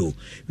the studio,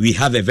 we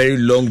have a very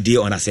long day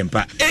on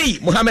Asempa. Hey,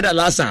 Muhammad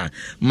Alasa,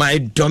 my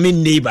dummy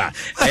neighbor,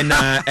 and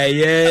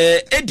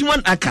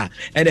 81 Aka,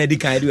 and I do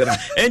that.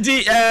 And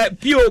the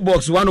PO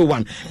Box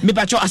 101. Me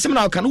pacho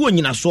Asemna can who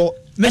in a so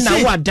men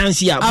are dance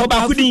here.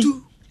 Boba Kudi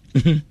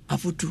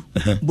Afutu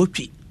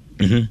Botri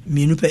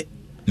Minupe.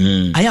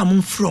 I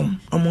am from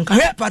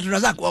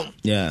Patrazak.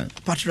 Yeah,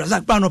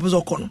 Patrazak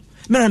Panopozo Kono.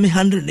 Me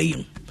 100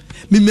 name.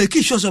 Me make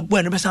sure so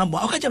when the person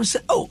I can say,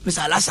 oh, Mr.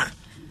 Alasa.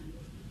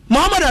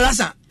 Muhammad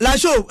Alasa. La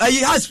show,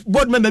 he has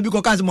board member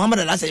because Muhammad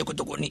Alasa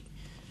Yokotokoni.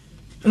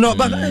 No,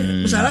 but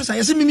Mr. Alasa,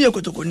 you see me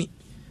Yokotokoni.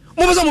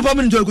 Movaza Mupam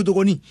into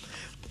Yokotokoni.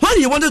 When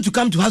he wanted to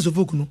come to House of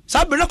Okuno,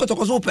 Sabrina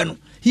Kotoko's open.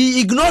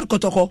 He ignored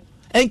Kotoko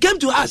and came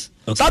to us.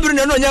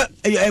 Sabrina no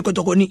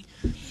Kotokoni.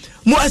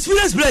 More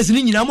experienced players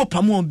in Inamo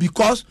Pamon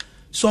because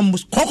some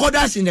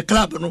crocodiles in the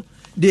club, you know.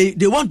 They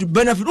want to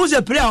benefit. Who's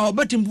a player or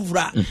betting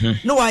pufra?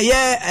 No,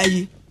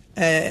 I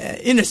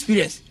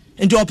inexperience.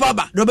 Into a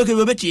paba, Robert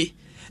Roberti.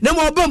 No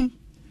more boom.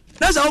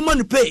 That's how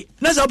money pay.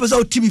 That's how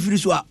person TV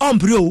Friswa on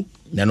Brio.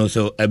 Then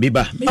also a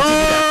biba.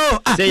 Oh,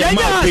 say a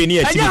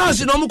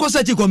house in almost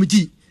such a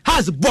committee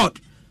has board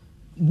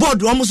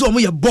almost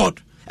only a board,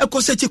 a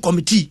cossetti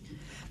committee.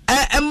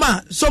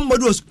 Emma,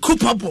 somebody was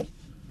culpable.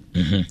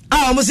 I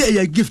almost say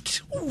a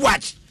gift.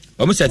 What?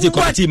 Almost at the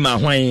committee, my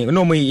wine.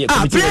 No, me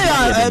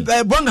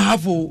player, one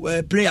half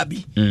player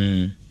be.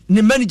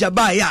 The manager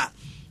by ya.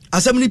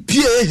 Assembly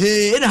PA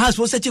in a house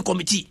for such a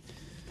committee.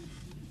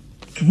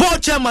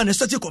 Board chairman is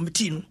such a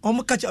committee.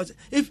 Almost catch out.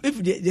 If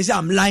they say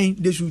I'm lying,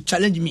 they should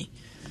challenge me.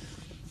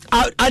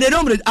 At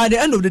the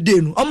end of the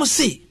day, almost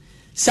say,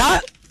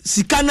 sir,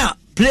 Sikana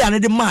play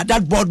another man,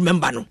 that board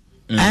member, no,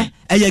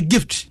 a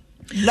gift.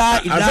 La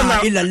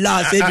ilaha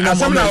illallah sayyidina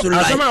Muhammad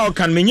asama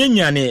kan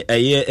menyanya a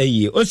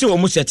year also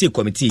almost a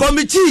committee and on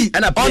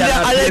the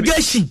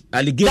allegation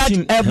that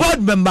a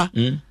board member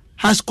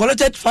has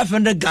collected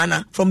 500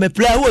 Ghana from a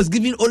player who was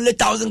given only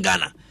 1,000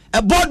 Ghana.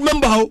 A board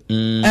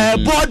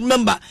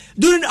member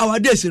during our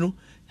days, you know,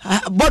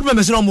 board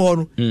members no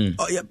more.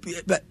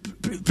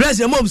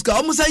 President Momska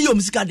almost say you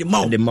the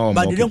mouth,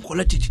 but they don't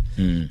collect it.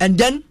 And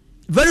then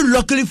very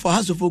luckily for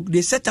House of Folk,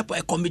 they set up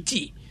a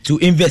committee to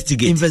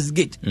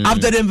investigate.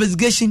 After the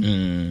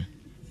investigation,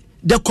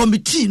 the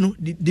committee, you know,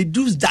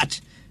 deduced that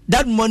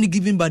money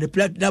given by the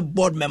player, that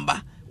board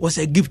member was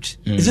a gift.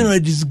 It's not a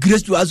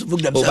disgrace to us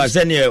themselves. Oh, but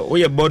then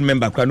we a board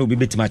member can be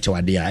bit much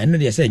what they are. And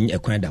they say a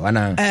kind of one.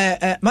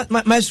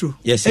 Maestro,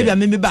 yes, I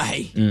may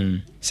buy.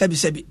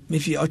 Sebi,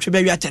 if you are to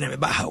be at me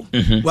about how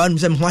one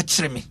them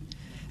watch me.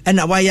 And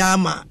now I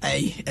am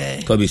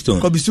a Kobe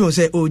Stone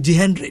say, oh,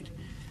 G100.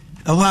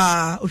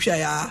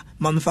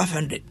 Mamma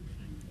 500.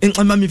 In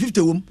Mammy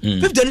 50 womb.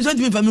 50 is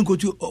 20 for me go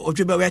to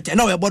Otreba.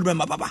 Now a board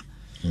member, Papa.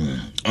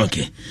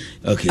 Okay.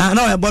 I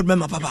know a board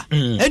member, Papa.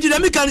 And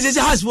you can say,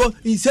 has for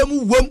in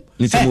some womb.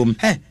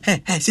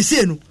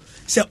 Siseno.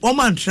 Say,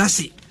 Oman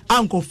Trassi,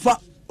 Uncle Fa,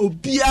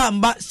 Obia,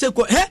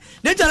 Seko,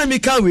 then tell me,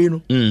 can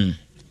we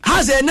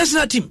has a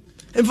national team.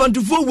 In front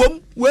of 4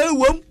 womb, where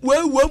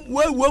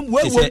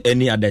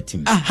any other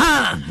team.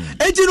 Aha.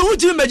 And you know who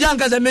to me,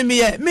 Jankas and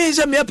me,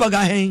 some mere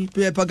Pagahin,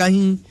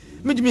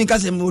 me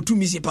case mo tu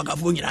mi se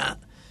pakafo nyina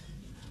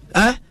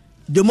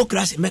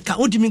democracy meka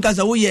o timi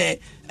kasa wo ye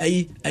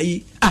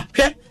hwe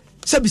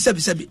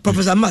sabi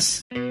Professor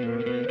Mas.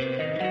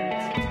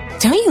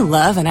 Don't you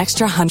love an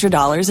extra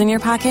 $100 in your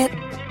pocket?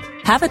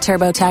 Have a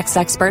TurboTax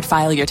expert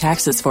file your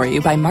taxes for you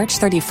by March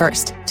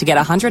 31st to get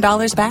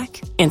 $100 back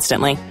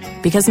instantly.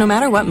 Because no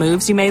matter what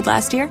moves you made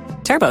last year,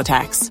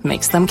 TurboTax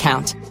makes them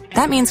count.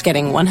 That means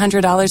getting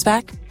 $100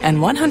 back and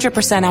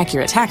 100%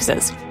 accurate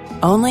taxes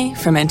only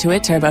from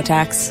Intuit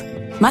TurboTax.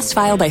 Must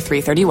file by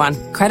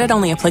 3/31. Credit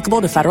only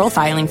applicable to federal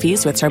filing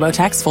fees with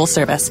TurboTax full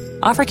service.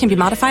 Offer can be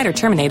modified or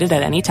terminated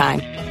at any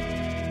time.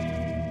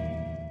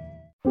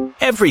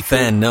 Every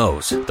fan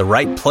knows the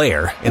right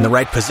player in the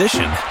right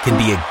position can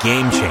be a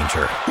game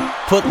changer.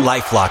 Put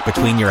LifeLock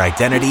between your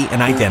identity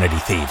and identity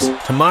thieves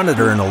to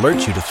monitor and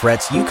alert you to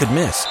threats you could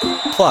miss.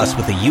 Plus,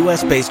 with a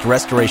U.S.-based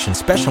restoration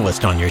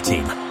specialist on your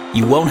team,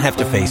 you won't have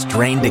to face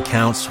drained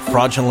accounts,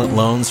 fraudulent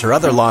loans, or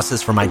other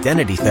losses from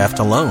identity theft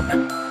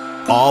alone.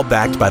 All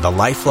backed by the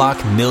LifeLock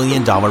 $1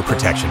 Million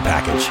Protection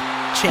Package.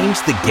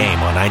 Change the game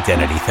on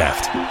identity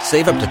theft.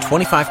 Save up to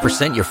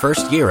 25% your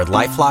first year at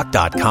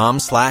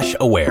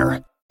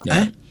LifeLock.com/aware.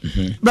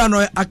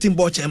 Brano acting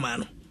board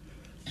chairman.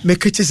 Me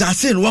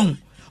criticize one.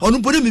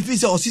 Onu pode me fi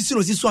se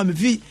osisi so me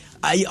fi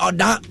ai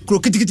oda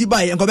krokitiki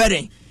buy en go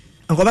beden.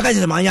 En go baka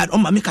je man yard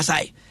on ma me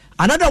kasai.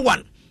 Another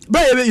one.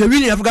 Buy you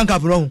win African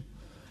Cup no.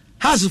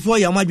 House for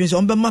your margin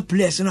on be my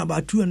players na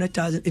about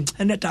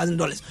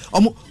 $100,000.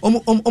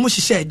 Omo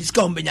share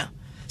discount benya.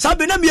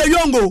 Sabe na me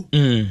yongo.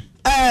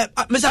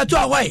 Mr.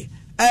 Tuawai,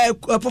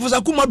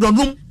 Professor Kuma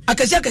Dronum,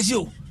 akasi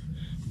o.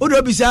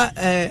 Odo bisa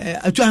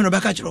atuan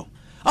Rebecca chiro.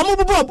 Amo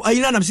bobo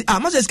ayina na say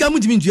masa ska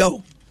mutimi ntua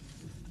o.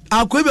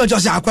 Akwa bi o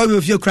say akwa bi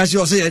ofie crash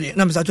o say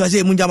na Mr. Tuawai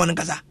say munja man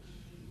nkasa.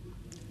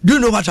 Do you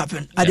know what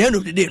happened at the end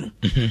of the day no?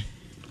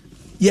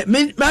 Yeah,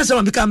 me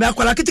some become me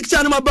akwala kitikiti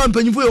na maba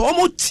mpanyifo o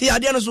mo ti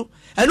ade no so.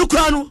 Enu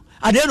kra no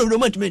at the end of the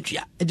moment me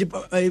tua.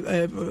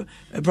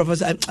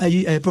 Professor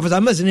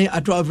Mesni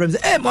atwa from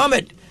say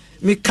Mohammed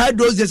me card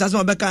those days as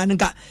my back and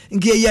nka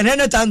ye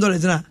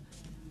 $100,000 na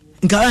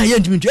nka here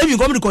ntimi if you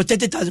come to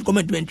 $30,000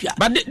 commitment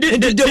but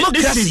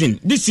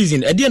this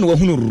season again we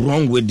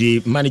wrong with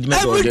the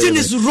management. Everything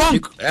is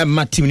wrong.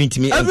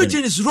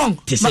 Everything is wrong.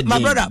 My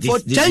brother, for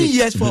 10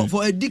 years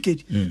for a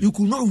decade you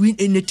could not win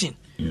anything.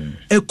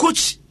 A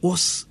coach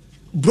was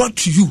brought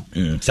to you.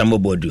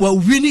 Somebody we're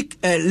winning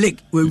a league,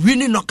 we're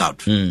winning knockout.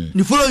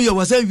 The following year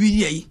was a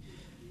winning.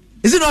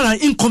 Is it not an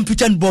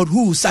incompetent board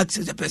who sacks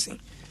the person?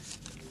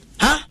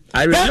 Huh?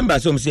 I remember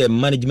some say a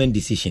management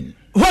decision.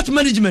 What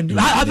management?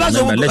 Has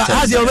your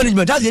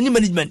management? Has any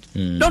management?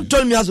 Don't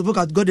tell me as a book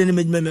has got any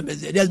management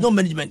members. There's no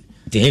management.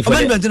 Let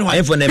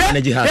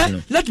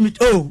me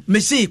me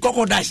see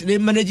crocodiles. They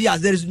manage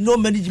us. There is no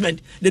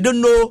management. They don't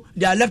know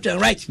their left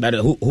and right. But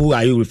who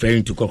are you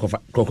referring to?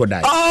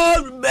 Crocodiles?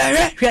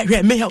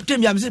 Me help. Tell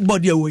me, I'm saying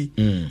body away.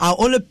 I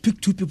only pick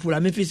two people. I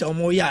may face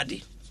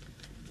Omoyadi,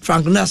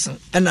 Frank Nelson,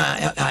 and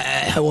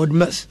Howard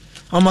Mess.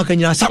 I'm not going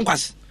to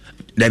Sankwas.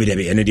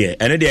 Debbie, any day.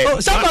 Oh,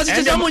 Sankwas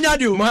is a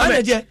Munyadu.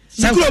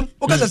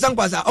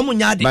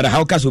 But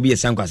how can be a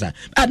Sankwasa?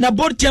 At the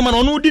board chairman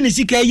on Udin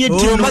Sika yet.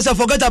 Oh, Massa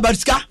forget about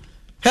Ska.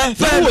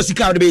 Who was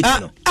Sika debate?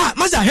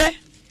 Massa, hey,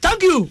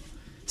 thank you.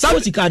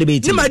 Some Sika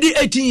debate. You might be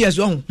 18 years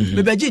old.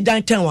 Maybe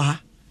Dan 10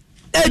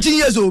 18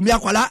 years old,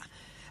 Miakwala.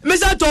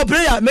 Mr. Top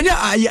player, many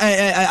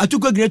I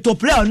took a great top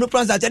player, no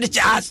plans at any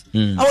chance.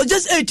 I was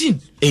just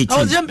 18. I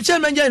was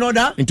chairman in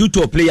order. And two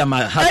top player,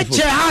 my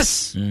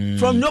house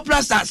from no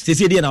plasters.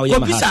 See, now you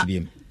have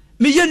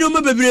me no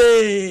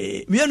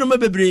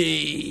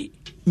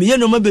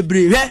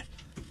bebre.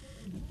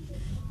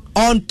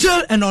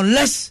 Until and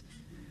unless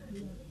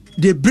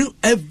they bring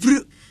every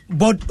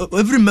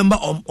member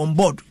on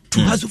board to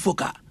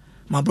Hasufoka,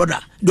 my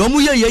brother. The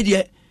Omuya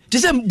ye the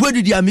same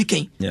body they are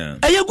making. Yeah.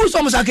 A good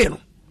song Sakeno.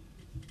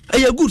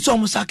 A good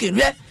song Sakeno.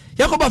 Yeah.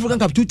 Yakob African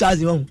Cup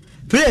 2001.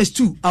 Players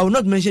too. I will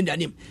not mention their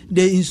name.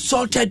 They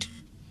insulted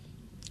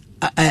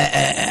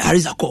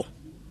Harizako.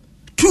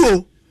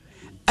 2-0.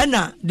 And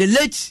the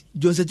late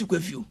Joseph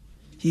Tukwefiu,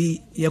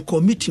 he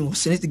committing was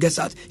Senate guest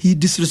out. He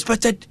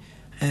disrespected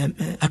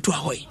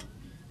Atuahoi.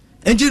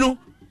 And you know,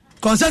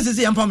 consensus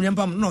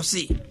Yampam no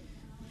say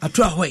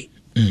Atuahoi.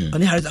 And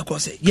Harizako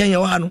say,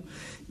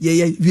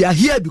 we are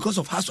here because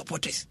of our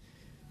supporters.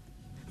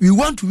 We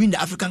want to win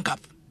the African Cup.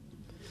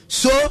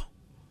 So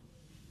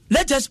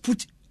let us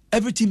put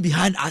everything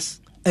behind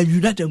us and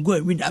unite and go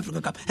and win the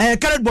African Cup.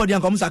 And carrot body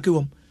and come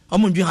Sakiwom.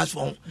 I'm doing has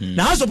for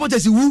now. Our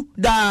supporters who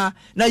da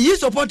now you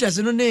supporters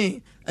no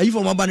name. Are you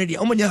from Abanadi?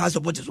 I'm going to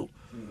supporters. I'm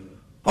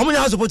going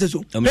to supporters.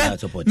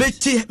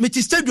 Me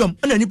stadium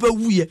and any people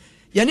who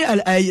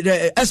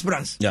yani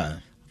Esperance. Yeah.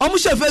 I'm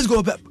sure first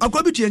go. I'm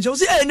going to change.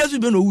 Say, hey, never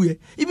been away.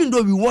 Even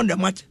though we won the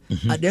match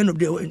at the end of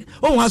the day,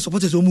 oh, our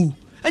supporters will move.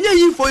 And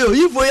you for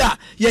ya,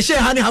 you share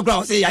honey how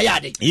crowd say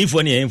yadi. For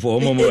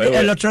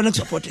electronic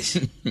supporters.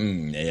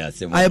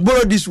 I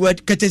borrowed this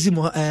word courtesy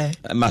but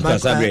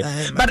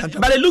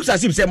it looks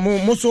as if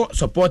most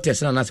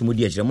supporters and as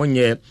Mudia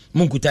Monye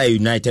Munkuta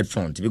United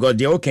Front because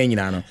they okay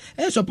you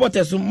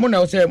supporters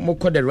Mona say mo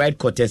call the right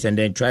courtesy and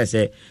then try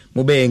say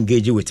mo be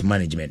engage with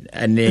management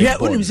and yeah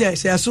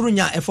say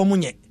asurunya e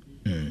fomunye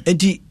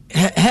enti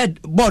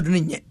head board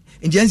ninye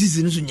enti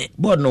NCC no sunye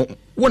board no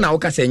wona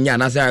woka say nya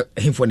na say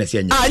himfo na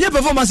say nya nya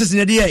performances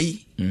na dey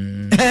yi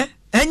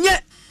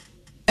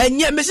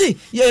enye me see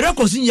ye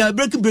records nya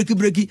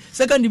break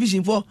second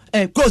division for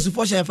close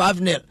for share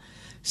 5-0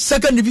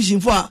 second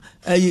division for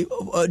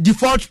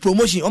default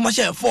promotion o ma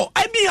share 4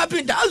 I be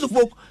happy that as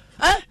folk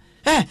I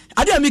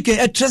dey make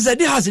a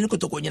trusted house in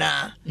Kotoko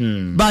nyina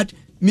but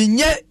me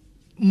nye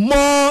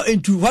more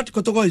into what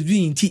Kotoko is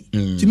doing to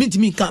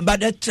me can but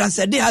the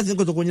transcendent has in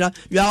Kotoko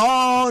we are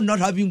all not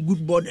having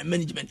good board and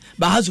management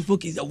but House of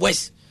Folk is the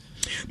worst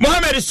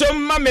Mohammed so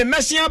mame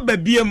mesia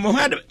babie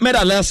Mohammed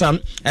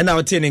Alasan and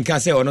now tin can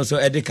say ono so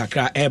edi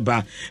kakra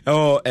eba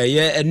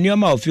ye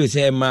enuama of you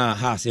say ma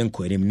house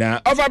enkwani na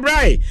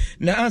overbrai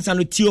na answer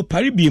no tio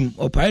paribim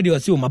or parade or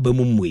see o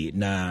mabamumwe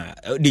na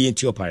the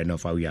tio pare no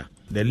fa we are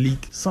the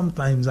league.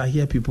 Sometimes I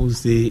hear people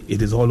say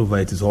it is all over,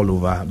 it is all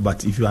over.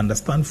 But if you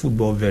understand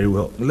football very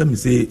well, let me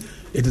say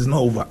it is not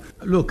over.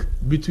 Look,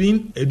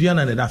 between Eduan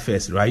and that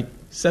first, right?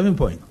 7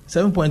 points.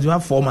 7 points, you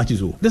have 4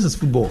 matches. Oh, this is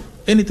football.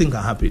 Anything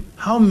can happen.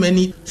 How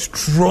many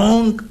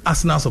strong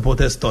Arsenal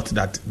supporters thought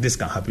that this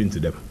can happen to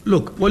them?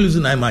 Look, we're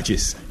losing 9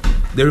 matches.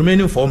 The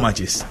remaining 4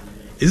 matches.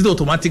 Is it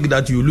automatic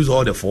that you lose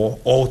all the 4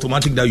 or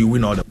automatic that you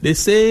win all the? The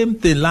same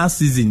thing last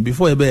season,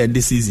 before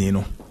this season, you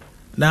know.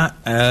 Now,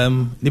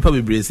 Nipa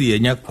Bibresi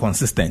enya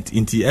consistent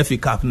into FA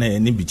Cup na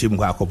any bichim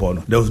kwa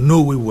akopo. There was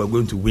no way we were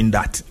going to win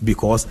that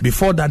because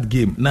before that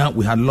game, now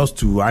we had lost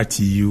to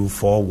RTU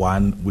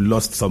 4-1. We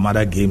lost some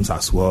other games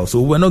as well,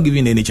 so we're not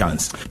giving any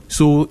chance.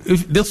 So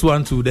if this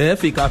one too, the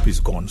FA Cup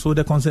is gone, so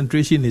the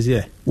concentration is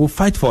here. We'll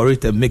fight for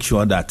it and make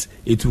sure that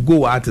it will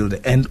go out till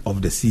the end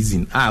of the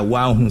season.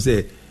 Wow, who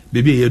say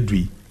baby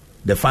Edri,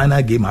 the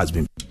final game has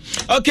been.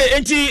 Okay,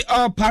 enti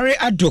pare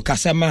ado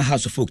kasama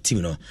House of Folk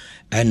team no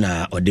and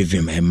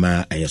odevim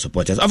ema your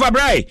supporters of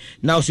Abrai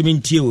now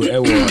suminti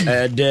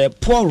the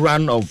poor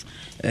run of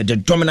the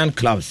dominant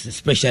clubs,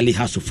 especially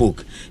House of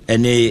Folk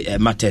any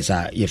matters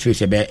you feel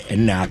say be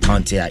na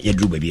account here you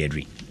do baby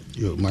Edri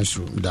yo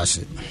maestro that's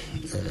it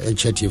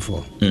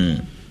HT4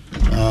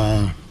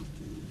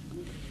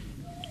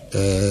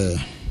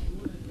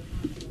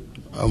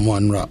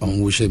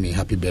 I'm wishing me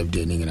happy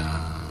birthday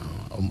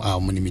ningina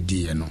money me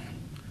di no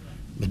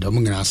me do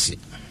mo ngina se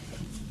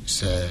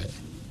se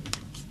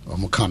o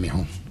mo ka me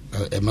ho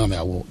e ma me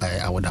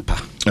awo dapa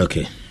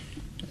okay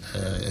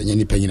enye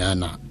ni panyina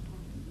na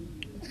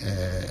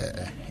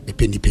e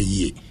peni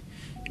peye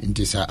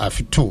nti sa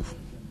afito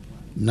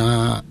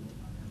na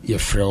ye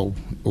frɛ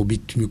obi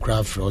tumi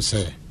kra frɛ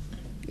se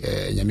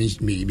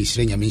nyame mi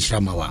sire nyame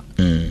nhira mawa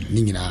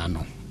ni nyina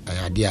no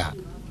ade a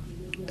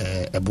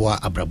eboa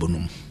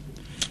abrabonum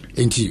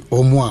nti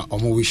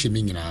omo wish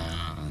me nyina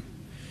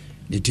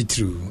the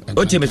titru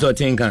ote me so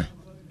tenka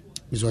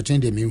me so ten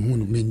de me hu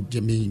me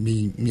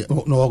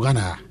no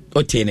organa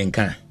ote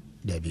nenka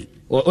dabi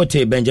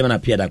ote Benjamin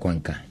appear da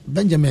kwanka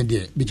Benjamin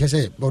de because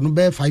say no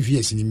be 5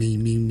 years ni me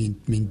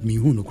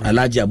hu no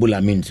Alhaji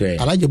Abulamin so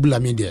Alhaji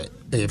Abulamin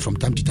de from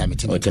time to time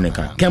ote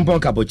nenka Kempon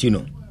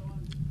Cappuccino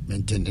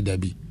maintain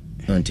dabi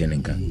ote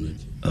nenka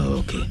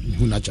okay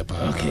hu na chapa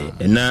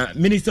okay na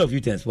Minister of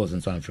Youth and Sports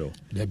and so on fro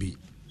dabi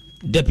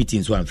deputy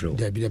in Swan Fro.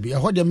 Debbie, I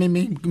heard the me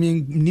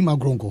my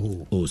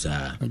gronko. Oh,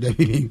 sir.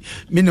 Debbie,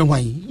 me no why.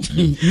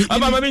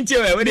 I'm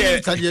minister,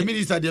 the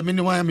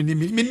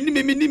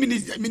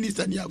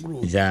minister,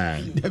 Niagro.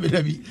 Yeah,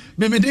 Debbie,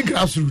 me the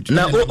grassroots.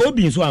 Now,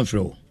 Obi in Swan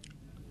Fro.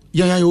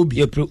 Yeah,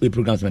 Obi, a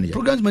programs manager.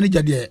 Programs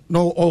manager there.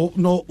 No,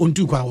 on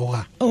two kwa.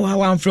 Oh, I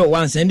want Fro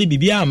once and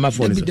Bibia, my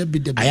phone.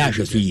 I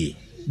actually see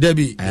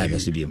Debbie, I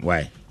actually be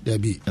why.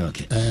 Debbie.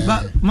 Okay.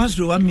 But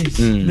Master, one minute.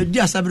 Me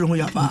dia sabre ho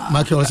ya pa.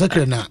 Marco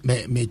secret na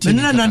me. Me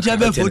na nantia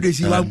be for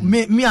this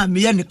me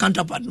and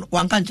counterpart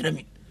one kan kire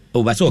me.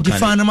 Oh, but so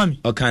can.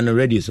 O can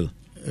radio so.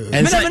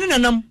 And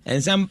some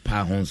and some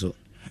pa hon so.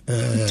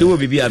 Ti wo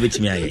bibi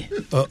abetimi aye.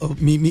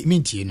 Me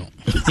tie no.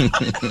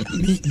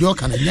 Me do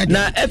kan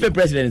na FA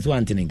president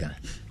one teninga.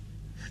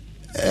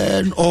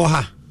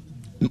 Oha.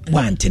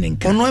 One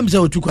teninga. Ono am say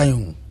otukwan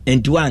ho.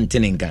 Enti one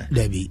teninga.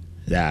 Debbie.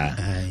 Yeah,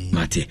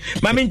 Mate.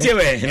 Mami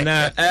ntewe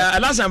na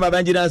alasa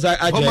babanjira sa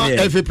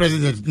ajere. FA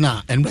president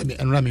na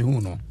enrami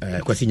hu no.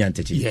 Kwasi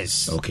nyantechi.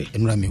 Yes. Okay.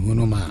 Enrami hu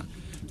no ma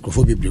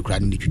krofo bibli kra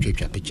ni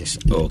twetwa pictures.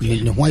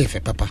 Okay. Ne ho aye fe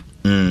papa.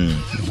 Ne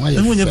ho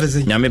aye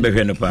fe. Nyame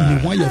behwe no pa. Ne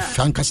ho aye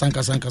fanka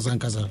sanka.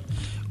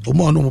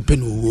 Omo no mo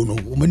penu wo no.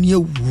 Omo ni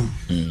awu.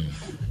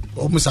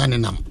 Omo sane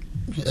nam.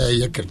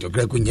 Ye kerto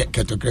kra kunya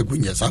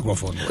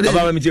sakrofo no.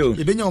 Baba mami teo.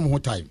 E benya omo ho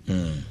time.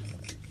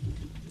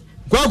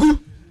 Kwaku.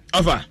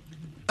 Afa.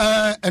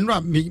 And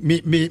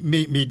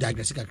me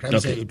digress.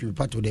 Say it will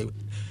part of the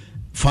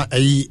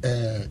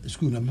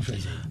school.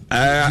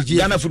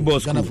 Ghana football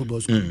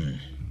school.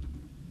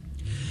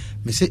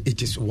 Me say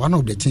it is one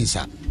of the things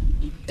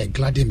that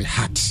gladden my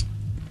heart.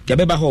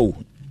 Yabeba ho.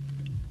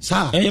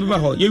 Sir. Yabeba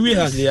ho. You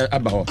has the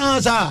abaho.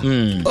 Sir.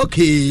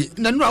 Okay.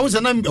 Na I was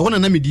na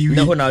me di wi.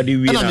 Na di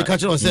wi. And I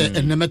catch say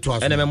and me to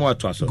us. And me more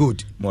to us.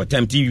 Good. More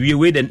time TV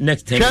wait the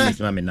next 10 minutes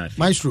mama na.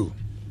 Maestro.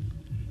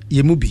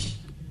 Ye mu bi.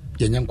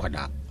 Ye nyam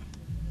kwada.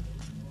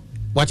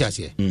 What I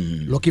say,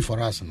 lucky for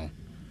us, no,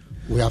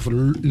 we have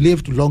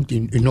lived long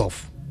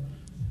enough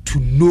to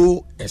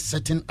know a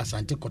certain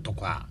Asante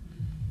Kotoko.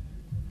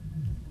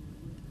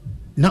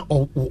 Now,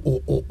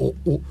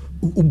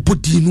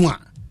 ubudinwa,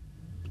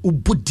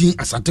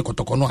 Asante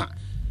Kotoko noa,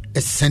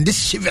 send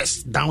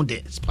shivers down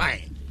the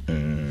spine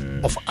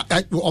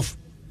of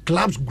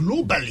clubs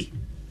globally.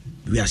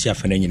 We are seeing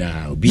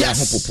phenomena. We are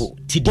popo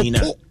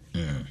tidina.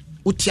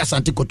 Uti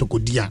Asante Kotoko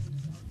dia.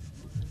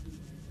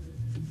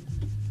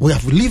 We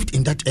have lived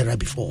in that era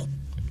before.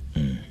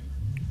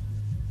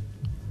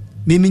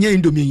 me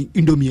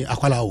indomie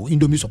akwala o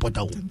indomie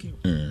supporter o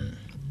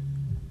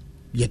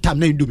ye tam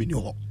na indomie ni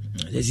ho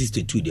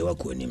 62 de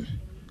wako nim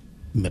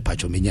me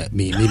pacho me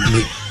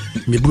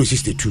bro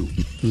 62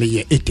 me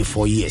ye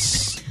 84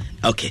 years.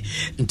 Okay,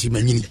 nti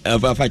manyini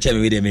afa cha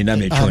me de me na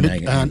me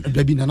twona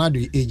baby Nanado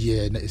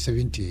age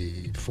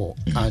 74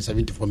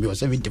 74 me was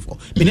 74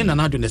 me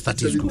Nanado na start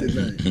school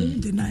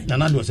 79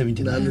 Nanado was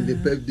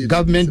 79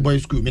 government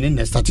boys school me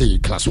na start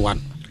class 1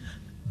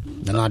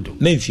 Nanado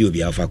me feel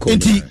be afa ko.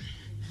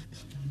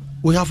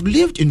 We have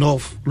lived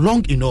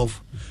long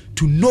enough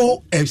to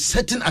know a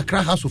certain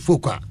Accra House of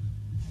Folk.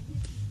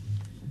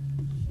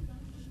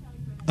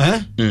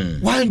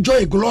 Why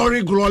enjoy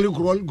glory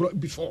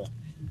before?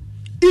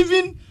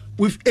 Even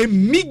with a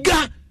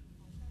meager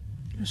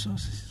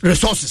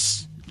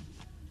resources.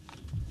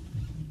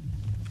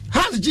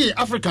 Has J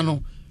Africa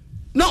no?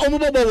 Now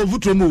omobo wo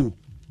vutromo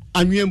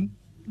anwem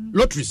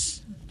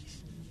lotteries.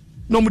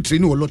 No mu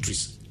train or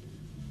lotteries.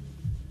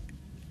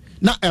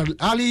 Now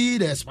early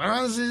the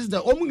experiences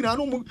the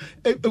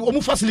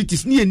omu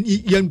facilities ni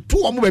yen two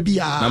omu baby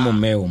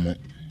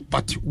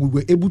but we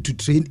were able to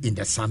train in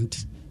the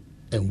sand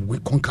and we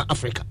conquer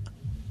Africa.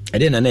 I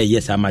didn't know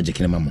yes magic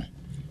in mama.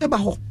 Eba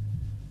ho.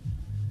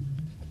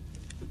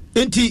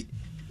 Enti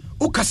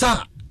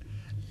ukasa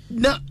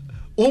na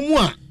omu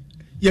a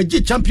ye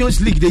Champions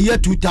League the year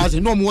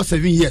 2000 no more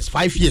 7 years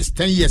 5 years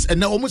 10 years and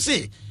now omu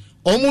say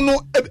omu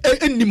no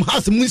enim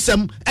has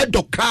munsem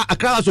edokra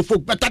Accra so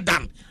folk better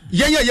than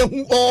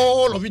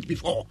all of it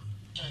before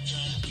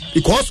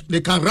because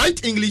they can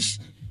write English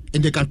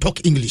and they can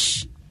talk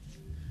English.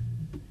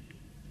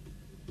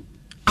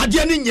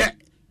 Adianinye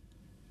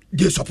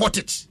they support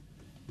it.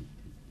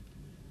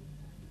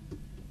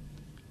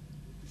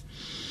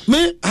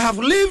 Me, I have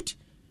lived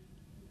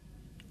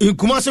in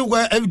Kumasi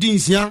where everything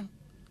is here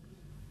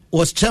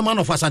was chairman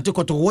of Asante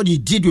Kotoko. What he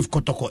did with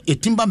Kotoko, a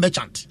timber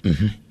merchant.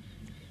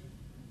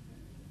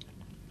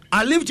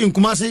 I lived in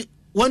Kumasi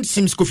when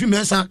Sims Kofi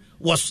Mensah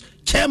was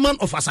chairman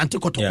of Asante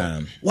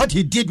Kotoko. What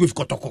he did with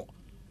Kotoko.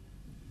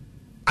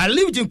 I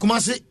lived in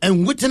Kumasi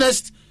and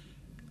witnessed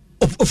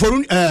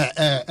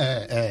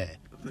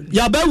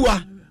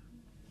Yabewa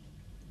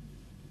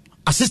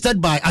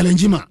assisted by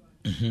Alenjima.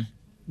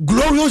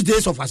 Glorious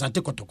days of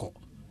Asante Kotoko.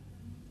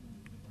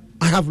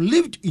 I have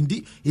lived in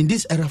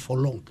this era for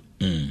long.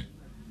 Enti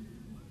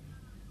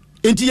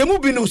yemu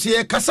binu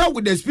siye kasa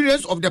with the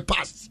experience of the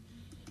past.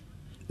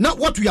 Now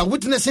what we are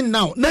witnessing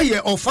now ye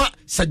offer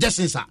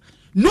suggestions.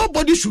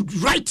 Nobody should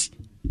write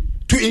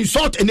to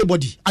insult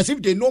anybody as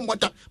if they know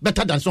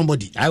better than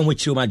somebody. I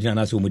want you imagine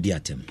as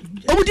Omudiatem.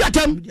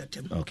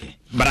 Okay.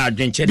 But I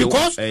didn't check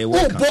because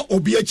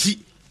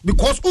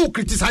because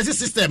criticize the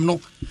system no.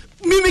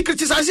 Me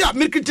criticize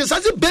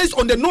based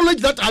on the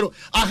knowledge that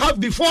I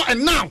have before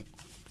and now.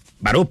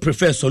 But I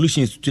prefer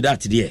solutions to that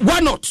today.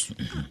 Why not?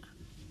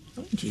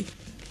 Okay.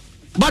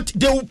 But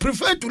they will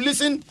prefer to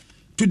listen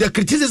to the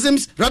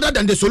criticisms rather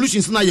than the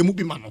solutions.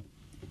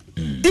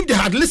 If they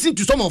had listened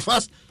to some of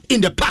us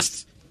in the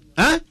past,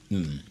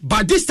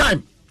 by this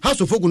time,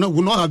 House of Folk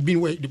will not have been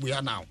where we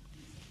are now.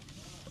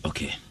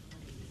 Okay.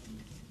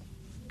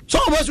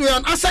 Some of us were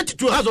an asset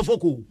to House of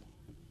Folk.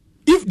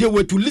 If they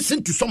were to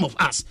listen to some of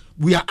us,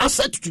 we are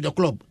asset to the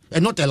club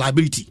and not a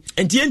liability.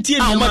 And TNT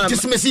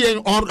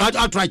or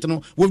outright,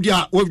 with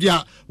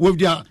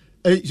their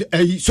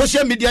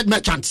social media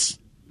merchants.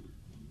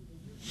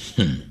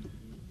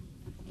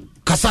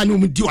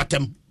 Kasanu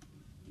Diwatem.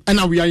 And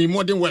now we are in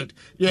modern world.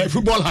 Yeah,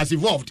 football has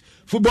evolved.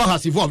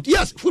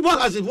 Yes, football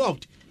has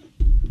evolved.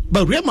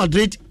 But Real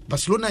Madrid,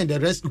 Barcelona, and the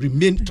rest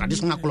remain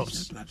traditional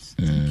clubs.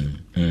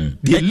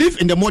 They live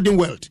in the modern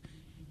world.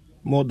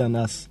 More than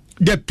us.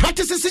 The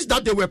practices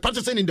that they were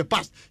practicing in the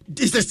past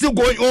is still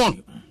going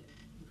on.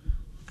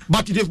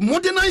 But they've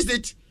modernized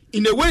it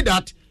in a way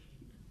that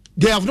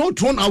they have not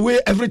thrown away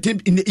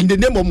everything in the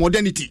name of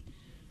modernity.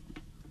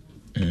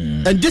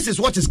 And this is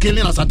what is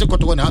killing us at the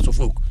Kotoko and the House of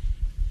Folk.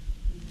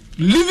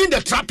 Leaving the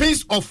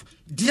trappings of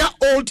their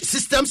old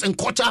systems and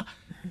culture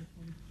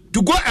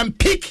to go and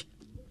pick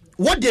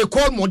what they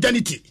call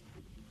modernity.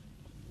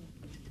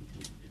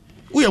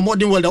 We are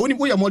modern world.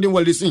 We are modern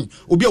world. Listen,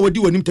 Obi Awadi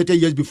were 30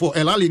 years before.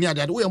 Elali near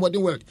that. We are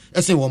modern world.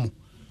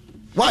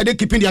 Why are they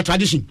keeping their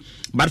tradition?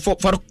 But for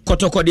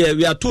Kotoko, there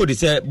we are told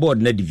it's a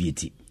board not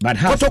deviated. But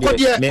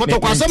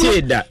Kotoko Assembly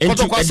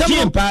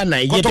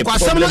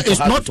is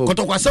not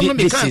Kotoko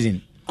Assembly.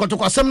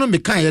 Kotoko Assembly me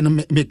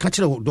catch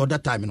the other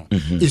time.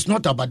 It's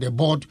not about the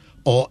board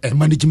or a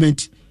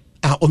management.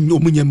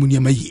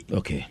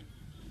 Okay.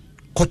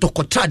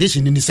 Kotoko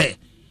tradition in the say.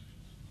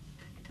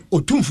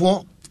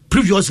 Otumfo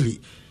previously.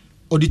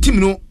 Or the team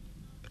no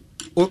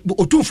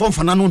otu form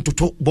fanano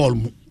toto ball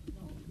mu.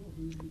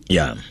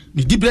 Yeah.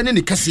 The dibrane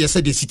ne kase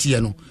yesa de city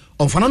no.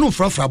 On fanano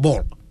fra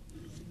ball.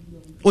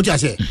 O ti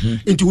ase.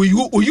 Into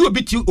you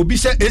obi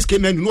say SK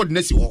men no de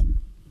nasi ho.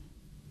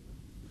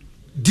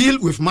 Deal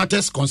with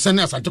matters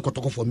concerning Asante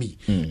Kotoko for me.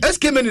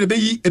 SK men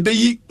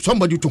ebeyi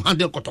somebody to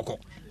handle Kotoko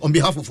on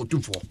behalf of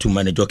Otumfo. To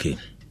manage, okay.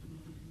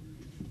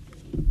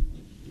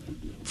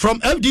 From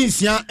FD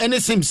Sia, any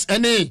Sims,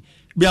 any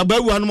be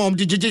about one more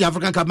DJ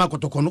African Cup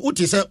Kotoko.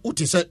 Uti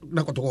say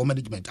na Kotoko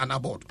management and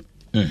aboard.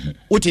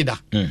 Uti da.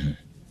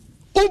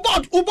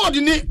 Ubod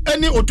ni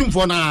any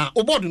otumfo na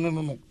ubod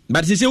no.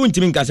 But they say when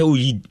Timmy Kasa will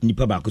eat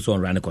Nipa Bakuso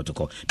and run a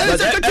Kotoko.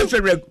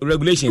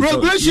 Regulation.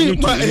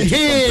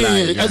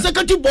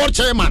 Executive board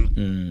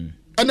chairman.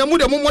 And the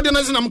more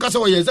modernizing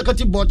Amkasa,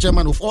 executive board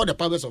chairman of all the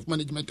powers of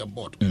management and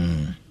board.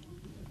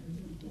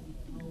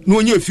 No,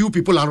 only a few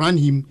people around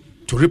him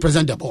to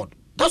represent the board.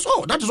 That's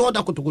all. That is all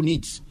that Kotoko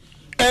needs.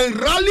 And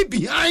rally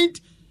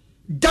behind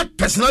that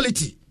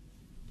personality,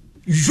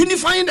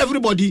 unifying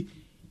everybody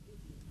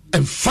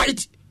and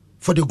fight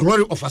for the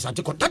glory of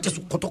Asante. That is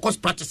Kotoko's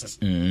practices.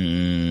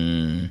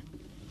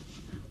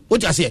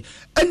 What I say?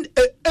 And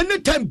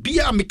anytime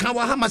Bia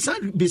Mikawa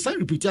Hamasan be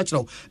repeated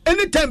now.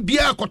 Anytime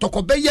Bia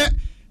Kotoko Beye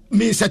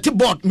me set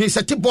board,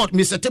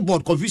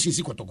 confusion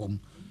see Kotoko.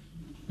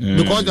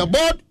 Because the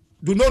board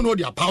do not know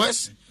their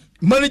powers,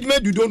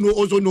 management do don't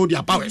also know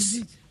their powers.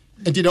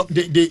 And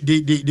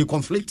they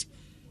conflict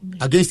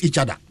against each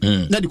other.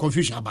 Not the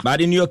confusion about.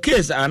 But in your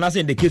case, and also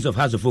in the case of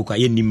House of Folk,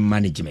 you need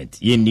management.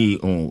 You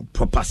need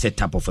proper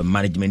setup of a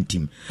management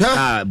team.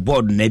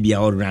 Board maybe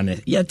or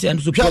run. Yeah,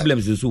 and so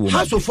problems is who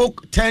House of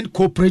Folk turned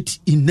corporate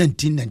in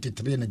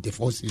 1993 and the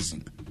fourth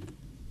season.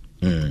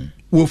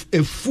 With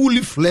a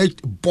fully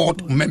fledged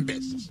board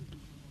members.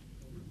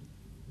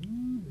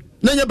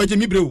 Nanya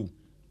Bajimi Brew.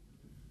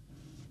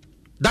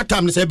 That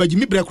time they say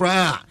Bajimi Brew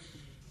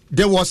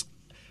there was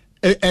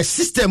a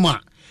system.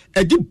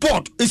 A deep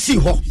board, a see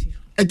ho,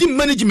 a deep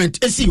management,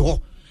 a see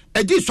ho,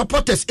 a deep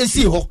supporters, a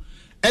see ho,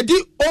 a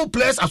deep all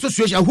players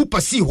association who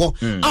perceive ho,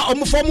 are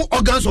formal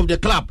organs of the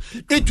club.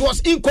 It was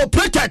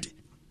incorporated.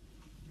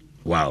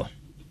 Wow.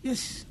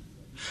 Yes.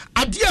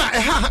 Adia,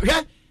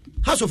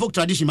 House of Folk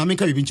tradition,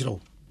 Mamika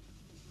Ibinchiro.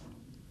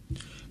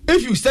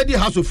 If you study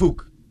House of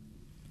Folk,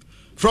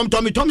 from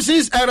Tommy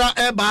Thompson's era,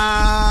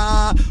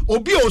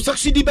 Obio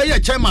succeeded by a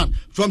chairman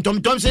from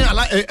Tommy Thompson,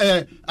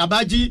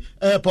 Abaji,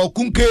 Paul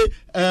Kunke,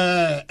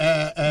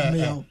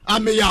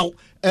 Ameyao,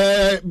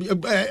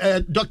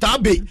 Dr.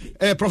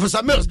 Abe,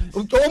 Professor Mills,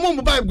 Omo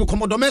Mobile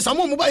Commodore, some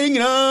mobile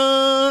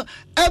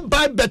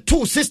by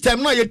Betu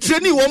system. Now you're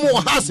training one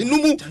more house in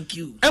Numu. Thank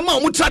you.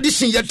 Emma,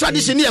 tradition, your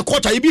tradition here,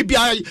 quarter,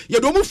 EBI, you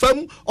don't move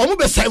from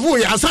Omo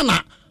Savoy,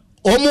 Asana,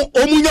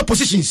 Omo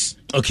positions.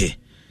 Okay.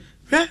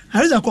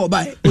 How is a call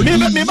by?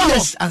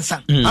 Yes,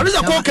 answer. How is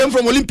a call came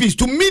from Olympics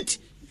to meet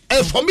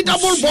a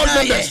formidable board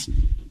members?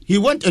 He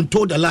went and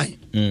told the line.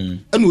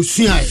 And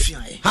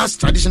Usiai has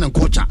tradition and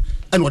culture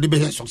and what they be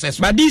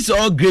successful. But these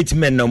all great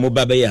men no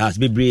Mubabe has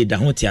be breed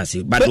and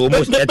but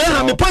almost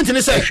the point in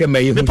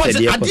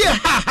the idea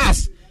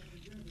has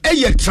a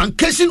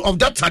truncation of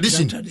that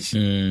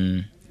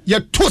tradition. Your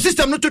two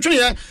system not to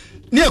train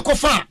near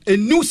Kofa a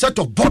new set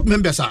of board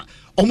members are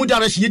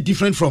Omudareshi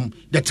different from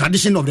the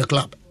tradition of the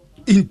club.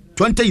 In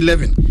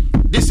 2011,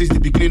 this is the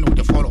beginning of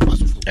the fall of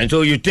House of Folk. And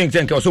so you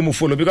think also move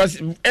follow because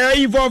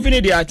evolving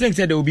it, I think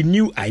that there will be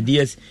new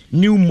ideas,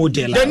 new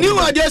model. The new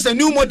ideas, a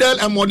new model,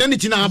 and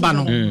modernity now.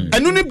 And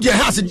only there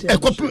has a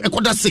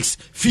quarter 6,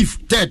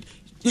 5th, 3rd.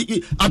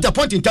 At a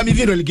point in time,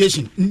 even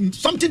relegation,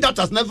 something that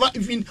has never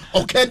even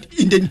occurred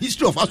in the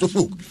history of House of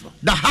Folk.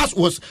 The house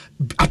was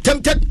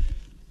attempted.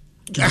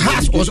 The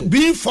house was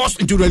being forced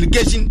into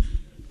relegation.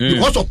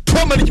 Because of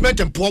poor management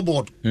and poor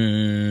board.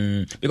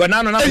 Because now,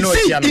 and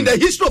see, in the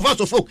history of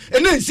House of Folk,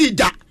 and then see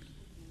that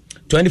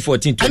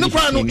 2014, and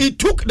it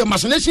took the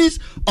machinations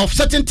of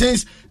certain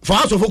things for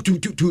House of Folk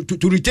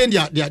to retain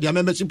their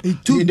membership in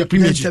the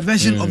Premier League.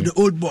 Intervention of the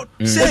old board.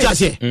 What I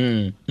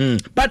say?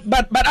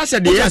 But I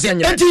said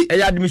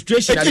the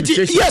administration.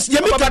 Yes,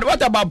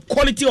 what about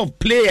quality of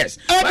players?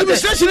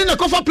 Administration in the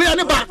cover player.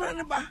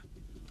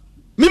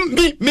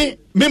 Me,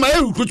 my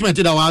recruitment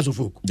in our House of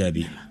Folk.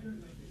 Debbie.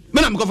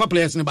 Men am go for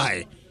players in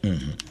buy.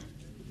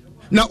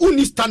 Now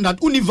uni standard,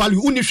 uni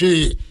value, uni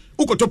share.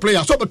 Uko to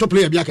player, so to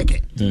player biya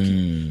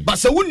keke. But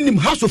so uni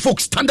House of Folk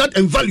standard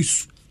and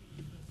values.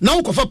 Now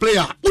uko for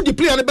player, uni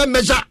player ne be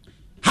measure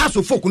House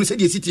of Folk uni say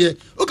the city.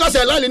 Uka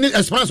say line ni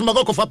experience mo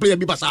go for player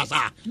bi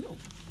basasa.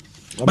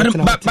 But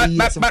no,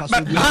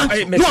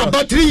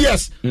 about 3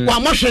 years. Wa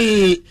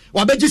moshe,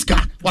 wa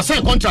bejiska, wa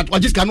sign contract, wa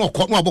jiska no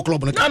abo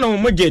club no. No,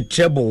 mo get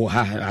trouble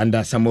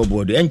under some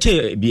board.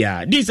 Enche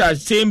bia. These are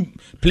same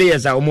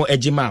players are more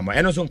ejimama.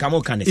 And also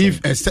come can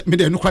if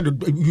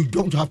you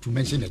don't have to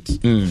mention it.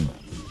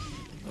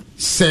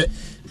 Say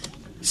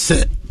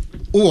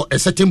a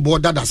certain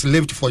board that has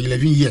lived for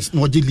 11 years,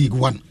 no League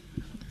 1.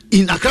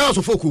 In Accra House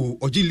of Folk,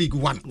 Oji League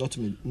 1. Not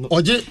me.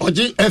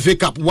 Oji FA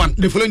Cup 1.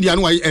 The following year,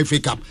 FA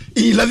Cup.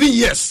 In 11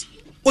 years.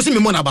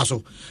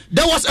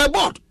 There was a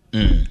board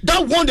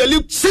that won the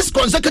league 6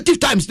 consecutive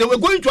times. They were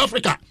going to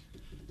Africa.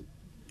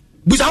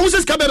 But I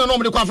was coming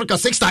to Africa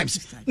 6 times.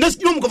 Let's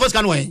no first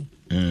can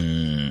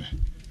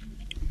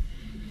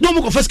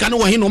no first can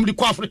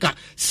Africa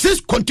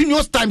 6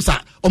 continuous times.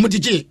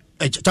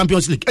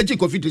 Champions League,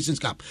 Confederations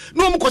Cup.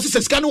 No more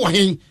consistent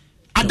can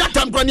at that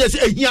time, Granny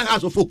say here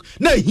House of Folk.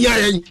 No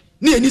here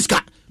ni Niska.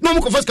 No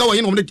more first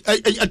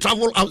can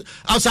travel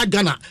outside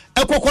Ghana.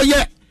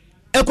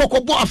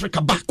 Ekokobo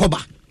Africa back koba.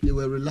 They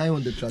were relying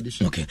on the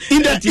tradition. Okay.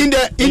 In the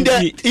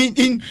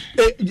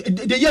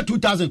year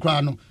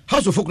 2000,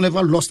 House of Folk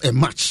never lost a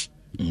match.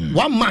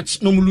 One match,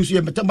 no lose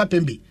here, Matemba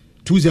Pembe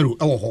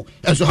 2-0.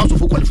 And so House of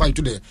Folk qualified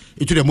to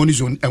the money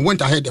zone and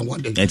went ahead and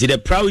won. And to the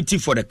priority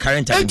for the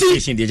current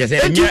administration, they just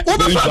said,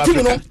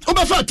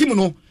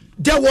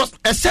 there was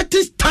a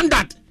certain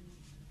standard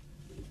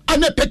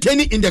and a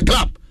pertaining in the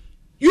club.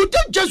 You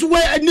don't just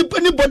wear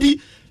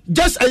anybody,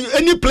 just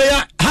any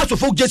player House of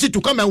Folk jersey to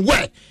come and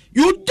wear.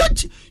 You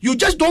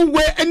just don't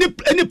wear any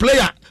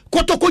player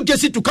Kotoko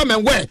jersey to come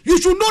and wear. You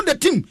should know the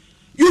team.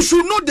 You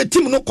should know the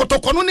team. No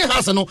Kotoko no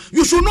has no.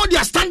 You should know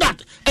their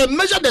standard and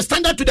measure the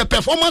standard to the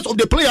performance of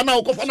the player.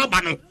 Now who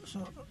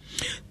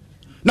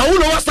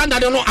know what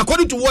standard?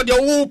 According to what they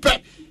will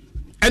pay.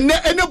 And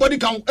anybody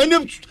can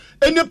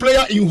any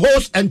player in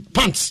hose and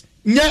pants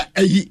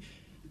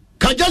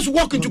can just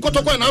walk into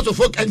Kotoko and House of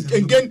Folk and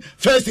gain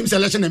first team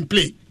selection and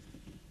play.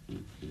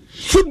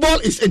 Football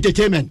is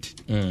entertainment.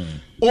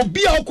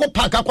 Obia Oko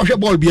Park akwahwe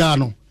ball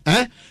biano.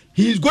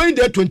 He is going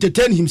there to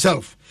entertain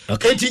himself.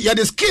 Okay. He had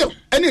the skill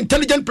and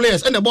intelligent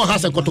players and the ball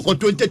has a Kotoko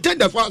to entertain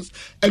the fans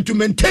and to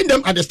maintain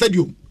them at the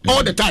stadium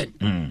all the time.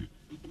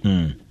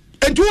 And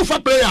to offer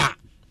player,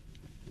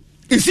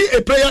 is he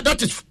a player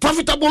that is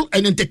profitable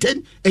and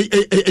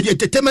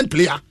entertainment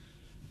player?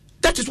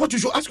 That is what you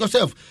should ask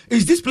yourself.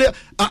 Is this player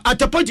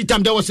at a point in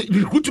time there was a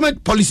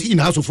recruitment policy in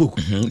House of Folk?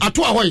 At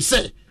what I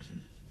say,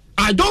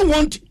 I don't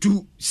want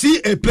to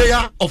see a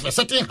player of a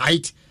certain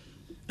height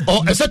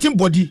or a certain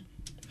body,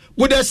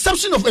 with the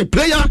exception of a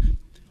player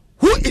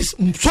who is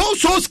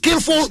so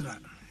skillful,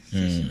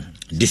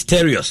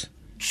 dexterous,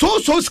 so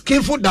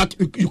skillful that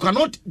you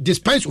cannot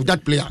dispense with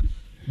that player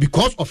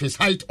because of his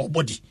height or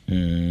body. A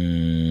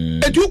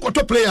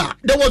Ukoto player,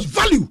 there was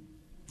value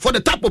for the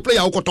type of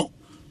player Ukoto.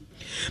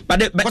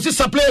 But because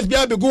some players be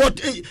able to go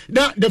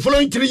the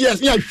following 3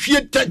 years, yeah,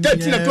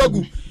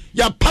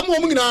 ya pamo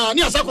mungina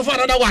ni asako for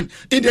another one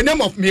in the name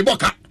of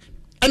Meboka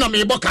and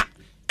Meboka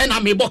and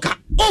Meboka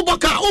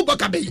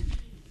Oboka be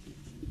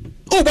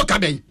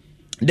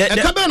the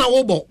Kabana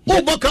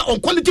Oboka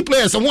on quality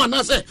players and one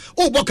say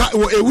Oboka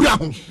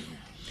ewura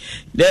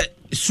the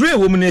three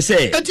women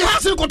say it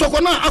has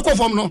Kotoko na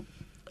akofom no.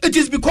 It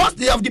is because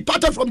they have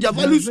departed from their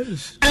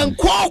values and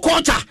core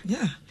culture.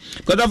 Yeah.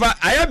 Because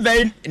I am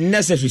very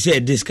necessary to say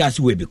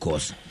discuss way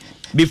because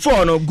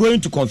before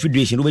going to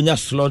confederation we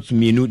just slot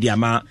menu the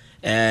amount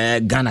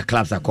Ghana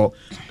clubs are called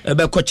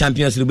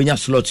Champions League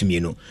slot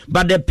menu.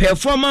 But the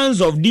performance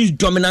of these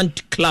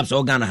dominant clubs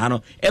or Ghana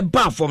Hano a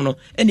bar from no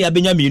any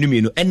abenya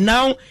menu. And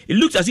now it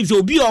looks as if there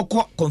will be our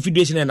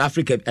confederation and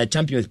Africa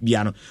Champions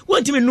Biano.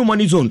 One team in no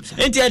money zone.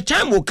 And the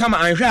time will come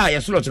and share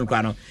a slot in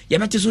Kwano. You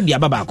better so the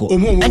Ababako.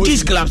 And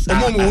these clubs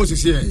Omomo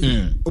is here.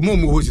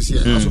 Omomo is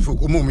here. Also for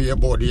Omomo your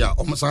body, yeah.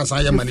 Refer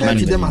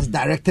to them as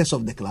directors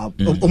of the club.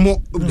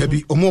 Omomo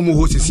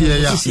is here.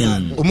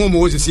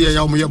 Omomo is here.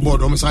 Your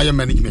board, Omosaya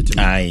management.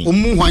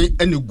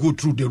 And go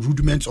through the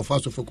rudiments of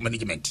House of Folk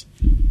management.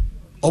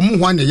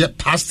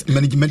 Past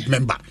management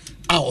member.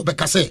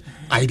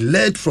 I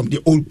learned from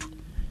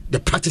the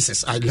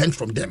practices. I learned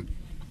from them.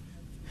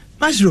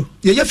 Maestro,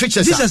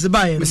 fixtures. This is the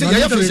buy.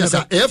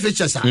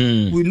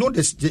 We know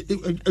this.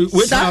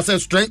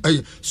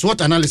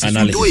 SWOT analysis.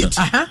 We do it.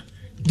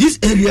 These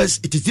areas,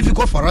 it is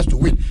difficult for us to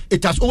win.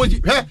 It has always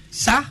been.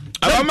 Sir,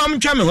 let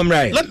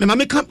me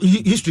make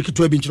history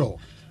to a bench.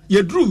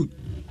 You drew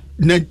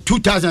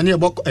 2000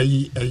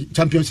 a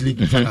Champions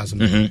League finals.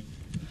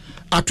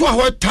 At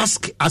our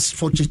task as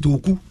for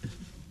Chitoku,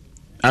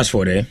 as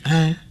for them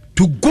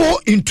to go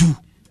into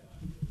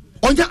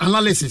on the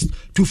analysis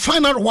to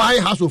find out why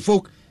House of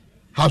Folk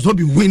has not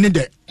been winning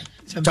the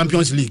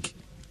Champions League.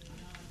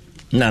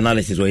 No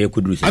analysis or you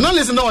could do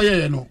analysis. No,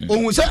 no.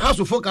 When we say House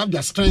of Folk have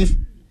their strength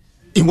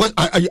in West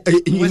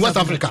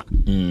Africa.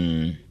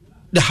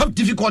 They have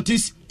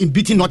difficulties in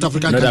beating North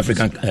African countries.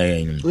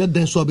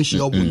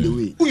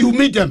 You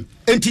meet them.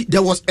 And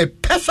there was a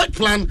perfect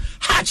plan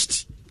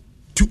hatched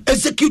to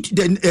execute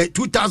the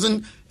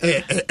 2000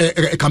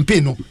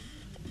 campaign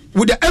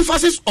with the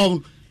emphasis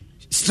on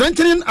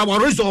strengthening our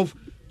resolve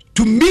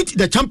to meet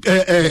the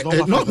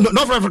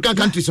North African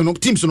countries,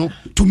 teams,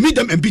 to meet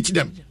them and beat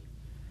them.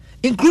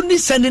 Including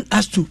sending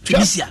us to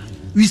Tunisia.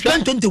 We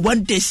spent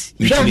 21 days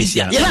in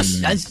Tunisia.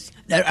 Yes.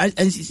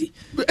 NCC.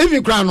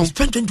 Even crown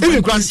champion.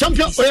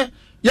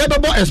 Yeah,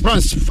 but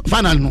Esperance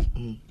final no.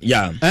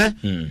 Yeah.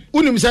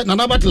 Unim said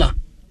Nana Batla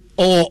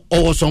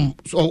or some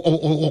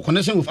or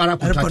connection with Arab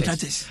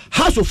contractors.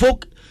 House of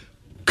Folk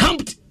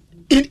camped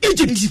in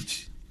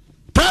Egypt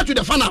prior to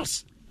the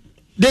finals.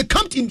 They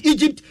camped in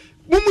Egypt.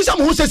 House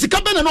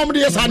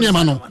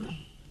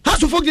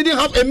of Folk didn't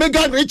have a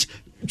mega rich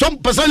some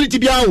personality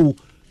biao.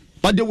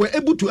 but they were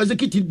able to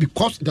execute it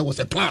because there was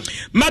a plan.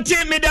 Mate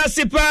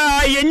Medasipa,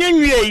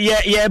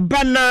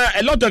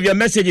 a lot of your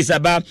messages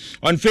about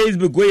on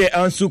Facebook where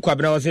Ansu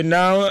Kwabena was saying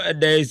now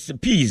there's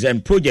peace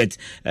and projects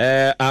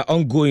are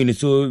ongoing,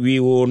 so we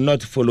will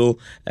not follow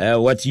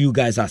what you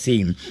guys are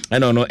saying. I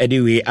don't know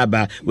anyway,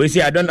 Abba. We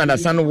say I don't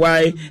understand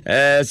why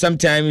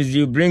sometimes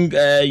you bring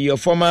your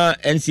former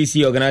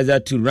NCC organizer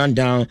to run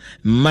down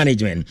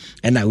management.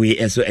 And that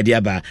way, so Eddie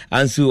Abba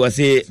Ansu was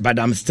say, but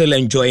I'm still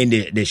enjoying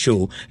the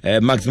show.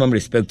 Maximum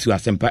respect to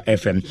Asempa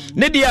FM.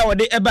 Nedia what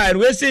they Abba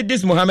we say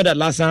this Mohammed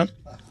Al-Hassan.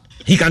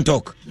 He can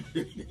talk.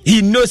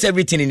 He knows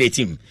everything in the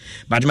team.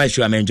 But my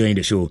sure I'm enjoying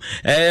the show.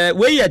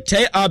 Where you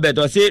tell Albert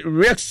or say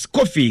Rex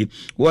Coffee,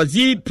 was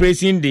he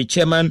praising the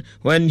chairman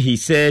when he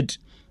said,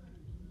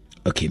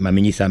 okay, my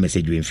minister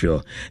message you in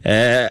fear.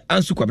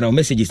 Answer Kwabena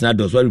messages now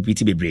does what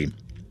repeat be brain.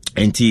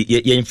 Enti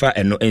yenfa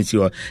eno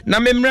ensio na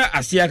memra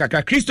asia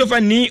kaka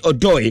Christopher Ni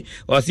Odoy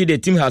or see the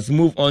team has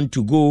moved on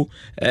to go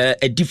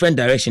a different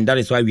direction. That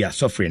is why we are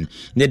suffering.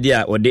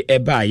 Nedia or the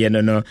eba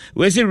no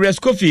we say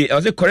Rescoffy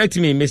or say correct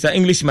me Mr.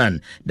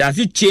 Englishman, does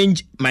it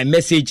change my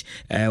message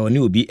when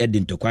you will be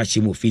heading to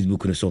Kwashimo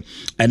Facebook so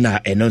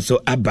and also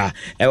Abba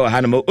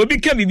Hanamo obi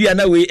can be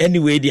na way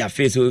anyway the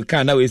affairs so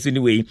can na way so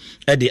anyway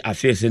the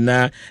affairs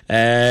na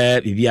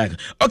bibia.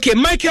 Okay,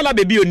 Michael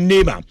Abebi your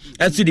neighbor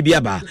as to the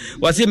biaba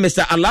was it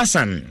Mr. Alasan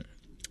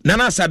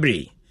Nana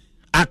Sabri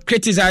are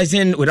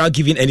criticizing without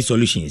giving any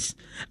solutions.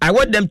 I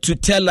want them to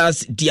tell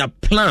us their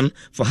plan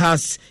for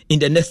us in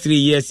the next 3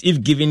 years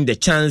if given the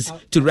chance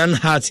to run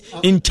hard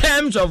in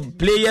terms of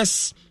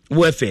players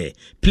welfare,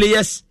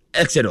 players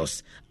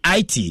exodus,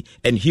 IT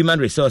and human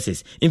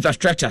resources,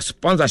 infrastructure,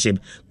 sponsorship,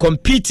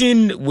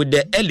 competing with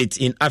the elite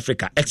in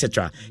Africa,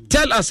 etc.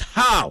 Tell us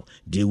how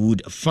they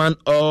would fund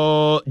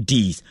all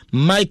these.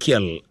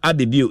 Michael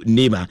Abibu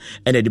Nema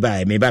and the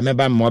Dubai, maybe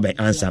more by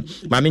answer.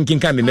 Mamin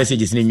can be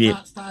messages in you.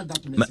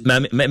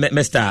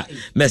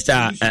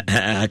 Mr.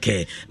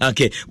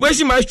 Okay.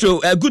 Where's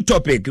Maestro? A good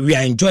topic. We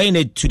are enjoying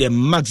it to the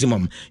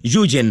maximum.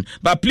 Eugene,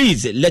 but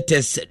please let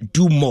us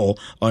do more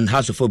on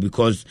House of Folk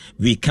because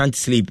we can't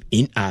sleep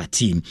in our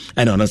team.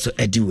 And on also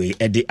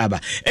Eddie Abba.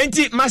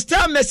 Enti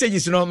master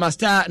messages,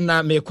 master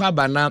na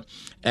mekwaba na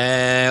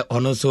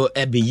on also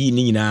ebeyi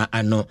ni na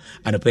ano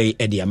pay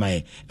Eddie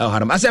Amai.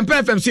 Haram.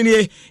 Asempa FM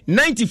sini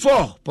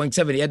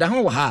 94.7. Yada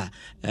ho ha.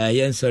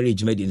 Yen sorry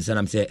Jumedi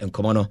nsanam say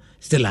enkomo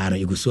still ano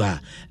igusu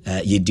ha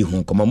yedi ho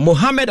enkomo.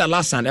 Mohammed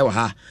Alasan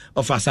ha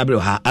of Asabre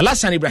ha.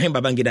 Alasan Ibrahim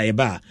Babangida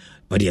yeba.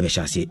 Body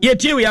ebeshase.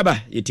 Yetie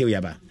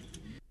yaba.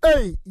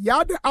 Hey,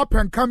 you're the up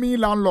and coming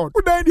landlord.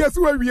 Who died yes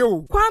where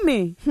you?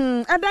 Kwame,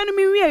 I don't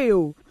mean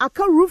you. I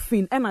can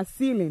roofing and a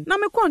ceiling. Now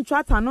my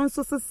contract and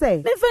so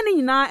say.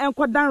 Never na and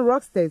quadan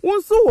rocksters.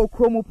 One so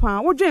chromo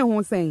pan. What Jane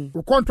won't say.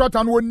 The contract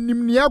and one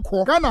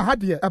nimniako. Ghana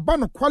had here a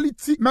ban of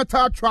quality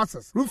metal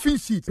trusses, roofing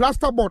sheets,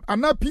 plasterboard,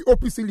 and a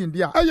POP ceiling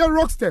there. Aye,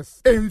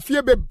 rocksters. And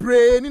fear be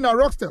brain in a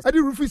rocksters. I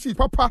did roofing sheet,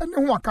 papa, and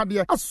who can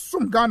there. As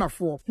some Ghana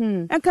for.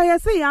 And can I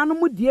say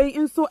animal dear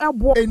in so a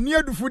boy? And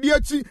near the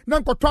Fudiachi,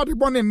 Nanko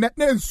born in net.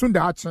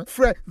 Sundachi,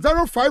 Fred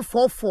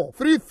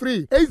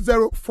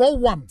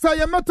 0544-338041.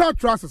 Say metal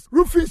trusses,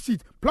 roofing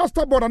sheet,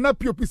 plasterboard and a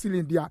POP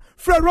cylinder.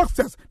 Fred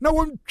Rocksters, now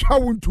one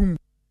chawuntum.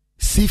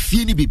 Si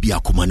fieni bibi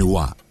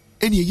akumanewa,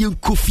 eni yen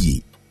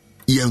kofi,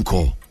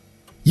 yenko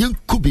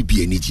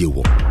bibi eni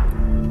jewo.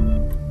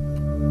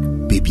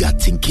 Baby a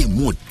tinke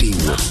mo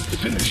dewo.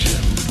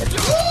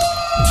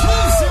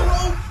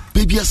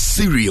 Baby a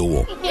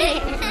cereal.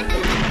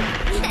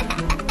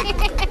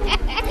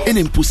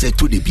 Enen puse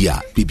to the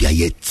bia, baby a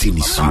yet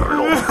tinisu.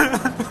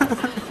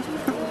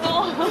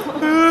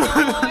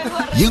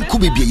 Yenko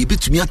baby a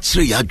bit to me a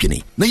tre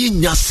agony, na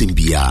yen yasim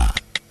bia.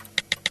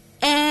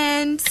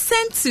 And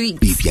sent sweet.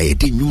 Baby a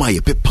didn't you my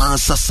pepa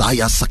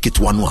sasaya sakit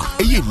wanwa,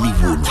 a yen ni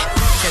woon.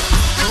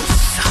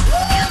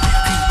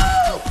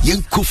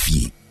 Yenko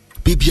fi,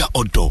 baby a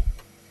odo,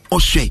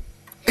 oshe,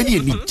 any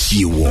ni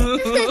jiwo.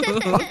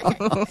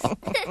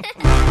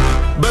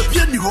 But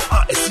bien you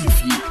are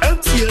SCV,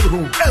 MTN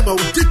home, Emma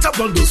with data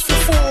bundles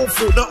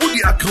for now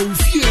only account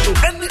fee,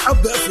 any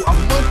other for a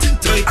mountain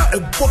time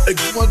and bought a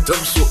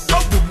quantum so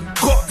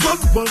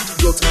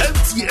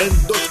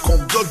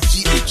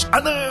broadband.mtn.com.gh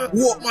and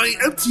what my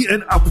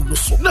MTN app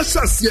so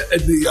Nasasia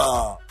and they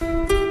are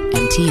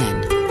MTN.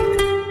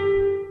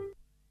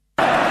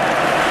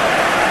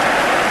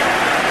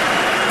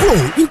 Bro,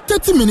 in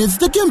 30 minutes,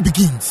 the game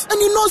begins. And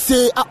you know,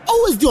 say, I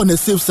always be on the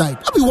safe side.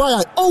 That be why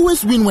I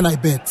always win when I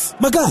bet.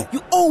 My guy,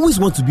 you always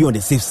want to be on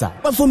the safe side.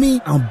 But for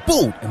me, I'm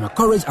bold and my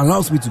courage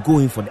allows me to go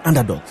in for the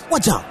underdogs.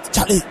 Watch out.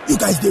 Charlie, you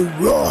guys, they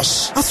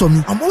rush. As for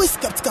me, I'm always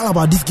skeptical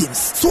about these games.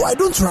 So I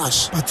don't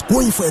rush, but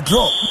going for a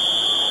draw.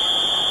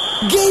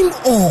 Game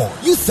on!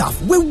 You surf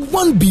where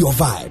one be your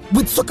vibe.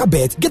 With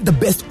SoccerBet, get the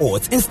best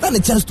odds and stand a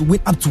chance to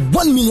win up to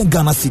 1 million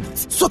Ghana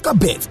cedis.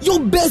 SoccerBet, your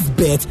best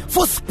bet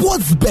for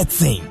sports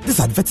betting. This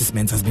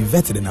advertisement has been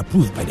vetted and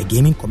approved by the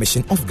Gaming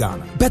Commission of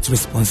Ghana. Bet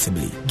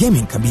responsibly.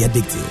 Gaming can be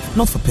addictive.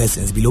 Not for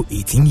persons below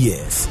 18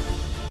 years.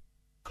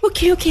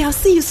 Okay, I'll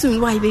see you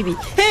soon. Why, baby?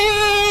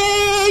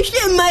 Hey! My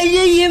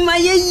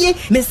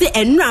me say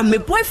enra me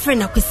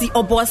boyfriend akwesi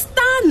obo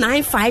star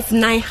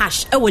 959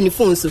 hash e woni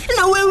phone so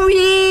na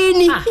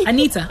we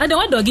Anita I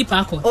don't doggy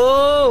park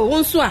oh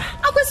wonso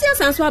akwesi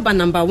asanso aba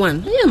number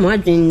 1 ye mo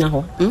adwen na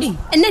ho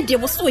ene de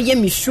wo so ye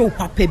me show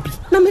papa bi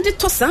na me de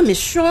tosa me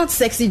short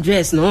sexy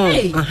dress no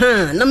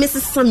na me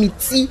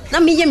samiti na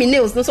me ye me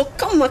nails no so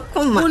come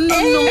on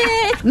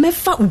me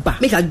fa uba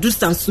make I do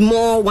some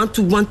small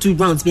 1-2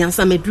 rounds be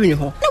answer me doing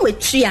ho na we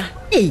tria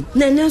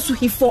nana so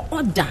he for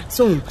order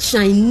so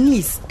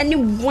Chinese any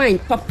wine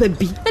papa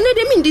bi and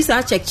they mean this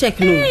I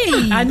check no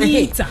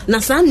Anita na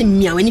sa ni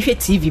mia when you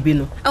TV bi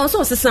no I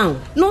also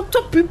sound no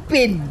to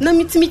prepared na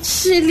meet me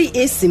chilly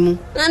esimu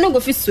I no go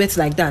fit sweat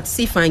like that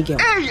see fine girl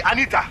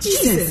Anita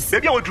Jesus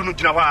baby I want to know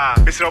jina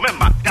Mr.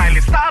 Remember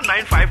dial star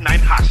 959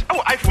 hash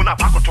our iPhone app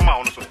akotoma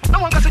on so na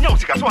wan ka senya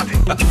usika so ati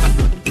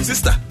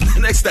sister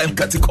next time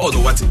cut call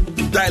or what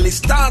dial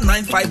star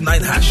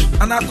 959 hash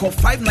and I call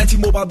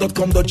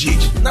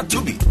 590mobile.com.gh not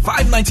to be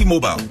 590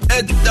 mobile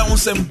and down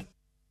some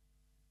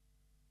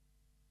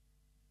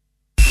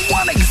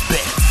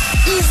 1xBet.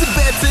 Easy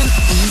betting,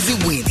 easy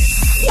winning.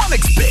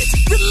 1xBet,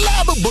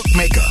 reliable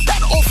bookmaker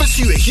that offers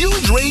you a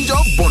huge range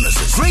of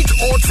bonuses, great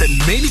odds, and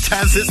many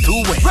chances to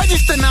win.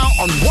 Register now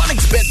on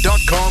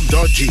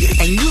 1xBet.com.gh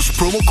and use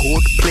promo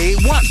code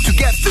PLAY1 to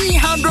get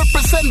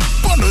 300%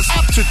 bonus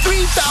up to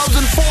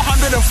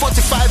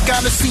 3,445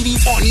 Ghana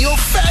cedis on your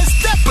first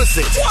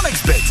deposit.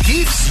 1xBet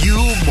gives you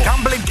more.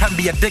 Gambling can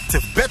be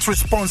addictive. Bet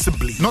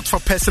responsibly. Not for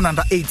person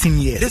under 18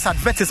 years. This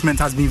advertisement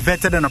has been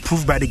vetted and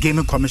approved by the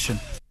Gaming Commission.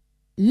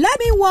 Let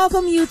me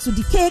welcome you to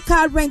DK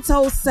Car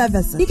Rental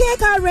Services. DK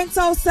Car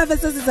Rental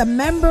Services is a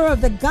member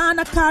of the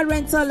Ghana Car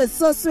Rental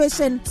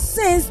Association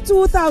since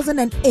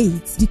 2008.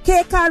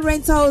 DK Car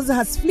Rentals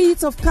has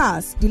fleets of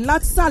cars,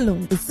 deluxe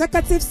salons,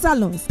 executive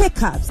salons,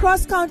 pickups,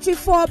 cross-country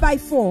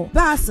 4x4,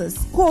 buses,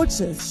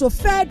 coaches,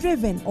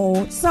 chauffeur-driven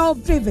or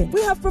self-driven.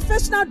 We have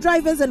professional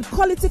drivers and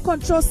quality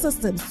control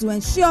systems to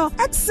ensure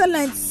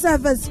excellent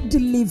service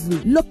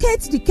delivery.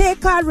 Locate DK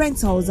Car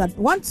Rentals at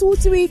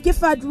 123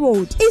 Gifford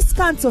Road, East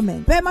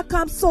Cantonment,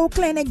 Bemacamp Soul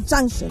Clinic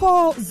Junction.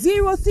 Call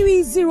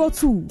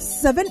 0302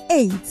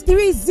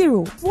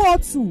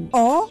 783042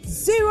 or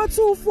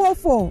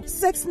 0244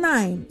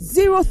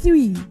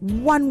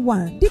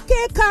 690311.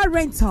 DK Car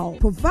Rental,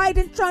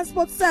 providing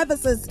transport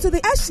services to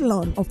the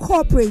echelon of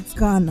corporate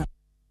Ghana.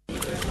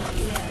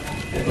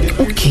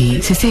 Okay,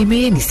 say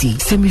me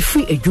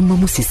free a juma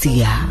mu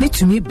ya. Me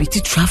to me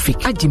beat traffic.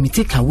 Aje me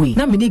take away.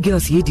 Na many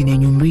girls ye di na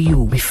nwumre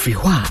yo. Me free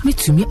hwa. Me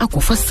to me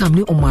akofa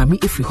samle o maami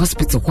efri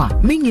hospital hwa.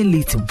 Me nye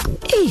late mpo.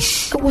 I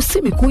was say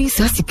me going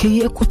sasike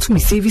ye ekoto me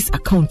service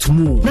account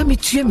mu. Na me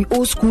tuye me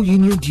old school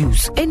union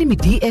dues. Any me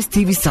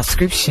DSTV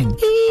subscription.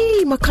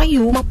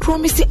 Makayo, ma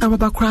promise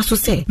araba kra so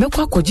say. Me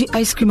kwa koji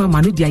ice cream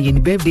ama no dia ye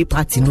ni birthday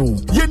party no.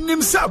 Ye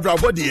nim sa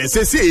brabody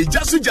say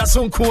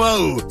jaso nko a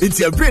o.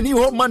 Enti abre ni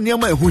ho man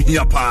niam ehu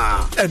hia pa.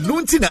 And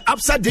nunti na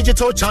Absa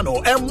digital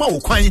channel emma wo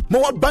kwan ma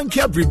wa bank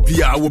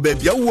abribia wo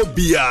bebia wo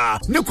bia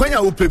ne kwan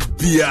a wo pe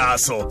bia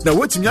so na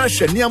wotumi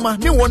ahwe niama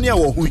ne woni a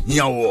wo ho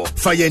hia wo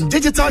fa yen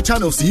digital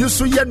channels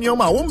yusu ye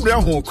nioma wo mre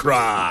ho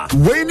kra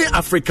we ne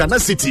Africana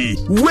City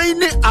we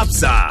ne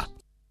Absa.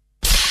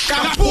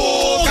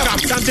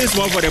 Something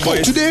small for the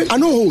boys. Today, I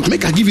know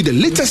make I give you the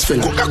latest film.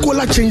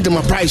 Coca-Cola changed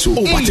my price.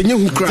 But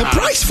the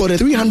price for the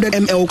 300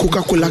 ml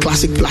Coca-Cola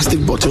classic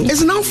plastic bottle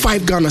is now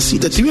 5 Ghana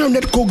cedis. The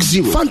 300 Coke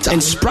Zero, Fanta,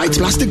 and Sprite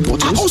plastic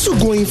bottles are also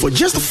going for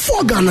just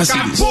 4 Ghana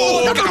cedis.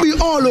 That'll be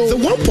all over.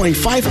 The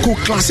 1.5 Coke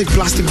classic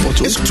plastic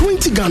bottle is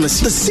 20 Ghana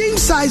cedis. The same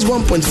size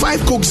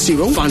 1.5 Coke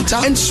Zero,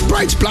 Fanta, and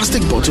Sprite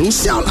plastic bottles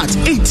sell at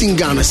 18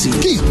 Ghana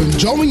cedis. Keep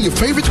enjoying your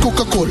favorite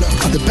Coca-Cola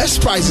at the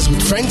best prices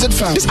with friends and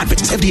family. This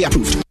advert is FDA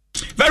approved.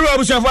 Very well,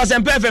 Bushra for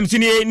Semper FM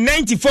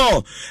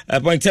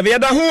 94.7.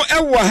 Yada ho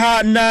ewa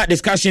ha na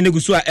discussion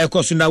negusu a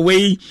ekoso na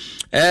way.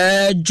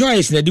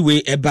 Joyce na di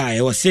way eba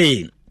I was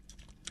saying,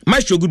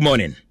 Maestro, good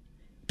morning.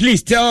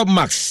 Please tell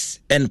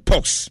Max and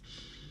Pox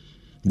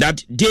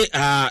that they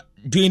are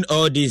doing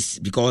all this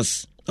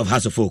because of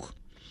House of Folk.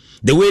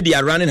 The way they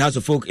are running House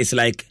of Folk is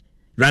like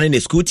running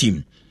a school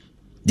team.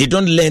 They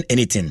don't learn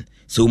anything.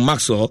 So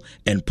Maxwell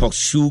and Pox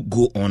should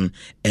go on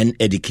and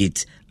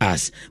educate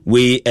us.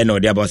 We know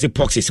the about say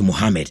Pox is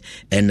Muhammad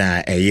and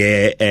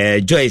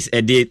Joyce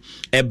did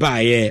a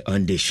buy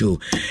on the show.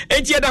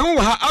 And yet the home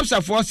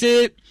Absa for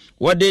say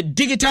what the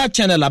digital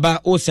channel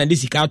about or send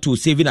this account to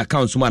saving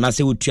accounts and I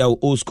say with your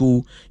old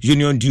school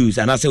union dues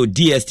and I say with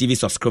DSTV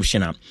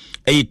subscription.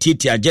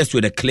 Just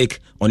with a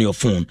click on your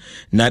phone.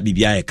 Na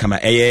BBI kama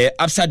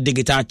Absa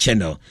digital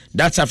channel.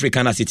 That's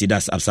Africana City.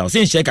 That's Absa.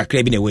 Sin check a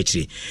crab in a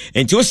witchery.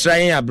 And to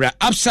Australia abra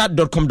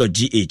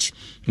absa.com.gh.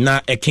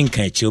 Na a king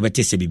can chill but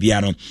tese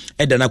bibiano.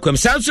 Edana kwem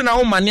Samson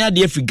na mania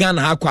de African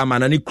ha kwa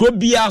mana ni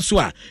krobia so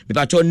a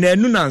mepacho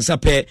nanu na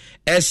nsape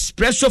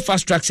espresso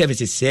fast track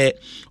services say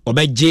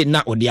obeje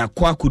na ode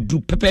akwa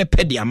kudu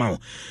pepepe de ama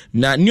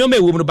na nioma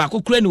ewo no ba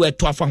kokura ni we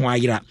to afa ho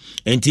ayira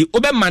enti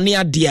obe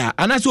mania de a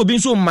anase obi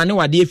nso mane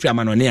wade efri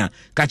amanone a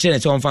ka kire ne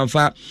se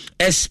onfanfa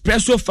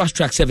espresso fast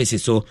track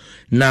services so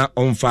na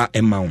onfa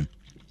emaun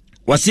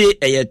was say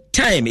a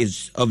time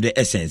is of the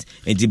essence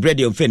and the bread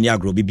of Feni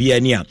Agro Bibia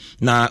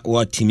na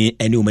what Timmy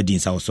and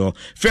Umadins also.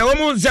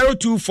 Freomo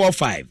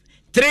 0245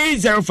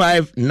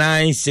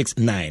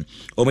 305-969.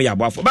 Omoya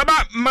Bafo.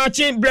 Baba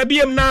Martin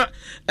Brabium na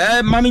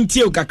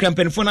Mamintio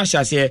Kakrampen Fona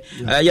Shase.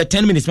 Ya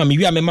 10 minutes, Mammy.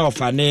 We are member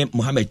of our name,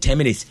 Mohammed 10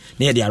 minutes.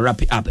 Near the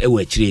wrap it up.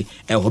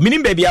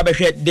 Meaning, baby, I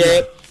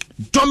the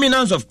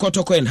dominance of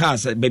Kotoko and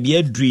House, baby,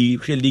 every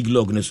league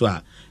log.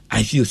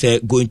 I feel say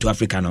going to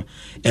Africa no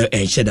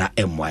and share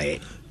MY.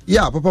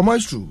 Yeah, Papa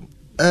Maestro.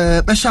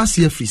 I shall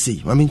see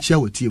FCC. I mean, share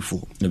with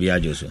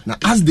TF4. Now,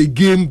 as the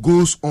game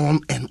goes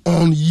on and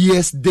on,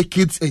 years,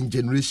 decades, and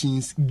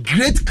generations,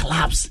 great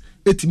clubs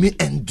it may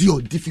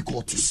endure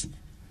difficulties.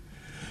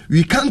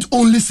 We can't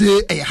only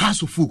say a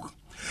house of folk.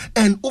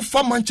 And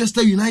over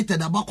Manchester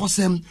United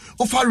abakosem,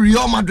 over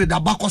Real Madrid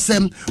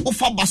abakosem,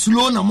 over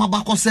Barcelona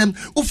mabakosem,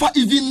 over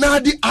even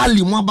Nadi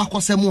Ali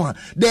mabakosem.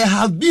 There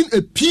have been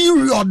a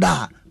period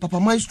that Papa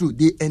Maestro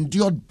they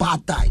endured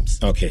bad times.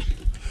 Okay.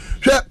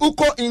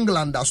 Uko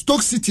England,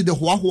 Stoke City, the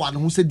Huahuan,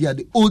 who said they are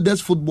the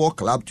oldest football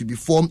club to be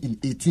formed in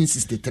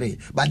 1863,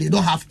 but they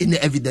don't have any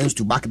evidence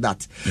to back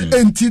that.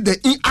 Until the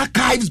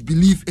archives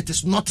believe it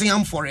is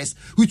Nottingham Forest,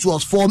 which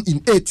was formed in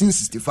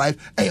 1865,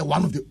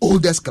 one of the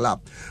oldest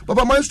clubs.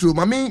 Papa Maestro,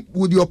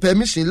 with your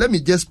permission, let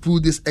me just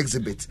pull this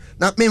exhibit.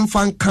 That means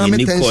fan calm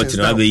attention.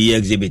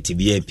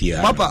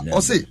 Papa,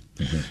 I'll say.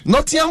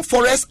 Nottingham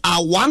Forest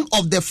are one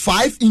of the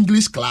 5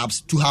 English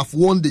clubs to have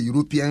won the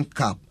European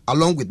Cup,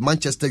 along with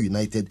Manchester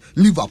United,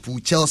 Liverpool,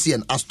 Chelsea,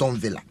 and Aston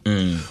Villa.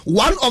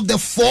 One of the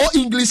 4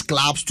 English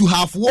clubs to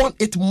have won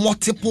it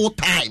multiple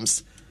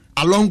times,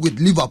 along with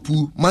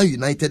Liverpool, Man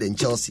United, and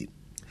Chelsea.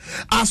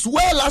 As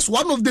well as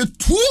one of the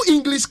 2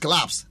 English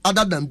clubs,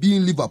 other than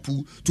being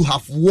Liverpool, to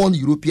have won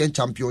European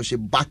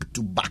Championship back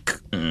to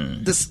back.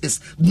 This is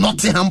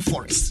Nottingham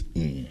Forest.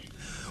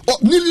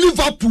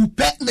 Liverpool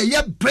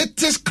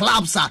British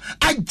clubs are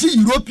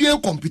European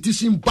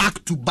competition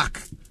back to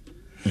back.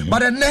 But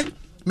then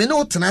me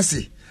know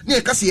tenase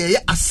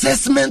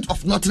assessment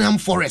of Nottingham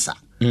Forest.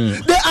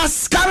 They are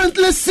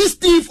currently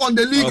 16th on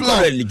the league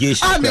law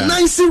and the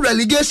 9th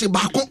relegation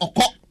back on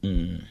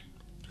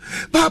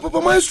But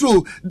Papa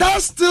Maestro,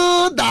 that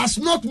still does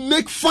not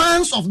make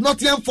fans of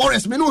Nottingham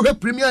Forest,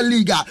 Premier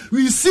League.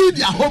 We see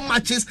their home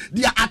matches,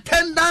 their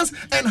attendance,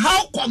 and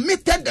how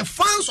committed the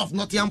fans of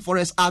Nottingham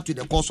Forest are to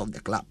the cause of the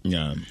club.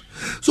 Yeah.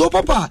 So,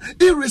 Papa,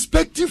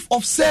 irrespective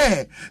of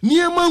say,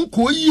 Nieman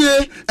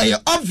Koye,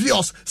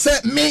 obvious, say,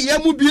 me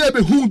yamu be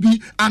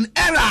an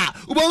error.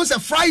 Ubon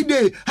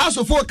Friday, House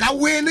of Folk are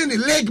winning the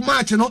leg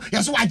match,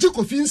 yes, so I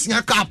jiko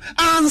Finsia Cup,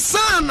 and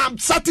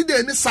Saturday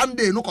and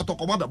Sunday, no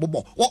Kotoko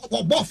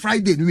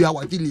Friday, we are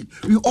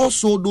we all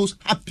saw those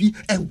happy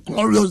and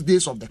glorious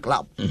days of the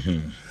club.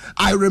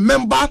 I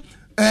remember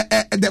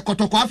the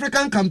Kotoko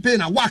African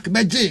campaign at WAC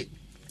Beji.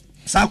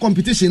 Sa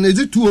competition is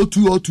it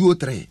 202 or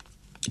 203?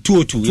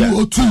 202, yeah.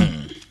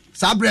 202.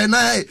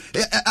 Sabrina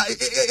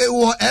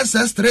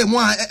SS3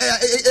 moi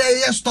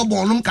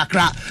stubborn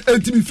kakra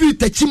to be free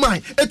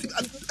techimai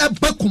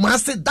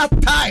that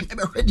time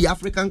the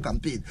African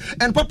campaign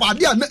and Papa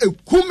dia na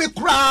kumi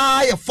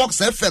cry Fox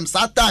FM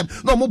that time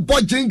no mo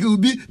boy jingle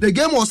be the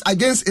game was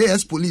against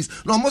AS Police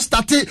no mo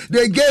started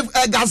they gave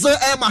a Gaza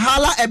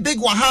Mahala a big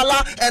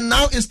wahala and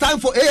now it's time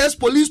for AS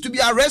Police to be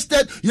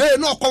arrested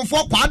no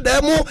comfort kwa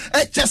demo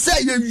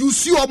chese you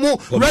see omo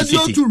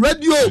radio to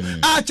radio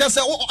chese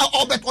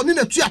obet oni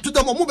na tua to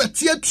them omo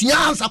betie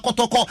tuans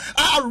akotoko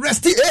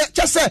arrest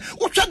just say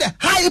what the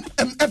hype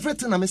and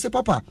everything. I say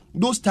Papa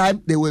those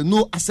time there were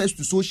no access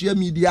to social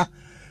media,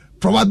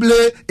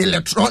 probably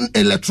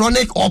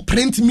electronic or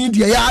print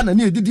media ya na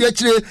ni didi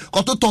akire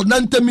kototo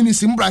 90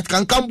 minutes in bright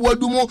can come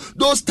boadumo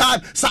those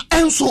time sa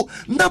enso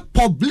na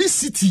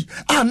publicity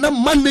and na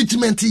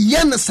management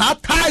yen sa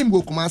time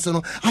go come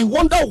no. I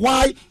wonder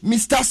why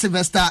Mr.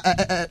 Sylvester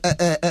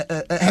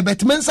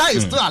Herbert Mensah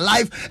is still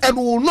alive and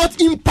will not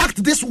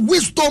impact this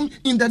wisdom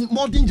in the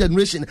modern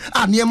generation.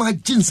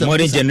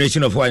 Modern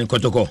generation of what in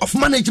Kotoko of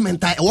management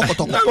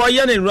Kotoko. Now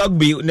yen in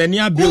rugby na ni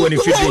abre when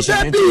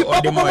federation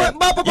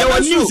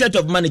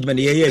of management,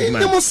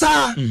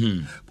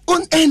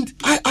 and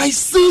I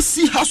still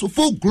see House of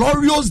Folk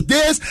glorious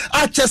days.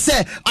 I just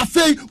say, I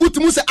feel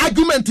ultimate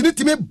argument in it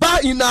me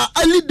buy in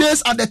early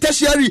days at the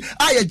tertiary.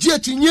 I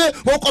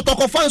GHNye or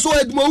Kotoko fans so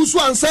Edmo Usu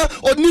answer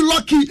or New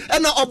Lucky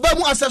and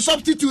Obama as a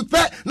substitute.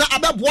 Na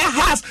Ababwa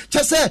has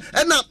just say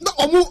and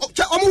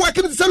omu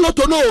working the same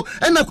lotto no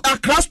and a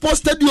Accra Sports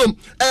Stadium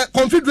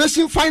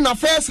Confederation final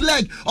first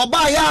leg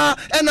Obaya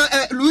and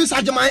Louis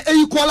Ajamai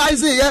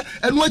equalizer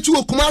and what you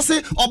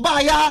Kumasi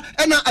Obaya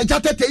and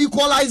Ajate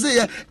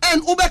equalizer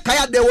and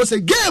Kaya, there was a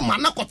game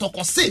and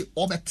Kotoko say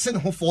over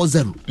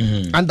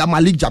 4-0 under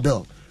Malik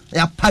Jabel.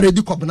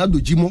 Paredi Copenado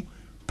Jimo,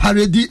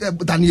 Paredi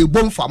Daniel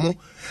Bonfamo.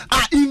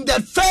 In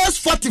the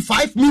first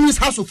 45 minutes,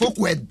 House of Folk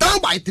were down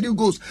by 3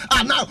 goals.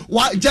 And now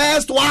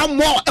just one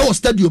more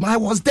stadium. I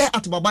was there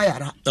at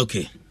Babayara.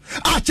 Okay.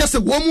 Just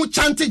a woman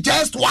chanting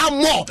just one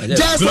more.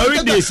 Just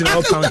glory days in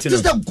our country. That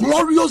is the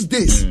glorious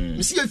days.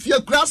 You see, if you're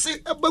grassy,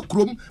 a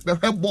backroom, the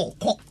ball.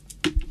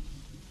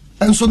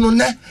 And so no,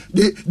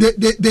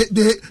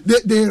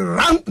 they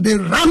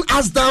ran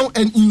us down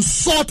and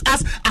insult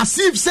us as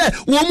if say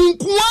woman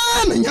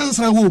kwan and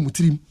yansan wo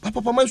mutrim.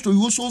 Papa Maestro,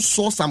 you also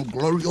saw some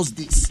glorious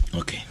days.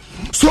 Okay.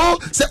 So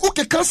say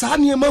okay cancer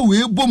niema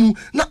we bomu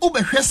na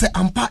obehwe se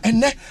ampa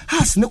ene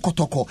has ne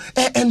Kotoko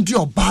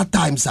endure bad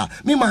times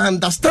me my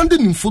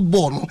understanding in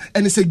football no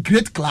and it's a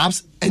great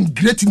clubs and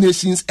great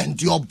nations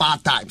endure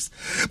bad times,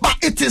 but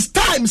it is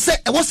time say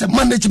it was a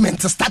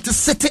management to start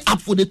setting up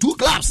for the two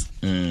clubs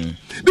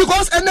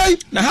because and then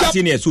now how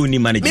senior so ni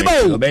management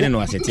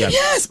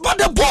yes, but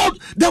the board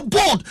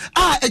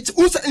it's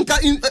also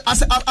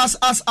as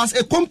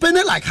a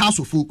company like House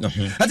of Folk.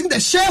 I think the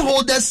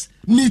shareholders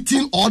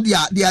meeting or their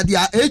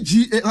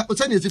AGM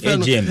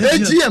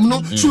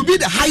no should be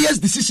the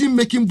highest decision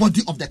making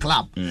body of the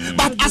club.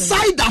 But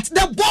aside that,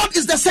 the board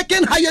is the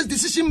second highest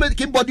decision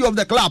making body of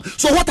the club.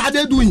 So what are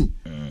they doing?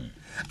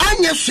 And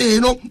yes,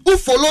 you know, who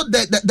follow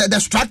the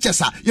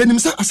structures are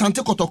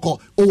Asante Kotoko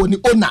or the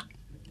owner.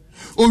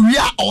 Or we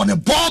are on a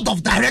board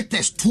of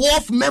directors,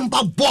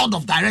 12-member board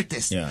of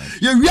directors. Yeah,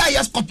 we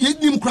are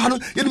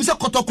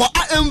Kotoko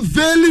are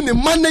unveiling a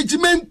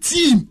management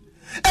team.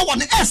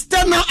 And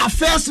external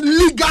affairs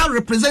legal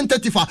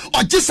representative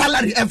or just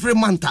salary every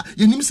month.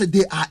 You need to say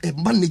they are a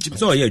management.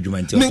 So yeah, you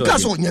management.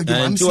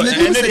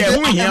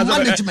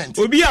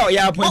 So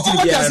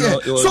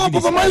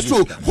Papa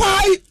Maestro,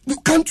 why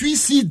can't we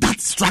see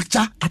that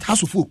structure at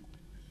House of Folk?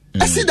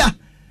 I see that.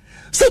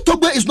 So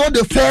Togbe is not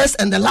the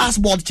first and the last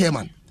board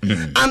chairman.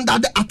 Under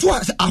the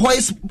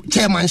Ahoy's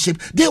chairmanship,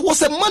 there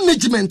was a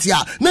management here.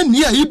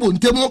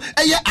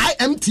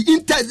 IMT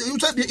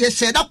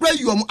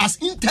as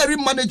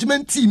interim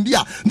management team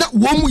here. That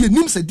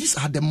woman said these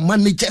are the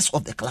managers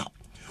of the club.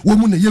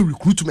 Woman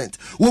recruitment,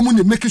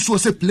 woman making sure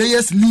say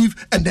players leave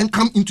and then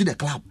come into the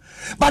club.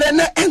 But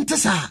then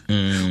enters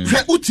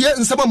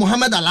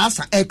Muhammad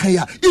Alasa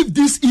if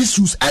these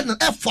issues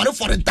and for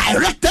the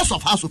directors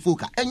of House of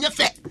Folk and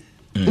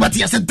but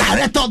he is a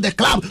director of the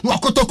club.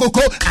 Kotoko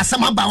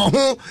Asama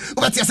Baho.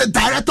 But he is a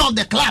director of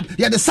the club.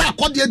 He is the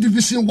Sarkodia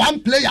Division 1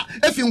 player.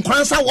 If in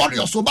Kransa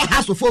Warriors, so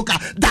House of Folk,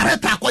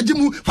 director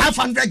Kwajimu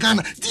 500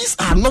 Ghana. These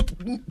are not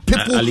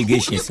people.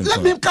 Allegations.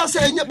 Let me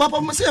say, Papa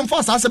must say,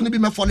 first, I said, maybe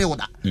my phone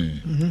order.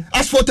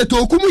 As for the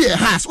Tokumu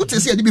has, what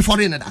is it before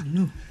in that?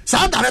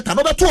 Sa director,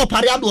 number 2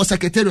 Pariado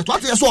secretary.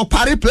 What is so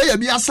Pari player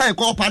be assigned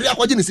called Paria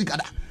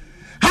Kwajinikada?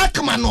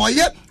 Hackman or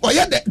the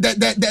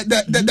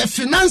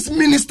finance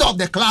minister of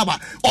the club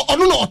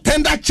or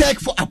tender check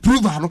for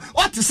approval.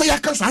 What to say? I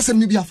can't say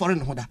maybe a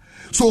foreign order.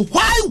 So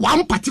why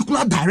one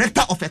particular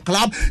director of a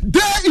club day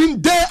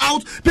in day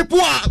out people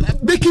are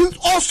making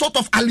all sort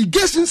of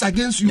allegations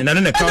against you? And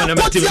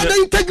the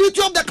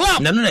integrity of the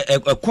club.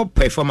 A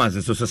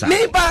performance so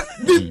maybe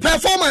the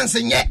performance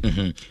in yet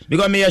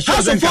because me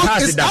House of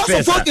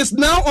Folk is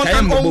now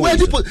on where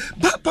people.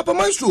 Papa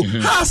Maestro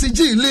has a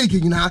G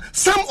League now.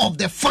 Some of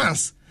the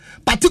fans,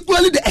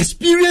 particularly the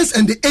experienced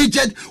and the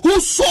aged who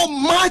saw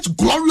much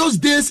glorious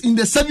days in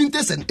the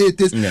 70s and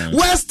 80s,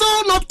 were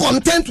still not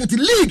content with the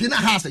league in a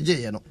house.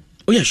 You know.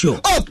 Oh yeah, sure.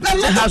 Oh, a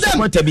lot of them.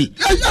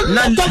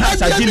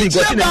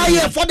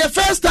 For the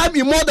first time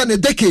in more than a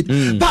decade,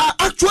 but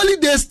actually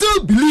they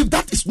still believe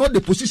that is not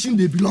the position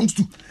they belong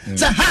to.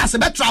 So has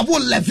about travel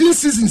 11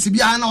 seasons to be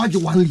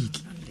one league.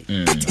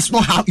 That is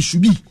not how it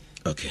should be.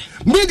 Okay.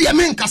 Media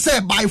men can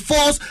say by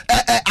force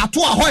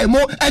Atua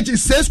Hoemo edge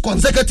 6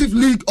 consecutive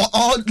league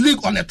or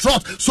league on a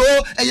trot. So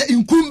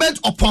incumbent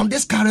upon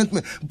this current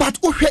man. But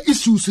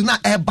issues in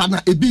a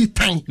banner a bit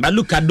time. But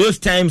look at those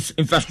times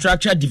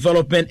infrastructure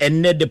development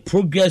and the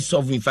progress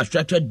of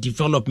infrastructure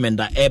development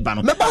that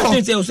urban. Papa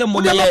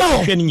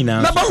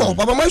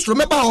Maestro,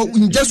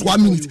 in just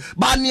 1 minute.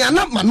 But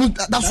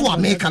that's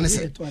what I can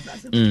say.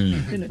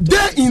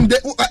 There in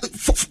the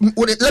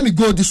let me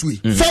go this way.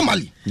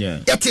 Formally,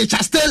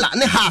 Stella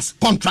has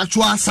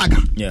contractual saga.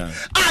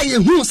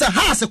 Who say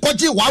has a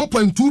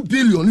 1.2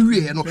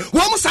 billion.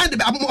 One side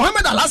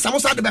Muhammad Allah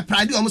side the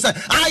pride almost say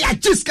I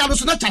just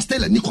can't not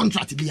Stella ni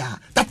contract.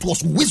 That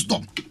was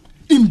wisdom.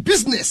 In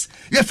business,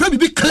 your friend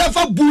be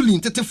clever bullying.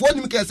 Tetefo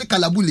ni say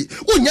kalabuli.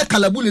 Onya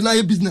kalabuli na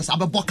your business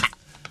ababoka.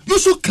 You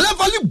should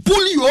cleverly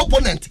bully your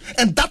opponent,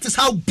 and that is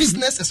how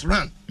business is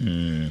run.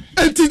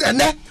 Until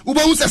then,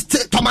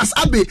 Thomas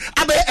Abe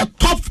a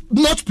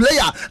top-notch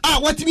player.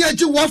 What me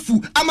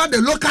Wafu? I'm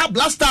the local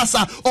blasters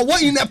or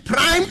what in a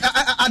prime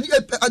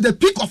at the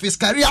peak of his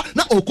career.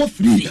 Now Oko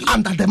free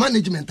under the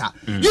management.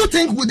 You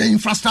think with the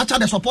infrastructure,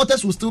 the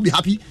supporters will still be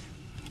happy?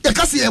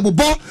 Just said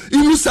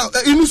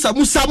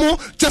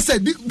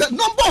the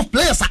number of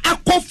players are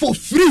for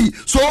free.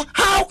 So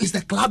how is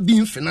the club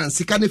being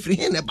financed? Day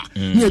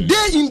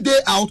in, day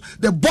out,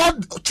 the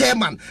board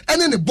chairman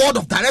and then the board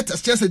of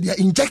directors just said they are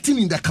injecting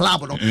in the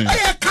club.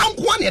 I can't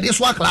go on this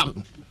one club.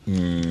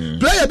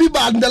 Player be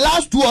bad in the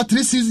last 2 or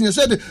 3 seasons.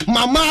 Said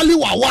Mamali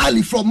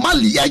Wawali from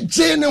Mali.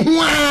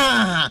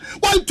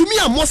 Why to me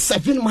are more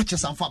 7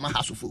 matches and for my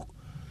House of Folk.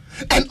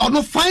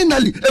 And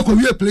finally,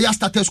 a player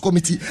status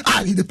committee.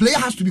 The player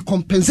has to be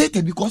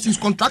compensated because he's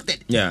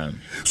contracted. Yeah.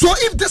 So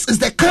if this is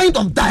the kind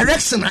of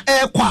direction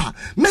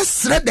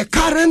let's read the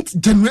current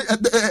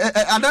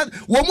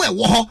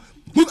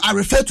who I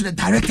refer to the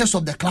directors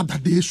of the club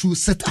that they should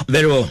set up.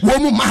 Very well. The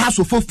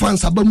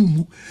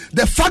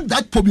fact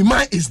that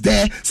Pobima is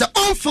there, it's an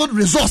on-field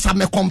resource.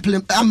 I'm a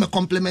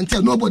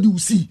complementer. Nobody will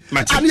see.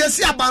 And you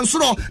see,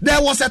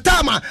 there was a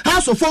time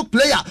House of Folk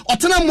player,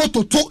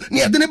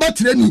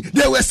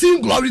 they were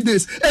seeing glory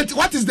days. And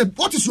what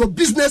is your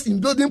business in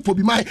building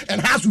Pobima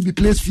and House will be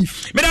placed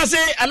fifth? But I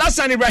say,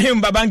 Alasan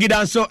Ibrahim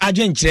Babangida so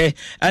Ajenche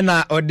and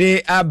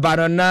Ode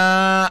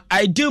Barona.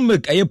 I do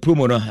make a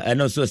promo,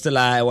 and also still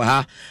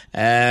I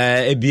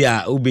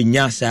ebia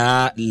ubinya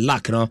sa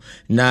lack no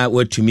na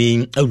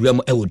watumi awuram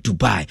ewo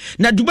Dubai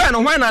na Dubai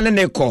no hwan na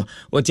ne ko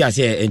woti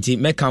ase enti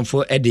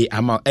mekamfo ede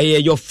ama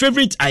your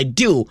favorite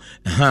ideal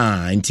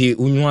enti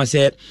unwa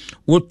se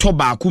wo to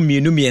ba ku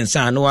mienu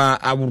miensa no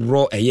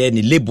awro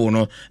ne label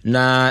no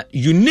na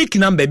unique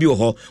number bi wo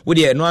ho wo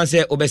de no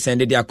ase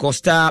obesend de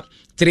Acosta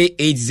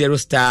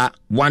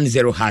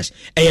 380*10 hash.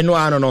 No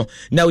ano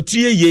na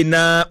utie ye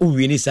na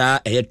uwini sa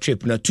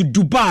trip na to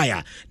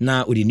Dubai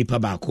na udi nipa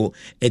bako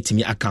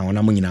etimi account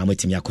na munyina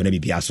etimi akona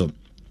bibia so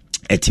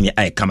etimi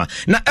kama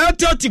na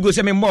Airtel Tigo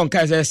se me mbon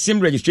ka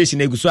sim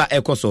registration eguso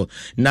ekoso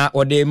na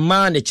ode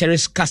man the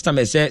cherished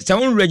customers se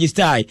won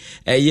register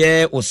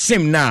o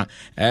sim na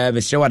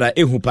be wada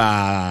ehu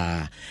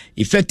pa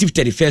effective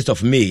 31st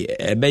of May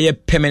be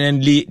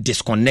permanently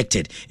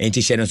disconnected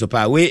enti share so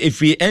pa we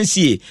if we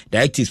NCA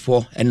directives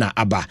for na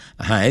aba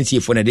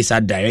NCA for na this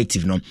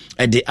directive no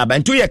de aba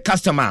into your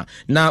customer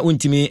na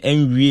untimi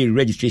enwie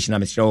registration na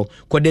me ko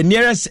the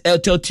nearest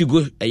Airtel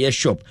Tigo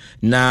shop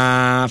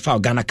na fa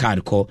Ghana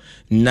card ko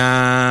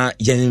na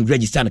yen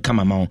register na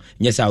kama ma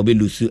yes I will be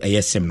lose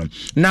sim no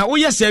na wo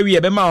yes we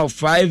be ma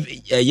 5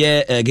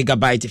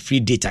 gigabyte free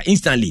data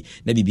instantly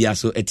na bibia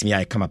so etimi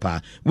kama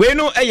pa we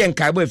no yen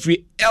kai bo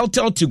free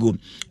Airtel Tigo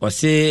or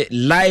say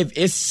life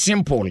is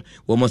simple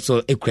we must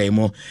so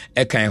ekwemo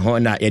ekan ho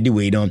na yedi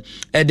we don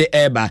e de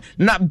eba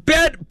na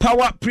Bed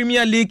Power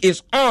Premier League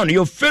is on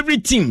your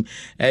favorite team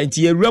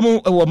nti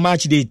ewramu e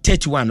match day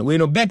 31 we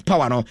no Bed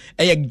Power no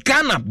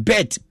Ghana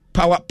Bet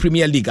Power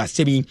Premier League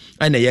asemi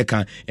ana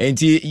yeka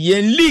enti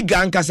yen league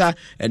ankasa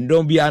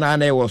ndom bia na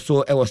na e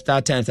so e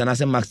Star Times and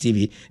as Max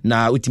TV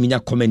na utiminya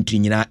commentary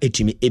nyina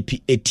etimi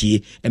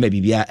etie ema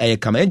bibia e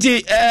kama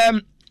enti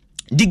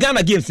the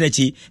Ghana games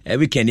nechi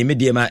weekend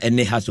immediately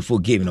any has to full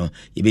game no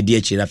e be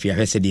die chira fia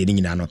hwese de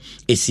nyina no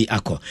esi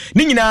akọ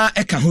ni nyina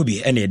e ka ho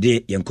bi e na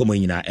de yenkomo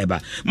nyina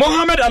eba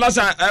Mohammed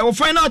Alasa we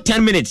final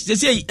 10 minutes they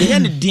say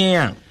yen den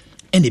a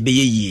and be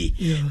ye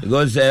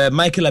because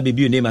Michael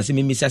Abibu name as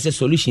me say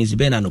solutions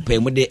be na no pay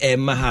mo de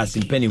ma has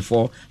penning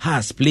for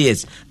has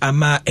players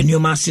ama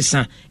enoma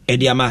sesa e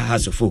de ama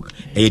has folk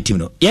e team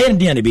no yen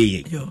den na be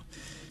ye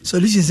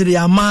solutions de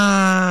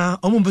ama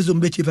omo bezo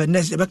mbe chief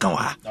next be kan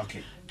wa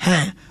okay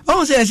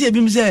oh say bi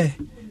me say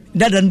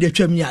dada no de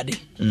twam yade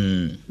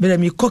be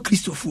me ko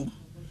Christopher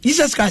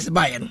Jesus Christ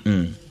buy no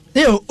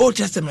Old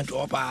Testament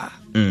opa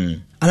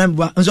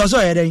anamba nso so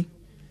yeden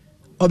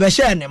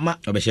obehye ne ma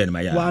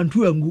ya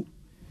wantu angu.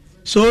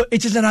 So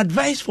it is an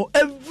advice for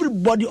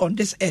everybody on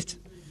this earth.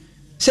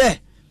 Say,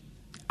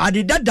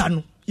 adi dada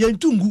no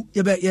yentungu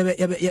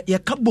ye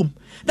kabom.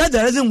 That's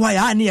the reason why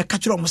I need a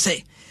catch on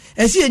say.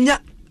 And see nya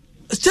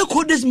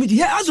stakeholders meeting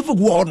here as of a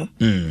war no.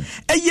 E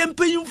yem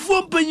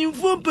penyimfo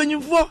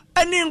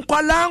ene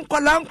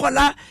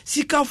nkwala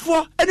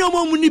sikafo ene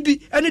omomuni bi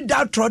ene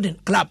downtrodden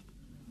club.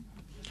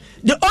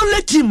 The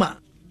only team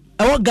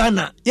our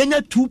Ghana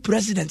yenya 2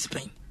 presidents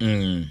pen.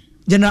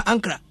 General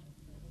Ankara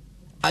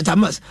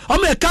Atamas.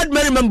 I'm a card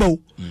member.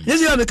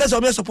 This is because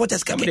of your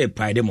supporters come. Chapter 8,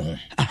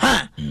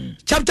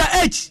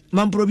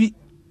 Mamprobi.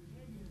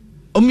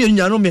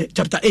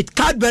 Chapter 8,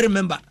 card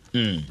member.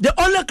 The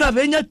only club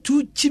has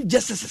 2 chief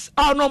justices.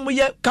 I know me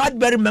card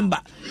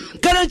member.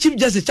 Current chief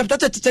justice, chapter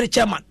 33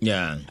 chairman.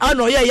 Yeah. I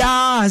know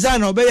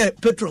Zano be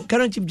Petro,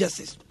 current chief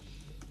justice.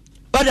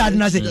 But I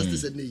didn't say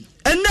justice and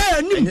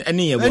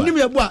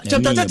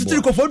chapter 33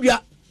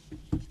 Kofobia.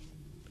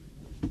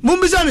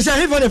 Mumbisa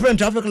say he for the friend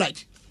traffic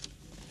light.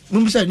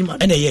 Mumbisa ni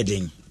man. And a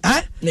ding.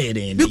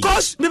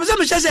 Because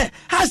Mumbisa say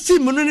has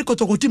team Mununi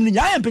Kotoko team ni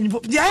I am penny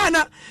for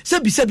Diana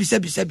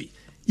sebi.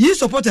 Ye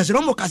supporters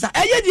Romo Casa.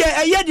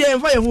 Aye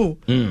fire wo.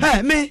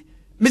 Hey me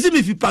see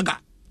me paga.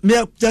 Me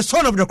the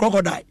son of the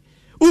crocodile.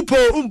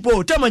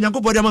 Umpo tell my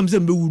yanko body am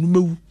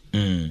mewu.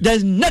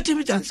 There's nothing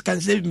which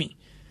can save me.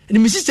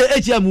 And me sister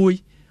ATM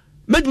we.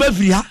 Med me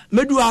free ha,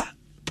 medua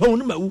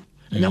pon mewu.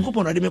 Yanko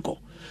pon ade meko.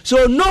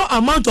 So no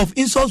amount of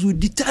insults will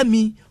deter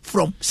me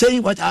from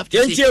saying what I have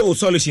to say. Our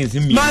solutions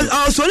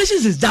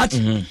solutions is that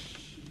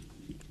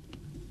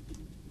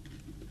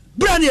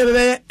brand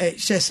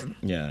shares.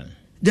 Yeah.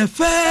 The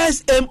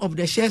first aim of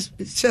the shares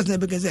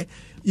because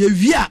you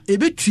via a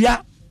bit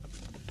tria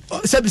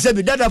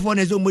sebi data for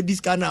is almost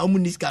this kind of a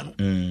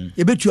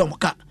bit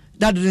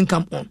that didn't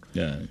come on.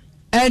 Yeah.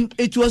 And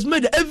it was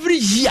made every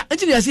year.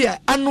 Actually, I say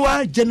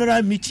annual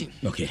general meeting.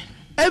 Okay.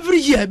 every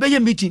year be a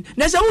meeting.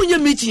 There's a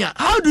meeting.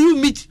 How do you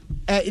meet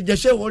the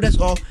shareholders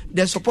or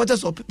the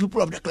supporters or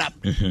people of the club?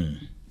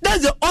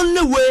 That's the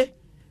only way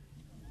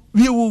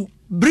we will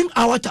bring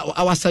out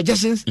our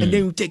suggestions and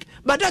then we take.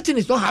 But that thing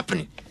is not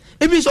happening.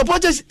 If you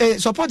supporters,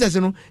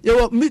 you know, there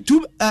were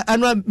 2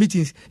 annual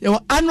meetings. There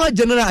were annual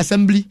general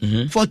assembly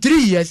for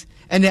 3 years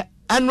and the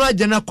annual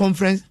general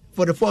conference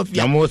for the 4th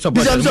year.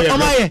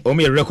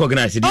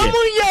 Recognize it. I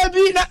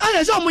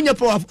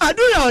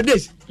do know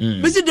this.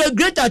 This is the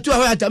greater 2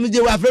 hours times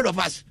they were afraid of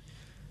us.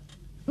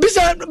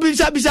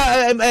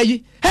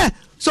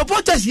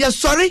 Supporters, yes,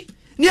 sorry.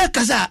 Near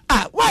Kasa.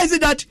 Why is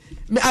it that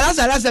I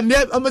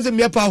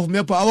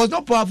was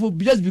not powerful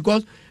just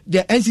because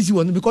the NCC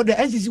was, because the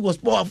NCC was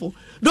powerful.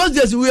 Those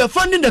days we were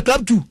funding the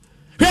club too.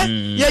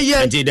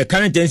 Yeah. Until the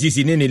current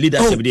NCC in the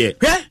leadership there.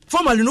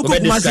 Formerly no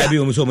Kumasia.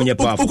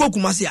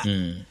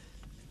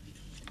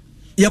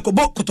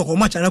 Yakobo Kotoko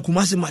match and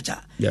Kumasi match.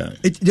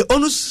 The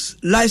onus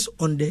lies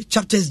on the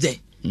chapters there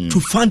to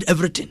fund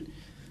everything.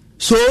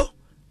 So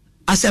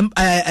Park.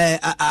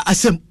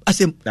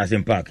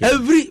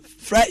 Every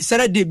Friday,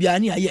 Saturday,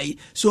 biani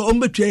so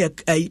ombetua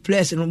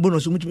players and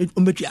bonus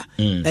ombetua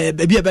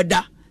baby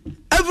beda.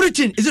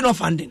 Everything is it not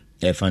funding?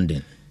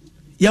 Funding.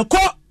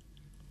 Yako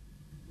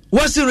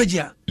what's the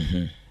region?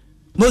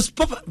 Most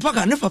papa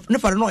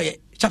never know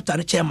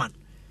chapter chairman.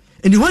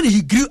 And when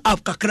he grew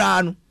up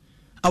kakrano,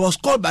 I was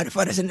called by the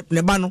father and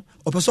Nebano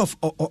or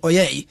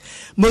Oye.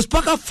 Most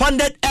Paka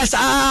funded us,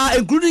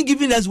 including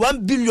giving us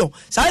 $1 billion.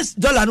 Size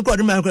dollar no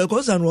America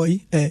cost and Roy,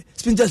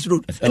 Spinters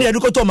Road. And you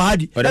go to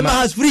Mahadi. Emma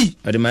has free.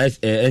 Or the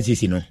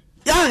NCC no.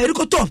 Yeah, you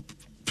go to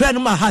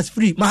Plan has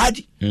free.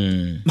 Mahadi.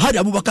 Mahadi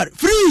Abubakar.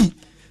 Free.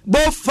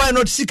 Both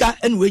final Sika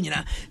and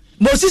Winina.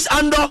 Moses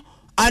Ando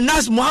and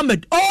Nas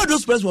Mohammed. All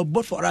those players were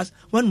bought for us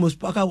when Mos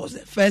Paka was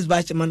the first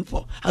vice chairman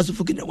for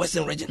Asufuk in the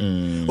Western region.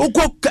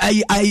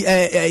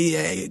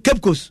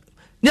 Cape Coast,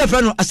 near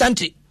friend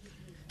Asante.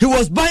 He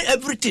was buying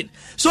everything.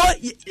 So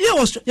he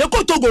was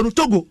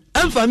Togo,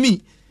 and for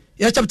me,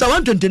 chapter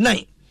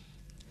 129.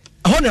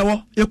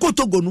 Honewo,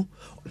 Togo no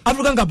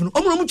African Capital.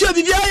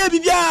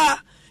 Bibia.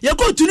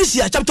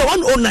 Tunisia, chapter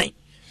 109.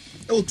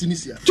 Oh,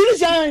 Tunisia,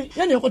 Tunisia,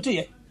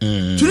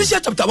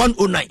 chapter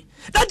 109.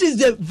 That is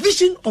the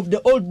vision of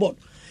the old board.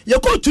 You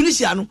go to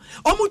Tunisia, no?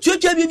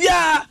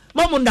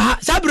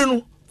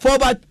 For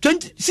about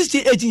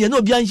 16, 18 years,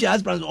 no behind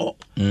has plans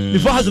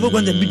before has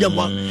went and big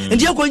one.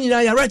 And you're going in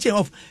writing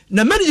of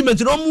the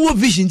management, no more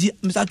vision.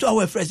 Mr. 2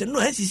 hour friends,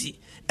 no NCC.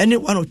 Any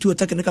 1 or 2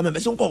 technical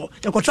members, so call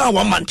you could try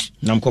 1 month.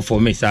 Namco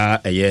for me, sir,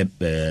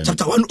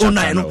 chapter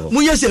 109.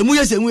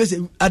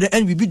 Muyase, at the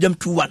end, we beat them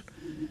 2-1.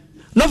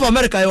 North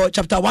America,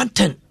 chapter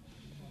 110.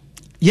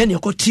 Yen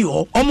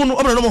Yokotio,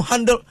 Omo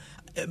handle.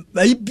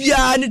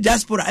 Any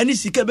diaspora, any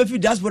secret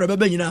diaspora,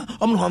 baby,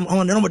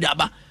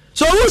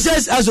 so who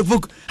says as a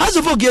book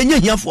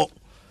here for?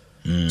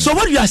 So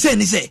what you are saying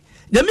is say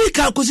the make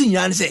cousin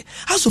and say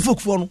as a folk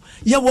for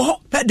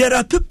there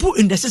are people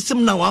in the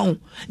system now.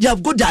 You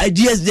have got the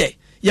ideas there.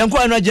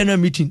 Yanko general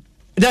meeting.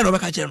 Then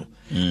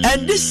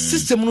and this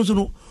system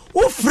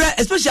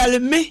especially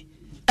me.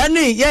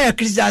 Any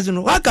criticizing.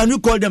 Why can you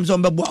call them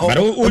some babu?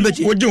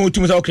 What do you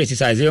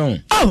criticize?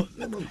 Oh,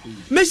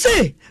 me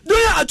say, do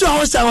you at 2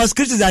 hours I was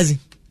criticizing?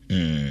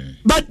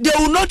 But they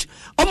will not.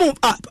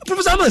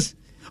 Professor Amos.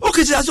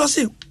 Okay, so I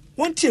say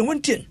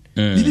 110.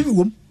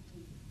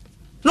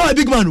 No, a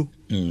big man.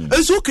 And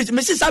so,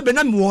 Mrs.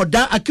 Abenam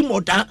Warda, Akim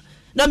Oda,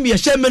 Nami a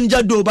shaman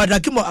Jado, but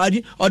Akim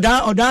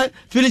Oda,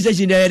 Phyllis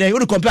in there, they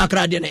would compare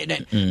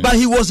Cradian. But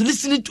he was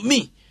listening to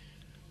me.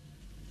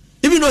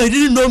 Even though he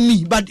didn't know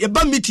me, but a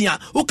bad meeting,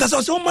 who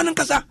Casa, so man and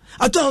Casa,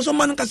 I told some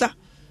man and Casa.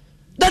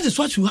 That is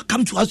what you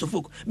come to us,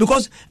 folk,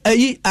 because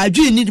I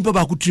do need the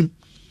Papa Kutrim.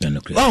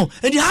 Oh,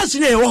 and the house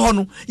in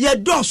a yeah,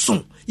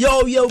 Dawson,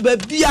 yo,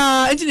 baby,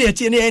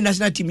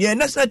 national team,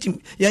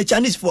 yeah,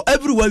 Chinese for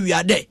everywhere we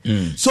are there.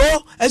 So,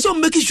 I saw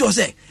making sure,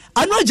 say,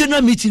 I'm not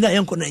general meeting. I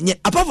am connected.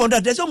 Apart from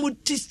that, there's some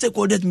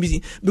multi-stakeholders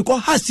meeting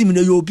because has seen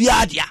you be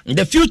idea.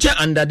 The future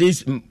under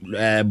these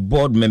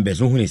board members,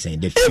 who is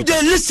saying if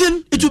they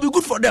listen, it will be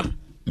good for them.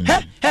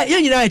 Hey,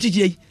 you know,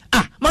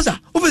 Masa,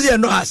 over there,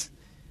 no house.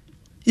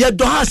 Yeah,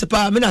 do house,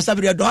 pa, Mina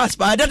Sabria, do house,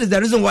 pa. That is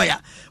the reason why.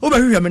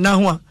 Over here, I'm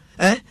now,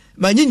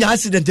 my new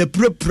accident, the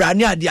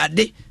prania, the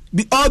day,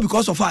 all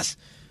because of us.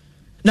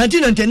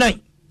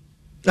 1999,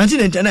 you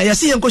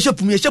see, Uncle Shep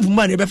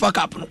money before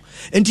Capno.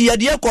 And the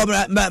idea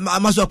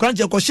Master Crunch,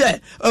 share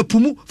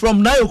Pumu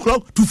from 9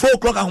 o'clock to 4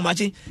 o'clock. How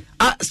much?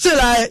 Still,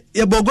 I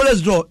a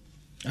Bogoles draw.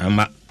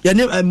 Your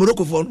name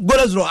Morocco phone,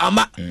 Goles draw,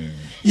 Ama.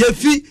 Your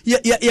fee,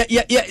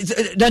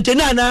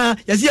 Dantanana,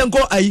 you see,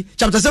 Uncle I,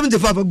 chapter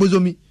 75 of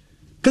Bozomi.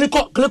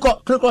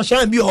 Click on,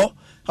 shall be all.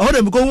 I want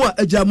to go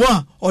a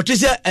Jamoa or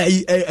Tissa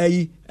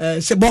a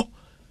Sebo.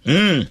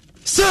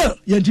 Sir,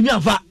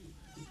 Yantimia.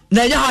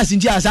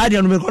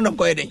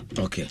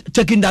 Okay.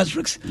 Taking that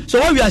risks. So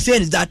what we are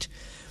saying is that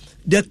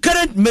the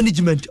current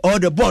management or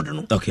the board,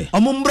 okay,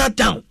 Amumbra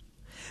town.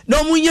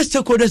 Now when you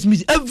stakeholders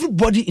meet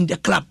everybody in the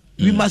club,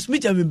 We must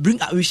meet and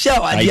we share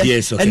our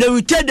ideas, and then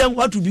we tell them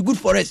what will be good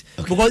for us.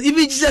 Because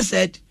even Jesus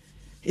said,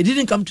 he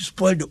didn't come to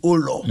spoil the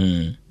old law,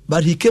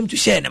 but he came to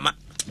share them.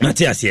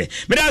 Matthias here.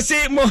 But I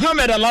say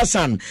Mohammed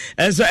Alassan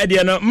and so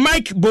Ediano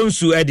Mike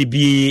Bonsu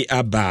Edibi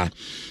Abba.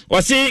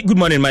 Well, say good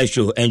morning,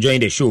 Maestro.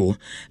 Enjoying the show.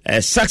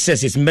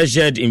 Success is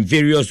measured in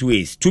various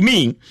ways. To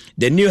me,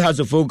 the new House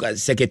of Folk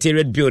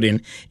Secretariat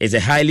building is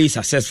a highly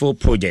successful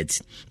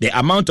project. The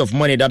amount of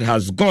money that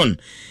has gone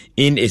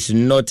in is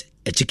not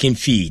a chicken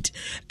feed.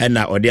 And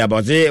now,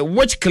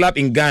 which club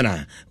in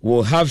Ghana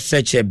will have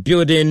such a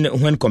building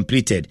when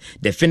completed?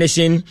 The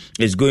finishing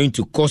is going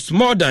to cost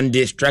more than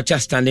the structure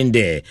standing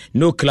there.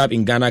 No club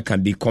in Ghana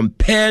can be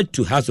compared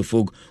to House of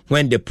Folk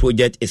when the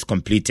project is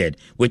completed.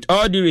 With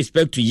all due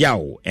respect to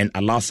Yao and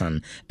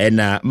Alasan and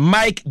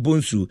Mike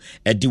Bunsu,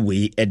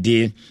 Ediwe,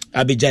 Edi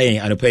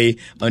Abijayan, and pay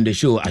on the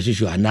show as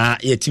usual. Now,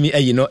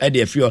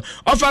 Eddie Fio.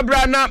 Offer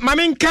Brana,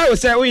 Mamin Kao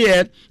say, we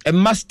are a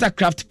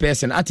mastercraft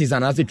person,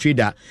 artisan, as a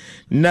trader.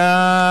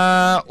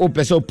 Na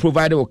opeso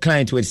provide a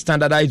client with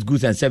standardized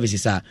goods and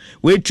services.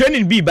 We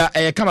training be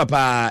by come up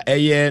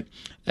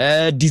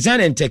design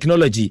and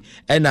technology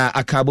and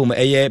akabum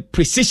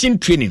precision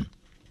training.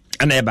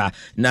 Aneba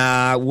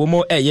na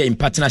womo in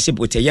partnership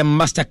with a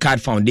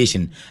Mastercard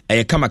Foundation.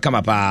 Come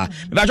up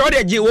but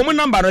already woman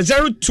number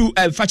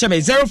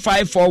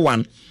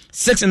 0541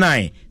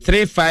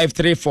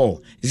 693534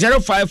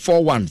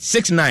 0541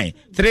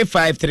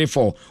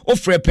 693534.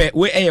 Ofrepe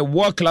we a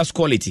world class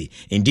quality.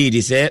 Indeed,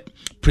 it's a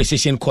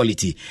precision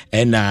quality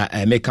and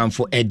make come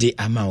for Eddie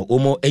Amao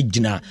Omo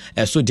Ejina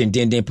so den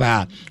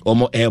pa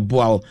Omo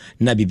Eboao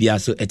na bibia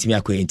so etimi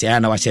akwenti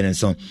na wa hyere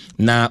nso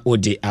na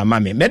ode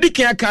amame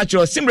Medicare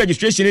culture sim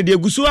registration de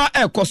gusua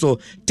ekoso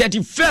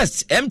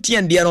 31st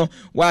MTN de no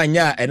wa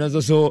anya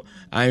eno so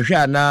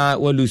anhwa na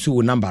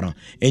walusu number no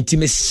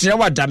entime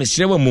srewa da me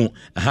srewa mu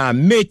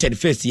May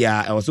 31st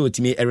ya also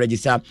etimi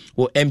register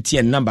o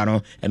MTN number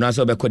no eno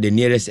also be call the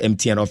nearest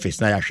MTN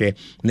office na ya hwe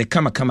ne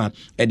kama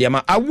ede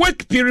ama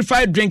awake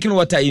purified drinking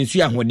water in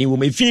su ahoni wo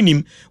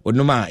mafinim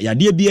onuma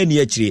yade bia ni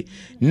akire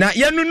na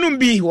yanunum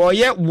bi wo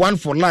ye one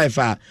for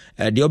life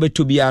de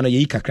obeto bia no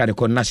ye kakra de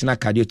National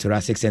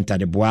Cardiothoracic Center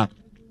de boa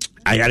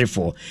ayare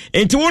for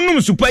enti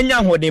wonum supanya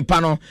ahode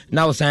pa no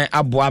na wosan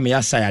aboa me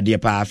asayade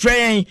pa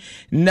frɛn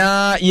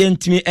na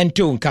yentimi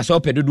ento nkasa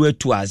opedodo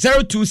atu a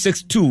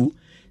 0262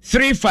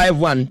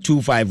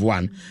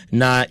 351251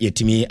 na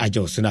yetimi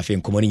ajo so na fe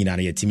nkomoni nyina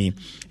na yetimi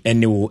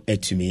ene wo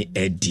etumi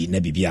edi na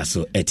bibia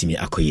so etimi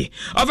akoye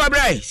over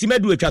brai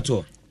simedu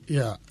etwato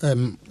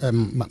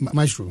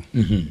Maestro.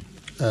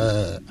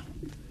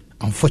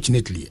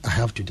 Unfortunately I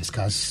have to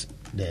discuss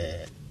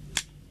the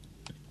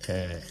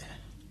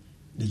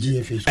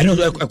GFA. I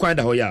know quite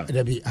the whole I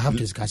have to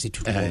discuss it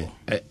tomorrow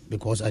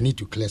because I need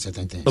to clear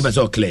certain things. But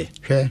so clear.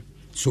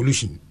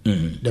 Solution.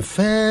 The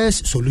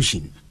first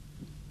solution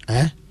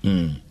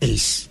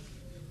is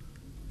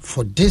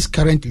for this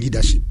current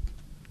leadership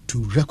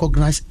to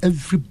recognize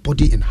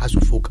everybody in House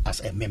of Folk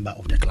as a member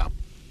of the club.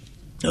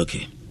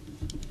 Okay.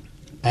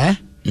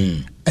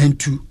 And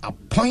to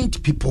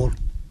appoint people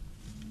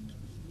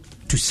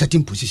to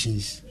certain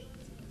positions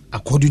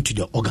according to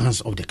the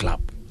organs of the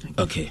club.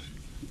 Okay.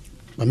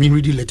 I mean,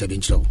 read the letter,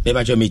 bench.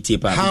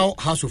 How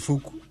House of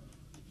Folk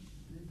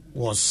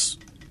was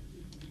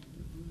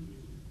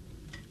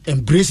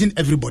embracing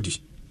everybody.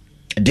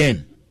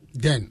 Then.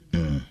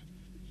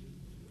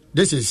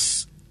 This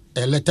is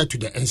a letter to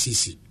the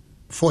NCC,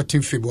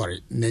 14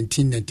 February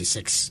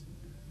 1996.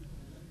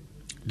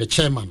 The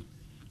chairman,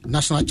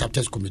 National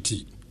Chapters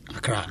Committee,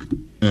 Accra.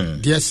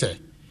 Dear sir,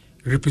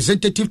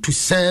 representative to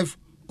serve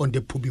on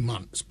the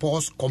Pubiman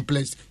Sports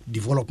Complex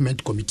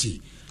Development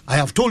Committee. I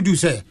have told you,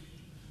 sir,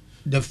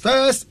 the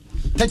first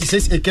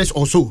 36 acres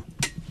or so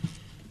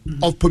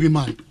of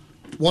Pubiman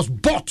was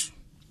bought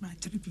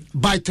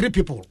by three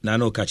people.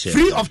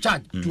 Free of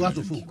charge to House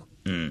of Folk.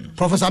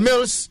 Professor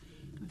Mills,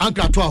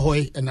 Uncle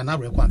Atuahoy, and Nana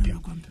Rekwampia.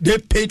 They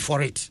paid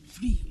for it.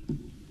 Free.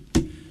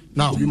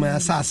 Now, be my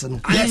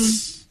assassin.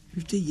 Yes.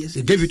 50 years.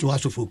 They gave it to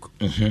House of Folk.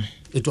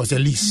 It was a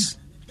lease.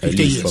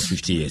 50 years. For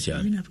 50 years,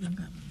 yeah.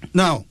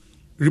 Now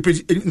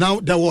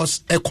there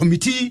was a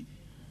committee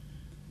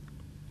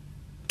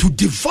to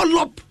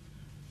develop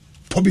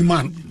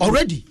Pubiman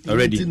already.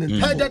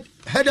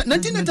 Headed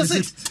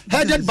 1996.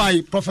 Headed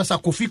by Professor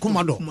Kofi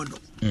Kumado,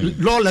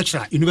 law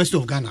lecturer, University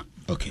of Ghana.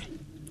 Okay.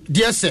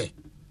 Dear sir,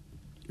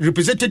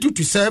 representative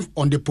to serve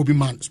on the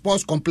Pubiman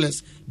Sports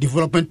Complex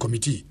Development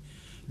Committee.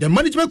 The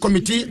management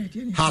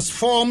committee has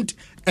formed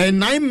a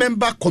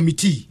 9-member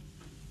committee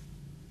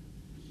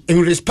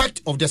in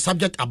respect of the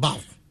subject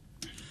above.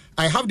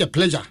 I have the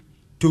pleasure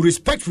to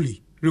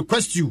respectfully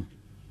request you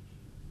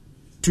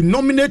to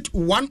nominate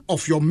one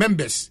of your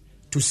members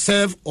to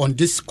serve on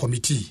this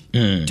committee.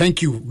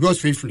 Thank you. Yours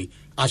faithfully,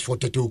 as for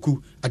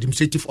Kotoko,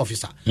 Administrative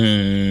Officer.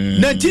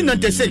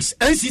 1996,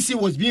 NCC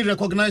was being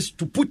recognized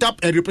to put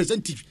up a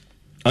representative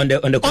on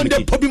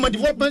the Pubiman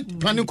Development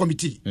Planning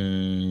Committee.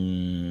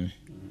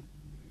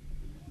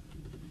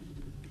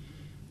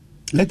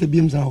 Let the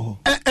beams out.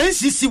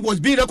 NCC was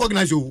being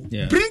recognized.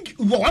 Bring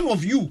one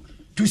of you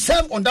to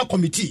serve on that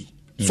committee.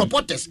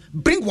 Supporters,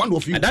 bring one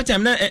of you. At that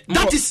time,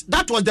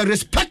 that was the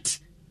respect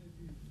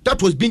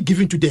that was being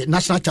given to the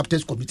National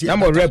Chapters Committee.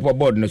 I'm a rep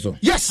board, no so.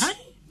 Yes.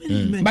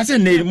 But I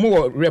need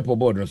more rep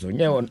board, no so.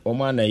 Yeah,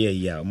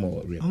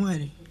 more rep.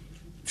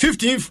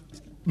 15th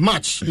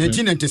March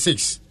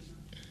 1996.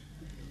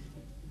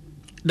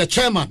 The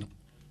chairman,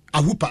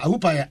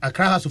 Ahupa,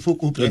 Accra House of Folk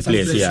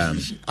Place, yeah.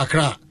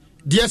 Accra.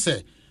 Dear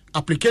sir,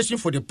 application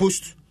for the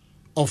post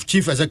of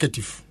chief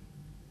executive.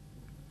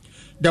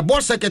 The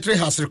board secretary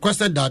has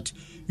requested that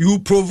you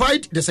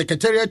provide the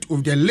secretariat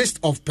with the list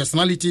of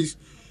personalities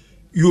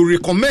you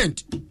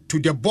recommend to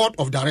the board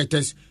of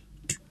directors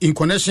in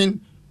connection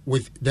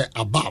with the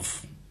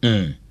above.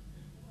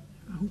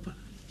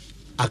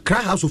 Accra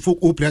House of Folk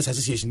Players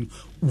Association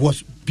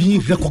was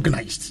being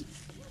recognized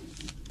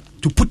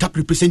to put up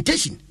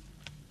representation.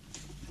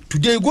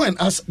 Today, go and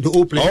ask the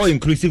old players. All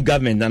inclusive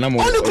government. All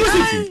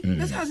inclusive.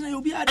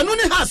 And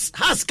only has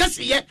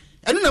Cassia.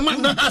 And then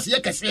the has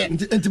Cassia.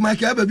 And to my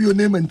cabin, your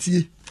name and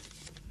tea.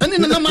 And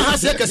then the number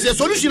has Cassia.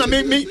 Solution, I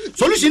made me.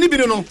 Solution, you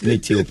know.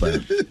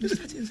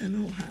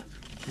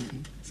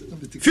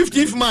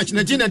 15th March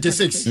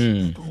 1996.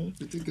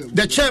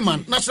 The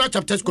chairman, National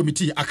Chapters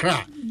Committee,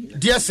 Accra.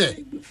 Dear sir,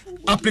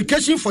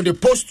 application for the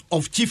post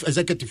of chief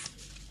executive.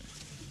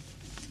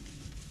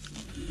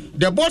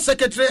 The board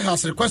secretary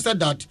has requested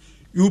that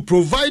you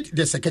provide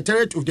the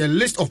secretariat with the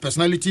list of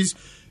personalities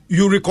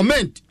you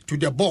recommend to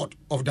the board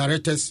of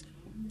directors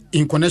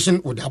in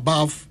connection with the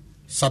above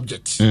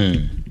subjects.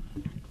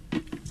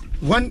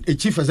 When a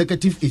chief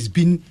executive is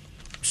being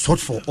sought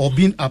for or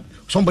being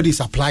somebody is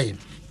applying,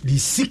 they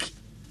seek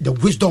the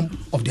wisdom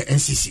of the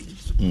NCC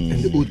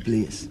and the old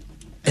players.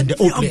 And the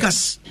old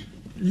players.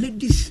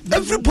 Ladies,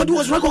 everybody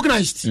was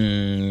recognized.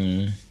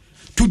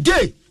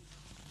 Today,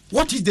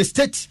 what is the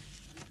state?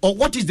 Or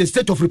what is the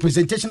state of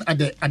representation at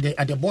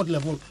the board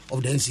level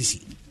of the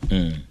NCC?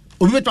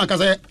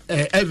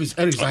 Elvis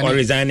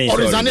resigning.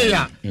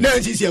 Na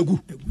NCC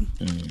agu.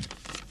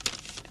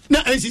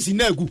 Na NCC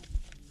na agu.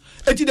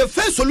 And the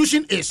first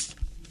solution is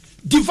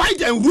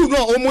divide and rule.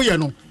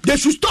 No, they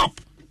should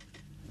stop.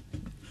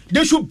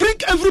 They should bring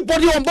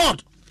everybody on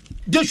board.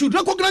 They should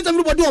recognize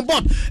everybody on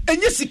board.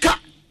 And yesika,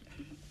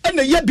 and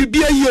the year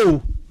BBA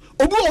yo.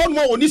 Obu on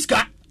more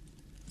oniska,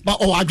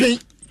 but or again.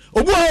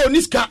 Obu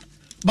oniska.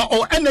 But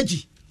or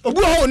energy,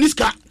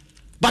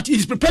 but he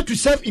is prepared to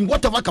serve in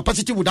whatever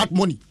capacity with that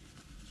money.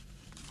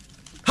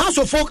 House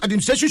of Folk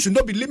administration should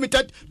not be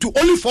limited to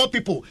only 4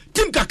 people.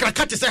 Tim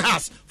Kakrakati say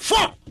has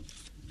 4.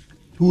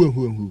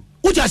 Who?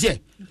 Which I say,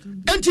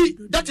 that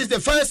is the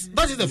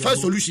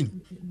first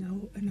solution.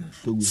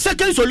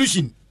 Second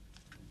solution,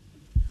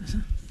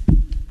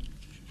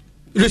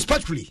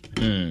 respectfully,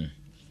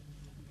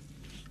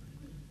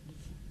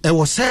 it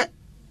was a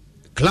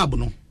club,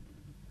 no,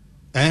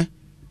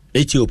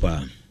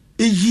 Ethiopia.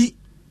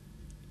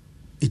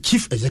 A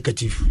chief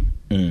executive.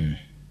 And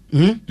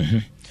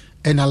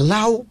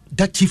allow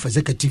that chief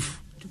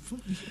executive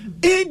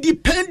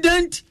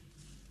independent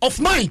of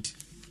mind.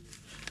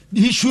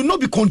 He should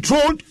not be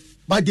controlled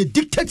by the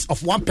dictates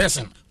of one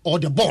person or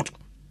the board.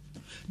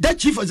 That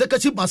chief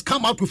executive must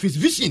come out with his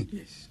vision.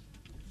 Yes.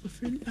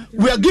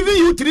 We are giving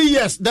you 3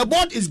 years. The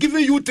board is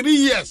giving you 3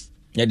 years.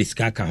 Yeah, this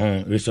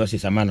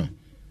resources, amano.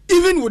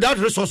 Even without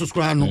resources,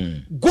 go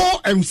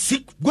and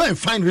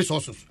find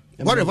resources.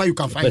 Whatever you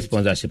can find.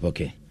 Sponsorship,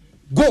 okay.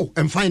 Go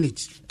and find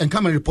it and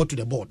come and report to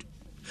the board.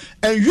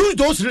 And use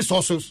those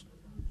resources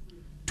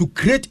to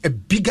create a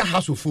bigger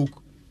house of folk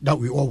that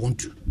we all want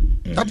to.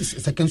 That is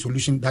a second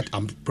solution that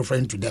I'm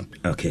preferring to them.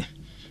 Okay.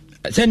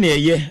 Chief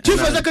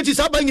executives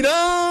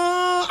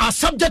are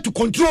subject to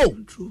control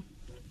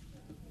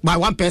by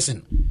one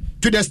person.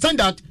 To the extent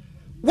that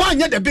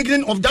when at the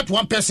beginning of that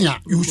one person,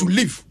 you should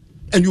leave.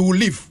 And you will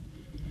leave.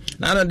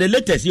 Now the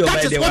latest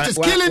that is what is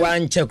killing.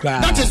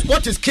 That is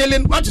what is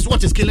killing. What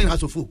is killing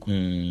House of Folk.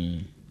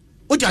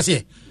 What you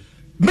say?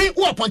 Me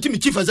who appointed me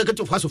chief executive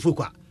of House of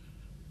Folk,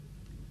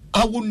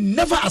 I will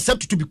never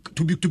accept to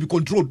be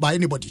controlled by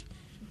anybody.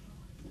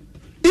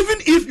 Even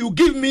if you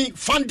give me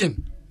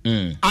funding,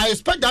 I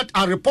expect that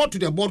I report to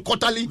the board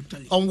quarterly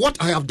on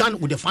what I have done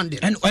with the funding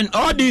and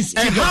all this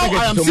and how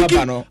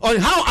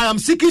I am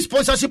seeking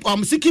sponsorship. Or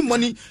I'm seeking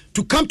money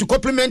to come to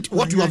complement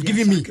what you have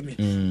given me.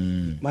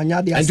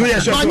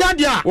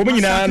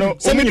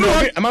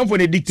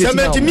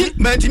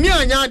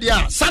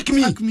 Sack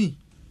me.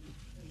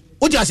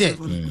 What you say?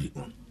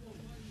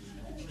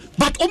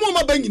 But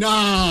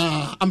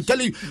I'm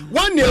telling you,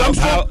 when Neil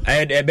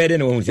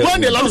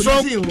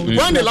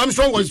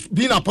Armstrong was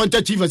being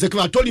appointed chief executive,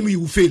 I told him he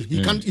will fail.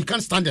 He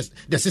can't stand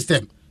the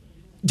system.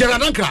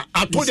 Gerard Ankara,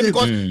 I told him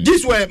because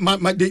these were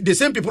the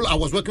same people I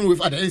was working with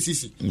at the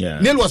NCC. Yeah.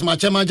 Neil was my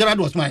chairman, Gerard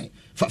was my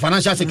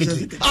financial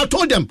secretary. I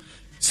told them,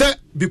 sir,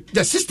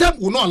 the system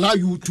will not allow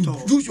you to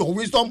use your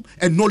wisdom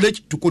and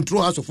knowledge to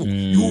control House of Folk.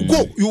 You will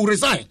go, you will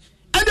resign.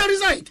 And they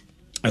resigned.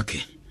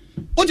 Okay.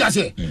 What do I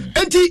say?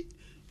 And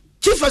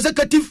chief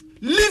executive,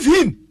 leave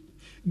him,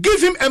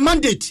 give him a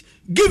mandate,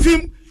 give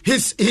him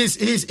his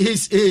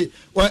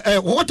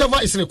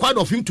whatever is required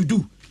of him to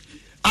do.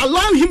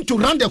 allow him to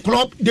run the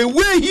club the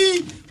way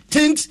he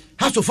thinks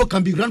Hearts of Oak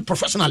can be run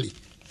professionally.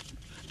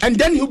 And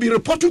then he'll be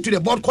reporting to the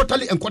board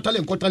quarterly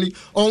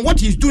on what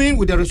he's doing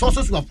with the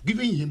resources we have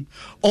given him,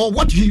 or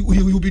what he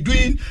will be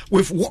doing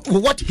with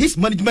what his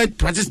management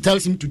process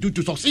tells him to do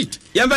to succeed.